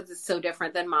stories because it's so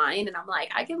different than mine. And I'm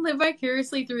like, I can live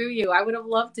vicariously through you. I would have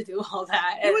loved to do all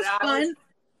that. It was fun.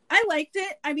 I liked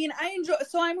it. I mean,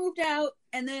 so I moved out,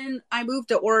 and then I moved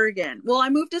to Oregon. Well, I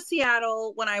moved to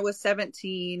Seattle when I was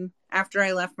 17 after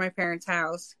I left my parents'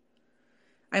 house.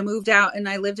 I moved out and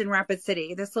I lived in Rapid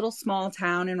City, this little small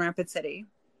town in Rapid City.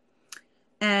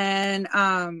 And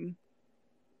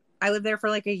I lived there for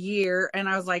like a year, and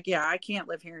I was like, yeah, I can't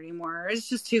live here anymore. It's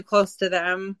just too close to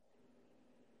them.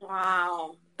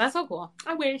 Wow. That's so cool.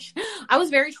 I wish. I was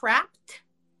very trapped.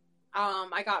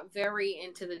 I got very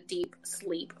into the deep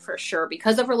sleep for sure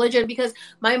because of religion, because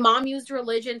my mom used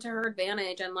religion to her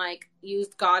advantage and like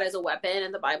used God as a weapon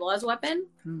and the Bible as a weapon.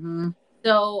 Mm-hmm.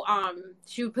 So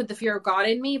she would put the fear of God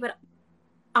in me, but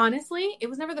honestly, it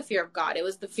was never the fear of God. It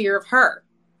was the fear of her.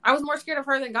 I was more scared of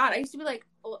her than God. I used to be like,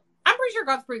 I'm pretty sure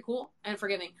God's pretty cool and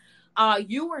forgiving.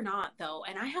 You are not, though,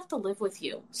 and I have to live with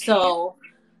you. So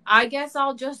I guess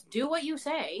I'll just do what you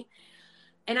say.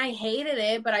 And I hated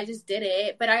it, but I just did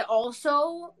it. But I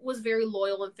also was very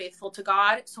loyal and faithful to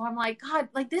God. So I'm like, God,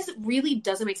 like, this really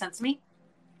doesn't make sense to me.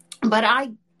 But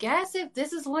I guess if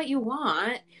this is what you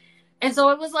want. And so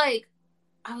it was like,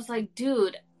 I was like,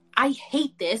 dude, I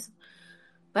hate this,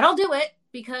 but I'll do it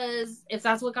because if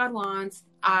that's what God wants,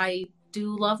 I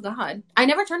do love God. I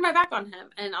never turned my back on him.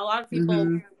 And a lot of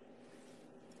people,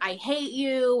 I hate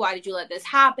you. Why did you let this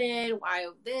happen? Why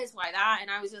this? Why that? And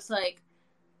I was just like,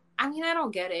 I mean, I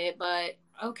don't get it, but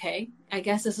okay, I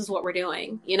guess this is what we're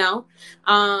doing, you know?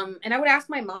 And I would ask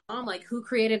my mom, like, who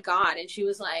created God? And she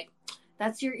was like,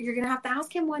 you're going to have to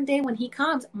ask him one day when he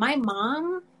comes. My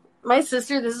mom, my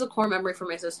sister, this is a core memory for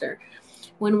my sister.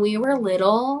 When we were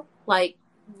little, like,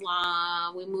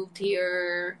 we moved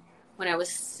here when I was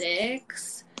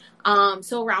 6.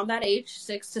 So around that age,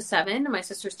 6 to 7, my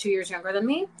sister's 2 years younger than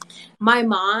me. My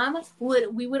mom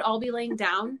we would all be laying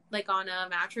down like on a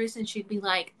mattress, and she'd be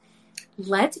like,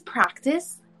 let's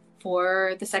practice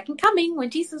for the second coming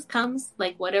when Jesus comes.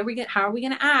 Like, how are we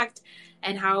going to act?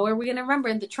 And how are we going to remember?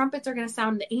 And the trumpets are going to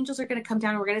sound, the angels are going to come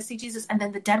down, and we're going to see Jesus, and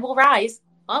then the dead will rise.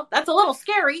 Well, that's a little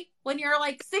scary when you're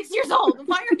like 6 years old.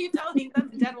 Why are you telling me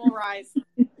that the dead will rise?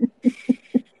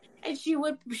 And she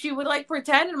would like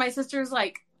pretend, and my sister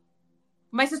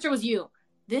was you.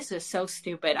 This is so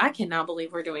stupid. I cannot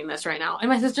believe we're doing this right now. And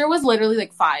my sister was literally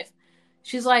like 5.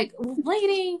 She's like,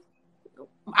 lady,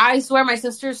 I swear my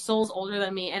sister's soul's older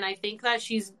than me. And I think that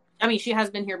she has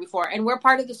been here before, and we're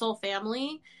part of the soul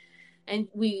family. And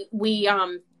we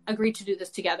agreed to do this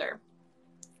together.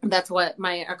 That's what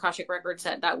my Akashic record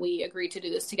said, that we agreed to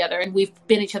do this together. And we've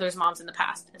been each other's moms in the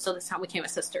past. And so this time we came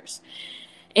as sisters.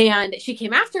 And she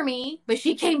came after me, but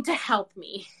she came to help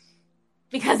me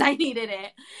because I needed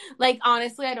it. Like,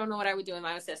 honestly, I don't know what I would do with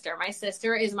my sister. My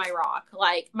sister is my rock.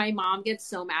 Like, my mom gets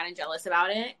so mad and jealous about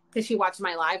it because she watched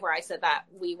my live where I said that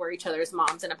we were each other's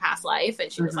moms in a past life.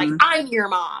 And she was like, I'm your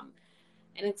mom.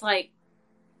 And it's like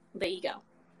the ego.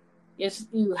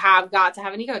 You have got to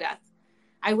have an ego death.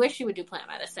 I wish you would do plant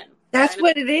medicine. That's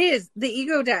what it is. The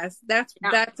ego death. That's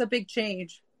a big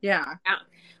change. Yeah.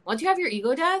 Once you have your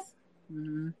ego death,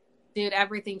 dude,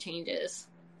 everything changes.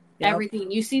 Yep.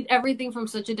 Everything. You see everything from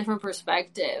such a different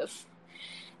perspective.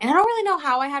 And I don't really know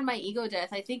how I had my ego death.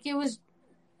 I think it was,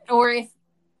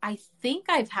 I think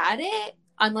I've had it,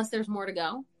 unless there's more to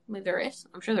go. I mean, there is.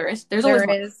 I'm sure there is. There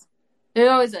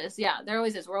always is. Yeah, there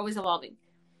always is. We're always evolving.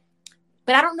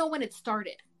 But I don't know when it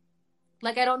started.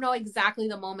 Like, I don't know exactly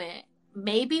the moment.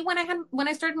 Maybe when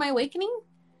I started my awakening.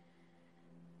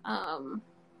 I'm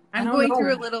going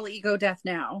through a little ego death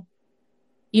now.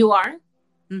 You are?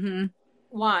 Mm-hmm.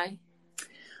 Why?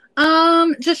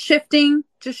 Just shifting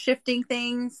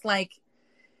things. Like,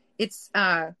 it's,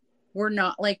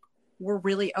 we're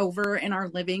really over in our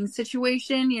living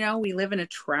situation. You know, we live in a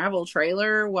travel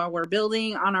trailer while we're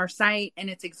building on our site, and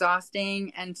it's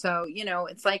exhausting. And so, you know,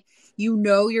 it's like,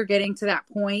 you're getting to that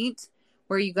point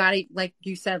where you got to, like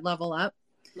you said, level up.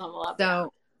 So yeah.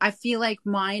 I feel like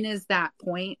mine is that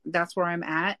point. That's where I'm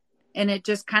at. And it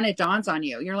just kind of dawns on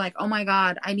you. You're like, oh my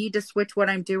God, I need to switch what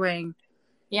I'm doing.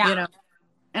 Yeah. You know,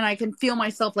 and I can feel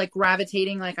myself like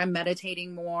gravitating, like I'm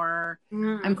meditating more.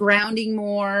 I'm grounding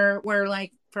more, where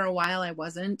like for a while I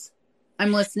wasn't.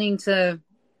 I'm listening to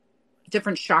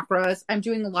different chakras. I'm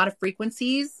doing a lot of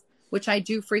frequencies, which I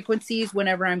do frequencies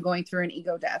whenever I'm going through an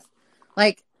ego death.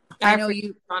 Like, I know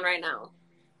you on right now.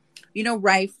 You know,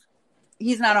 Rife.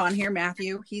 He's not on here,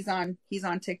 Matthew. He's on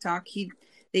TikTok.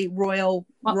 Royal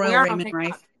Raymond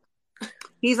Rife.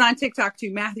 He's on TikTok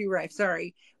too. Matthew Rife,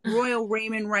 sorry. Royal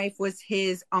Raymond Rife was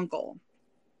his uncle.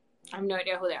 I have no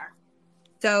idea who they are.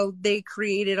 So they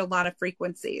created a lot of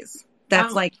frequencies.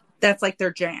 That's like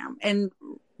their jam. And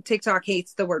TikTok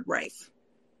hates the word Rife.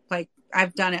 Like,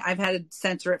 I've done it. I've had to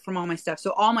censor it from all my stuff.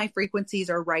 So all my frequencies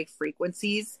are Rife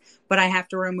frequencies, but I have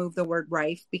to remove the word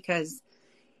Rife because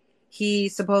he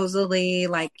supposedly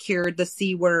like cured the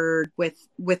C word with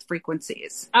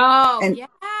frequencies. Oh, yeah.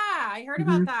 I heard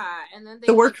about that. And then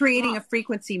so we're creating a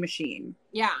frequency machine.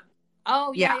 Yeah.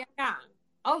 Oh, yeah.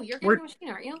 Oh, you're creating a machine,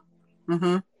 aren't you?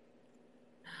 Mm-hmm.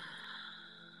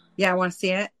 Yeah, I want to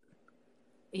see it.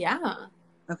 Yeah.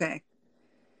 Okay.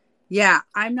 Yeah,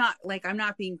 I'm not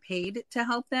being paid to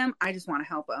help them. I just want to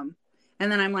help them.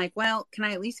 And then I'm like, well, can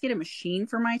I at least get a machine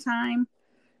for my time?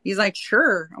 He's like,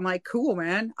 sure. I'm like, cool,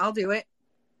 man. I'll do it.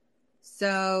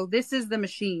 So this is the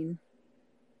machine.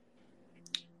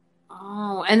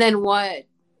 Oh, and then what?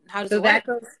 How does it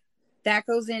work? That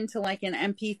goes into like an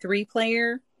MP3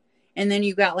 player. And then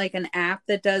you got like an app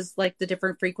that does like the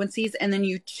different frequencies. And then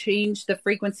you change the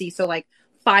frequency. So like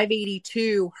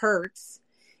 582 hertz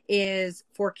is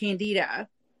for candida.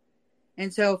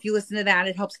 And so if you listen to that,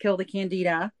 it helps kill the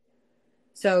candida.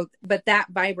 So, but that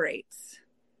vibrates.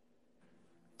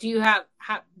 Do you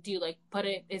like put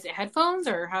it, is it headphones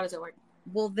or how does it work?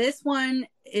 Well, this one,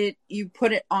 you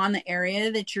put it on the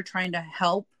area that you're trying to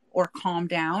help or calm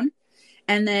down.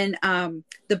 And then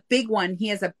the big one, he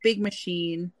has a big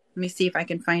machine. Let me see if I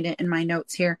can find it in my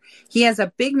notes here. He has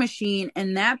a big machine,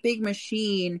 and that big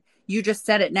machine, you just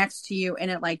set it next to you and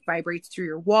it like vibrates through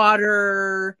your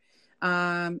water.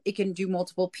 It can do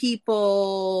multiple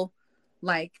people,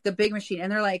 like the big machine.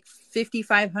 And they're like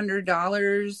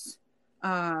 $5,500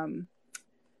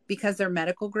 because they're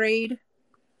medical grade.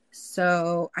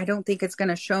 So I don't think it's going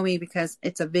to show me because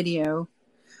it's a video,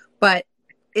 but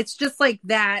it's just like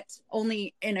that,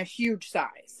 only in a huge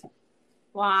size.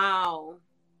 Wow.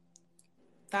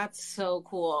 That's so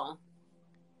cool.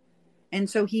 And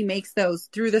so he makes those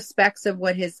through the specs of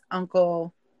what his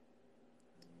uncle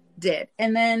did.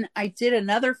 And then I did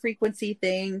another frequency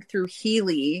thing through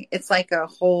Healy. It's like a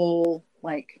whole,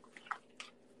 like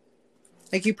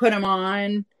you put them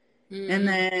on and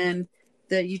then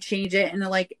you change it and it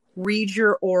like reads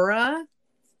your aura.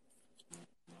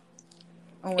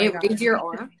 Oh my God. Reads your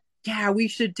aura? Yeah, we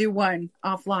should do one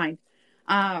offline.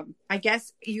 I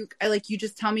guess you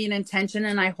just tell me an intention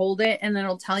and I hold it, and then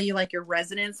it'll tell you like your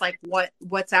resonance, like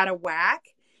what's out of whack,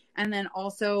 and then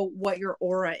also what your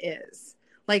aura is,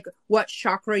 like what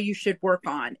chakra you should work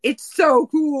on. It's so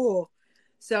cool.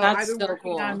 So I've been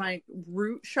working on my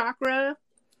root chakra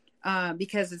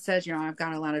because it says, I've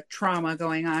got a lot of trauma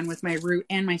going on with my root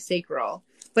and my sacral,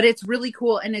 but it's really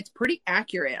cool and it's pretty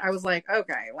accurate. I was like,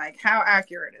 okay, like how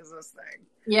accurate is this thing?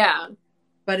 Yeah.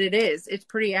 But it's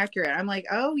pretty accurate. I'm like,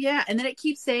 oh yeah. And then it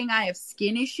keeps saying I have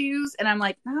skin issues. And I'm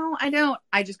like, no, I don't.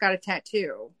 I just got a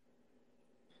tattoo.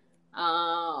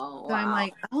 Oh, so wow. I'm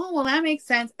like, oh, well, that makes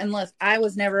sense. Unless I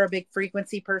was never a big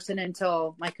frequency person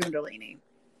until my Kundalini.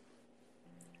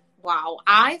 Wow.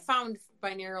 I found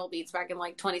binaural beats back in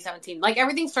like 2017. Like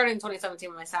everything started in 2017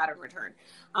 with my Saturn return.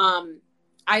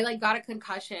 I like got a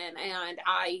concussion and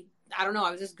I don't know,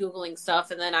 I was just Googling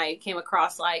stuff and then I came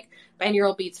across like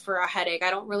binaural beats for a headache. I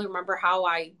don't really remember how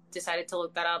I decided to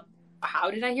look that up.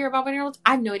 How did I hear about binaural beats?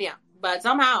 I have no idea. But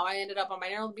somehow I ended up on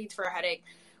binaural beats for a headache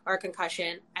or a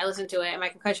concussion. I listened to it and my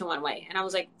concussion went away. And I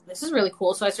was like, this is really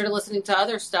cool. So I started listening to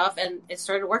other stuff and it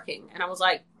started working. And I was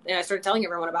like, and I started telling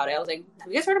everyone about it. I was like,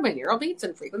 have you guys heard of binaural beats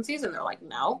and frequencies? And they're like,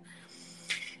 no.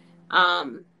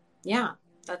 Yeah,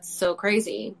 that's so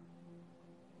crazy.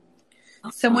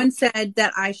 Someone said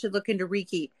that I should look into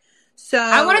Reiki. So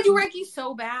I want to do Reiki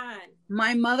so bad.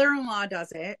 My mother-in-law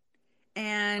does it.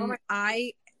 And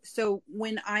so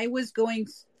when I was going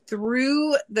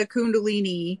through the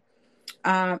Kundalini,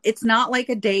 it's not like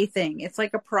a day thing. It's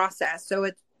like a process. So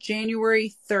it's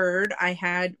January 3rd, I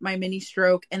had my mini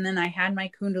stroke and then I had my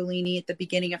Kundalini at the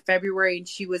beginning of February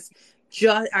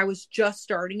and I was just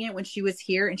starting it when she was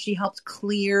here and she helped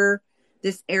clear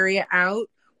this area out.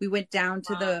 We went down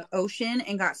to the ocean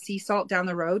and got sea salt down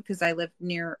the road because I live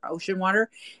near ocean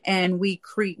water and we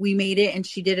made it and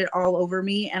she did it all over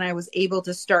me and I was able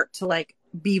to start to like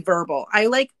be verbal. I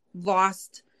like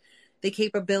lost the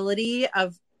capability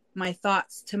of my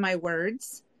thoughts to my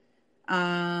words.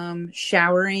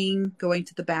 Showering, going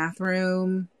to the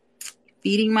bathroom,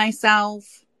 feeding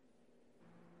myself.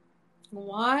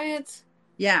 What?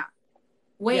 Yeah.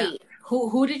 Wait, yeah.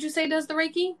 Who did you say does the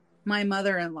Reiki? My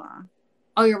mother-in-law.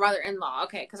 Oh, your mother-in-law.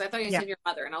 Okay, because I thought you said your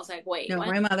mother, and I was like, wait, no, what?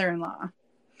 My mother-in-law.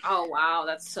 Oh wow,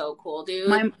 that's so cool, dude.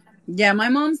 My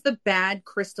mom's the bad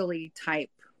crystal-y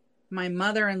type. My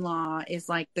mother-in-law is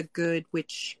like the good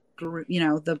witch,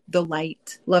 the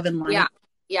light, love and light.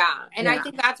 Yeah. And I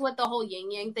think that's what the whole yin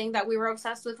yang thing that we were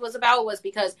obsessed with was about, was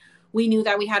because we knew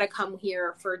that we had to come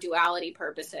here for duality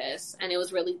purposes. And it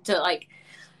was really to like,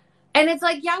 and it's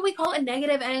like, yeah, we call it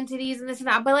negative entities and this and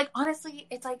that, but like, honestly,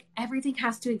 it's like everything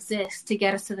has to exist to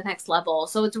get us to the next level.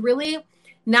 So it's really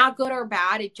not good or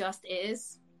bad. It just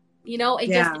is, it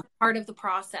just is part of the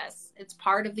process. It's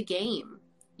part of the game.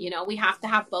 We have to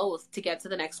have both to get to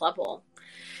the next level.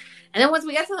 And then once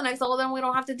we get to the next level, then we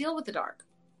don't have to deal with the dark.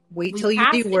 Wait till you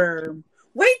deworm.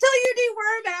 Wait till you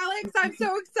deworm, Alex. I'm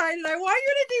so excited. I want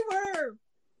you to deworm.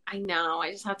 I know. I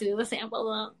just have to do the sample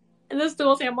though. And the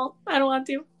stool sample. I don't want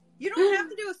to. You don't have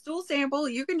to do a stool sample.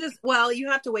 You can you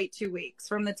have to wait 2 weeks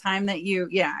from the time that you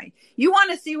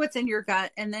want to see what's in your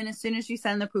gut. And then as soon as you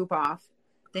send the poop off,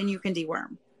 then you can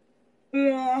deworm.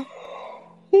 Yeah.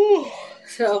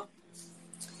 So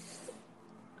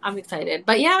I'm excited.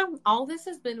 But yeah, all this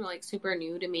has been like super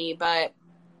new to me, but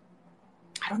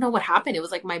I don't know what happened. It was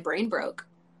like my brain broke.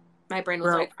 My brain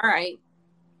was like, all right,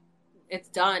 it's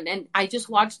done. And I just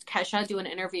watched Kesha do an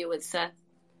interview with Seth.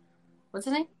 What's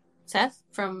his name? Seth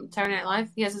from Saturday Night Live.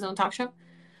 He has his own talk show.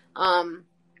 And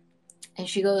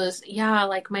she goes, yeah,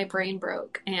 like my brain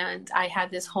broke. And I had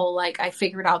this whole, like, I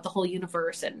figured out the whole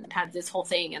universe and had this whole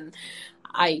thing. And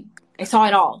I saw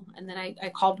it all. And then I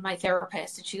called my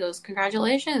therapist and she goes,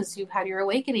 congratulations, you've had your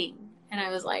awakening. And I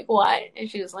was like, what? And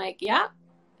she was like, yeah,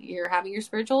 you're having your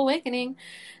spiritual awakening.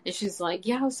 And she's like,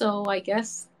 yeah, so I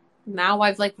guess now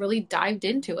I've like really dived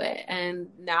into it. And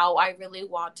now I really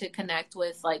want to connect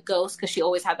with like ghosts, because she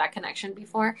always had that connection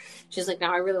before. She's like,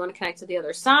 now I really want to connect to the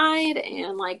other side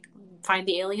and like find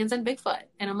the aliens and Bigfoot.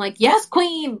 And I'm like, yes,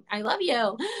 queen, I love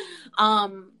you.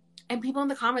 And people in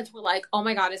the comments were like, oh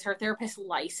my God, is her therapist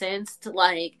licensed?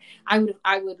 Like, I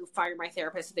would fire my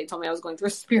therapist if they told me I was going through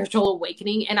a spiritual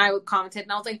awakening. And I would comment it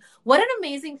and I was like, what an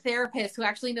amazing therapist who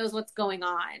actually knows what's going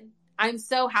on. I'm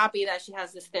so happy that she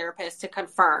has this therapist to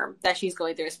confirm that she's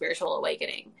going through a spiritual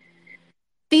awakening.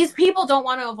 These people don't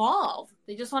want to evolve.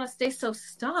 They just want to stay so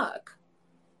stuck.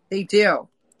 They do.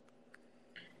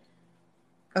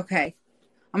 Okay.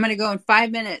 I'm going to go in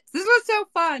 5 minutes. This was so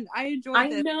fun. I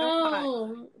enjoyed this. I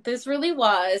know. This really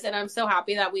was. And I'm so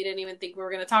happy that we didn't even think we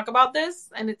were going to talk about this.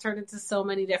 And it turned into so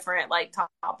many different like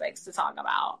topics to talk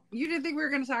about. You didn't think we were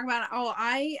going to talk about it? Oh,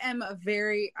 I am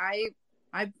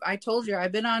I told you,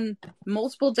 I've been on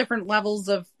multiple different levels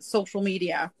of social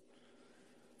media.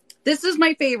 This is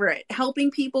my favorite. Helping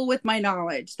people with my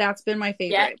knowledge. That's been my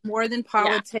favorite. Yeah. More than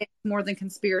politics, more than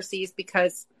conspiracies,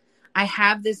 because I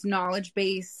have this knowledge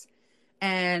base.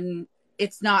 And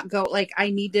it's not I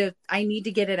need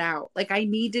to get it out. Like, I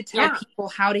need to tell people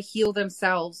how to heal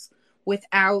themselves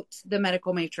without the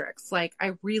medical matrix. Like,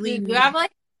 I really you have like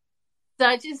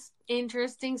such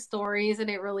interesting stories,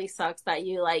 and it really sucks that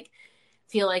you like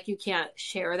feel like you can't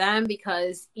share them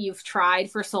because you've tried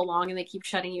for so long and they keep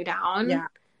shutting you down. Yeah.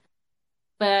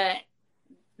 But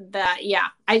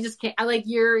I just can't.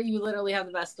 You literally have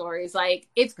the best stories. Like,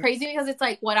 it's crazy because it's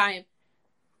like what I'm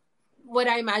what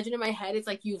I imagine in my head is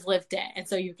like you've lived it, and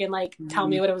so you can like tell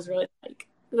me what it was really like.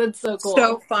 That's so cool.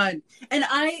 So fun. And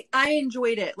I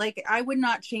enjoyed it. Like, I would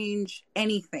not change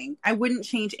anything. I wouldn't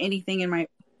change anything in my,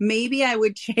 maybe I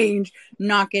would change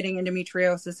not getting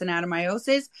endometriosis and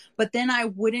adenomyosis, but then I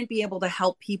wouldn't be able to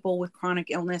help people with chronic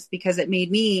illness because it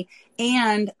made me,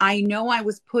 and I know I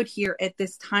was put here at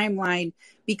this timeline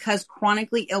because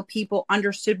chronically ill people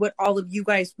understood what all of you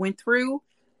guys went through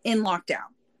in lockdown.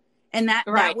 And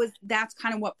that's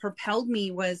kind of what propelled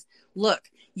me was, look,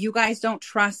 you guys don't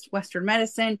trust Western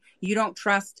medicine. You don't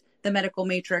trust the medical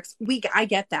matrix. I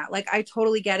get that. Like, I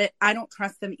totally get it. I don't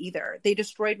trust them either. They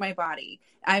destroyed my body.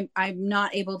 I'm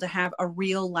not able to have a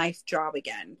real life job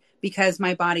again because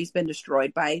my body's been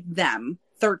destroyed by them.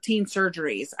 13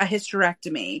 surgeries, a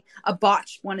hysterectomy, a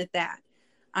botched one at that.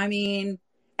 I mean,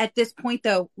 at this point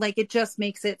though, like, it just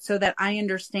makes it so that I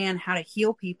understand how to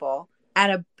heal people at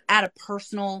a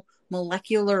personal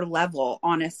molecular level,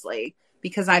 honestly,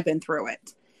 because I've been through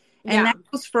it. And that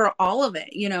goes for all of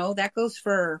it, you know, that goes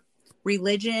for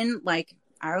religion. Like,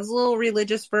 I was a little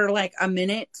religious for like a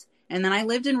minute, and then I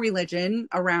lived in religion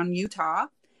around Utah.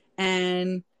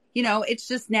 And, you know, it's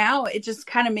just now, it just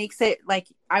kind of makes it like,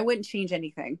 I wouldn't change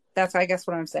anything. That's, I guess,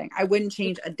 what I'm saying. I wouldn't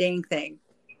change a dang thing.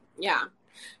 Yeah.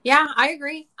 Yeah, I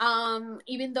agree.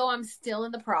 Even though I'm still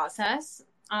in the process,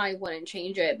 I wouldn't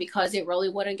change it because it really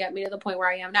wouldn't get me to the point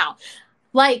where I am now.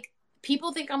 Like,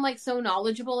 people think I'm like so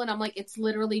knowledgeable, and I'm like, it's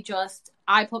literally just,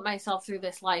 I put myself through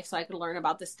this life so I could learn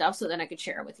about this stuff so then I could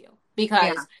share it with you,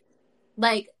 because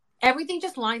like everything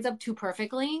just lines up too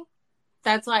perfectly.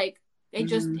 That's like, it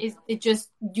just,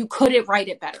 you couldn't write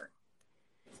it better,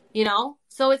 you know?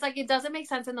 So it's like, it doesn't make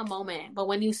sense in the moment, but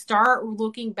when you start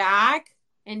looking back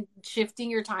and shifting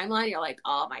your timeline, you're like,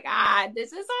 oh my God,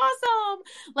 this is awesome.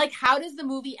 Like, how does the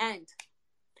movie end?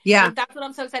 Yeah. Like, that's what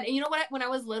I'm so excited. And you know what? When I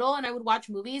was little and I would watch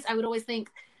movies, I would always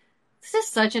think, this is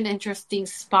such an interesting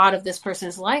spot of this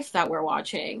person's life that we're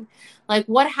watching. Like,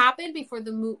 what happened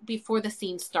before the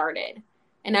scene started?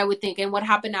 And I would think, and what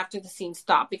happened after the scene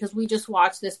stopped? Because we just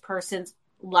watched this person's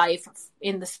life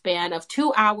in the span of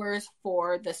 2 hours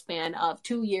for the span of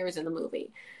 2 years in the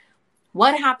movie.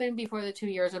 What happened before the 2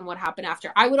 years and what happened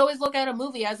after? I would always look at a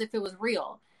movie as if it was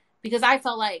real, because I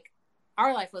felt like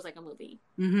our life was like a movie,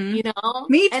 you know?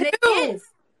 Me too. And it is.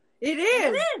 It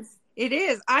is. It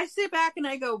is. I sit back and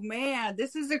I go, man,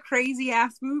 this is a crazy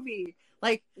ass movie.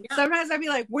 Like, sometimes I'd be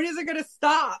like, when is it going to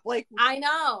stop? Like, I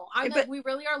know. Like, we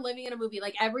really are living in a movie.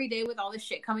 Like, every day with all this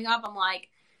shit coming up, I'm like,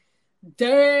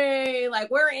 dang, like,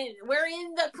 we're in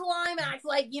the climax.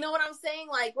 Like, you know what I'm saying?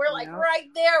 Like, we're like right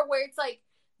there where it's like,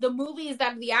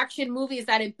 the action movies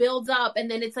that it builds up,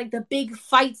 and then it's like the big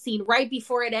fight scene right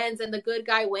before it ends and the good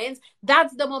guy wins.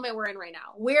 That's the moment we're in right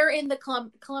now. We're in the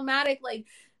climatic, like,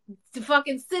 the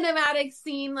fucking cinematic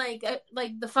scene, like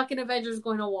the fucking Avengers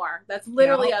going to war. That's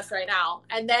literally us right now.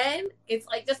 And then it's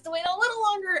like, just to wait a little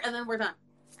longer, and then we're done.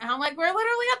 And I'm like, we're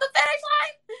literally at the finish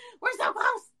line. We're so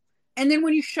close. And then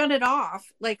when you shut it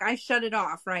off, like, I shut it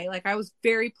off, right? Like, I was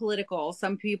very political.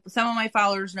 Some of my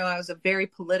followers know I was a very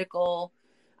political,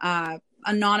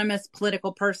 anonymous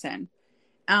political person.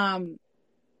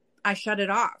 I shut it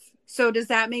off. So does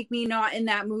that make me not in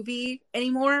that movie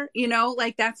anymore? You know,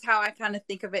 like, that's how I kind of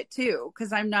think of it too,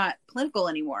 because I'm not political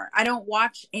anymore. I don't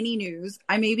watch any news.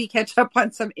 I maybe catch up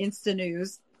on some Insta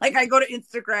news. Like, I go to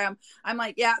Instagram. I'm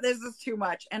like, yeah, this is too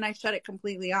much. And I shut it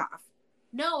completely off.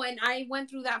 No, and I went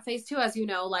through that phase too, as you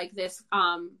know. Like, this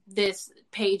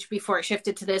page before it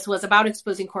shifted to this was about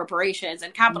exposing corporations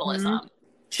and capitalism.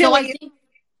 So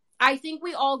I think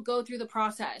we all go through the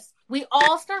process. We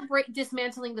all start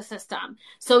dismantling the system.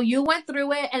 So you went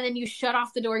through it, and then you shut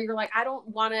off the door. You're like, I don't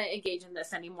want to engage in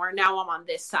this anymore. Now I'm on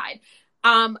this side.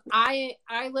 I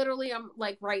literally am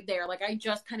like right there. Like, I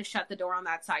just kind of shut the door on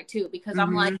that side too, because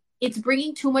I'm like, it's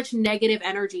bringing too much negative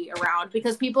energy around,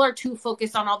 because people are too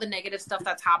focused on all the negative stuff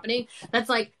that's happening. That's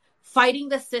like fighting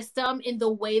the system in the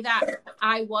way that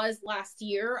I was last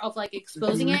year of like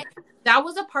exposing it. That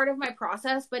was a part of my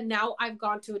process, but now I've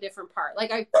gone to a different part.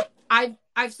 Like,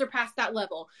 I've surpassed that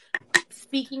level.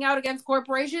 Speaking out against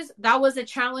corporations, that was a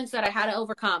challenge that I had to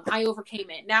overcome. I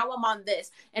overcame it. Now I'm on this.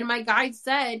 And my guide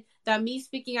said that me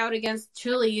speaking out against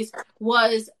Chili's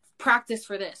was practice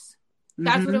for this.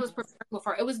 That's what it was preparing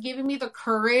for. It was giving me the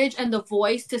courage and the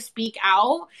voice to speak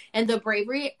out and the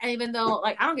bravery, even though,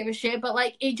 like, I don't give a shit, but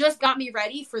like, it just got me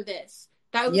ready for this.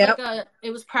 That was like it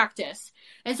was practice.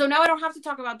 And so now I don't have to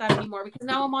talk about that anymore, because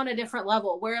now I'm on a different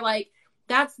level where, like,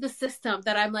 that's the system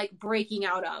that I'm like breaking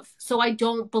out of. So I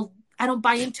don't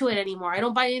buy into it anymore. I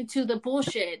don't buy into the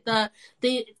bullshit.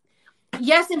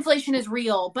 Yes, inflation is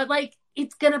real, but like,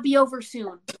 it's going to be over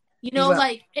soon. You You know, will.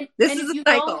 like, This and is if a you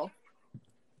don't, cycle.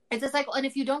 it's a cycle. And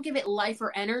if you don't give it life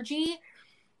or energy,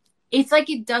 it's like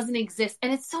it doesn't exist.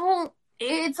 And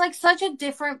it's like such a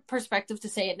different perspective to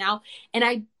say it now. And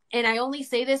I only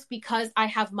say this because I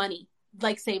have money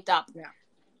like saved up. Yeah.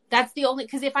 That's the only,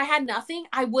 because if I had nothing,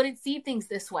 I wouldn't see things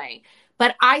this way.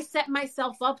 But I set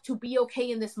myself up to be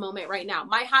okay in this moment right now.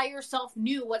 My higher self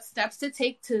knew what steps to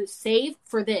take to save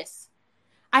for this.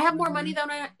 I have more money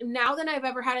now than I've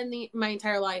ever had in my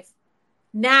entire life.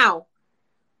 Now,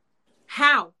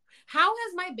 how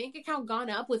has my bank account gone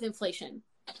up with inflation?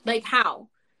 Like how?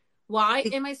 Why?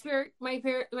 And my spirit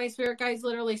guys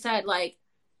literally said, like,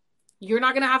 you're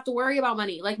not gonna have to worry about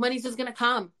money. Like, money's just gonna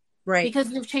come, right? Because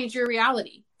you've changed your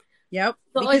reality. Yep.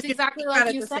 So it's exactly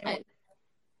like you said.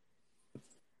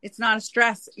 It's not a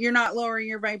stress. You're not lowering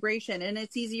your vibration, and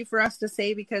it's easy for us to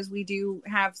say because we do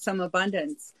have some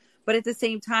abundance. But at the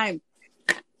same time,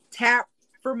 tap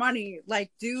for money,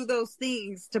 like do those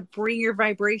things to bring your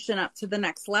vibration up to the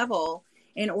next level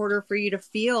in order for you to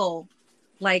feel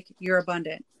like you're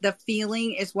abundant. The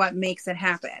feeling is what makes it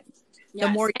happen. Yes.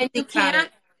 The more you think about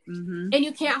it. Mm-hmm. And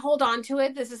you can't hold on to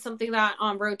it. This is something that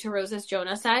on Road to Roses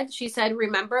Jonah said. She said,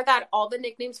 remember that all the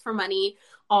nicknames for money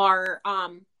are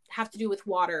have to do with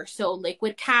water. So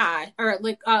liquid cash or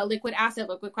liquid asset,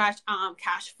 liquid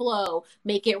cash flow,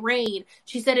 make it rain.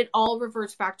 She said it all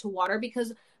reverts back to water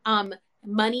because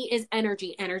money is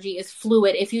energy. Energy is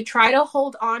fluid. If you try to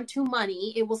hold on to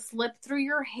money, it will slip through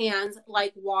your hands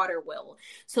like water will.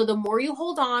 So the more you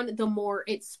hold on, the more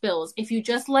it spills. If you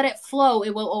just let it flow,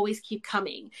 it will always keep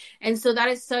coming. And so that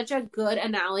is such a good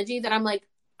analogy that I'm like,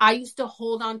 I used to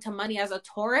hold on to money as a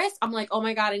Taurus. I'm like, oh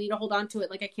my God, I need to hold on to it.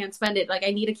 Like, I can't spend it. Like,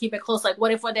 I need to keep it close. Like,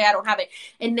 what if one day I don't have it?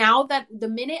 And now that the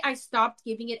minute I stopped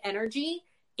giving it energy,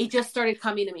 it just started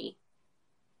coming to me.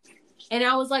 And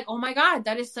I was like, oh my God,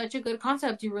 that is such a good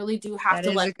concept. You really do have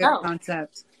to let it go. That is a good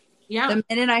concept. Yeah. The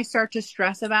minute I start to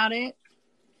stress about it,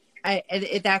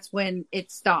 that's when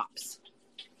it stops.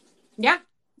 Yeah.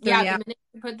 So, yeah. The minute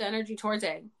you put the energy towards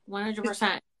it,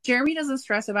 100%. Jeremy doesn't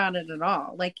stress about it at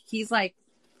all. Like, he's like,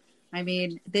 I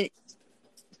mean,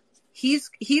 he's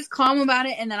calm about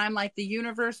it. And then I'm like, the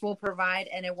universe will provide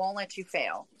and it won't let you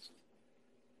fail.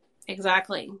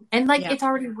 Exactly. And like, it's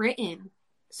already written.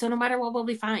 So no matter what, we'll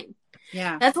be fine.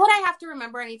 Yeah. That's what I have to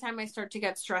remember anytime I start to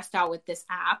get stressed out with this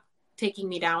app taking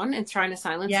me down and trying to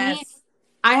silence me.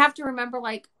 I have to remember,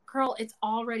 like, girl, it's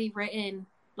already written.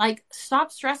 Like,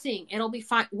 stop stressing. It'll be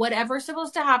fine. Whatever's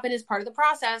supposed to happen is part of the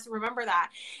process. Remember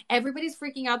that. Everybody's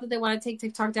freaking out that they want to take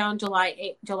TikTok down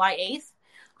July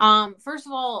 8th. First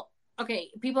of all, okay,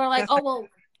 people are like, oh, well,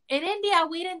 in India,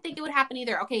 we didn't think it would happen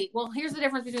either. Okay, well, here's the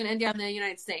difference between India and the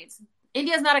United States.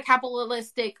 India is not a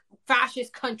capitalistic,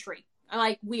 fascist country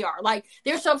like we are. Like,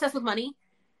 they're so obsessed with money.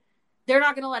 They're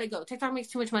not going to let it go. TikTok makes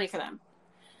too much money for them.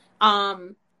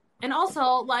 And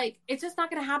also, like, it's just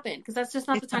not going to happen because that's just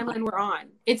not the timeline we're on.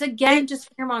 It's, again, just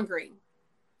fear-mongering.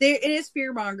 It is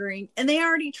fear-mongering. And they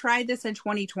already tried this in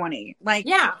 2020. Like,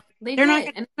 yeah, they're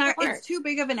not it's too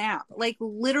big of an app. Like,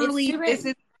 literally, this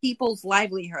is people's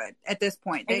livelihood at this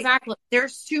point. Exactly.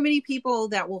 There's too many people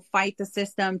that will fight the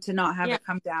system to not have it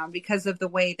come down because of the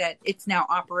way that it's now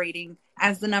operating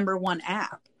as the number one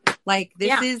app. Like,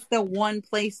 this is the one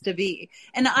place to be.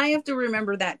 And I have to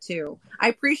remember that too. I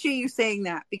appreciate you saying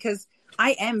that because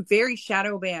I am very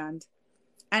shadow banned.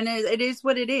 And it is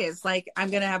what it is. Like, I'm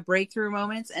going to have breakthrough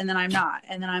moments and then I'm not.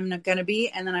 And then I'm not going to be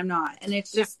and then I'm not. And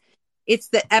it's just, it's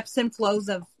the ebbs and flows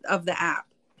of the app.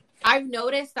 I've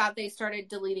noticed that they started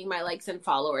deleting my likes and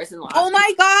followers in the last Oh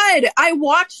my God. I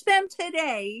watched them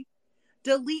today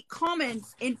delete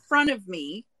comments in front of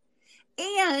me.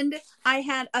 And I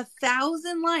had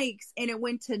 1,000 likes and it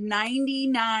went to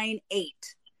 99.8.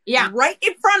 Yeah. Right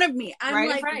in front of me. I'm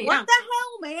like, what the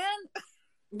hell, man?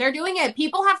 They're doing it.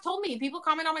 People have told me. People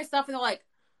comment on my stuff and they're like,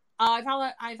 I've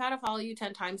had to follow you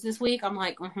 10 times this week. I'm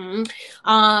like, why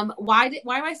am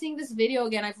I seeing this video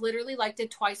again? I've literally liked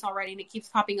it twice already and it keeps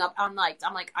popping up unliked.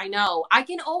 I'm like, I know. I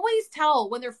can always tell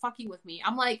when they're fucking with me.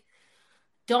 I'm like,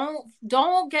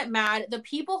 don't get mad. The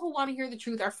people who want to hear the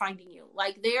truth are finding you.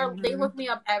 Like, they look me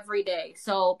up every day.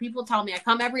 So people tell me I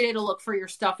come every day to look for your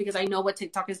stuff because I know what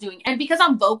TikTok is doing. And because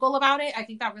I'm vocal about it, I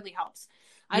think that really helps.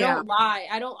 I don't lie.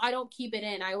 I don't keep it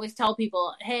in. I always tell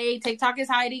people, hey, TikTok is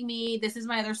hiding me. This is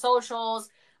my other socials.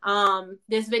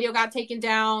 This video got taken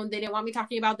down. They didn't want me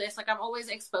talking about this. Like, I'm always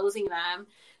exposing them.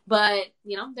 But,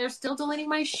 you know, they're still deleting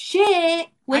my shit,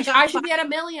 which I should be at 1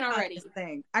 million already.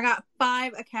 I got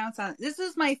 5 accounts on. This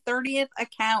is my 30th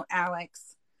account,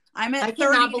 Alex. I'm at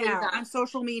 30 now on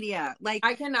social media. Like,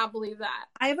 I cannot believe that.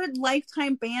 I have a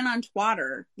lifetime ban on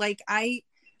Twitter. Like, I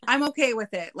I'm okay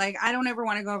with it. Like, I don't ever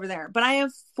want to go over there. But I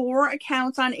have 4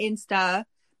 accounts on Insta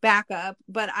backup,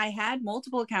 but I had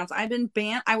multiple accounts. I've been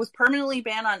banned. I was permanently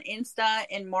banned on Insta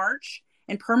in March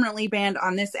and permanently banned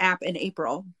on this app in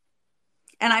April.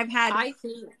 And I've had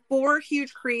 4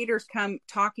 huge creators come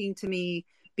talking to me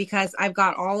because I've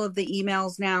got all of the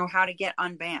emails now how to get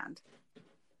unbanned.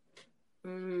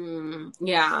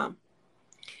 Yeah.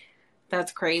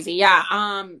 That's crazy. Yeah.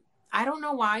 I don't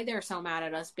know why they're so mad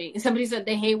at us being, somebody said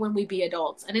they hate when we be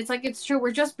adults. And it's like, it's true.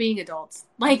 We're just being adults.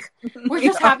 Like, we're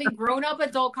just having grown up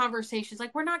adult conversations.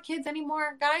 Like, we're not kids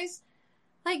anymore, guys.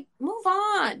 Like, move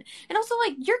on. And also,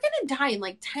 like, you're going to die in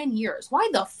like 10 years. Why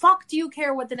the fuck do you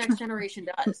care what the next generation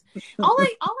does? All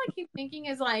I keep thinking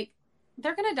is like,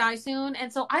 they're going to die soon.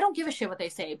 And so I don't give a shit what they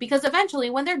say, because eventually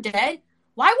when they're dead,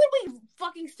 why would we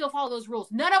fucking still follow those rules?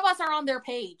 None of us are on their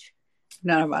page.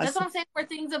 None of us. That's what I'm saying, where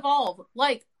things evolve.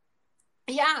 Like,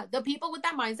 yeah, the people with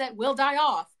that mindset will die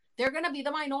off. They're going to be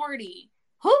the minority.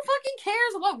 Who fucking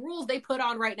cares what rules they put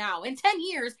on right now? In 10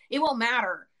 years, it won't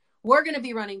matter. We're going to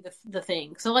be running the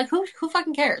thing. So, like, who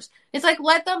fucking cares? It's like,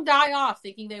 let them die off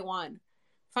thinking they won.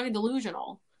 Fucking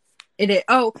delusional. It is.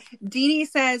 Oh, Deanie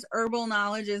says herbal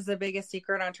knowledge is the biggest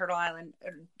secret on Turtle Island.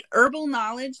 Herbal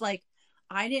knowledge, like,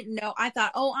 I didn't know. I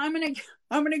thought, oh, I'm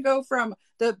gonna go from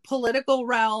the political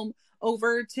realm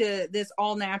over to this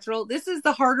all natural. This is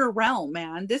the harder realm,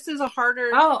 man. This is a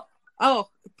harder.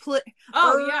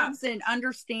 Herbs and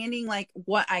understanding like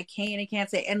what I can and can't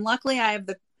say. And luckily, I have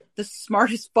the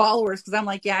smartest followers, because I'm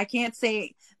like, yeah, I can't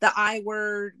say the I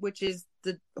word, which is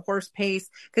the horse pace,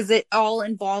 because it all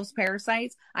involves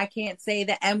parasites. I can't say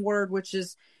the M word, which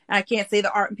is, I can't say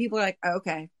the art. And people are like,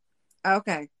 okay,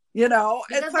 you know,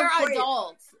 because they're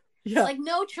adults. Yeah. Like,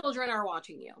 no children are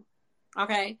watching you.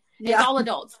 Okay. It's all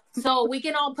adults. So we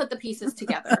can all put the pieces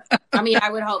together. I mean,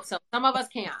 I would hope so. Some of us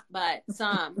can't, but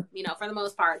some, you know, for the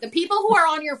most part, the people who are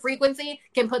on your frequency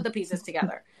can put the pieces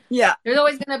together. Yeah. There's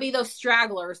always going to be those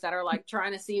stragglers that are like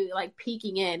trying to see, like,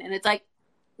 peeking in. And it's like,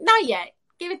 not yet.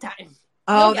 Give it time.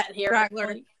 Oh,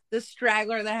 the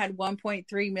straggler that had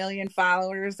 1.3 million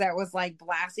followers that was like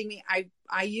blasting me.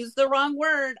 I used the wrong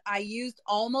word. I used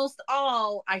almost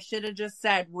all. I should have just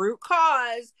said root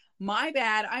cause. My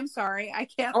bad. I'm sorry. I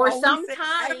can't. Or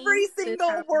sometimes every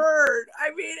single word. I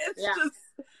mean, it's just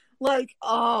like,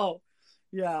 oh,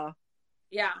 yeah.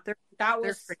 Yeah. That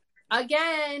was,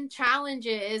 again,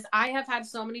 challenges. I have had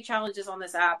so many challenges on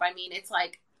this app. I mean, it's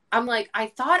like, I'm like, I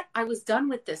thought I was done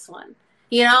with this one.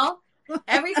 You know?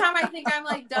 Every time I think I'm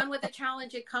like done with a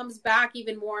challenge, it comes back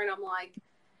even more. And I'm like,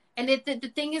 and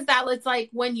the thing is that it's like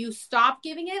when you stop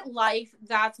giving it life,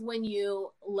 that's when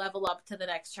you level up to the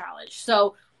next challenge.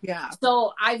 So,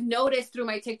 so I've noticed through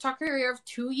my TikTok career of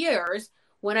 2 years,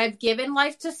 when I've given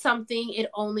life to something, it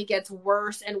only gets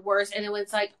worse and worse. And it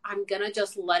was like, I'm going to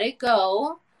just let it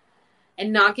go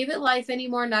and not give it life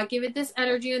anymore, not give it this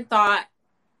energy and thought.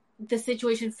 The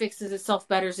situation fixes itself,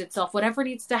 betters itself. Whatever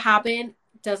needs to happen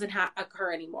doesn't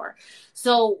occur anymore.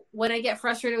 So when I get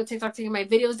frustrated with TikTok taking my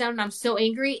videos down and I'm so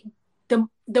angry,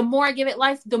 the more I give it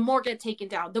life, the more get taken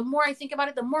down. The more I think about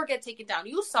it, the more get taken down.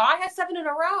 You saw I had 7 in a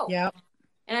row. Yeah.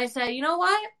 And I said, you know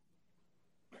what?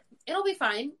 It'll be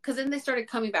fine. Because then they started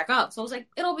coming back up. So I was like,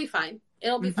 it'll be fine.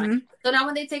 It'll be fine. So now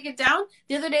when they take it down,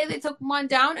 the other day they took one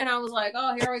down and I was like,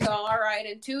 oh, here we go. All right.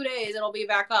 In 2 days, it'll be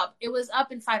back up. It was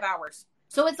up in 5 hours.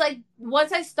 So it's like,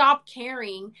 once I stop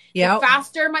caring, the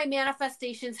faster my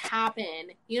manifestations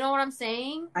happen. You know what I'm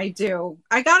saying? I do.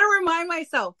 I got to remind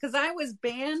myself, because I was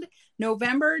banned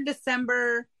November,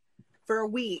 December for a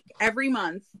week, every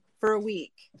month for a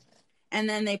week. And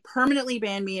then they permanently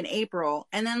banned me in April.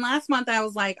 And then last month I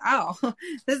was like, oh,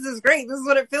 this is great. This is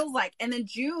what it feels like. And then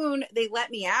June, they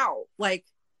let me out. Like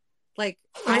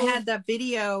I had the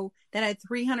video that had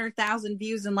 300,000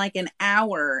 views in like an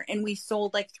hour, and we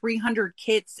sold like 300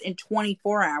 kits in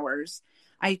 24 hours.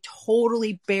 I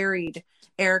totally buried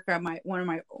Erica,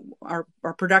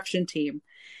 our production team,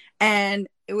 and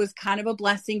it was kind of a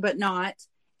blessing, but not.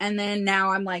 And then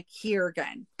now I'm like here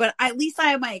again, but at least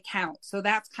I have my account, so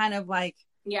that's kind of like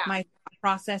my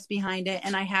process behind it,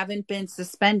 and I haven't been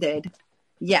suspended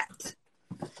yet.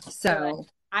 So. Good.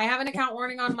 I have an account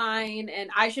warning on mine, and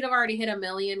I should have already hit 1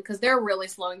 million because they're really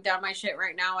slowing down my shit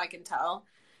right now. I can tell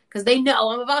because they know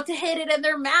I'm about to hit it, and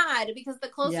they're mad because the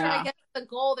closer I get to the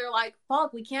goal, they're like,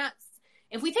 fuck, we can't.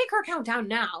 If we take her account down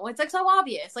now, it's like so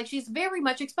obvious. Like, she's very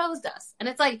much exposed us. And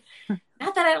it's like,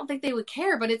 not that I don't think they would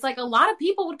care, but it's like a lot of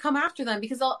people would come after them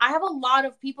because I have a lot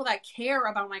of people that care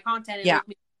about my content and make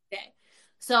me day.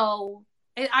 So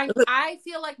I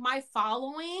feel like my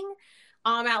following,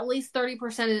 at least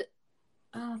 30%.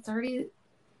 30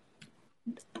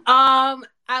 At least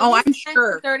I'm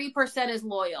sure 30% is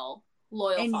loyal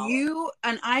and followers.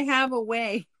 I have a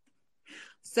way.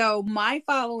 So my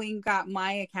following got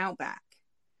my account back.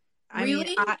 I mean,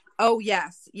 Really?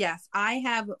 yes. I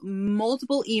have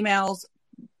multiple emails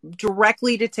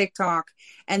directly to TikTok,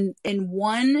 and in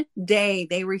one day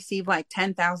they receive like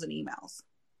 10,000 emails.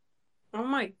 Oh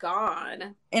my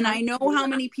God. And How I do know you do how that?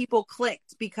 many people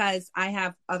clicked because I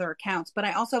have other accounts, but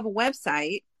I also have a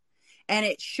website, and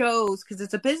it shows, because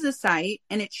it's a business site,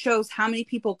 and it shows how many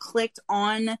people clicked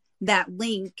on that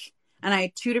link. And I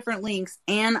had two different links,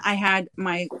 and I had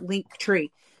my link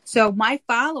tree. So my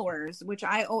followers, which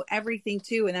I owe everything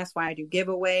to, and that's why I do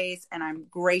giveaways, and I'm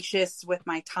gracious with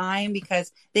my time,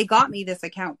 because they got me this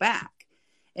account back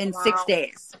in Wow. 6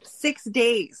 days. 6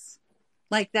 days.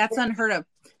 Like, that's unheard of.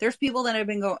 There's people that have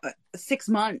been going 6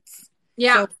 months.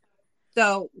 Yeah.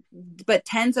 So, but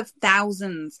tens of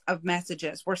thousands of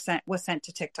messages was sent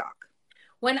to TikTok.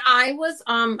 When I was,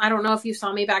 I don't know if you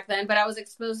saw me back then, but I was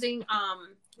exposing,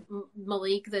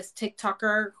 Malik, this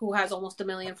TikToker who has almost 1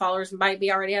 million followers, might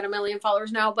be already at 1 million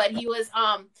followers now, but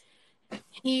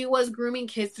he was grooming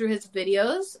kids through his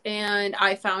videos, and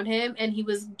I found him, and he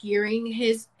was gearing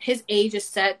his age is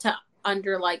set to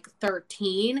under like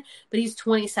 13, but he's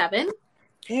 27.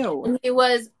 Ew. And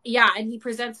and he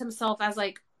presents himself as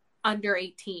like under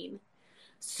 18.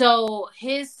 So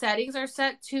his settings are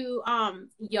set to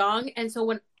young, and so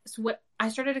what I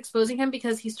started exposing him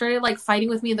because he started like fighting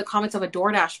with me in the comments of a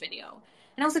DoorDash video.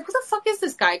 And I was like, who the fuck is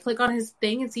this guy? Click on his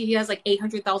thing and see he has like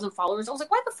 800,000 followers. I was like,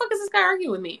 why the fuck is this guy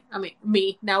arguing with me? I mean,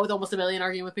 me now with almost 1 million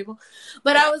arguing with people.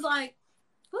 But I was like,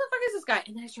 who the fuck is this guy?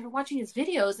 And then I started watching his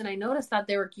videos, and I noticed that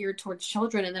they were geared towards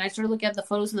children. And then I started looking at the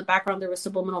photos in the background. There were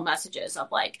subliminal messages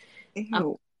of like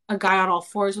a guy on all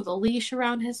fours with a leash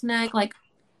around his neck, like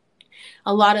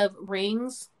a lot of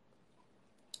rings.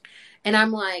 And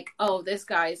I'm like, oh, this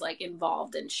guy's like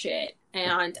involved in shit.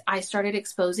 And I started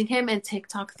exposing him, and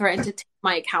TikTok threatened to take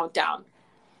my account down.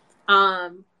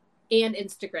 And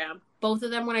Instagram. Both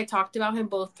of them, when I talked about him,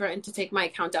 both threatened to take my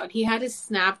account down. He had his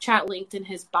Snapchat linked in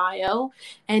his bio,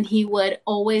 and he would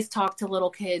always talk to little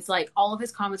kids. Like, all of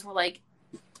his comments were like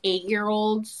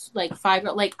 8-year-olds, like 5,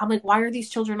 like, I'm like, why are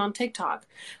these children on TikTok?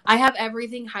 I have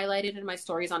everything highlighted in my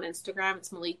stories on Instagram.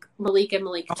 It's Malik and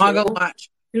Malik too. I'll go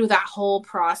watch. Through that whole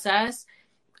process,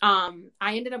 I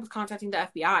ended up contacting the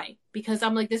FBI because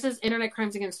I'm like, this is internet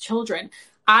crimes against children.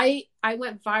 I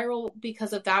went viral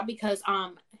because of that, because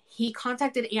he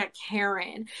contacted Aunt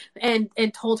Karen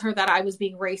and told her that I was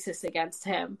being racist against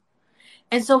him.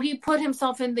 And so he put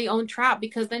himself in the own trap,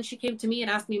 because then she came to me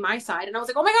and asked me my side. And I was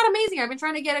like, oh my God, amazing. I've been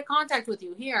trying to get in contact with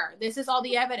you. Here, this is all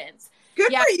the evidence.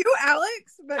 Good for you,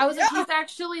 Alex. But I was like, he's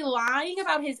actually lying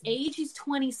about his age. He's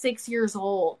 26 years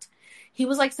old. He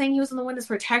was like saying he was in the witness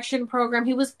protection program.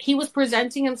 He was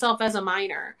presenting himself as a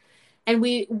minor. And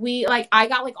we like, I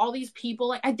got like all these people,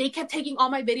 like they kept taking all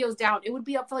my videos down. It would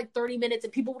be up for like 30 minutes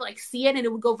and people would like see it and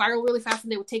it would go viral really fast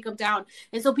and they would take them down.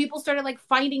 And so people started like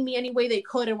finding me any way they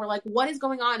could and were like, what is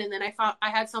going on? And then I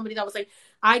had somebody that was like,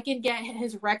 I can get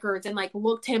his records, and like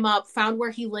looked him up, found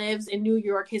where he lives in New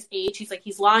York, his age. He's like,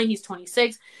 he's lying. He's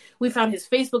 26. We found his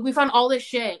Facebook. We found all this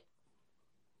shit.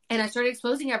 And I started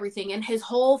exposing everything, and his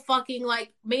whole fucking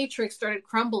like matrix started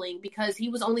crumbling because he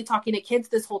was only talking to kids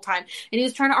this whole time. And he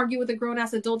was trying to argue with a grown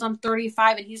ass adult. I'm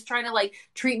 35, and he's trying to like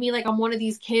treat me like I'm one of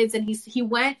these kids. And he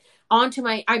went onto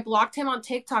I blocked him on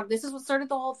TikTok. This is what started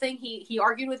the whole thing. He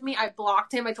argued with me. I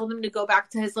blocked him. I told him to go back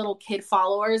to his little kid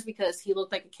followers because he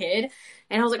looked like a kid.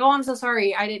 And I was like, oh, I'm so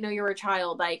sorry. I didn't know you were a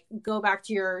child. Like, go back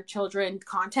to your children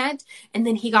content. And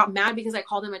then he got mad because I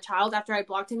called him a child. After I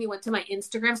blocked him, he went to my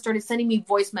Instagram, started sending me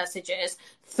voice messages,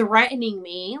 threatening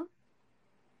me.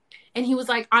 And he was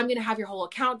like, I'm going to have your whole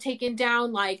account taken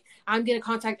down. Like, I'm going to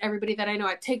contact everybody that I know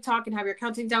at TikTok and have your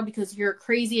account taken down because you're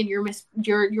crazy and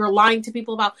you're lying to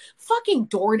people about fucking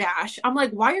DoorDash. I'm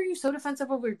like, why are you so defensive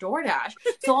over DoorDash?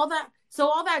 So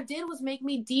all that did was make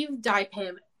me deep dive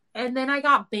him. And then I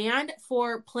got banned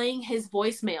for playing his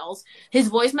voicemails. His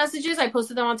voice messages, I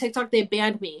posted them on TikTok. They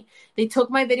banned me. They took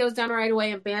my videos down right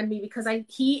away and banned me because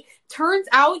he turns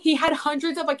out he had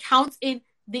hundreds of accounts in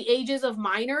the ages of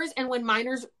minors. And when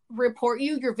minors report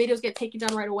you, your videos get taken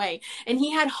down right away. And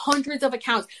he had hundreds of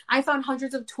accounts. I found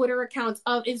hundreds of Twitter accounts,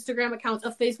 of Instagram accounts,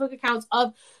 of Facebook accounts,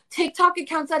 of TikTok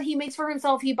accounts that he makes for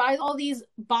himself. He buys all these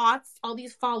bots, all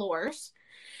these followers.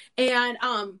 And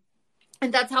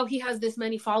that's how he has this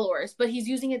many followers, but he's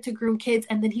using it to groom kids.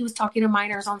 And then he was talking to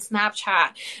minors on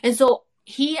Snapchat. And so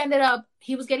he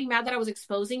was getting mad that I was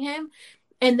exposing him.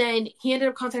 And then he ended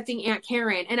up contacting Aunt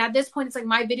Karen. And at this point, it's like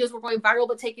my videos were going viral,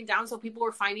 but taken down. So people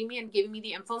were finding me and giving me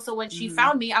the info. So when she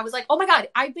found me, I was like, oh my God,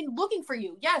 I've been looking for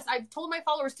you. Yes, I've told my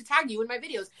followers to tag you in my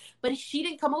videos. But she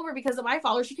didn't come over because of my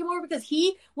followers. She came over because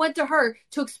he went to her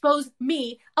to expose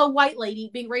me, a white lady,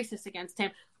 being racist against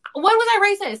him. When was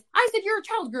I racist? I said, you're a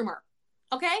child groomer.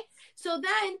 Okay. So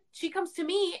then she comes to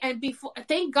me, and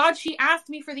thank God she asked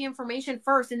me for the information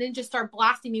first and didn't just start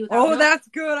blasting me without. Oh, that's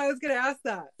good. I was going to ask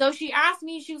that. So she asked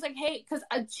me, she was like, hey, because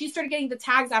she started getting the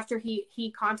tags after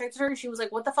he contacted her. And she was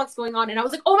like, what the fuck's going on? And I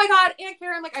was like, oh my God, Aunt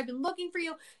Karen, like, I've been looking for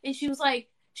you. And she was like,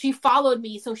 she followed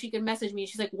me so she could message me.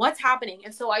 She's like, what's happening?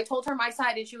 And so I told her my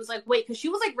side, and she was like, wait, because she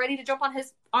was like ready to jump on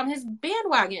his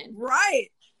bandwagon. Right.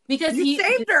 Because he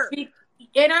saved her.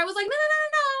 And I was like, no.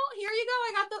 Here you go.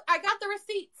 I got the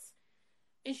receipts.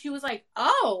 And she was like,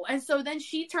 oh. And so then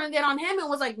she turned it on him and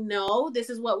was like, no, this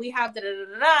is what we have. Da, da,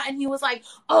 da, da. And he was like,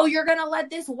 oh, you're going to let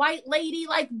this white lady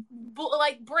like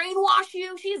brainwash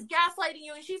you? She's gaslighting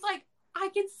you. And she's like, I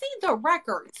can see the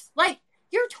records. Like,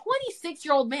 you're a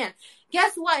 26-year-old man.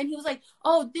 Guess what? And he was like,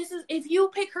 oh, if you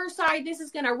pick her side, this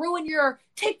is going to ruin your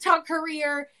TikTok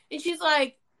career. And she's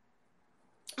like,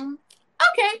 okay,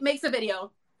 makes a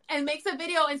video. And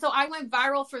so I went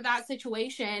viral for that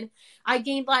situation. I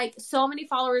gained like so many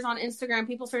followers on Instagram.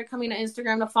 People started coming to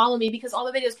Instagram to follow me because all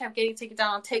the videos kept getting taken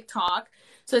down on TikTok.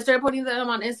 So I started putting them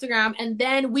on Instagram, and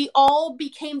then we all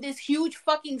became this huge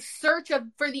fucking search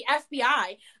for the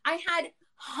FBI. I had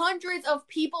hundreds of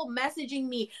people messaging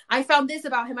me. I found this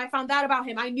about him. I found that about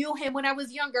him. I knew him when I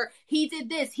was younger. He did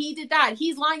this. He did that.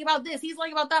 He's lying about this. He's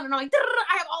lying about that. And I'm like,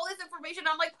 I have all this information.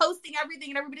 I'm like posting everything,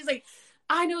 and everybody's like,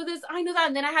 I know this, I know that.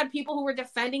 And then I had people who were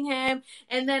defending him.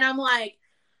 And then I'm like,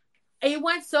 it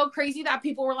went so crazy that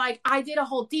people were like, I did a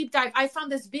whole deep dive. I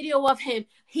found this video of him.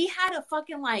 He had a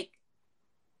fucking like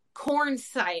corn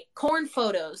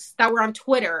photos that were on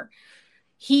Twitter.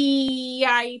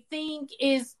 I think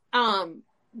he's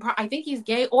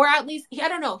gay, or at least I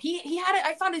don't know. He had it.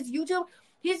 I found his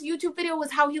YouTube video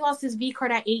was how he lost his V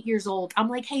card at 8 years old. I'm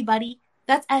like, hey buddy,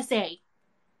 that's SA.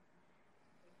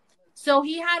 So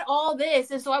he had all this,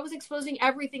 and so I was exposing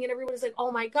everything, and everybody's like,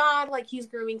 oh my God, like he's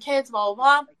grooming kids, blah,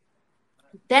 blah, blah.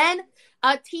 Then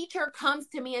a teacher comes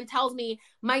to me and tells me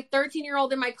my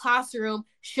 13-year-old in my classroom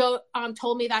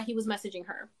told me that he was messaging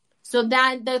her. So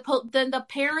then the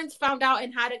parents found out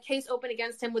and had a case open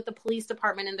against him with the police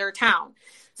department in their town.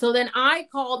 So then I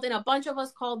called, and a bunch of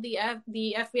us called the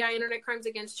FBI Internet Crimes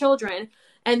Against Children.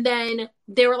 And then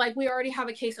they were like, we already have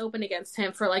a case open against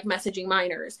him for like messaging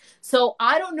minors. So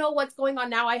I don't know what's going on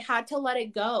now. I had to let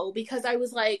it go because I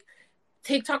was like,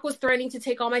 TikTok was threatening to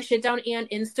take all my shit down and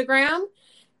Instagram.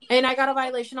 And I got a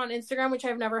violation on Instagram, which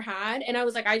I've never had. And I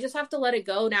was like, I just have to let it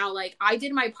go now. Like, I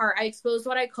did my part. I exposed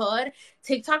what I could.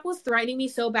 TikTok was threatening me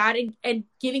so bad and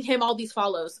giving him all these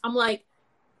follows. I'm like,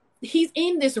 he's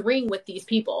in this ring with these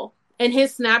people. And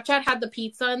his Snapchat had the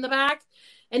pizza in the back.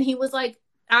 And he was like,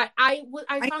 I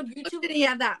found YouTube. He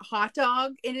had that hot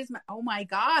dog in his mouth. Oh my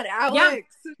God, Alex.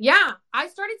 Yeah. I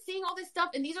started seeing all this stuff.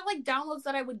 And these are like downloads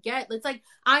that I would get. It's like,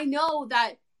 I know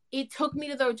that it took me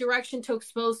to the direction to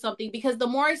expose something, because the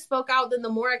more I spoke out, then the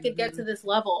more I could get to this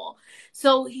level.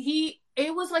 So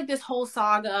it was like this whole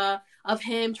saga of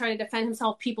him trying to defend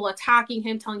himself, people attacking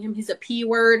him, telling him he's a P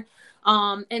word.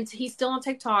 And he's still on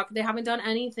TikTok. They haven't done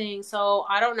anything. So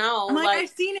I don't know. Like I've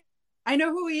seen it. I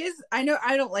know who he is. I know.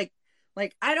 I don't like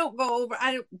I don't go over.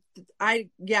 I've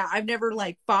never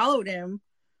like followed him,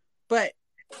 but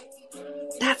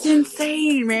that's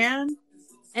insane, man.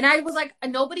 And I was like,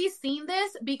 nobody's seen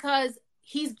this because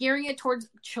he's gearing it towards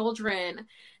children,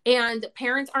 and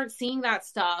parents aren't seeing that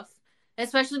stuff,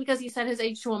 especially because he set his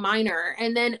age to a minor.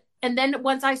 And then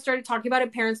once I started talking about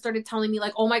it, parents started telling me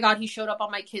like, oh my God, he showed up on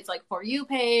my kid's like For You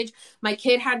page. My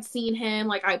kid had seen him.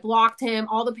 Like, I blocked him.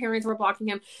 All the parents were blocking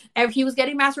him. And he was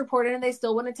getting mass reported, and they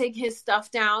still want to take his stuff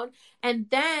down. And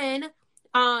then,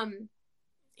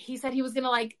 he said he was going to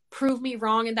like prove me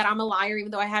wrong and that I'm a liar,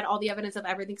 even though I had all the evidence of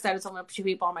everything, because I had so many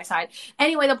people on my side.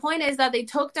 Anyway, the point is that they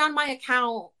took down my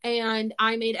account, and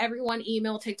I made everyone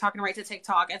email TikTok and write to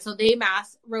TikTok. And so they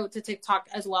mass wrote to TikTok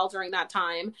as well during that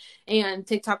time. And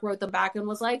TikTok wrote them back and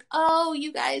was like, oh,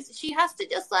 you guys, she has to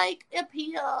just like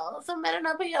submit an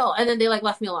appeal. And then they like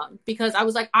left me alone, because I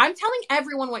was like, I'm telling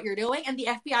everyone what you're doing, and the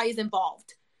FBI is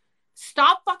involved.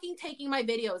 Stop fucking taking my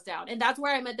videos down. And that's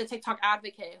where I met the TikTok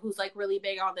advocate, who's like really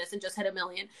big on this and just hit 1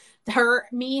 million. Her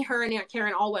and Aunt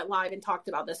Karen all went live and talked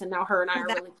about this. And now her and I are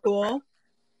really cool.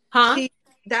 Huh?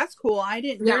 That's cool. I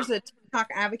didn't. Yeah. There's a TikTok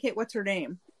advocate. What's her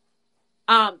name?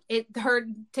 Her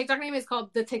TikTok name is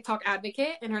called The TikTok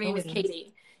Advocate, and her name is it is.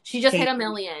 Katie. She just hit Katie. 1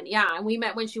 million. Yeah, and we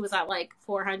met when she was at like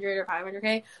 400 or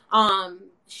 500K.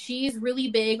 She's really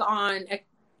big on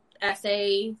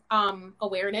SA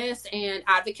awareness and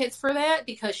advocates for that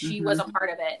because she was a part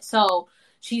of it. So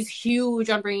she's huge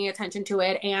on bringing attention to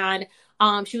it. And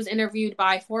she was interviewed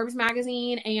by Forbes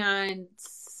magazine and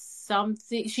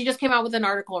something. She just came out with an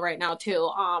article right now too.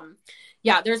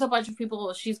 Yeah, there's a bunch of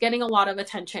people. She's getting a lot of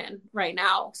attention right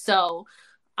now. So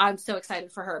I'm so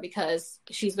excited for her because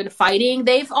she's been fighting.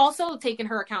 They've also taken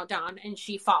her account down and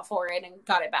she fought for it and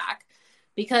got it back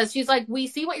because she's like, we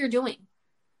see what you're doing.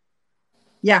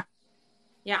 Yeah.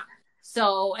 Yeah.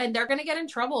 So, and they're going to get in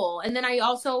trouble. And then I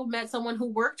also met someone who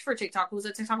worked for TikTok, who was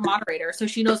a TikTok moderator. So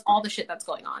she knows all the shit that's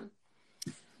going on.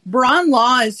 Braun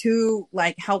Law is who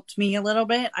like helped me a little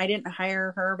bit. I didn't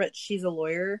hire her, but she's a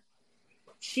lawyer.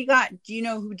 Do you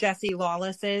know who Jessie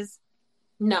Lawless is?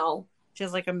 No. She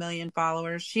has like 1 million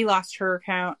followers. She lost her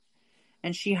account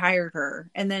and she hired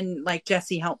her. And then like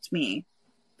Jessie helped me.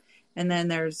 And then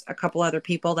there's a couple other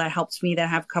people that helped me that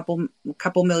have a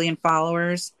couple million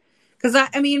followers. Because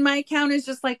I mean, my account is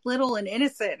just like little and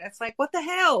innocent. It's like, what the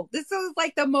hell? This is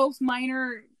like the most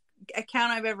minor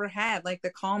account I've ever had, like the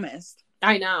calmest.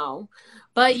 I know.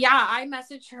 But yeah, I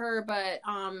messaged her, but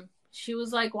she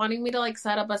was like wanting me to like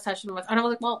set up a session with, and I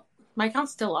was like, well, my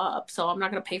account's still up, so I'm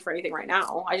not going to pay for anything right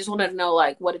now. I just wanted to know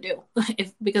like what to do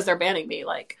because they're banning me,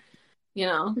 like, you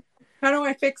know. How do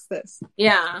I fix this?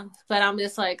 Yeah. But I'm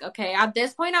just like, okay, at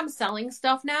this point I'm selling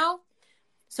stuff now.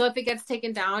 So if it gets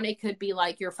taken down, it could be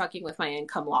like you're fucking with my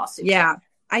income lawsuit. Yeah.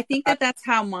 I think that's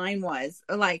how mine was.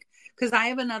 Like, because I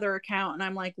have another account and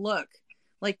I'm like, look,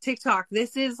 like TikTok,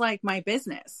 this is like my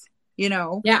business, you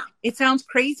know? Yeah. It sounds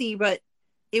crazy, but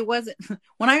it wasn't.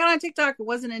 When I got on TikTok, it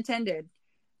wasn't intended.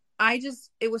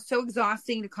 It was so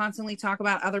exhausting to constantly talk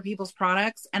about other people's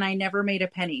products and I never made a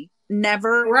penny.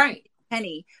 Never. Right.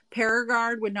 Penny.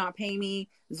 Paragard would not pay me.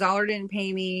 Zoller didn't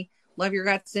pay me. Love Your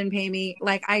Guts didn't pay me.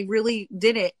 Like I really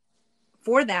did it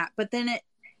for that. But then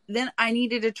I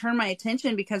needed to turn my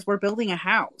attention because we're building a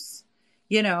house,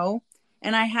 you know,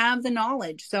 and I have the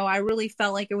knowledge. So I really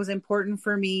felt like it was important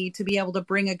for me to be able to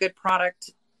bring a good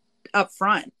product up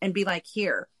front and be like,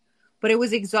 here. But it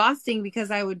was exhausting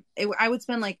because I would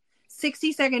spend like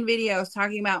 60-second videos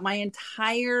talking about my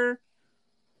entire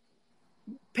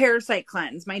parasite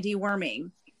cleanse, my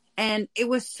deworming. And it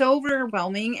was so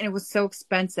overwhelming and it was so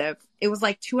expensive. It was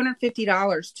like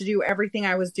 $250 to do everything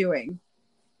I was doing.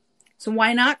 So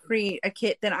why not create a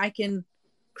kit that I can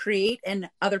create and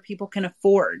other people can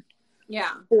afford?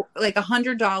 Yeah. Like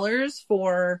 $100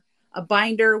 for a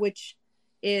binder, which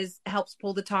helps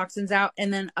pull the toxins out.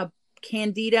 And then a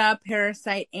candida,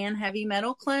 parasite, and heavy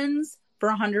metal cleanse for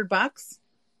 $100.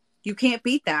 You can't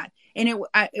beat that. And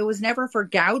it was never for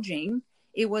gouging.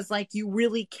 It was like, you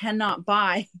really cannot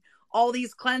buy all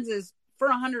these cleanses for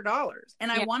 $100.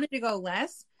 And I wanted to go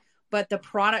less, but the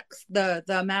products, the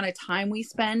amount of time we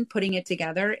spend putting it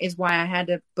together is why I had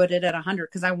to put it at 100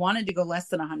 because I wanted to go less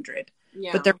than 100,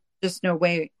 but there's just no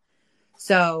way.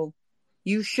 So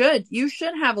you should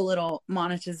have a little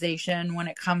monetization when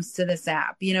it comes to this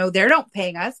app. You know, they don't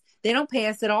pay us. They don't pay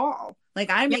us at all. Like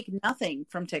I make nothing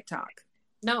from TikTok.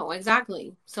 No,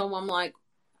 exactly. So I'm like,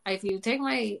 if you take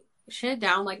my shit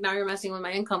down, like now you're messing with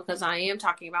my income because I am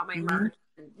talking about my merch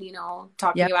and, you know,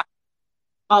 talking about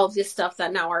all of this stuff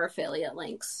that now are affiliate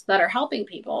links that are helping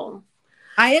people.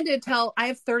 I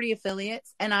have 30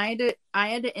 affiliates and I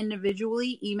had to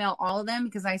individually email all of them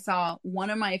because I saw one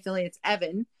of my affiliates,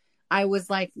 Evan, I was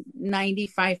like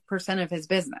 95% of his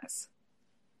business.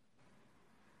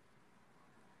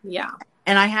 Yeah.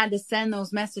 And I had to send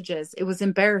those messages. It was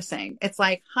embarrassing. It's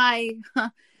like, hi.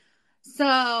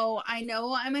 So I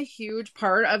know I'm a huge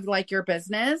part of like your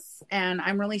business and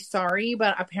I'm really sorry,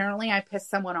 but apparently I pissed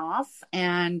someone off.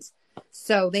 And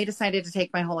so they decided to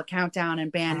take my whole account down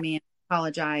and ban me and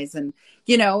apologize. And,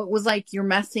 you know, it was like, you're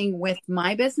messing with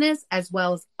my business as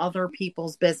well as other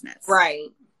people's business. Right.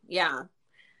 Yeah.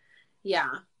 Yeah.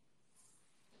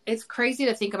 It's crazy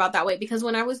to think about that way because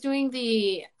when I was doing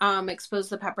the Expose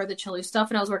the Pepper, the chili stuff,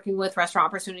 and I was working with Restaurant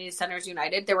Opportunity Centers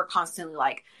United, they were constantly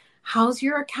like, how's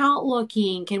your account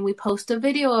looking? Can we post a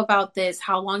video about this?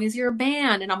 How long is your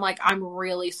ban? And I'm like, I'm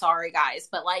really sorry, guys.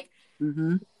 But like,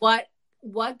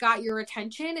 what got your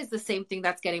attention is the same thing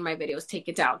that's getting my videos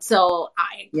taken down. So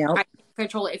I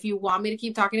control it. If you want me to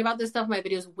keep talking about this stuff, my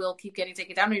videos will keep getting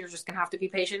taken down and you're just going to have to be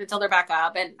patient until they're back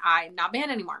up and I'm not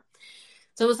banned anymore.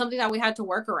 So it was something that we had to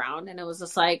work around. And it was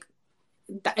just like,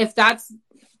 if that's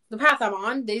the path I'm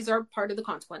on, these are part of the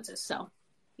consequences. So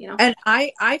And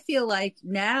I feel like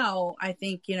now, I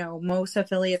think, most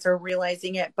affiliates are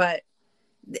realizing it, but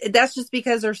that's just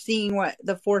because they're seeing what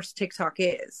the force TikTok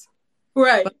is.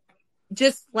 Right. But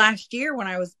just last year when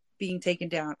I was being taken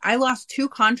down, I lost 2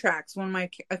 contracts when my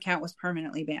account was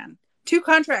permanently banned. 2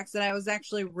 contracts that I was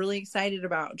actually really excited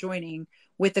about joining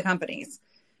with the companies.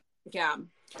 Yeah.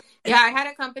 Yeah, I had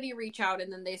a company reach out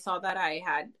and then they saw that I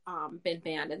had been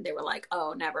banned and they were like,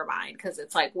 oh, never mind. Because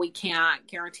it's like, we can't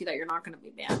guarantee that you're not going to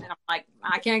be banned. And I'm like,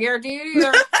 I can't guarantee you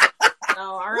either. So,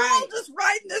 all right. We're all just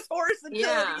riding this horse until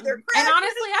it either crashes. And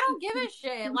honestly, I don't give a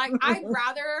shit. Like, I'd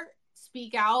rather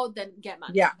speak out than get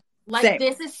money. Yeah. Like, same.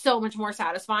 This is so much more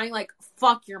satisfying. Like,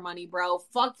 fuck your money, bro.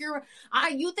 Fuck your...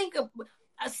 you think a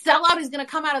sellout is going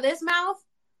to come out of this mouth?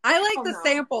 I like the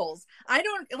samples. I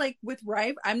don't like with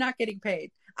Ripe. I'm not getting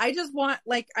paid. I just want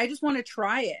to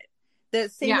try it. The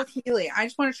same with Healy. I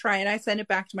just want to try it. I send it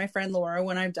back to my friend Laura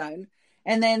when I'm done.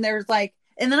 And then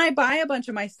and then I buy a bunch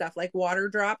of my stuff, like water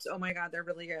drops. Oh my God, they're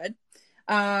really good.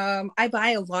 I buy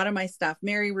a lot of my stuff.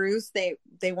 Mary Roos, they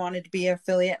wanted to be an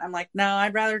affiliate. I'm like, no,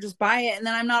 I'd rather just buy it. And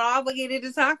then I'm not obligated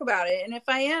to talk about it. And if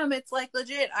I am, it's like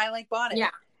legit. I bought it. Yeah.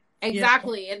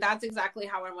 Exactly. And that's exactly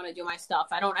how I want to do my stuff.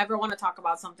 I don't ever want to talk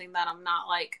about something that I'm not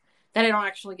that I don't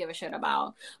actually give a shit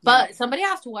about. But somebody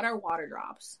asked, what are water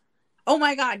drops? Oh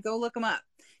my God, go look them up.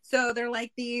 So they're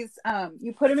like these,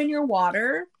 you put them in your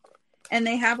water and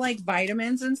they have like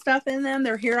vitamins and stuff in them.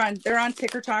 They're on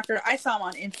Ticker Talker. I saw them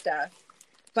on Insta,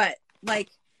 but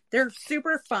they're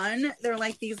super fun. They're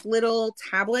like these little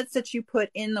tablets that you put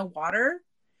in the water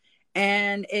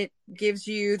and it gives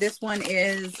you, this one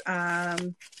is,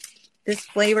 this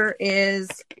flavor is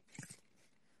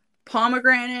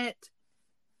pomegranate,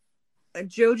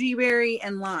 goji berry,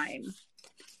 and lime.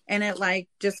 And it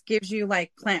just gives you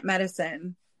plant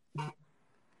medicine.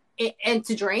 And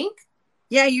to drink?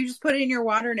 Yeah, you just put it in your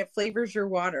water and it flavors your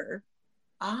water.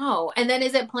 Oh, and then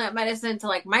is it plant medicine to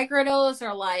microdose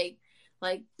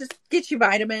or just get you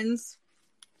vitamins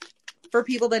for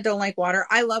people that don't like water.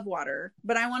 I love water,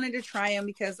 but I wanted to try them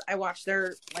because I watched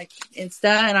their Insta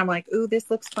and I'm like, ooh, this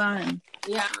looks fun.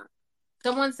 Yeah.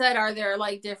 Someone said, are there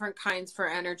different kinds for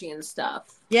energy and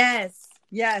stuff? Yes.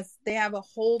 They have a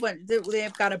whole bunch.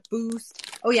 They've got a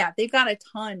boost. Oh yeah, they've got a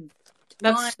ton.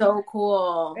 That's so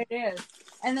cool. It is.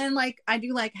 And then I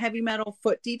do heavy metal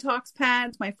foot detox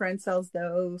pads. My friend sells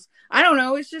those. I don't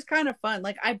know. It's just kind of fun.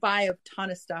 I buy a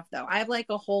ton of stuff though. I have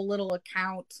a whole little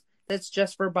account that's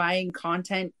just for buying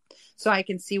content so I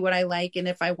can see what I like. And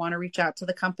if I want to reach out to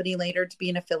the company later to be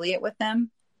an affiliate with them.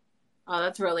 Oh,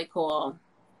 that's really cool.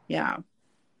 Yeah.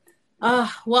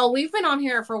 Well, we've been on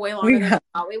here for way longer than I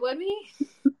thought we would be.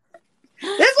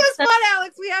 This was fun,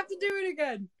 Alex. We have to do it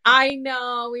again. I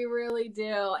know, we really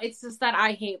do. It's just that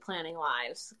I hate planning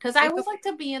lives because I always like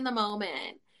to be in the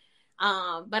moment.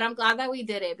 But I'm glad that we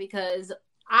did it because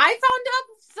I found out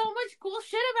so much cool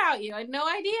shit about you. I had no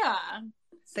idea.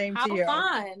 Same to you.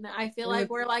 How fun. I feel like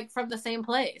we're from the same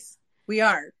place. We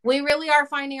are. We really are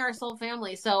finding our soul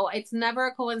family. So it's never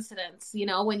a coincidence,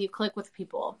 when you click with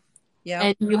people.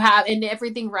 Yeah. And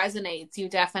everything resonates. You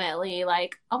definitely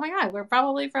oh my God, we're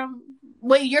probably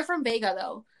you're from Vega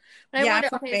though. But I wonder,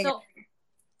 okay, so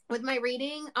with my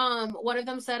reading, one of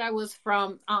them said I was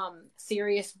from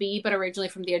Sirius B, but originally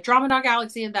from the Andromeda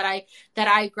Galaxy, and that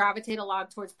I gravitate a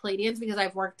lot towards Pleiadians because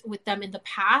I've worked with them in the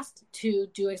past to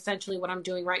do essentially what I'm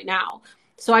doing right now.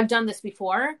 So I've done this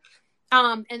before.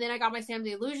 And then I got my Sam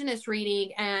the Illusionist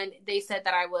reading, and they said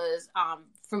that I was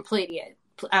from Pleiadian.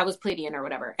 I was Pleiadian or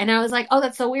whatever. And I was like, oh,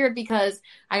 that's so weird because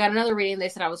I got another reading. They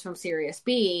said I was from Sirius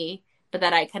B, but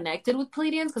that I connected with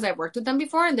Pleiadians because I've worked with them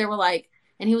before. And they were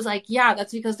and he was like, yeah,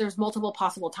 that's because there's multiple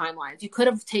possible timelines. You could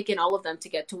have taken all of them to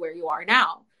get to where you are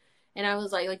now. And I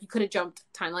was like you could have jumped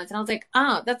timelines. And I was like,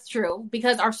 oh, that's true.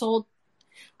 Because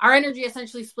our energy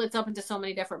essentially splits up into so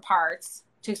many different parts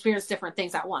to experience different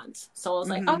things at once. So I was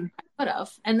like, oh, I could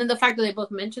have. And then the fact that they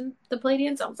both mentioned the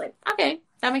Pleiadians, I was like, okay,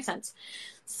 that makes sense.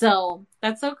 So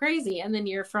that's so crazy. And then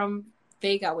you're from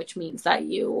Vega, which means that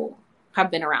you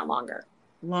have been around longer.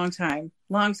 Long time.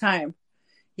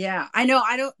 Yeah, I know.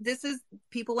 This is,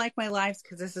 people like my lives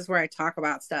because this is where I talk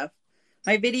about stuff.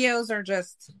 My videos are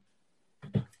just.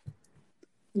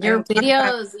 Your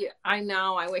videos, I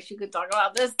know. I wish you could talk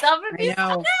about this stuff. I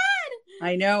know.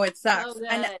 I know it sucks. So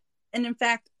and in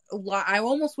fact, I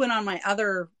almost went on my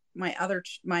other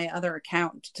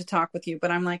account to talk with you,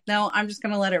 but I'm like, no, I'm just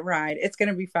gonna let it ride. It's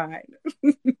gonna be fine.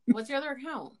 What's your other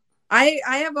account? I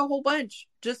have a whole bunch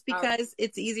just because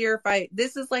it's easier if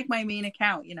this is my main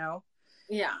account,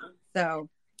 Yeah. So,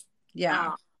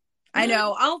 yeah. I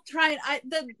know. I'll try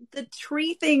it. The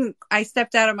tree thing, I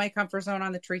stepped out of my comfort zone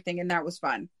on the tree thing, and that was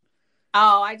fun.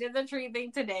 Oh, I did the tree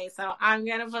thing today, so I'm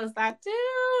gonna post that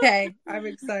too. Okay, I'm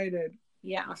excited.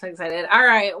 Yeah, I'm so excited. All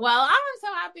right. Well, I'm so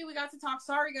happy we got to talk.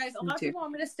 Sorry, guys. A lot of too. people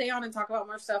want me to stay on and talk about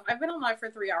more stuff. I've been on live for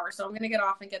 3 hours, so I'm going to get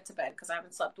off and get to bed because I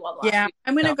haven't slept well the last Yeah, week.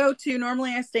 I'm going to go too.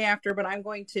 Normally I stay after, but I'm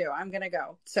going to. I'm going to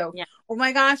go. So, yeah. Oh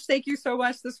my gosh, thank you so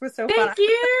much. This was so fun. Thank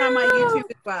you. On my YouTube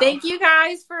as well. Thank you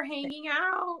guys for hanging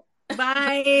out.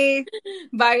 Bye.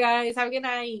 Bye, guys. Have a good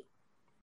night.